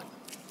you want.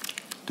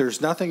 There's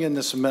nothing in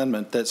this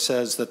amendment that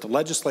says that the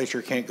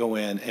legislature can't go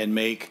in and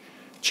make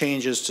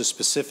changes to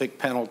specific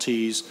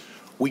penalties.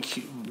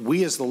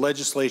 We as the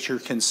legislature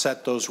can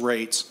set those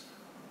rates.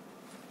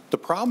 The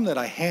problem that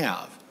I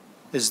have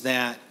is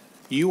that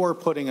you are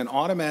putting an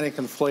automatic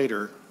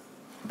inflator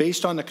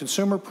based on the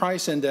consumer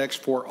price index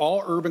for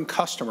all urban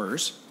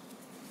customers,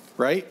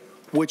 right,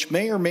 which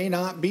may or may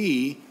not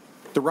be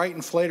the right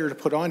inflator to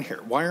put on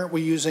here. Why aren't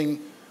we using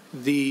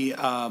the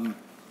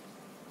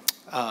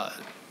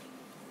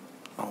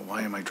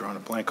why am I drawing a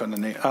blank on the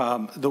name?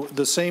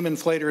 The same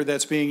inflator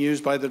that's being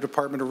used by the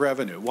Department of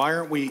Revenue.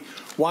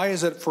 Why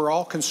is it for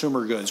all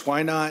consumer goods?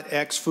 Why not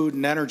X food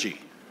and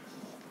energy?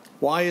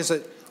 Why is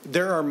it,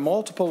 there are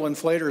multiple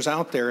inflators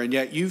out there, and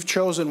yet you've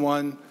chosen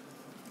one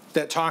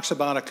that talks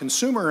about a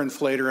consumer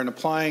inflator and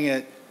applying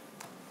it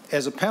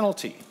as a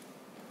penalty.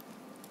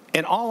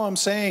 And all I'm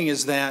saying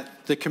is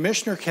that the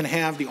commissioner can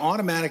have the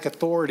automatic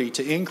authority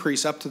to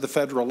increase up to the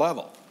federal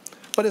level,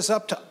 but it's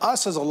up to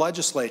us as a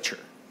legislature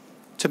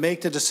to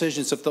make the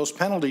decisions if those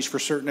penalties for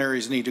certain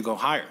areas need to go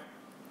higher.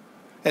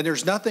 And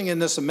there's nothing in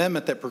this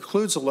amendment that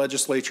precludes the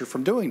legislature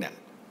from doing that.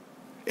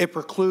 It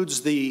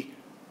precludes the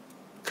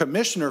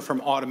commissioner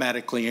from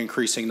automatically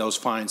increasing those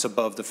fines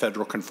above the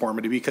federal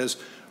conformity because,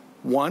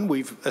 one,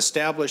 we've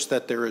established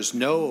that there is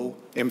no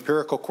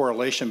empirical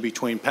correlation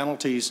between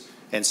penalties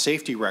and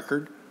safety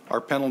record. Our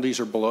penalties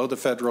are below the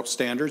federal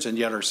standards, and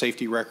yet our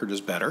safety record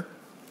is better.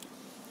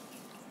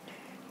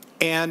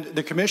 And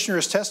the commissioner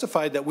has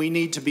testified that we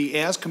need to be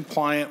as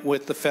compliant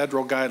with the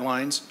federal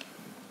guidelines,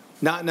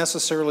 not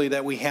necessarily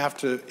that we have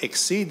to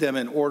exceed them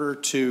in order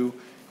to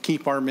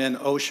keep our MN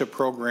OSHA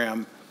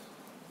program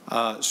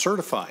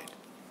certified.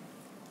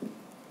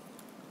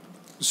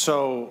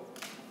 So,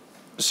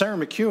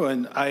 Senator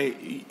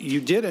McEwen, you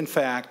did in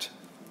fact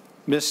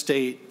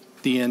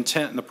misstate the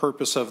intent and the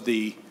purpose of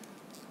the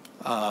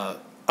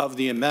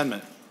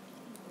amendment,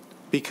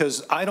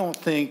 because I don't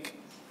think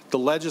the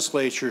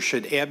legislature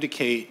should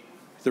abdicate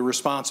the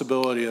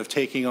responsibility of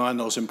taking on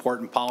those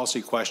important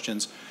policy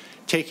questions,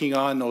 taking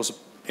on those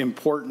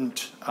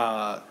important,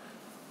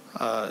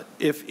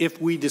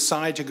 if we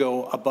decide to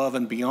go above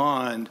and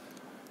beyond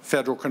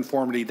federal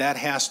conformity, that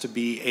has to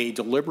be a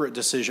deliberate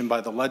decision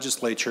by the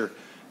legislature,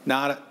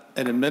 not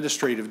an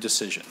administrative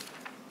decision.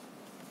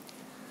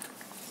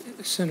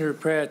 Senator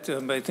Pratt,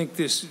 I think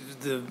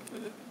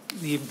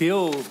the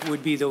bill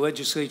would be the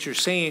legislature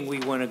saying we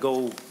want to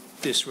go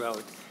this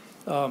route.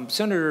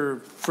 Senator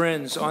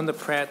Friends, on the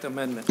Pratt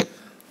amendment.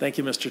 Thank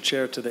you, Mr.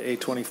 Chair. To the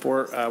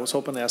A24, I was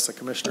hoping to ask the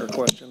commissioner a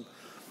question.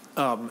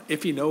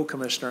 If you know,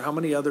 Commissioner, how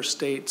many other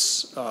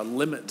states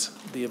limit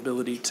the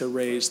ability to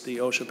raise the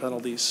OSHA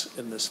penalties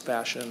in this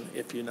fashion,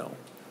 if you know?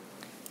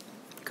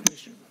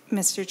 Commissioner.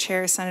 Mr.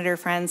 Chair, Senator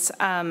Friends,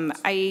 I'm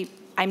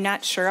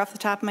not sure off the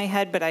top of my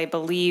head, but I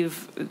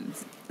believe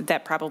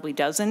that probably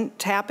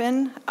doesn't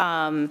happen.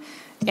 And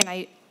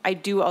I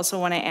do also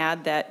want to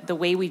add that the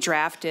way we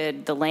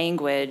drafted the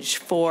language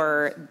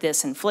for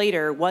this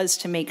inflator was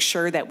to make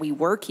sure that we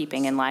were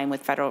keeping in line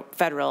with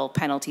federal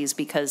penalties,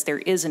 because there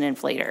is an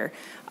inflator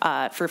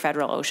for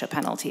federal OSHA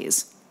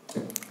penalties.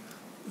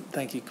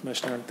 Thank you,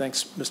 Commissioner, and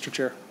thanks, Mr.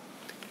 Chair.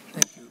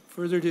 Thank you.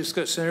 Further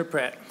discussion, Senator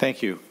Pratt.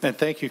 Thank you, and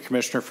thank you,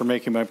 Commissioner, for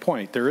making my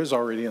point. There is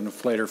already an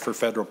inflator for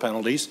federal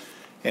penalties,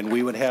 and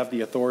we would have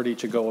the authority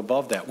to go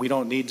above that. We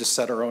don't need to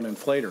set our own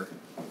inflator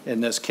in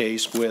this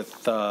case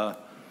with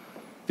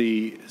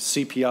the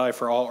CPI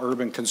for all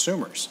urban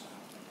consumers.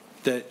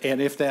 And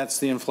if that's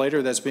the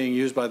inflator that's being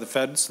used by the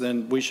feds,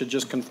 then we should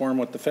just conform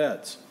with the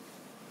feds.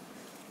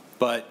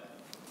 But,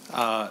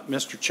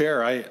 Mr.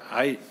 Chair,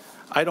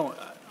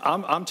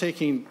 I'm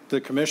taking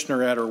the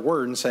commissioner at her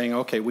word and saying,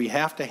 okay, we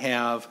have to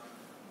have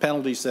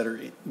penalties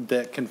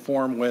that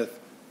conform with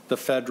the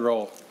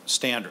federal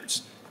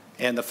standards.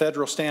 And the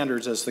federal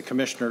standards, as the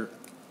commissioner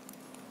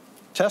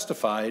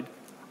testified,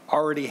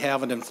 already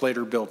have an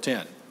inflator built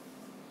in.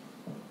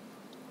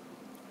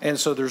 And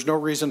so there's no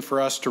reason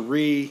for us to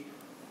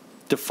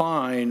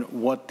redefine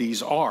what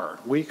these are.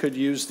 We could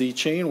use the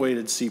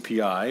chain-weighted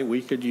CPI.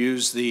 We could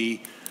use the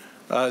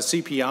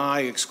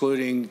CPI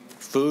excluding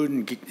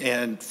food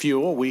and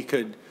fuel. We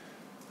could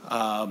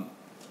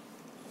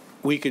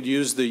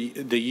use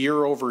the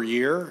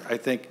year-over-year. I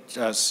think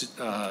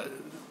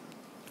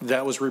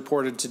that was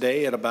reported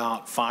today at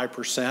about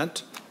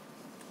 5%.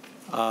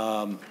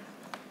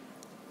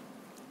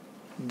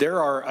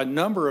 There are a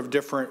number of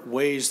different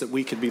ways that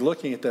we could be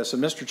looking at this.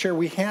 And Mr. Chair,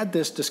 we had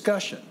this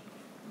discussion.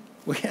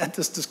 We had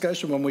this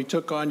discussion when we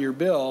took on your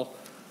bill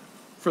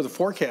for the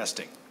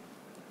forecasting.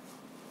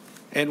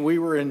 And we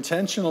were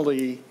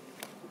intentionally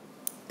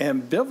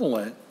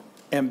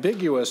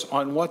ambiguous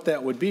on what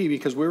that would be,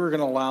 because we were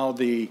going to allow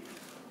the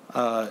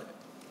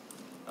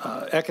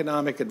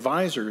economic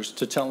advisors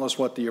to tell us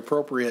what the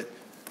appropriate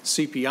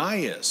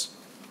CPI is.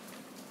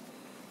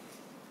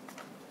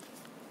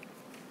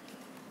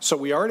 So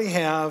we already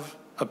have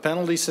a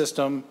penalty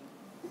system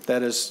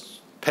that is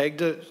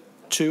pegged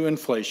to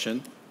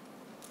inflation.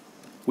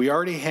 We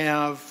already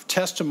have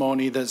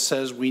testimony that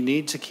says we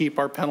need to keep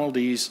our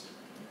penalties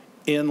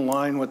in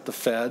line with the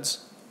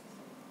feds.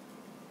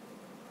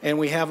 And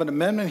we have an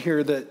amendment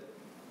here that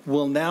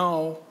will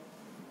now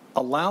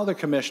allow the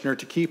commissioner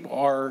to keep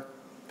our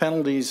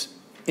penalties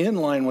in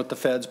line with the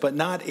feds, but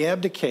not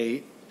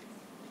abdicate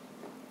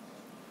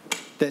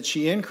that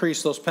she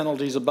increase those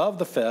penalties above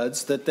the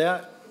feds,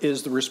 that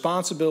is the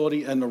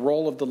responsibility and the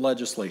role of the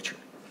legislature.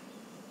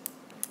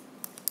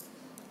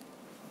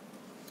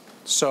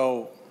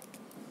 So,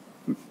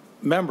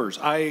 members,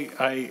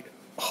 I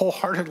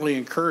wholeheartedly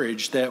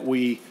encourage that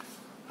we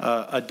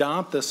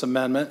adopt this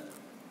amendment.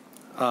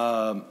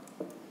 and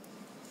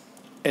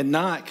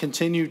not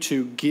continue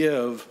to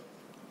give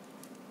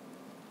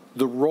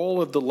the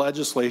role of the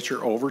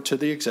legislature over to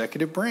the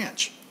executive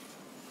branch.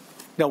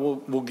 Now,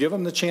 we'll give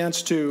them the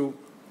chance to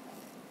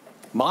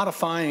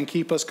modify and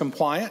keep us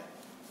compliant.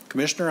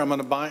 Commissioner, I'm going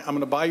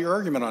to buy your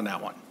argument on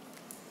that one.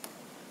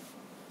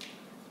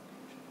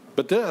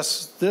 But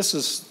this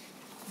is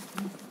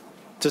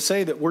to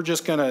say that we're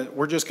just going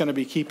to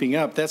be keeping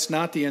up. That's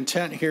not the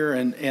intent here,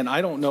 and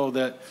I don't know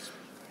that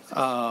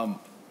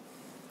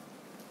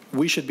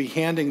we should be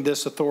handing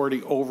this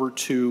authority over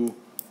to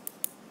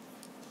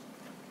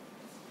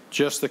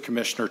just the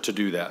commissioner to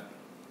do that.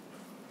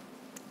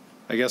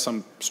 I guess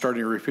I'm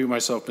starting to repeat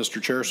myself,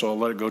 Mr. Chair, so I'll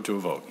let it go to a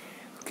vote.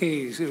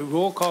 Okay, so the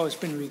roll call has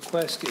been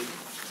requested.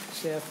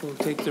 Staff will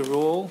take the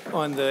roll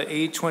on the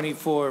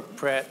A24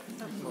 Pratt.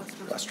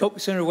 Oh,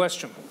 Senator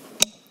Westrom.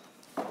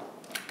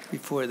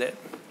 Before that,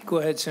 go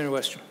ahead, Senator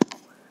Westrom.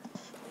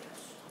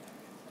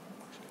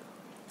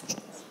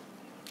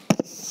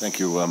 Thank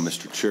you,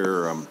 Mr.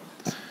 Chair.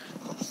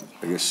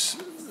 I guess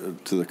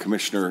to the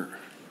commissioner,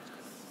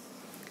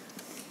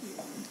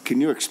 can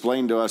you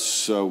explain to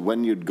us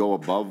when you'd go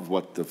above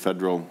what the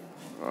federal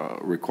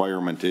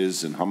requirement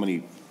is, and how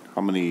many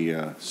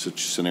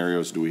such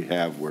scenarios do we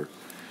have where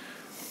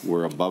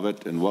we're above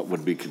it, and what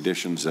would be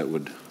conditions that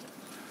would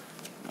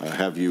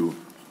have you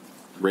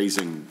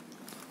raising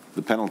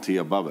the penalty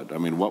above it? I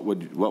mean, what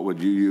would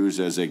you use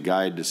as a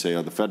guide to say,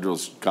 oh, the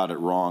federal's got it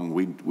wrong,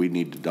 we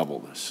need to double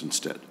this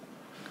instead?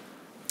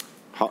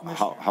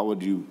 How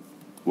would you,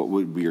 what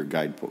would be your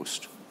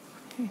guidepost?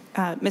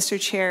 Mr.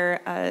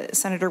 Chair,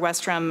 Senator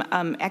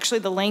Westrom, actually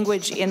the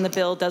language in the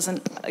bill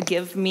doesn't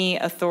give me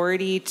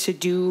authority to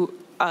do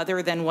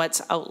other than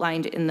what's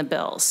outlined in the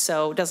bill.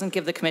 So it doesn't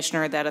give the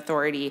commissioner that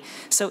authority.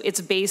 So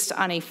it's based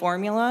on a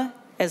formula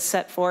as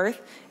set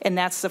forth, and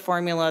that's the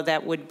formula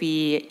that would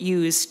be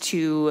used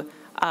to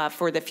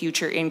for the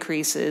future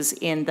increases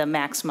in the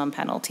maximum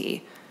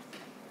penalty.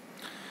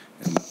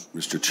 And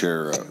Mr.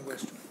 Chair,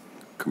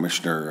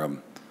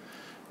 Commissioner,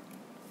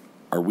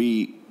 are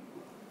we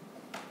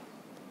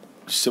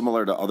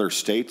similar to other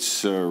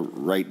states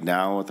right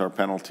now with our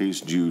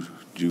penalties? Do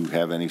you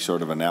have any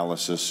sort of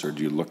analysis, or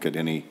do you look at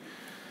any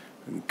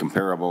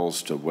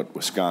comparables to what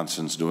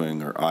Wisconsin's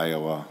doing, or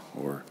Iowa,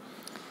 or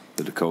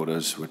the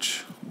Dakotas,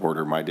 which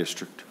border my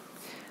district?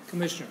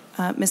 Commissioner.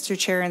 Mr.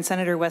 Chair and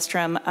Senator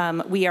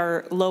Westrom, we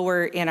are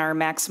lower in our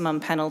maximum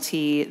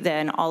penalty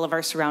than all of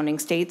our surrounding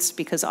states,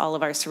 because all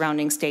of our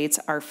surrounding states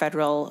are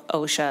federal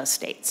OSHA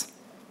states.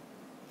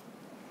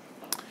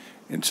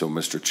 And so,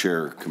 Mr.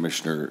 Chair,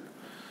 Commissioner,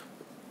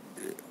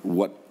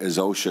 what has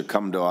OSHA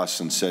come to us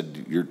and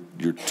said,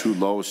 you're too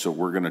low, so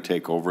we're going to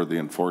take over the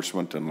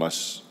enforcement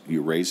unless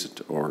you raise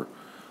it, or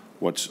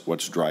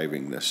what's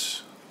driving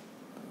this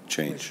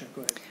change?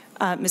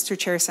 Mr.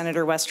 Chair,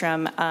 Senator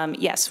Westrom,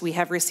 yes, we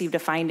have received a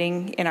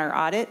finding in our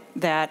audit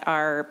that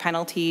our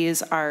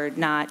penalties are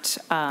not,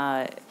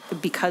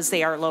 because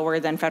they are lower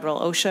than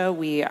federal OSHA,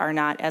 we are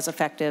not as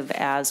effective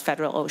as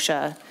federal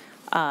OSHA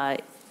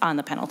on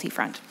the penalty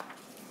front.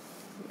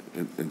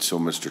 And so,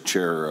 Mr.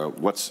 Chair,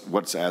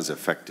 what's as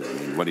effective? I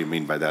mean, what do you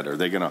mean by that? Are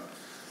they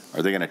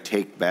gonna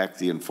take back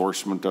the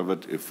enforcement of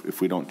it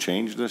if we don't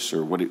change this,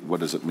 or what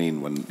does it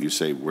mean when you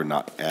say we're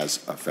not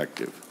as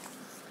effective?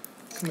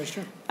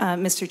 Commissioner.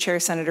 Mr. Chair,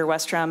 Senator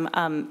Westrom,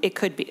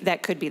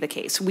 that could be the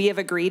case. We have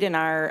agreed in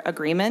our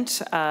agreement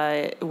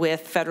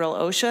with federal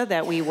OSHA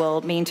that we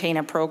will maintain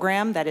a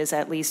program that is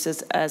at least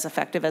as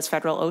effective as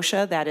federal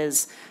OSHA. That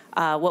is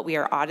what we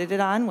are audited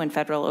on when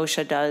federal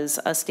OSHA does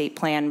a state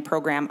plan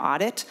program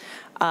audit.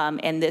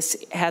 And this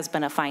has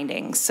been a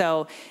finding.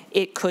 So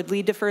it could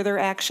lead to further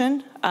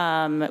action.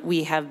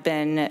 We have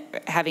been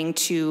having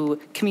to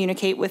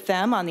communicate with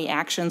them on the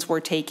actions we're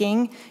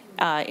taking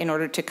in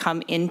order to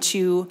come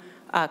into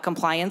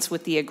compliance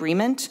with the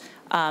agreement,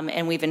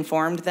 and we've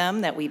informed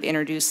them that we've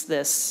introduced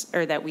this,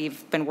 or that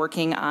we've been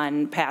working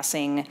on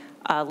passing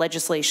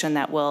legislation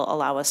that will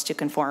allow us to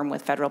conform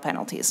with federal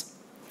penalties.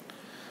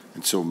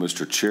 And so,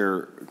 Mr.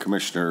 Chair,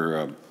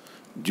 Commissioner,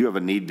 do you have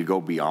a need to go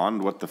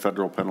beyond what the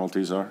federal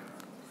penalties are?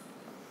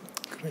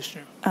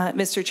 Commissioner.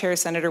 Mr. Chair,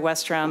 Senator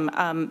Westrom,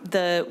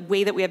 the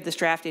way that we have this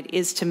drafted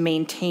is to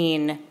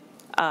maintain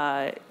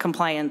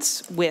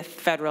compliance with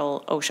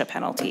federal OSHA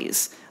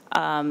penalties.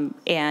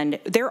 And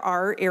there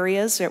are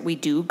areas that we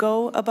do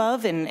go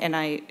above, and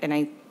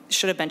I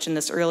should have mentioned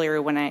this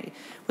earlier when I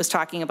was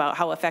talking about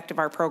how effective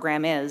our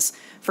program is.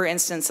 For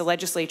instance, the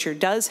legislature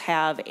does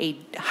have a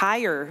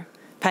higher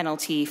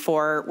penalty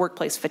for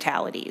workplace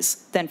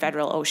fatalities than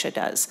federal OSHA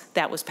does.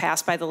 That was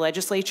passed by the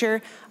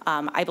legislature.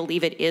 I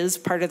believe it is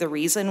part of the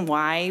reason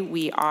why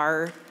we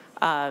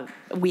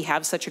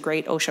have such a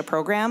great OSHA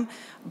program,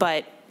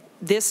 but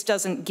this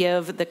doesn't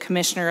give the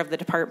Commissioner of the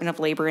Department of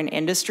Labor and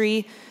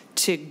Industry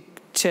to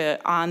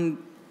on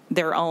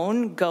their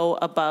own go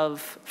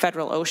above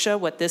federal OSHA.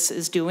 What this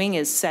is doing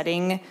is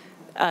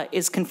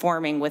is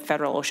conforming with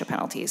federal OSHA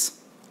penalties.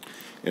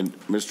 And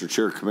Mr.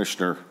 Chair,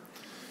 Commissioner,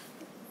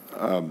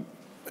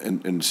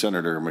 and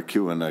Senator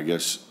McEwen, I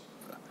guess,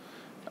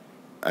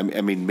 I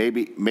mean,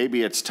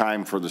 maybe it's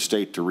time for the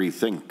state to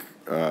rethink.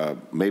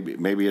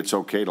 Maybe it's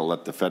okay to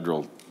let the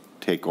federal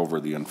take over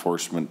the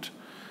enforcement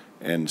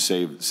and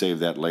save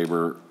that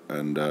labor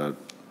and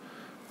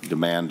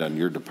demand on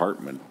your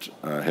department.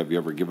 Have you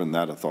ever given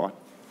that a thought?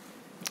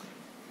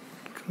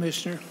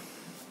 Commissioner?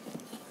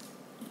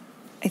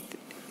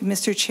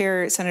 Mr.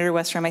 Chair, Senator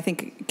Westrom, I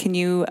think, can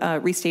you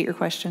restate your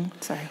question?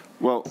 Sorry.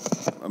 Well,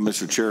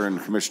 Mr. Chair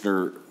and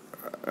Commissioner,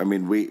 I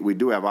mean, we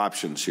do have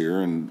options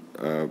here, and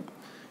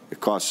it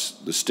costs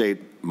the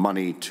state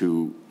money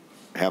to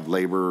have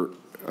labor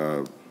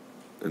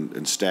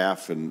and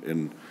staff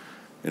and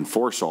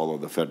enforce all of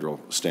the federal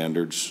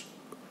standards.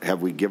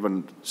 Have we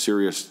given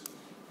serious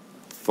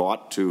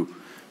thought to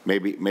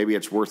maybe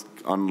it's worth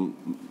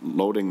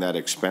unloading that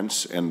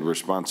expense and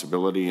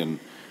responsibility and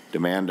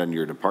demand on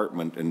your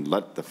department and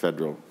let the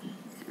federal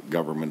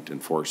government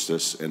enforce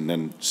this and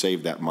then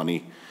save that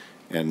money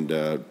and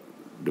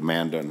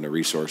demand on the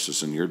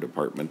resources in your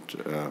department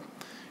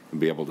and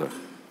be able to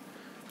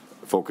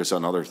focus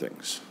on other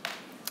things?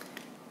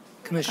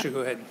 Commissioner,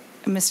 go ahead.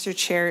 Mr.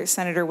 Chair,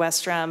 Senator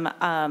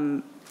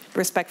Westrom,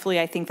 respectfully,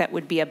 I think that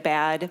would be a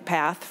bad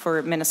path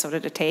for Minnesota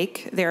to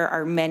take. There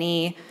are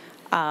many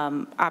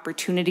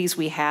opportunities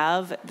we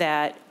have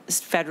that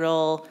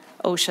federal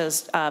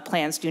OSHA's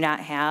plans do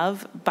not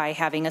have by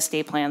having a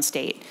state plan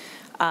state.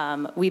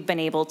 We've been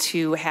able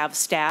to have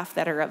staff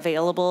that are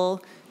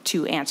available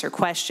to answer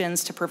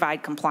questions, to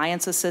provide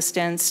compliance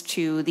assistance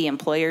to the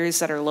employers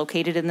that are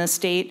located in the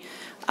state.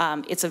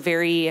 It's a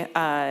very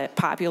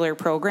popular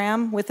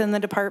program within the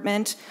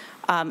department.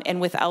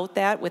 And without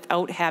that,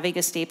 without having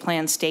a state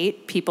plan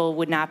state, people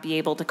would not be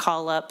able to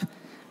call up.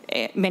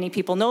 Many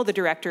people know the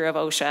director of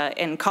OSHA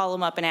and call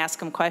them up and ask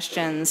them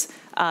questions.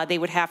 They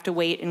would have to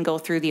wait and go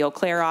through the Eau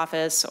Claire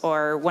office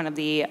or one of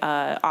the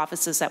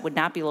offices that would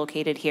not be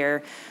located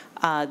here.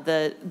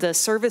 The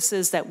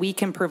services that we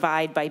can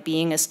provide by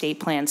being a state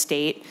plan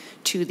state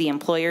to the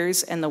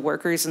employers and the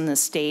workers in the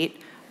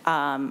state,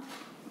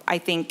 I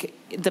think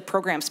the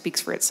program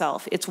speaks for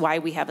itself. It's why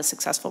we have a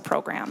successful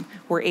program.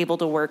 We're able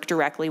to work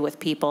directly with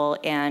people,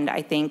 and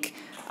I think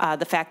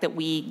the fact that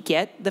we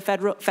get the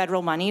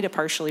federal money to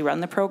partially run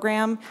the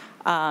program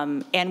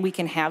and we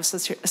can have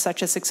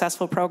such a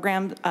successful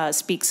program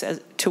speaks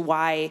to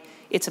why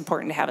it's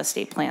important to have a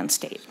state plan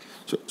state.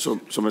 So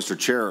Mr.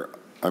 Chair,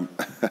 I'm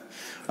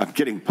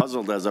getting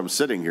puzzled as I'm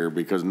sitting here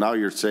because now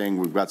you're saying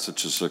we've got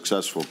such a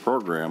successful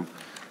program.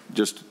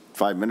 Just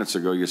 5 minutes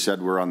ago, you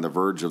said we're on the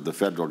verge of the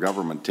federal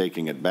government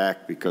taking it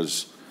back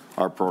because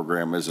our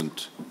program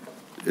isn't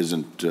as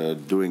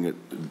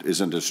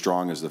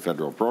strong as the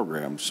federal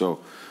program. So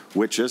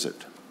which is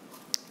it?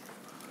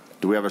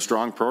 Do we have a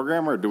strong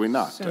program or do we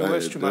not? Senator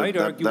Westrom, I'd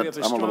argue we have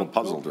a strong I'm a little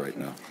puzzled right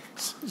now.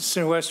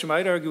 Senator Westrom,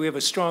 I'd argue we have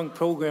a strong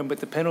program, but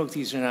the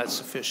penalties are not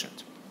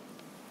sufficient.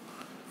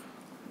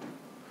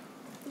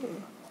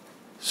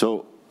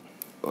 So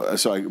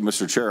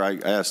Mr. Chair, I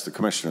asked the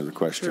Commissioner the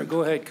question. Sure,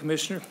 go ahead,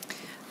 Commissioner.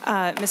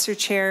 Mr.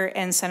 Chair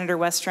and Senator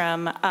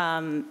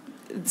Westrom,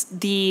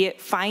 the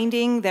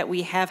finding that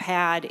we have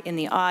had in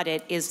the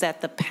audit is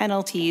that the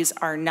penalties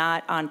are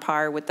not on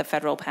par with the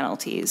federal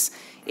penalties.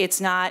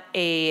 It's not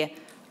saying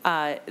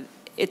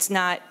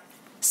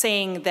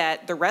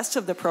that the rest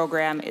of the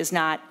program is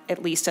not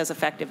at least as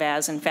effective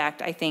as. In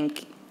fact, I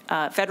think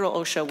federal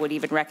OSHA would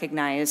even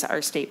recognize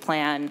our state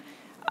plan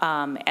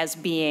as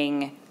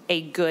being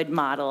a good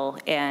model,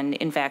 and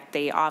in fact,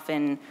 they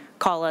often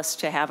call us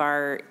to have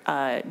our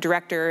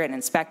director and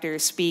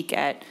inspectors speak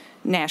at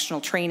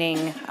national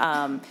training.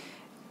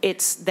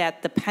 It's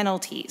that the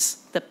penalties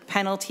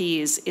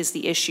is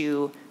the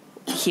issue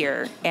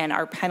here, and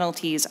our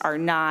penalties are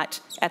not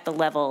at the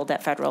level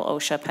that federal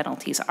OSHA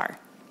penalties are.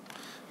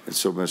 And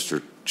so,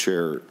 Mr.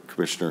 Chair,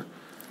 Commissioner,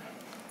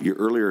 your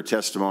earlier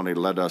testimony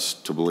led us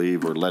to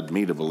believe, or led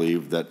me to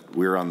believe, that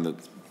we're on the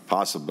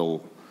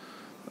possible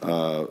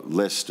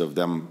list of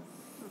them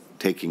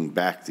taking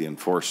back the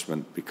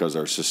enforcement because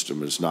our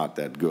system is not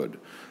that good.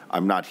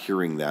 I'm not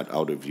hearing that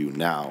out of you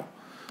now.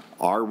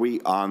 Are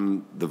we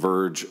on the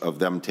verge of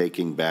them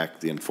taking back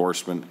the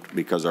enforcement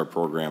because our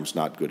program's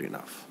not good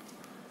enough?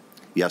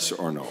 Yes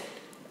or no?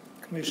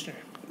 Commissioner.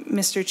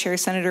 Mr. Chair,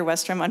 Senator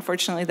Westrom,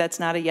 unfortunately, that's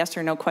not a yes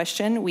or no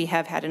question. We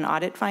have had an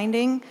audit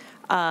finding.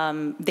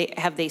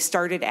 Have they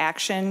started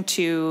action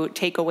to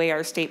take away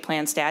our state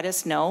plan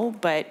status? No,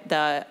 but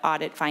the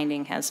audit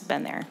finding has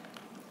been there.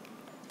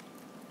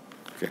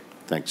 Okay,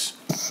 thanks.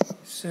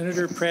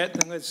 Senator Pratt,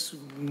 then let's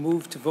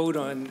move to vote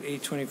on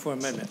 824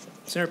 amendment.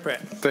 Senator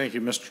Pratt. Thank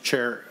you, Mr.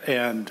 Chair.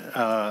 And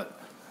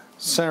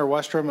Senator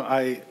Westrom,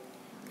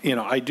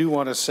 I do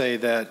want to say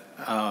that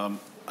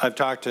I've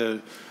talked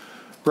to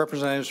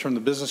representatives from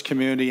the business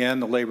community and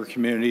the labor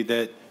community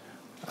that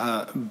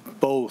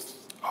both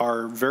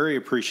are very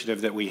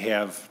appreciative that we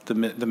have the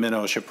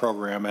MNOSHA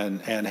program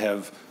and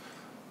have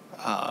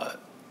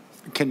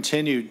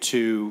continued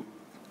to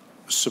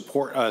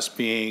support us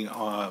being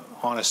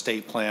on a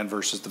state plan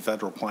versus the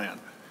federal plan.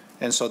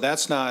 And so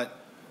that's not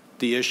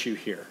the issue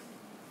here.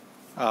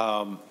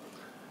 The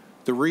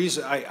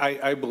reason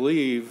I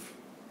believe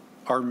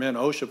our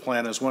Min-OSHA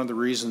plan is one of the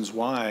reasons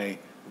why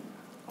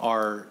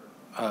our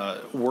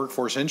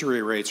workforce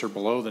injury rates are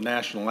below the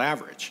national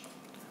average.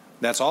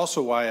 That's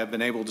also why I've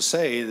been able to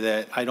say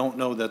that I don't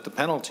know that the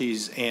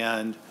penalties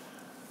and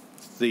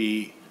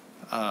the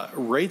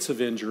rates of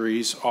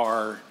injuries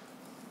are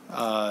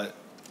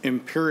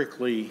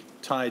empirically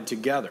tied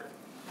together.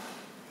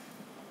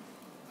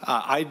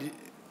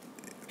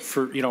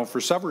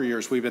 For several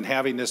years we've been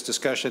having this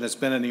discussion. It's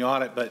been in the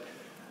audit, but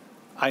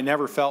I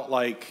never felt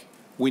like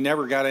we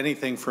never got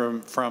anything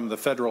from the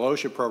federal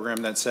OSHA program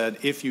that said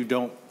if you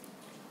don't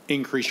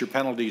increase your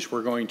penalties,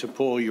 we're going to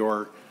pull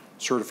your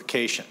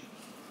certification.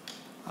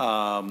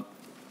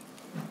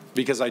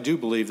 Because I do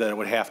believe that it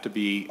would have to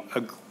be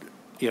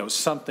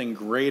something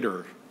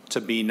greater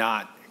to be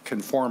not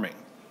conforming.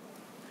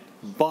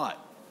 But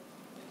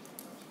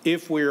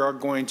if we are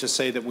going to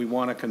say that we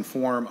want to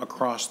conform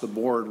across the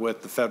board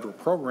with the federal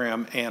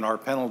program and our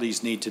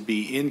penalties need to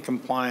be in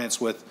compliance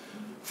with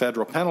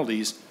federal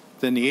penalties,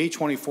 then the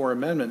A24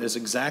 amendment is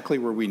exactly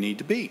where we need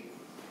to be.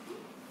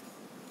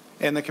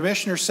 And the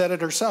commissioner said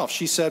it herself.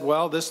 She said,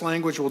 well, this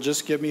language will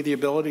just give me the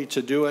ability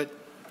to do it,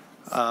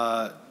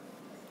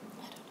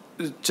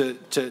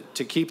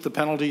 to keep the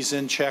penalties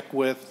in check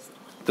with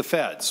the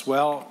feds.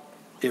 Well,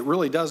 it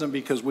really doesn't,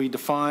 because we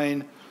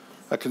define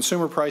a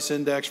consumer price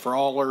index for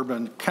all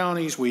urban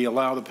counties. We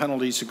allow the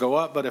penalties to go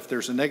up, but if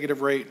there's a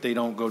negative rate, they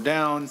don't go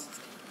down.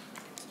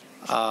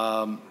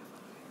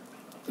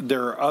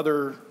 There are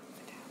other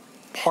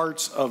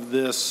parts of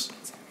this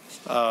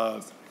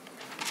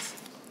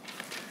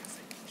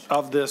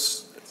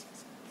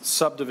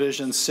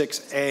subdivision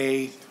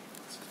 6A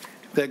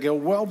that go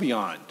well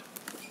beyond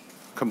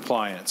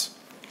compliance.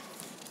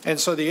 And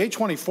so the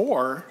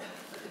A24,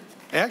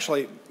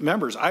 actually,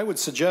 members, I would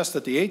suggest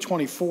that the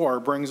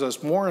A24 brings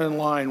us more in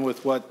line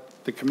with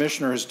what the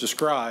commissioner has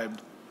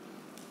described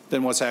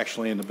than what's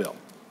actually in the bill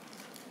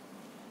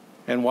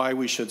and why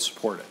we should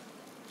support it.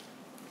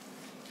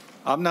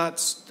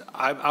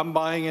 I'm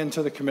buying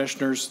into the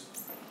commissioner's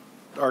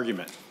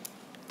argument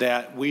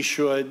that we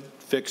should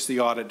fix the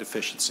audit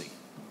deficiency.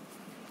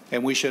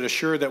 And we should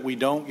assure that we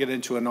don't get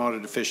into an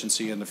audit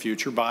deficiency in the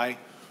future by,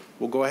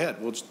 we'll go ahead,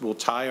 we'll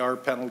tie our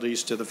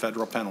penalties to the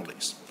federal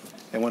penalties.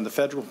 And when the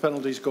federal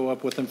penalties go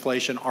up with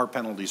inflation, our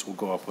penalties will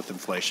go up with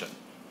inflation.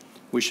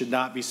 We should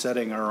not be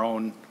setting our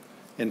own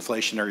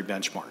inflationary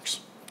benchmarks.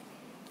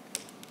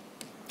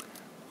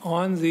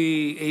 On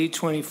the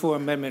A24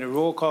 amendment, a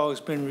roll call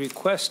has been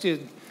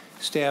requested.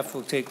 Staff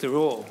will take the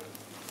roll.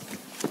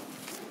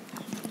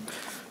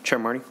 Chair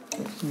Marty?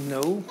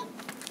 No.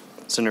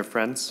 Senator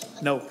Friends?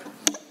 No.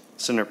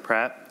 Senator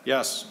Pratt?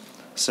 Yes.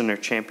 Senator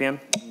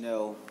Champion?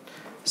 No.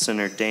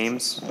 Senator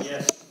Dames?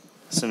 Yes.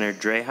 Senator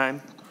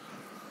Draheim?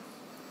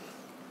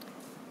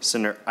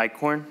 Senator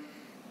Eichhorn?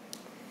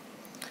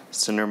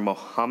 Senator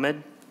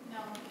Mohammed? No.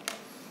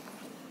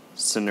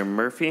 Senator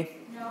Murphy?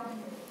 No.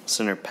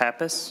 Senator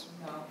Pappas?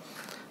 No.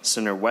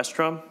 Senator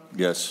Westrom?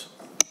 Yes.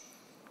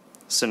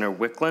 Senator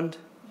Wickland?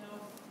 No.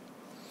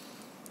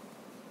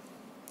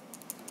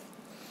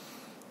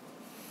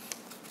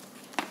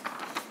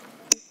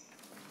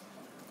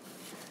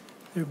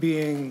 There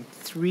being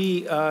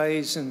 3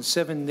 ayes and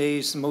 7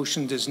 nays, the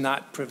motion does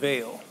not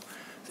prevail.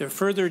 Is there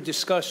further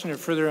discussion or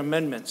further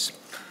amendments?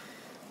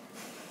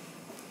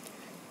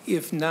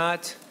 If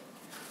not,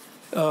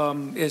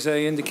 as I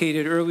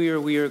indicated earlier,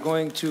 we are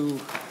going to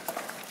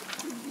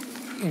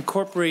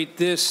incorporate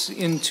this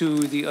into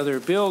the other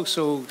bill.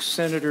 So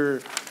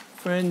Senator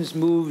Friends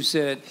moves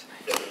that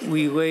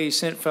we lay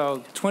Senate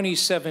File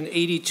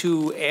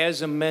 2782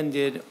 as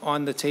amended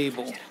on the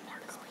table.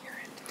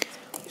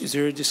 Is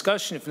there a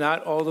discussion? If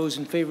not, all those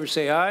in favor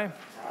say aye.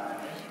 Aye.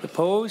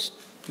 Opposed?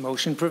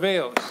 Motion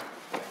prevails.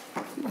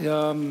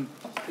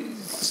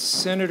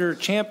 Senator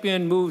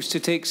Champion moves to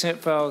take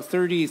Senate File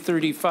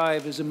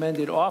 3035 as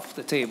amended off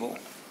the table.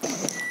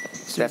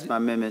 That's my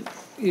amendment.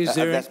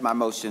 That's my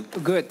motion.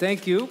 Good,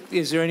 thank you.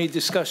 Is there any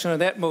discussion on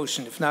that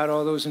motion? If not,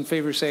 all those in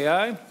favor say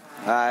aye.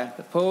 Aye.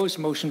 Opposed?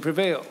 Motion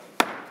prevails.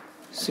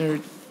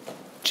 Senator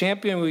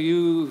Champion, will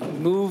you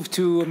move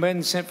to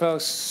amend Senate File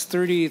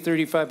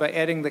 3035 by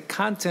adding the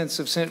contents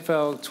of Senate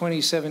File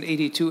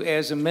 2782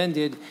 as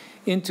amended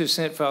into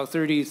Senate File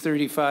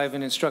 3035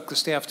 and instruct the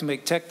staff to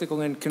make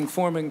technical and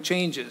conforming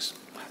changes?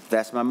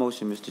 That's my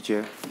motion, Mr.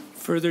 Chair.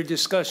 Further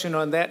discussion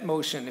on that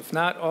motion? If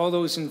not, all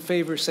those in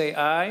favor say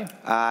aye.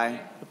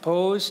 Aye.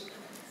 Opposed?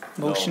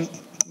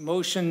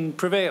 Motion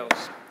prevails.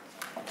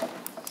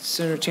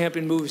 Senator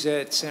Champion moves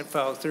that Senate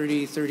File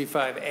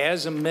 3035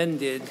 as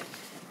amended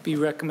be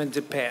recommended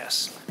to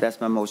pass. That's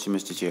my motion,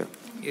 Mr. Chair.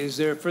 Is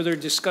there further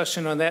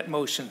discussion on that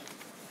motion?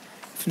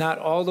 If not,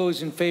 all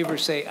those in favor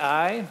say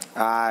aye.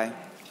 Aye.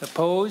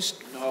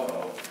 Opposed?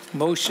 No.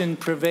 Motion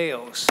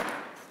prevails.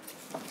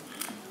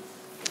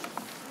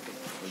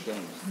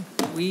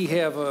 We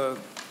have a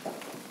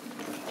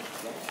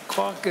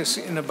caucus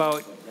in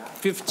about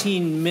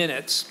 15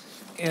 minutes,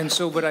 and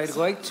so what I'd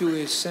like to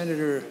is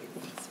Senator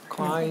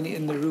Klein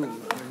in the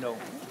room. Or no.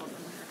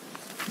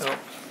 No.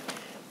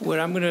 What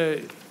I'm going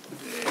to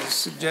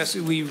suggest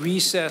we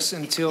recess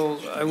until,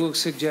 I will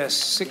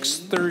suggest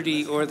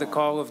 6:30 or the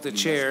call of the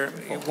chair.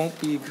 It won't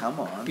be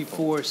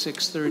before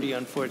 6:30,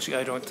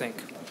 unfortunately, I don't think.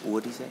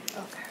 What did he say?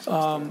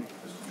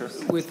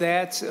 With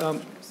that,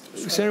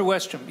 Senator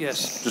Westrom,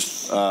 yes.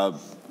 Just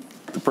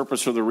the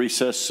purpose of the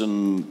recess,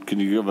 and can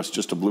you give us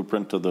just a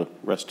blueprint of the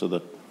rest of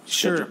the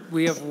Sure. schedule?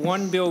 We have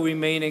one bill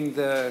remaining,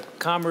 the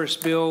Commerce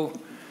Bill,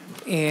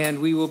 and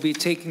we will be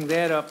taking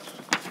that up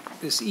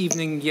this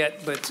evening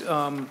yet, but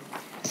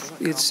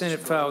it's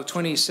Senate File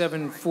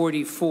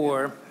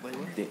 2744.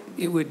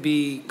 It would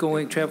be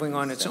traveling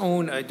on its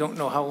own. I don't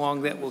know how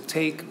long that will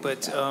take,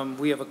 but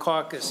we have a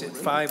caucus at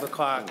 5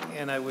 o'clock,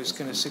 and I was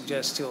going to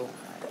suggest till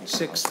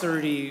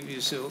 6:30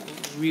 is a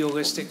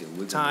realistic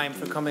time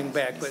for coming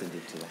back. But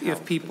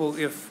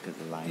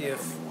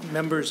if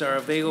members are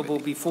available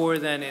before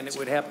then, and it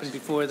would happen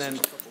before then,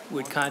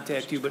 would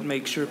contact you, but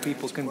make sure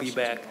people can be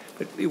back.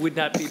 But it would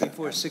not be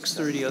before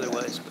 6:30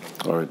 otherwise.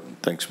 All right.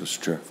 Thanks, Mr.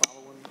 Chair.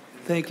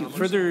 Thank you.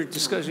 Further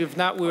discussion? If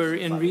not, we're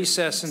in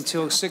recess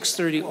until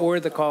 6:30 or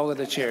the call of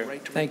the chair.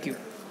 Thank you.